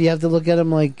together? You have to look at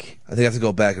them like... I think I have to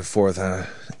go back and forth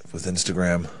with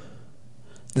Instagram.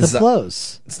 The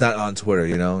flows. It's not on Twitter,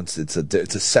 you know? It's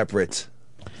a separate...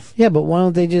 Yeah, but why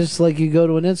don't they just, like, you go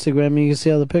to an Instagram and you can see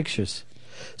all the pictures?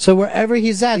 So wherever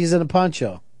he's at, he's in a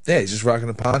poncho. Yeah, he's just rocking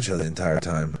a poncho the entire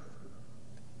time.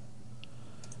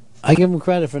 I give him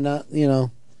credit for not,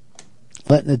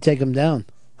 letting it take him down.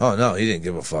 Oh, no, he didn't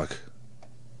give a fuck.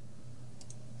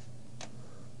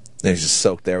 He's just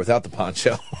soaked there without the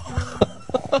poncho.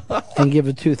 And give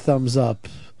it 2 thumbs up.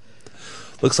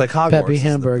 Looks like Hogwarts. Peppy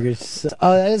hamburgers.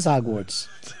 Oh, that is Hogwarts.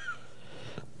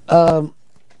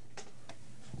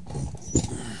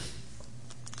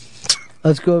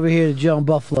 Let's go over here to Joe in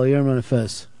Buffalo. You're on the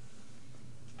Fez.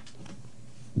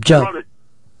 Joe.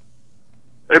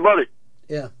 Hey, buddy.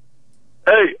 Yeah.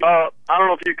 Hey, I don't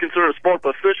know if you consider it a sport,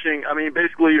 but fishing, I mean,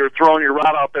 basically you're throwing your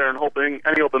rod out there and hoping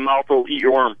any open mouth will eat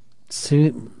your worm.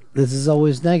 See, this is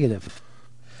always negative.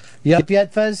 You up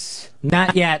yet, Fez?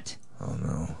 Not yet. Oh,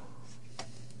 no.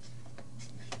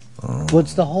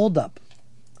 What's the holdup?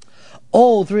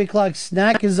 Oh, 3 o'clock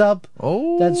snack is up.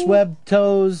 Oh. That's Web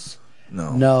Toes.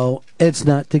 No, it's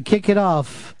not. To kick it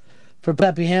off for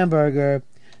Peppy Hamburger,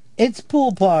 it's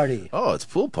pool party. Oh, it's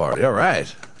pool party. All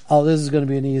right. Oh, this is going to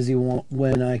be an easy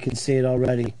win. I can see it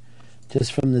already,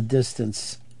 just from the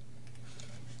distance.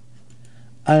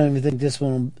 I don't even think this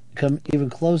one will come even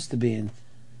close to being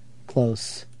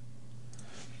close.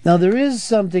 Now, there is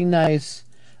something nice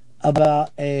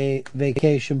about a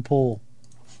vacation pool,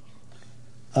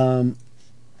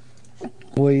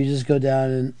 where you just go down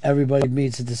and everybody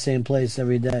meets at the same place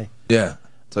every day. Yeah,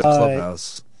 it's like a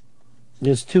clubhouse.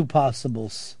 There's 2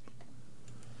 possibles.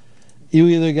 You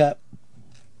either got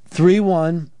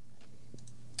 3-1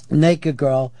 naked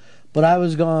girl, but I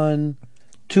was going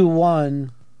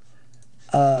 2-1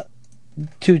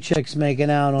 2 chicks making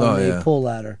out on the pool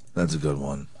ladder. That's a good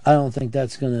one. I don't think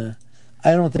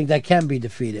that can be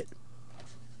defeated.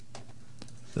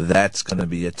 That's going to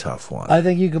be a tough one. I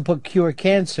think you can put Cure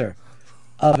Cancer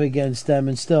up against them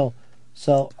and still.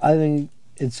 So I think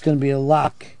it's going to be a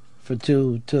lock for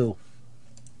 2-2.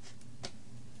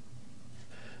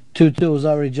 2-2 has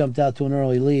already jumped out to an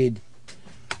early lead.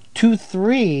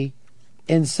 2-3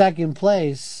 in second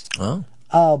place. Oh.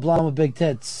 Oh, blonde with big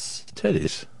tits.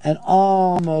 Titties. And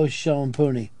almost showing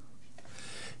poonie.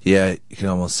 Yeah, you can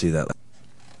almost see that.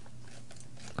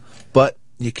 But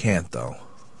you can't, though.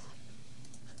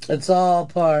 It's all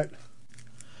part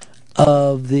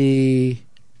of the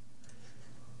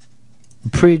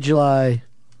pre-July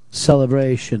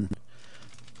celebration.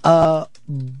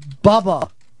 Bubba,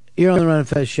 you're on the Ron and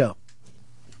Fez show.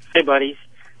 Hey, buddies.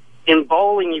 In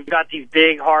bowling, you've got these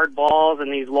big, hard balls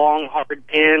and these long, hard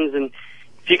pins, and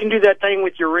if you can do that thing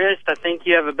with your wrist, I think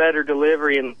you have a better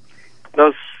delivery. And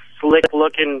those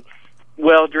slick-looking,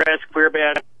 well-dressed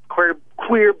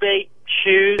queer bait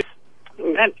shoes,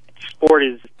 that sport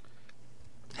is...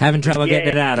 Having trouble getting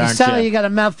it out, You aren't sound like you? you got a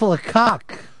mouthful of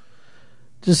cock.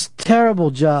 Just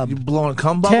terrible job. You blowing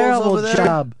cum bubbles terrible over there?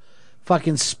 job.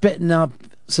 Fucking spitting up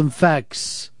some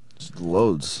facts. Just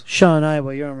loads. Sean,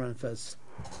 Iowa, you're on Run Fest.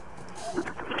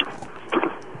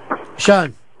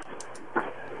 Sean.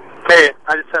 Hey,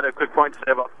 I just had a quick point to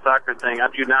say about the soccer thing. I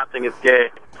do not think it's gay.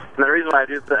 And the reason why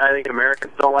I think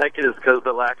Americans don't like it is because of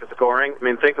the lack of scoring. I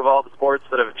mean, think of all the sports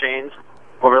that have changed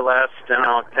over the last,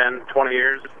 10, 20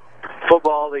 years.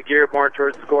 Football, they gear more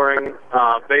towards scoring.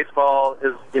 Baseball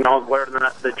is, whether or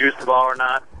not they juice the ball or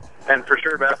not. And for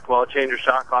sure, basketball changes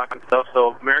shot clock and stuff.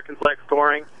 So Americans like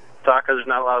scoring. Soccer, there's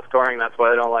not a lot of scoring. That's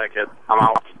why they don't like it. I'm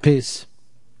out. Peace.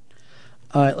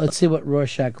 All right, let's see what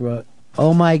Rorschach wrote.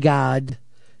 Oh, my God.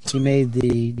 He made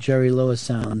the Jerry Lewis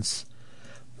sounds.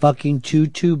 Fucking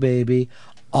choo-choo, baby.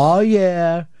 Oh,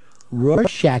 yeah.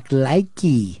 Rorschach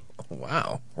likey.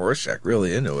 Wow. Rorschach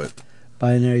really into it.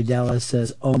 Binary Dallas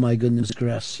says, oh, my goodness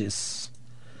gracious.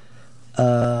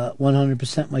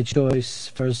 100% my choice.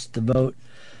 First to vote.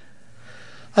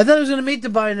 I thought I was going to meet the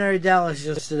Binary Dallas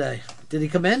yesterday. Did he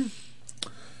come in?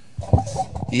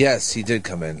 Yes, he did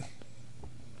come in.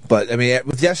 But, I mean,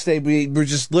 with yesterday, we were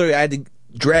just literally, I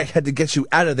had to get you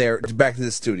out of there back to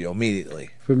the studio immediately.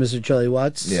 For Mr. Charlie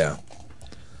Watts? Yeah.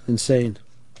 Insane.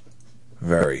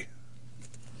 Very.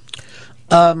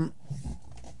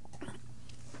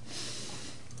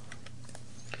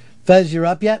 Fez, you're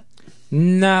up yet?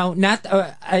 No, not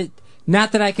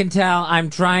that I can tell. I'm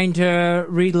trying to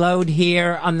reload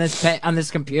here on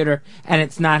this computer, and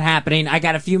it's not happening. I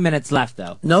got a few minutes left,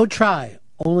 though. No try.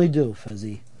 Only do,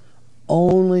 Fezzy.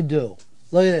 Only do.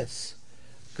 Look at this.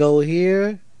 Go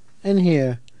here and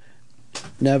here.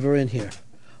 Never in here.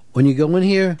 When you go in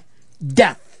here,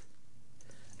 death.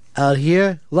 Out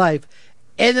here, life.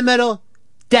 In the middle,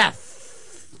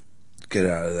 death. Get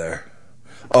out of there.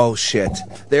 Oh, shit.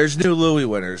 There's new Louis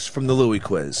winners from the Louis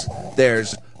quiz.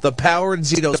 There's The Power in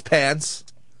Zito's Pants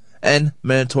and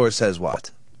Minotaur Says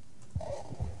What.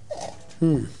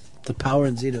 The Power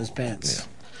in Zito's Pants. Yeah.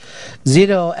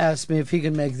 Zito asked me if he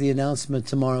can make the announcement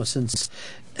tomorrow since,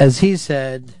 as he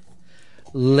said,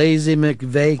 Lazy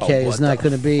McVacay is not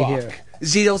going to be here.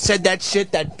 Zito said that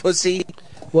shit, that pussy.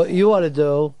 What you ought to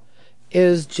do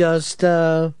is just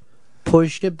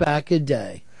push it back a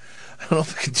day. I don't know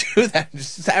if I can do that.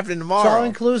 It's happening tomorrow. It's all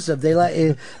inclusive.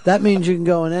 That means you can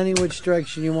go in any which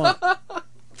direction you want.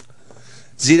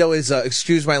 Zito is,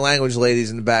 excuse my language, ladies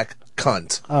in the back,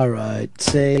 cunt. All right.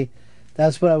 See,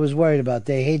 that's what I was worried about.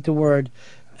 They hate the word,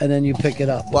 and then you pick it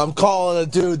up. Well, I'm calling a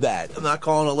dude that. I'm not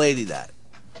calling a lady that.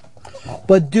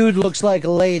 But dude looks like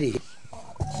a lady.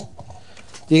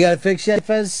 Do you got it fixed yet,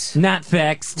 Fez? Not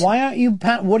fixed. Why aren't you...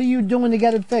 What are you doing to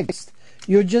get it fixed?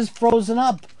 You're just frozen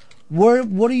up.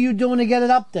 What are you doing to get it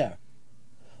up there?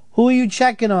 Who are you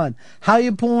checking on? How are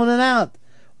you pulling it out?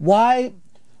 Why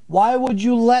would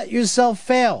you let yourself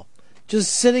fail?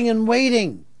 Just sitting and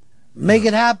waiting. Make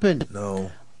it happen.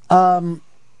 No.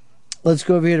 Let's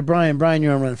go over here to Brian. Brian,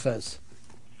 you're on Run Fez.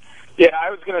 Yeah, I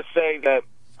was going to say that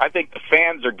I think the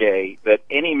fans are gay, that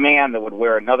any man that would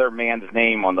wear another man's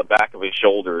name on the back of his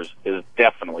shoulders is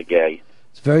definitely gay.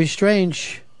 It's very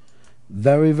strange.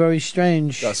 Very, very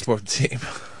strange. Got a sports team.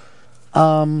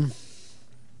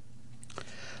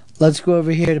 Let's go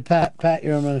over here to Pat. Pat,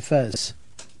 you're on Fez.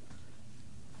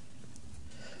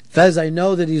 Fez, I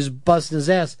know that he's busting his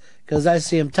ass because I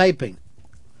see him typing.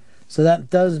 So that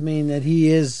does mean that he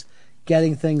is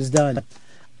getting things done.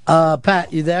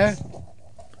 Pat, you there?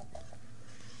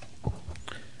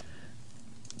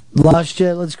 Lost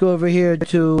you. Let's go over here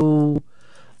to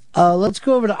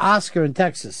Oscar in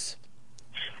Texas.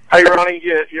 Hey, Ronnie,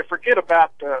 you forget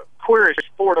about the queerest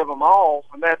sport of them all,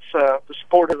 and that's the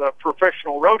sport of the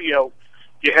professional rodeo.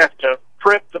 You have to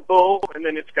prep the bull, and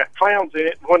then it's got clowns in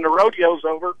it. And when the rodeo's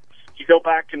over, you go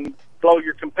back and blow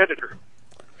your competitor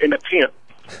in a tent.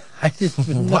 I didn't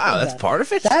even know Wow, that's part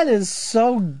of it? That is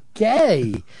so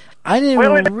gay. I didn't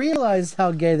even realize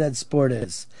how gay that sport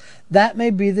is. That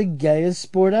may be the gayest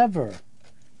sport ever.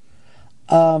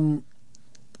 Let's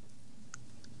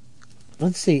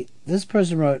see. This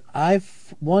person wrote,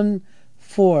 I-14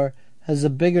 has a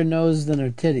bigger nose than her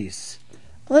titties.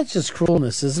 Well, that's just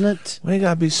cruelness, isn't it? Why you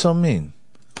gotta be so mean?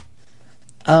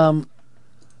 Jim,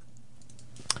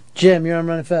 you're on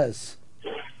Run Fez.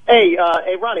 Hey,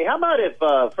 Ronnie, how about if,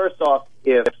 first off,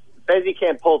 if Fezzy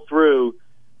can't pull through,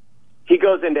 he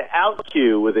goes into out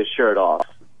cue with his shirt off.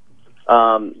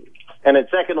 And then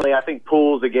secondly, I think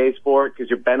pool's a gay sport because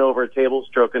you're bent over a table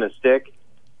stroking a stick.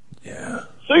 Yeah.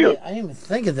 So you. I didn't even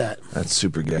think of that. That's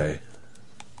super gay.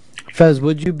 Fez,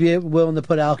 would you be willing to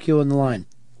put Al-Q on the line?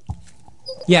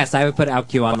 Yes, I would put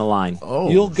Al-Q on the line.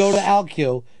 Oh. You'll go to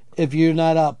Al-Q if you're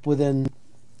not up within...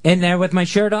 In there with my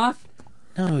shirt off?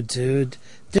 No, dude.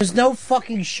 There's no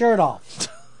fucking shirt off.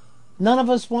 None of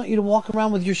us want you to walk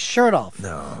around with your shirt off.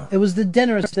 No. It was the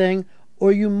dinner thing,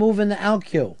 or you move into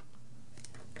Al-Q.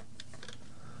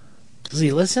 Does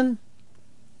he listen?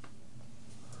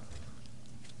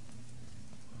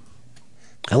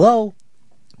 Hello?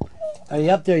 Are you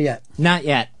up there yet? Not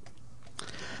yet.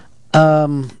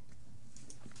 Austin,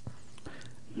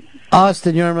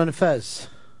 you're on Run Fez.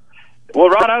 Well,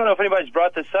 Ron, I don't know if anybody's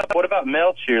brought this up. What about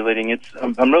male cheerleading?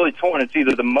 I'm really torn. It's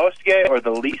either the most gay or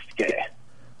the least gay.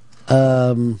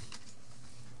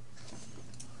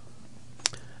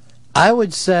 I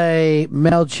would say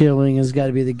male cheerleading has got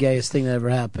to be the gayest thing that ever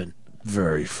happened.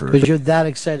 Very fruity. Because you're that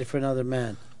excited for another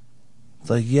man. It's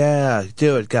like, yeah,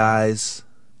 do it, guys.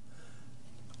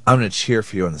 I'm going to cheer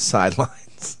for you on the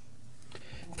sidelines.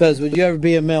 Fez, would you ever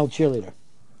be a male cheerleader?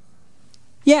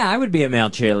 Yeah, I would be a male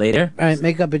cheerleader. All right,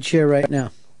 make up a cheer right now.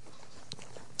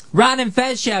 Ron and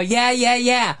Fez show. Yeah, yeah,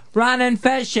 yeah. Ron and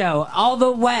Fez show. All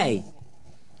the way.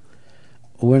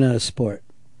 We're not a sport.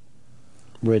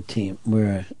 We're a team.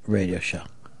 We're a radio show.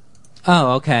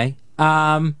 Oh, okay.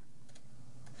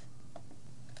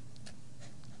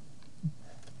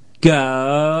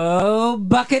 Go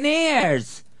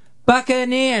Buccaneers!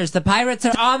 Buccaneers! The Pirates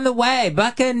are on the way!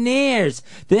 Buccaneers!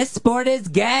 This sport is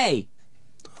gay!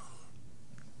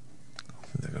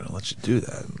 They're going to let you do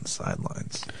that on the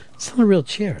sidelines. It's not a real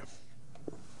cheer.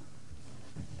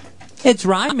 It's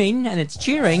rhyming and it's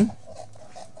cheering.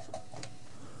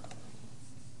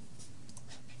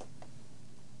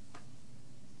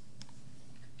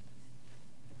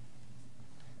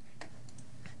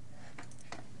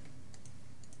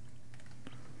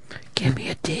 Give me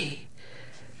a D.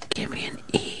 Give me an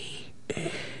E.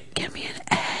 Give me an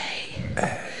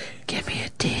A. Give me a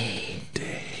D.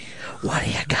 What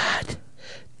do you got?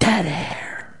 Dead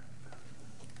air.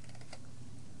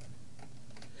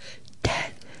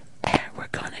 Dead air. We're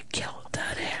gonna kill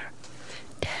dead air.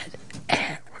 Dead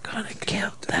air. We're gonna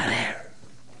kill dead air.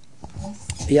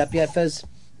 You up yet, Fez?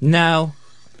 No.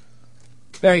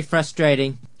 Very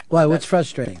frustrating. Why? What's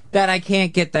frustrating? That I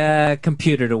can't get the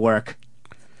computer to work.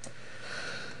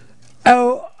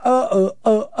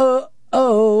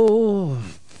 Oh.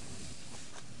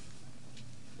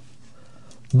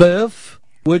 Biff,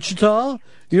 Wichita,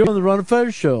 you're on the Ron and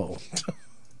Fez show.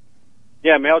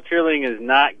 Yeah, male cheerleading is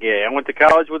not gay. I went to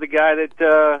college with a guy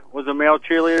that was a male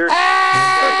cheerleader. Get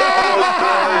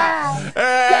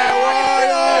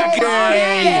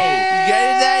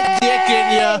that dick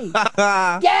in ya.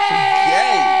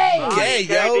 Gay,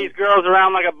 Carried these girls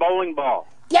around like a bowling ball.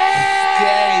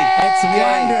 Gay. It's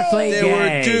wonderfully There gay.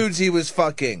 were dudes he was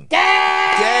fucking.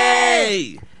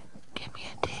 Gay. Give me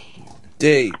a D.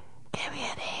 D. Give me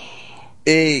an E.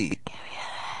 Give me an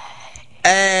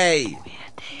A. Give me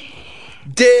a D.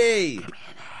 D.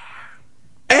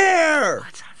 Air.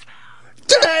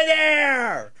 Dead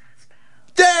air.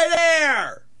 Dead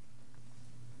air.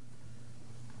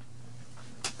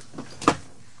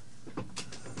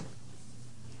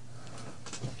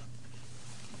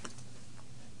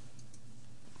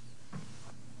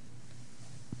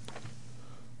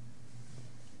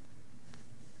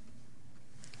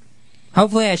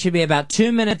 Hopefully I should be about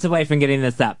 2 minutes away from getting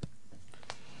this up.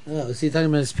 Oh, is he talking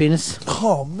about his penis?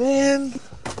 Oh, man.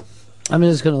 I'm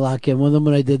just going to lock in with him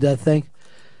when I did that thing.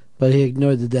 But he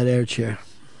ignored the dead air chair.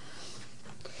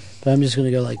 But I'm just going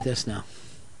to go like this now.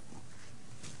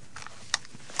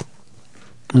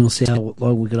 And we'll see how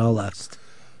long we can all last.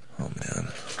 Oh, man.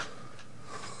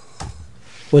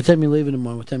 What time you leaving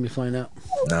tomorrow? What time you flying out?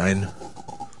 9.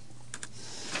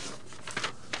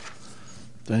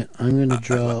 Right, I'm going to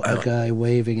draw a guy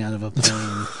waving out of a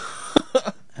plane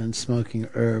and smoking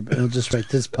herb. And I'll just write,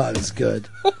 this pot is good.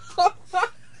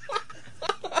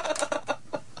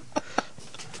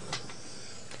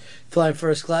 Flying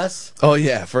first class? Oh,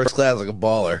 yeah. First class like a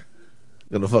baller.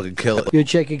 Gonna fucking kill it. Your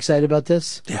chick excited about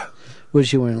this? Yeah. Was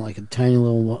she wearing like a tiny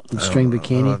little string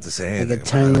bikini? I don't have to say anything Like a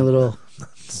tiny little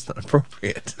It's not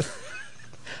appropriate.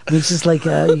 I mean, it's just like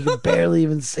you can barely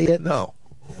even see it. No.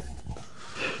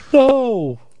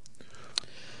 No.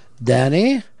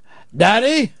 Danny?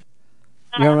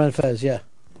 You're on Run Fez, yeah.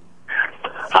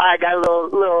 Hi, I got a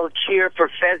little cheer for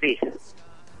Fezzy.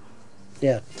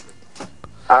 Yeah.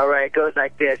 All right, it goes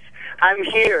like this. I'm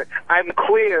here. I'm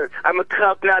queer. I'm a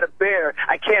cub, not a bear.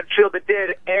 I can't feel the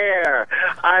dead air.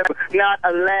 I'm not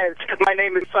a les. My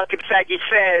name is fucking Faggy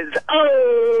Fez.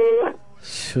 Oh!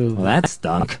 Shoot. Well, that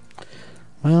stunk.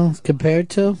 Well, compared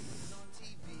to?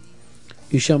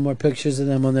 You show more pictures of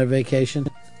them on their vacation?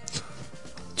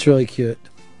 It's really cute.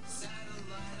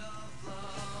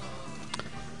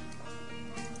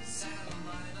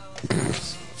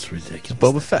 It's ridiculous.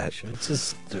 Boba Fett. It's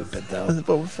just stupid, though. It's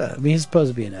Boba Fett. I mean, he's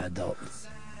supposed to be an adult.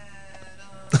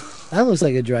 That looks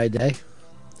like a dry day.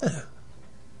 Yeah.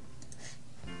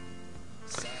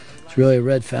 It's really a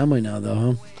red family now, though,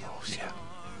 huh? Oh, yeah.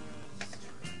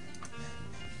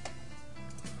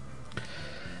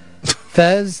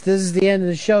 Fez, this is the end of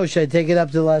the show. Should I take it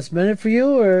up to the last minute for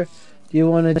you, or do you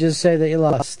want to just say that you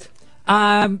lost?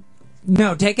 No,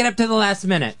 take it up to the last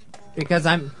minute, because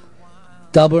I'm...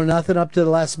 Double or nothing up to the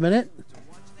last minute?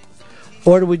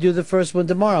 Or do we do the first one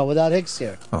tomorrow without Hicks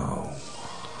here? Oh.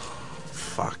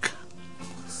 Fuck.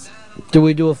 Do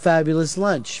we do a fabulous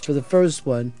lunch for the first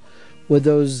one with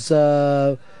those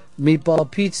meatball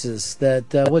pizzas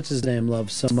that, what's his name,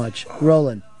 loves so much?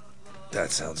 Roland.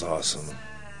 That sounds awesome.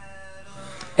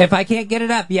 If I can't get it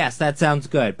up, yes, that sounds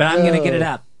good. But I'm going to get it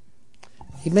up.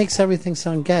 He makes everything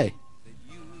sound gay.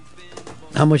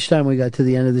 How much time we got to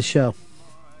the end of the show?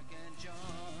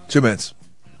 2 minutes.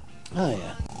 Oh,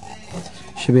 yeah.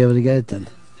 Should be able to get it then.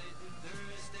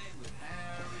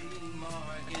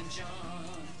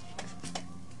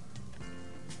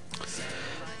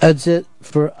 That's it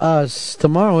for us.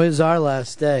 Tomorrow is our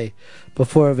last day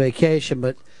before vacation,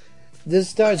 but this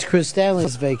starts Chris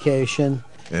Stanley's vacation.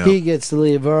 Yeah. He gets to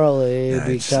leave early I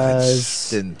because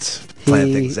didn't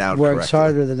plan things out works correctly.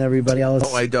 harder than everybody else.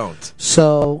 No, I don't.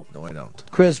 So, No, I don't.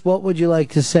 Chris, what would you like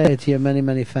to say to your many,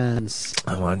 many fans?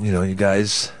 I want, you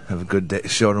guys have a good day,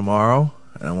 show tomorrow.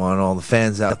 And I want all the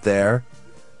fans out there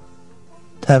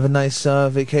to have a nice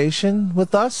vacation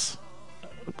with us.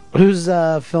 Who's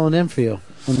filling in for you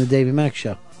on the Davey Mack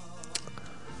Show?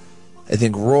 I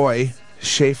think Roy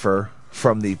Schaefer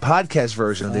from the podcast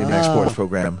version of the Davey Mack Sports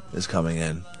program is coming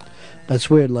in. That's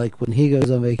weird. Like when he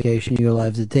goes on vacation, you go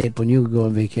live to tape. When you go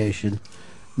on vacation,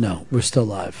 no, we're still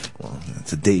live. Well,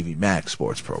 it's a Davey Mack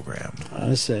Sports program.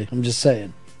 I see. I'm just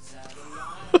saying.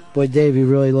 Boy, Davey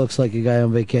really looks like a guy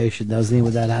on vacation, doesn't he,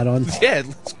 with that hat on? Yeah, it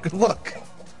looks good. Look.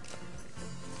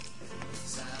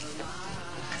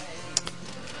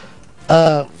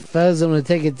 Fez, I'm going to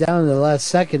take it down to the last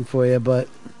second for you, but it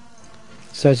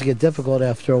starts to get difficult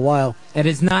after a while. It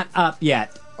is not up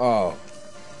yet. Oh.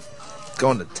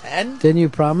 Going to 10? Didn't you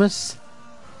promise?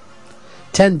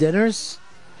 10 dinners?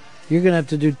 You're going to have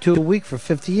to do 2 a week for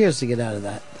 50 years to get out of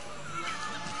that.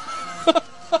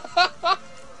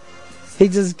 He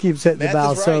just keeps hitting the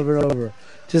mouse over and over.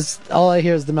 Just all I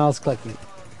hear is the mouse clicking.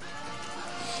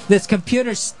 This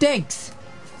computer stinks.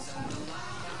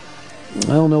 I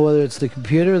don't know whether it's the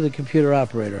computer or the computer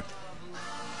operator.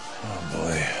 Oh,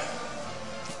 boy.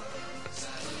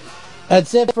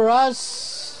 That's it for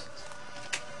us.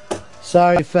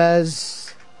 Sorry,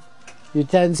 Fez. You're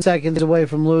 10 seconds away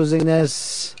from losing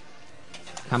this.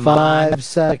 Come 5 on.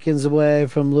 seconds away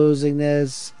from losing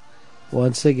this.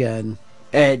 Once again.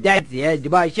 And that's the end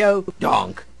of my show.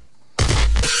 Donk.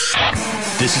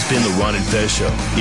 This has been the Ron and Fez Show.